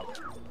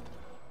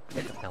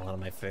 Get the hell out of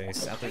my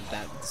face. After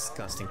that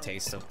disgusting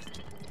taste of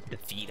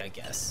defeat, I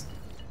guess.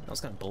 That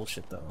was kind of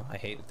bullshit, though. I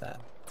hated that.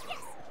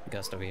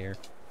 Gust over here.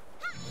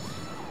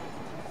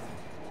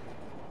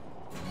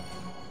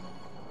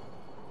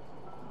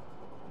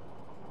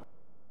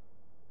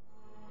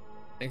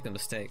 Make the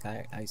mistake.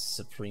 I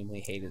supremely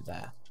hated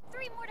that.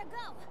 3 more to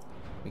go.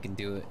 We can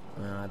do it.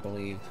 I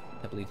believe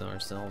in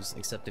ourselves.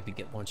 Except if we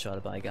get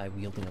one-shotted by a guy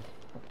wielding a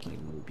fucking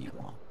ruby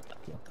wand.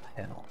 What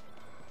the hell?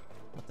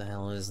 What the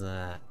hell is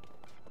that?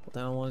 What the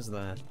hell was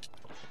that?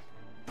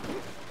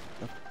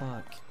 The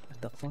fuck? What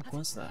the fuck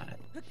was that?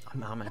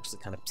 I'm actually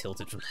kind of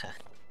tilted from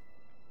that.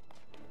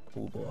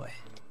 Oh boy.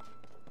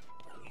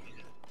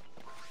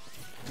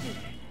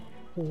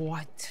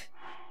 What?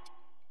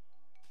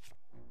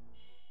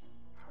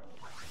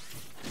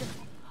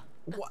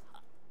 What?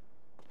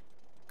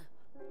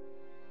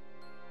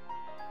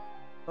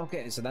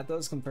 Okay, so that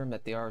does confirm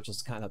that they are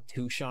just kind of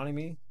two-shotting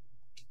me.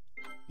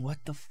 What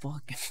the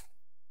fuck?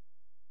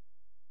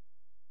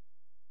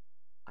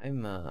 I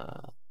am.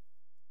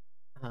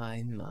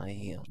 I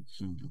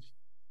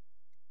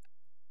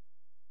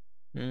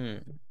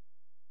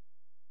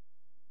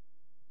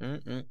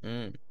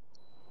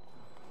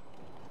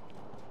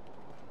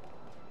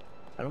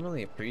don't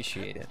really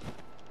appreciate it.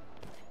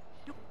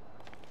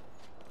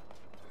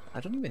 I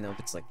don't even know if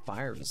it's like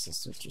fire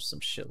resistance or some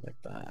shit like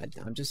that.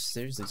 I'm just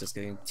seriously just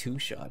getting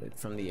two-shotted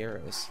from the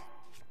arrows.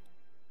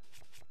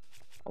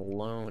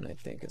 Alone, I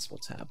think, is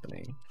what's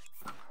happening.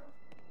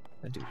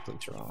 I do play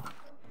draw.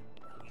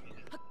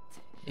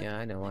 Yeah,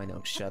 I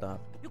know, shut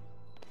up.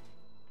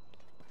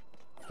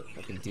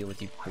 I can deal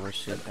with you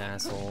bullshit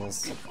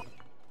assholes.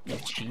 You're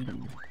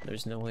cheating.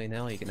 There's no way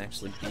now you can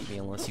actually beat me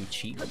unless you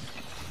cheat.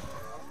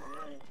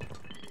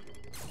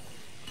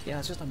 Yeah,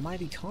 it's just a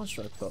mighty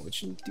construct bow. It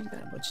shouldn't do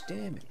that much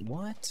damage.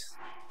 What?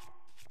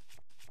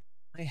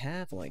 I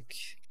have, like,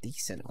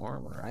 decent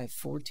armor. I have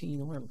 14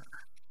 armor.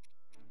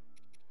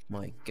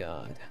 My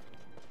god.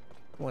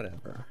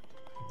 Whatever.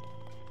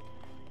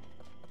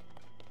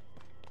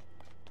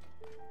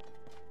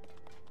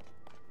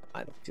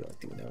 I don't feel like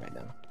doing that right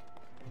now.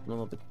 I'm a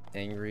little bit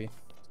angry.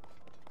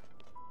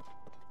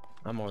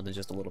 I'm more than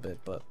just a little bit,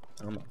 but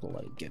I'm not gonna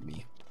let it get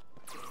me.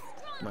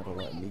 I'm not gonna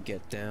let me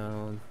get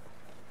down.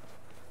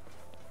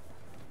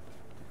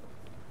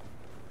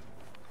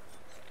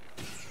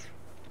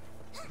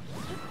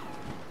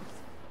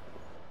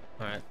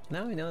 Alright,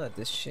 now I know that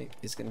this shit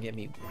is gonna get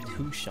me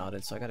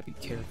two-shotted, so I gotta be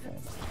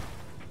careful.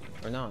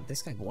 Or not,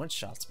 this guy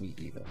one-shots me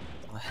even.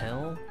 The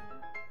hell?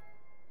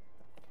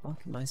 What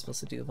am I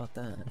supposed to do about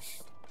that?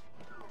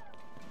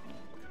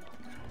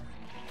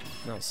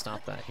 No,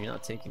 stop that. You're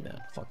not taking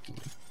that. Fuck you.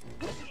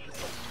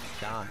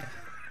 Die.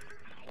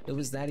 It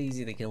was that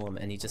easy to kill him,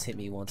 and he just hit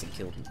me once and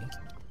killed me.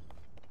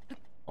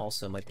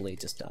 Also, my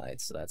blade just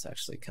died, so that's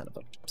actually kind of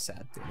a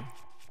sad thing.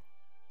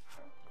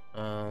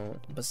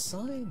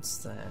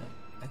 Besides that,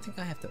 I think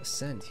I have to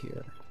ascend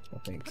here. I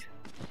think.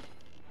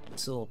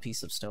 This little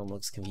piece of stone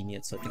looks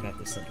convenient, so I think I have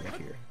to ascend right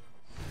here.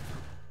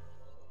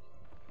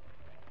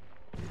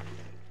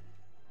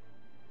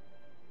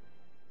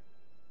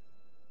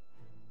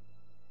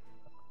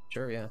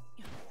 Sure, yeah.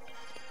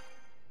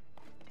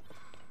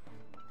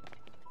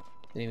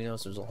 Didn't even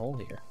notice there's a hole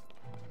here.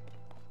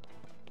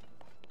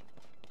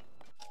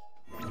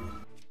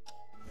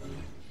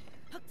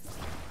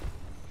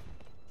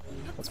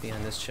 What's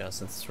behind this chest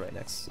since it's right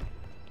next?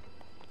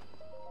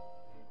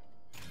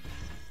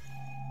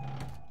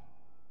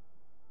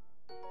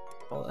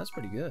 Oh, that's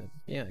pretty good.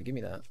 Yeah, give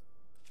me that.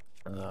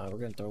 We're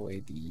gonna throw away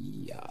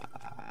the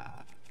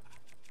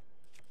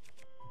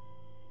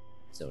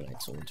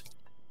Zonite sword.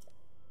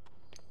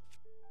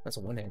 That's a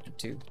one-hander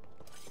too.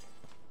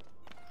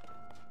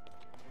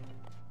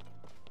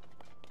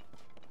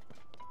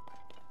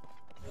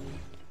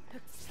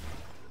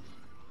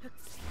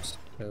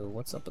 So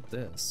what's up with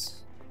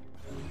this?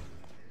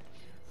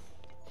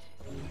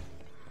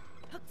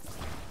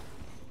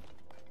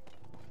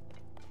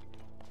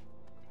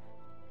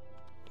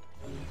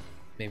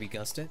 Maybe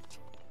gust it?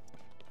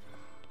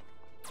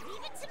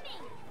 Leave it to me.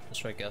 Let's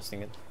try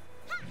gusting it.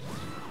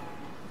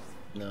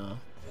 No.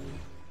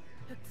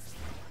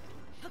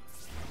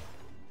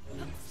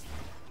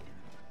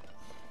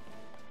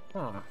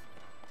 Huh.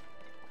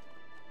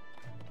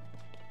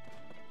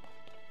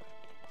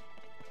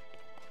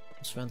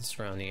 Let's run the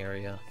surrounding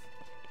area.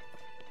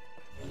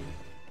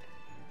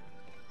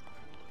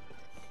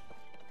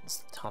 It's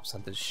the tops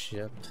of the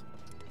ship.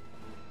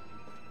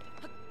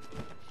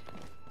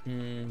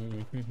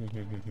 Am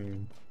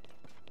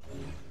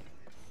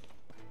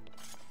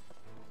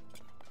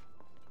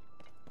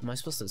I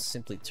supposed to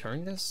simply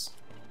turn this?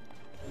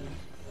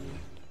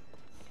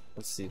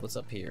 Let's see, what's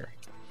up here?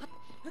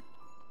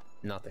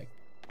 Nothing.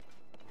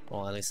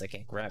 Well, at least I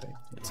can't grab it.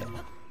 That's it.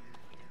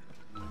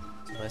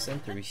 So if I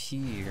send through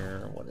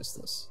here, what is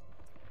this?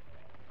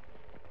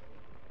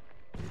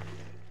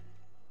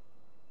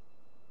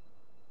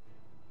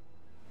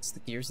 It's the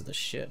gears of the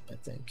ship, I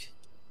think.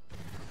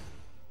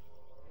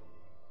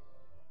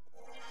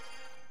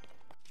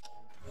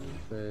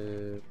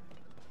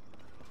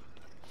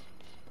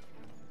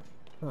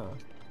 Huh.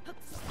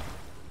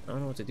 I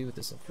don't know what to do with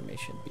this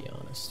information, to be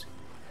honest.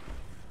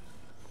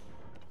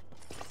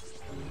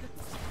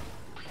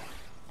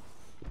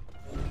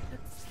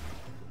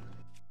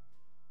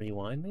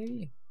 Rewind,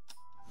 maybe?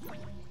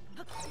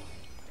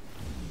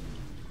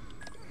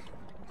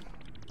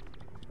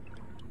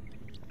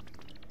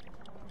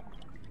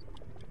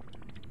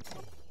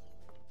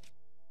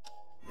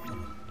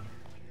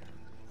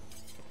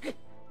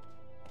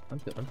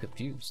 I'm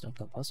confused. I'm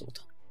puzzled.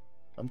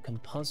 I'm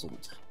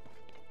compuzzled.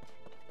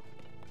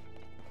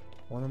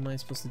 What am I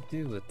supposed to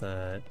do with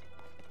that?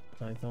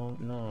 I don't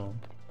know.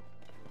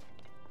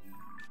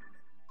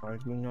 I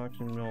do not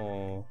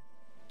know.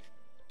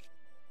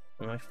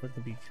 Am I supposed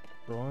to be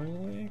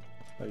throwing it?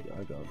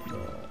 I don't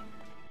know.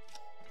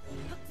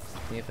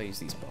 Maybe if I use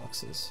these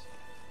boxes.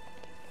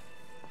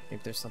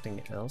 If there's something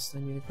else I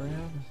need to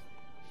grab?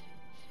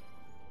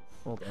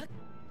 Hold on.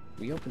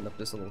 We opened up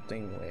this little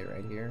thing way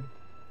right here.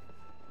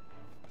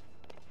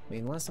 I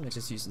mean, last time I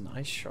just used an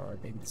ice shard.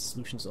 Maybe the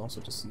solution is also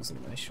just using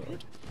an ice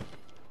shard.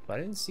 But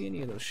I didn't see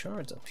any of those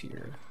shards up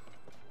here.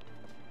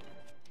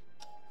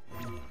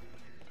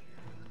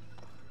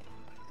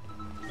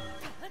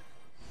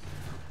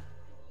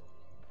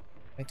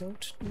 I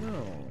don't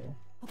know.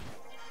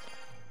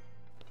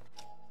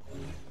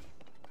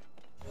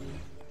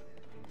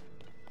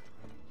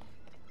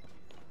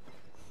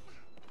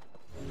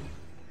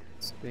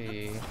 Let's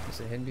see. Is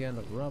it hidden behind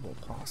the rubble?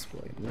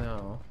 Possibly.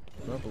 No.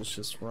 Rubble's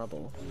just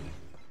rubble.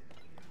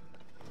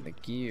 The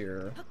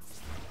gear.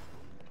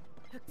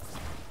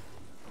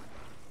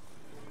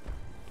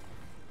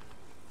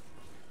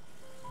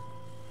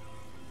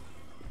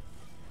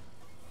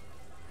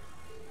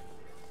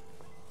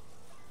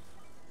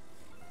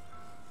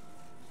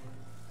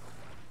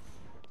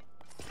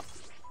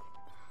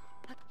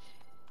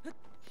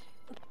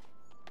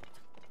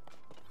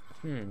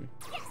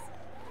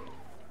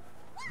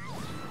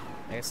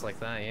 I guess like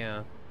that,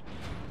 yeah.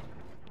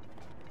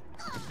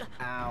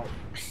 Ow.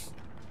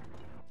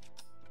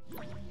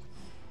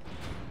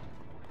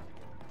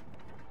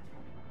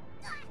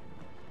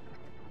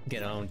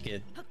 Get on,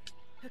 kid.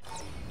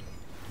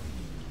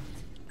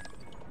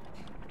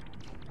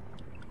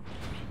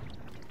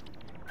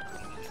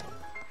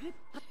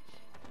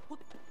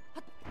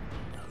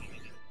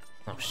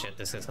 Oh shit,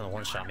 this is gonna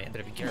one-shot me. I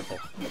better be careful.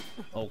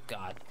 Oh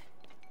god.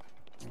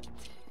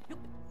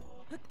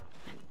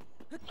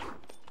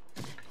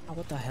 Oh,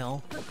 what the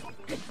hell?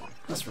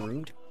 That's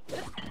rude.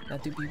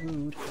 That do be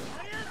rude.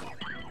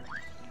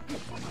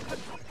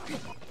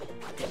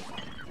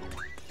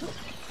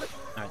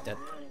 Alright, dead.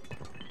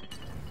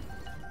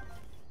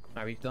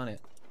 Alright, we've done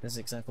it. This is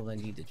exactly what I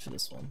needed for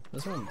this one.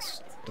 This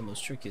one's the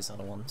most trickiest out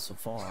of one so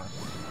far.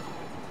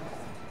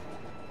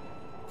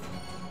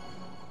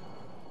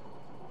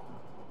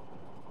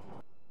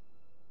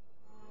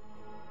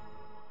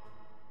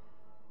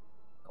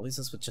 At least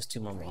that's with just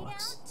 2 more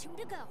blocks. 2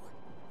 to go.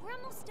 We're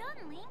almost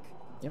done, Link.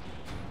 Yep.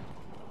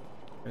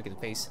 We're gonna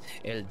face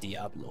El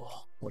Diablo,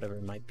 whatever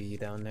it might be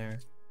down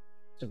there.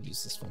 So we'll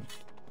use this one.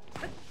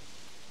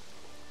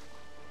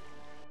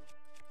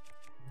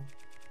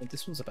 But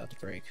this one's about to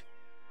break.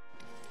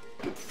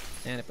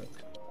 And it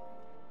broke.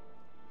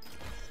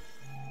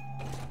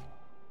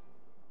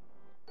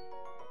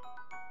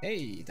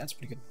 Hey, that's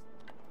pretty good.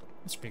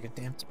 That's pretty good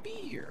damn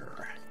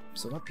beer.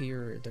 So up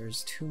here,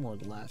 there's 2 more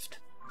left.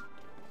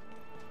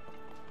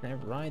 Can I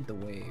ride the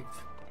wave?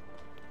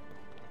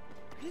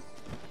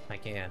 I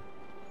can.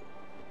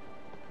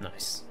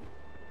 Nice.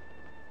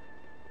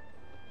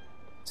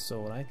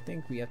 So what I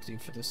think we have to do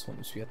for this one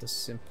is we have to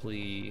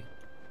simply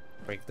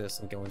break this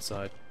and go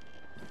inside.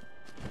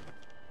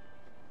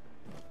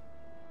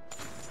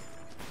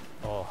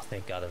 Oh,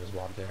 thank god there was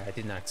water there. I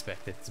did not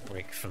expect it to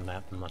break from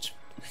that much.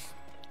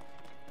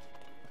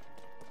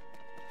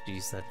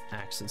 Jeez, that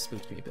actually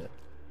spooked me a bit.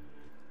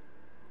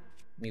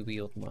 Let me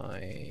wield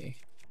my...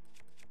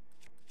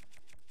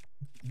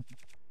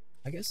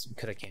 I guess,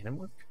 could a cannon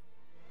work?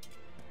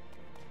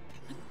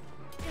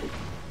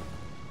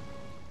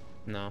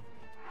 No.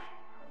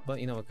 But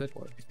you know, it could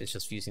work. It's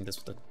just fusing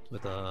this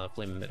with a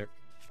flame emitter.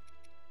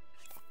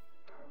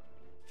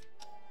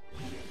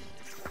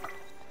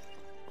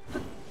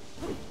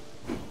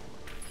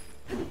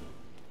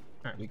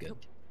 Alright, we good.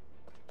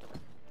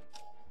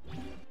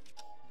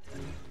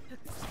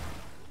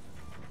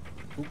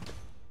 Oop.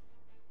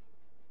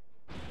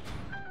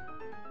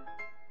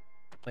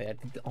 Wait, I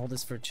did all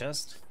this for a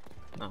chest?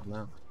 Oh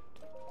no.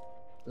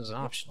 This is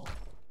optional.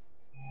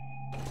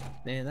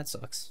 Man, that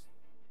sucks.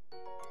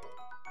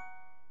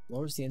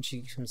 Lowers the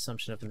energy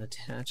consumption of an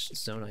attached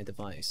Zonai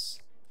device.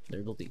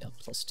 Durability up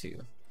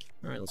 +2.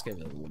 Alright, let's get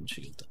another one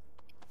shield.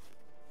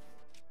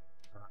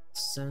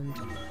 Send.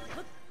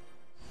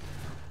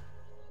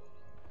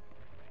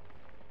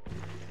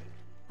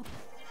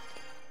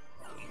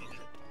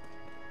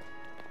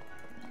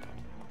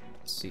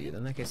 Let's see,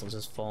 in that case I'll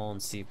just fall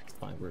and see if we can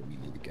find where we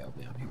need to go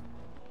down here.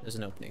 There's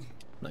an opening.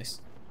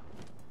 Nice.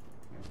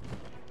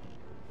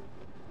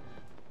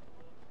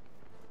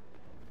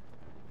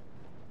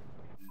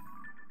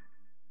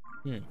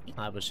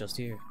 I was just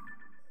here.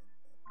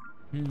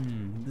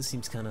 This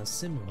seems kind of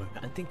similar.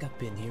 I think I've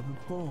been here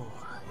before.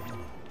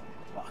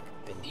 Fuck,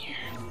 I've been here.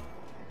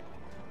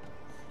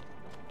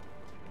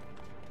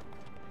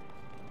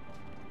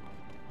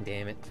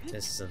 Damn it,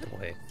 this isn't the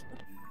way.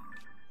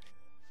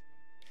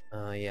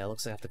 Yeah,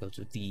 looks like I have to go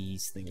through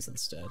these things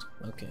instead.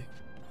 Okay.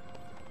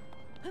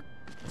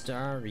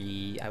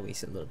 Sorry, I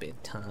wasted a little bit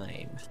of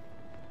time.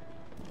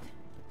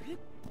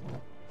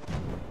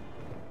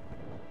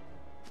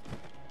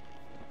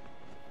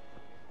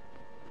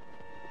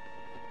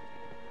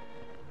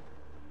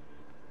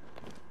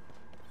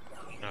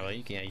 Oh,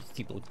 you can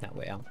keep looking that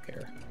way, I don't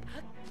care.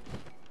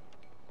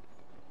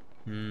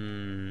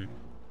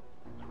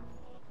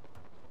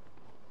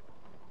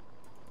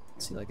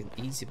 See, like it's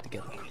easy to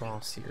get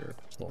across here.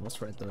 Well,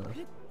 let's read the.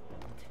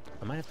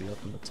 I might have to go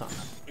from the top.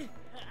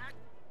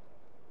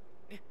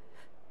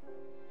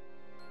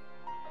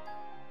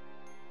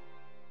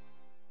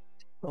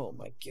 Oh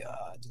my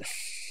god.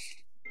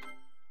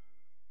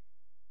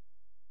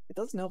 It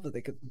doesn't help that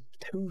they could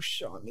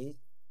two-shot me.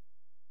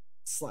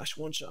 /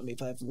 one-shot me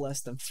if I have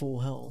less than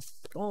full health.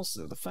 But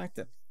also, the fact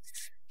that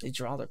they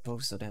draw their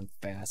bows so damn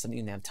fast, I don't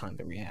even have time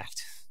to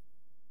react.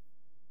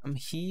 I'm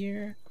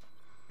here,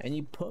 and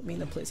you put me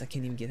in a place I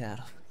can't even get out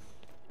of.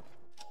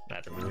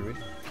 Rather rude.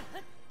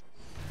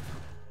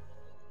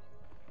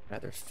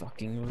 Rather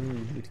fucking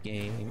rude,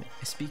 game.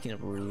 Speaking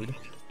of rude,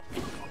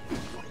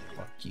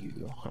 fuck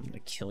you. I'm gonna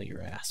kill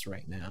your ass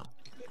right now.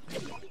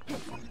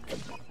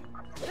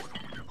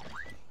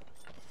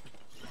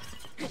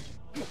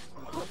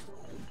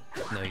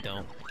 No, you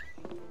don't.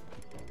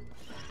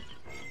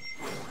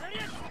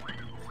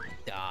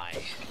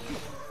 Die.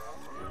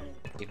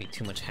 Give me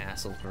too much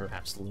hassle for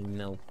absolutely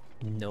no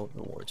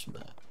rewards from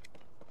that.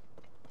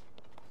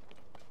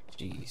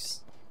 Jeez.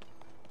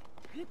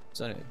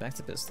 So anyway, back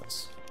to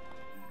business.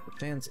 The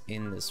fan's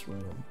in this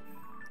room.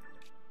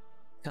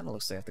 Kinda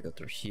looks like I have to go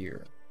through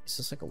here. Is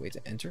this like a way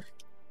to enter?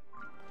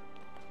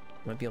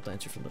 Might be able to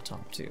enter from the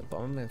top too, but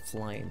I'm gonna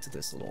fly into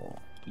this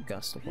little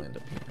gust of wind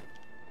up here.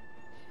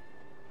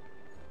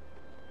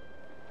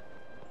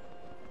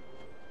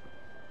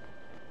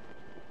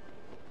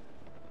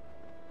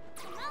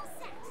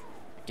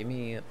 Give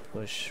me a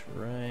push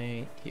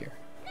right here.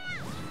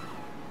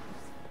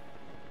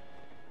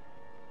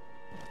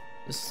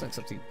 This is like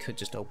something you could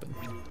just open.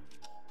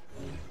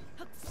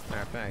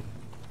 Alright, back.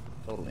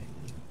 Totally.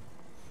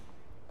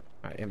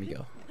 Alright, here we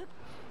go.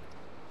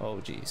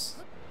 Oh, jeez.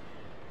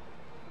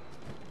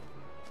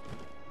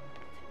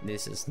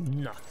 This is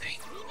nothing.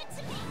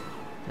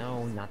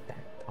 No, not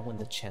that. I want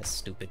the chest,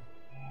 stupid.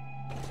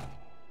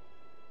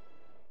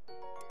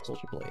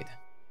 Soldier blade.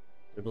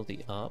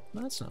 Ability up.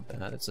 That's not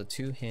bad. It's a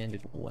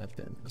two-handed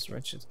weapon. So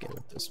let's just get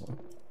with this one.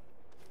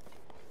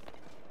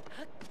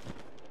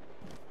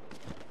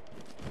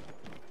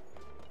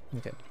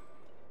 Okay.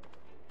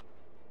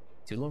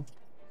 Too low.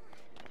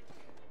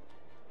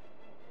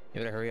 You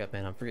better hurry up,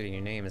 man. I'm forgetting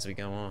your name as we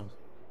go on.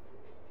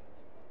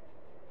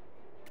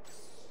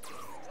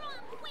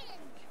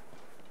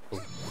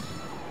 Ooh.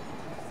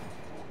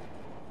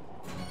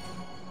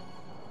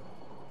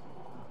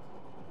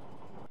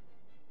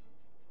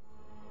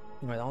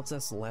 Right, all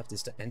that's left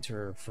is to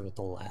enter for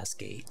the last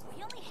gate.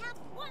 We only have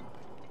one.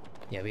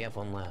 Yeah, we have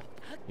one left.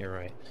 You're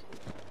right.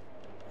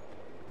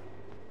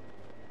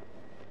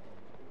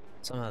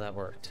 Somehow that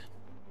worked.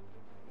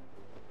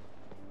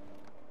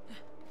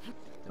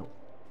 No.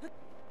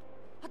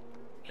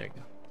 There you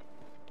go.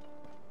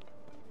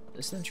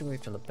 This entryway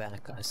from the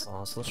back I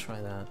saw, so let's try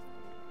that.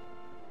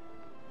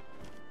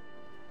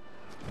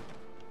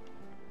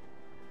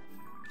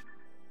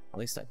 At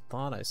least I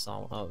thought I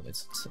saw. Oh,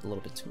 it's a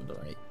little bit to the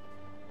right.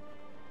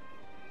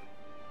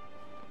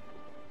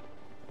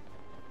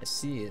 I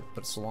see it,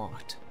 but it's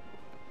locked.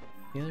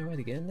 The only way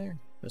to get in there?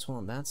 There's one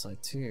on that side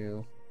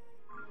too.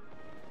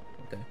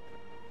 Okay.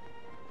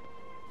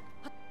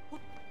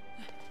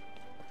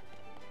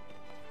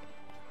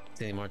 It's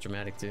getting more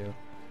dramatic too.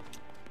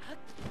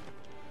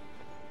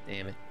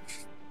 Damn it.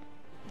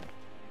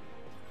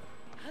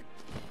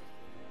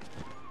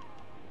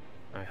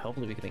 Alright,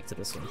 hopefully we can make it to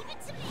this one.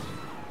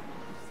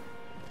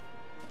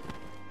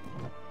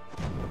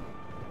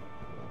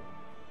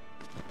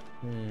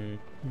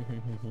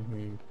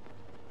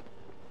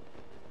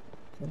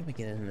 How do we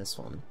get in this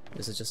one?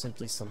 Is it just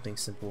simply something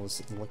simple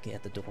as looking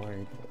at the door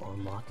and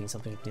unlocking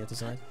something from the other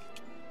side?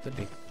 Could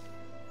be.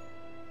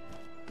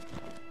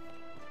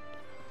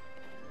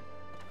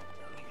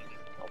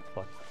 Oh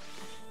fuck.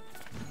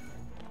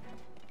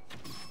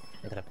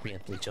 I gotta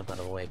preemptively jump out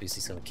of the way because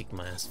he's gonna kick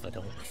my ass if I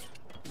don't.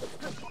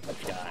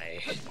 Die.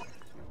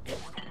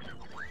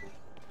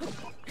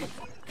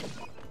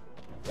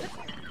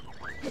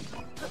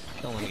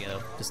 Don't let me get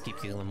up. Just keep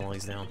killing him while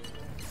he's down.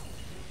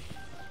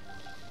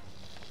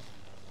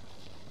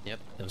 Yep,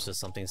 it was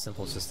just something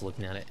simple, just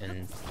looking at it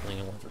and pulling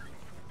it over.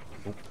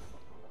 Oop.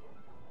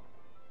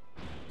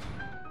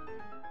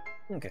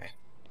 Okay.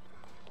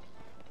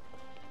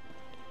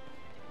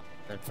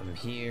 Then from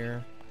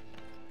here...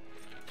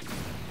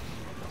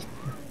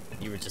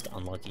 You were just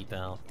unlucky,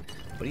 pal.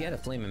 But he had a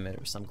flame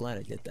emitter, so I'm glad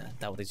I did that.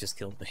 That would've just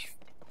killed me.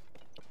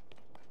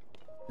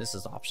 This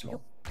is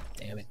optional.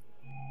 Damn it.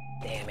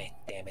 Damn it.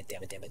 Damn it.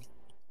 Damn it. Damn it.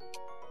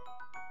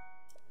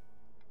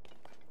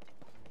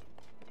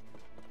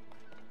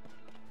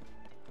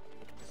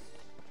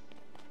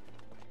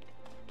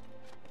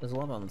 There's a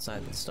lot on the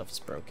side that stuff is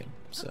broken,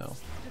 so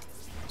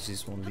let's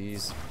use one of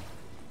these.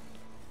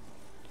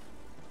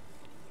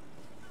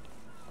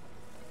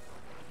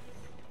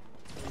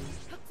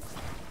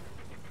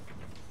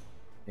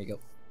 There you go.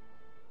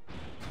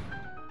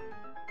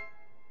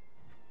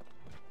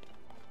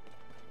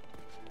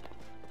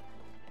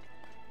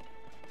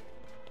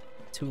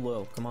 Too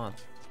low, come on.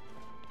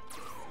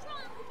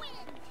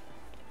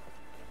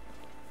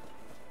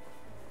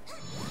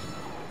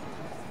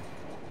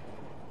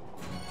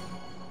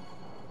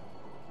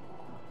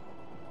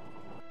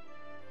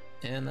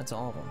 And that's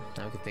all of them.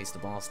 Now we can face the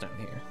boss down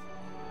here.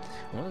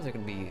 I wonder if they're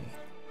gonna be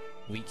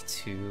weak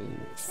to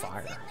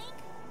fire. That's it, Link.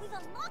 We've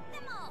unlocked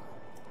them all.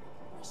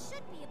 We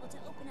should be able to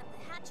open up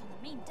the hatch on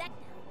the main deck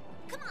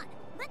now. Come on,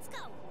 let's go.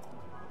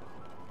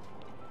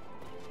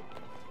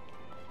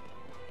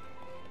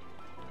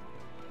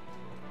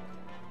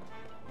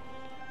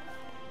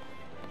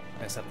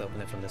 I just have to open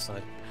it from this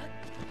side.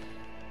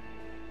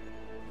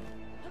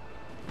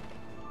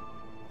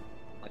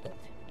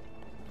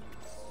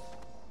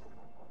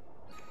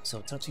 So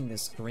touching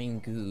this green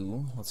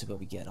goo, let's see what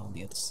we get on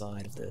the other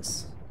side of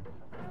this.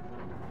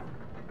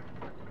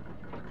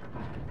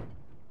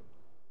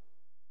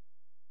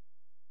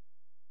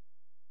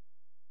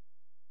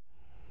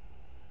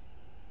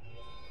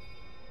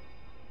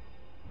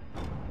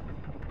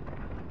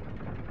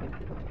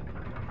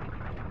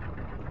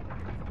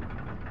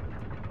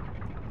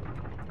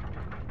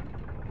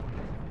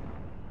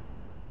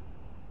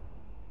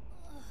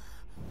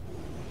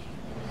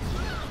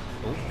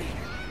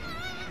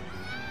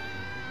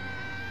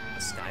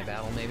 Sky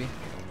battle, maybe?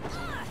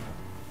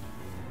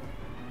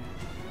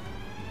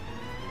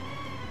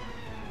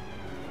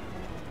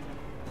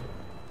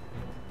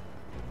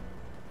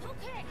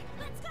 Okay,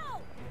 let's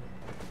go.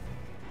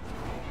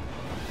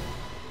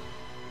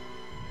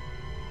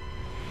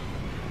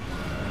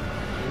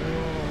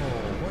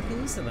 Whoa, what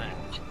is that?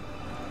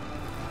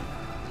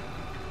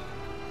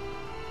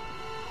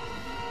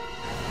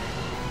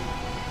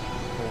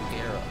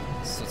 Bulgara.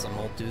 So it's a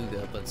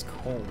Molduga, but it's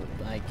cold.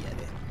 I get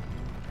it.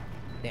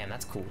 Damn,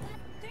 that's cool.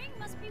 That thing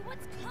must be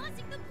what's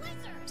causing the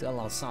blizzard. There's a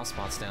lot of soft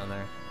spots down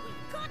there.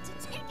 We've got to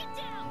take it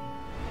down.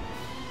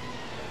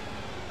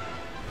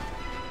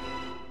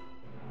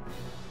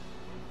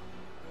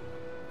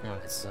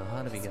 Alright, so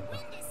how do we get?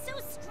 This wind is so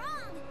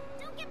strong.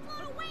 Don't get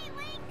blown away,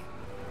 Link.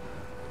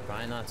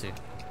 Try not to. Go.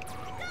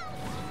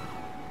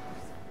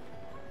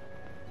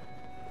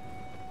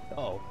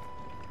 Oh.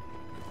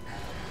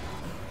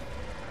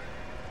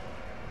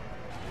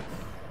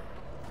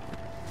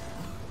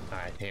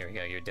 Alright, here we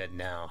go. You're dead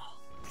now.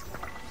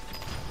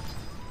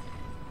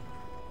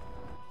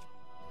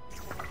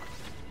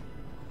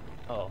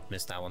 Oh,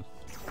 missed that one.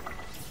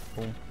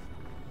 Boom.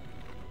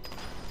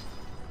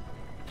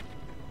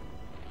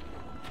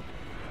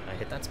 I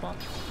hit that spot?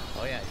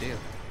 Oh yeah, I do.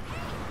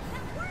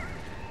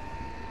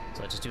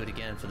 So I just do it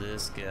again for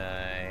this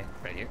guy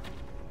right here.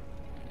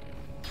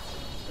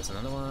 There's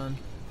another one.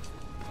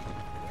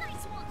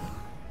 Nice one.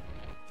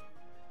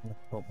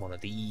 Oh, one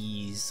of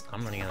these.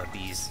 I'm running out of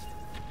these.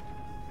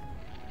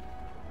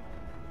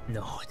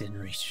 No, I didn't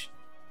reach.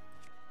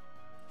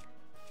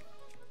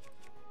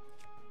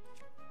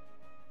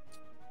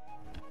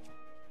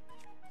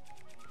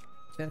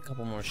 Got a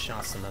couple more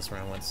shots to mess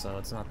around with, so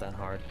it's not that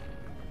hard.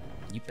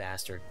 You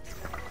bastard.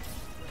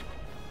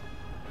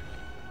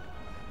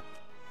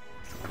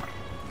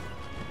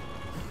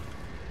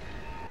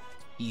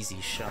 Easy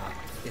shot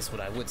is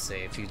what I would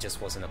say if he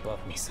just wasn't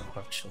above me so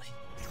harshly.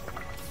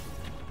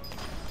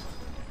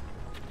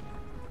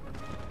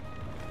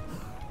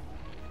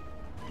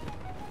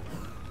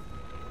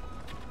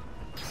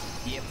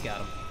 Yep, got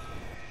him.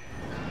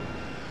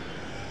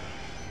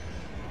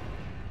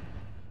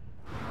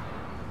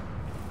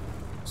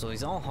 So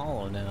he's all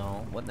hollow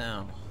now. What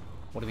now?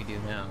 What do we do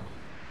now?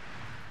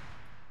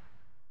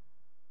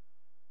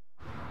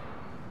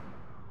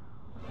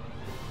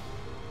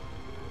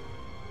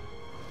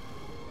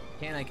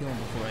 Can I kill him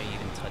before I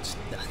even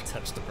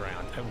touch the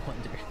ground? I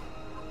wonder.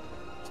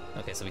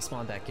 Okay, so we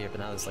spawned back here,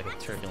 but now there's like a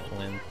turbulent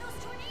wind.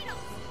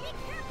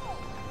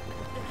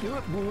 Do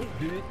it, boy,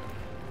 do it.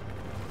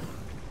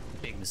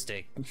 Big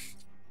mistake.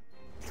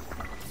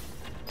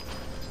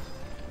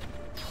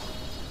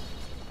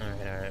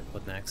 Alright,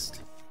 what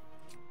next?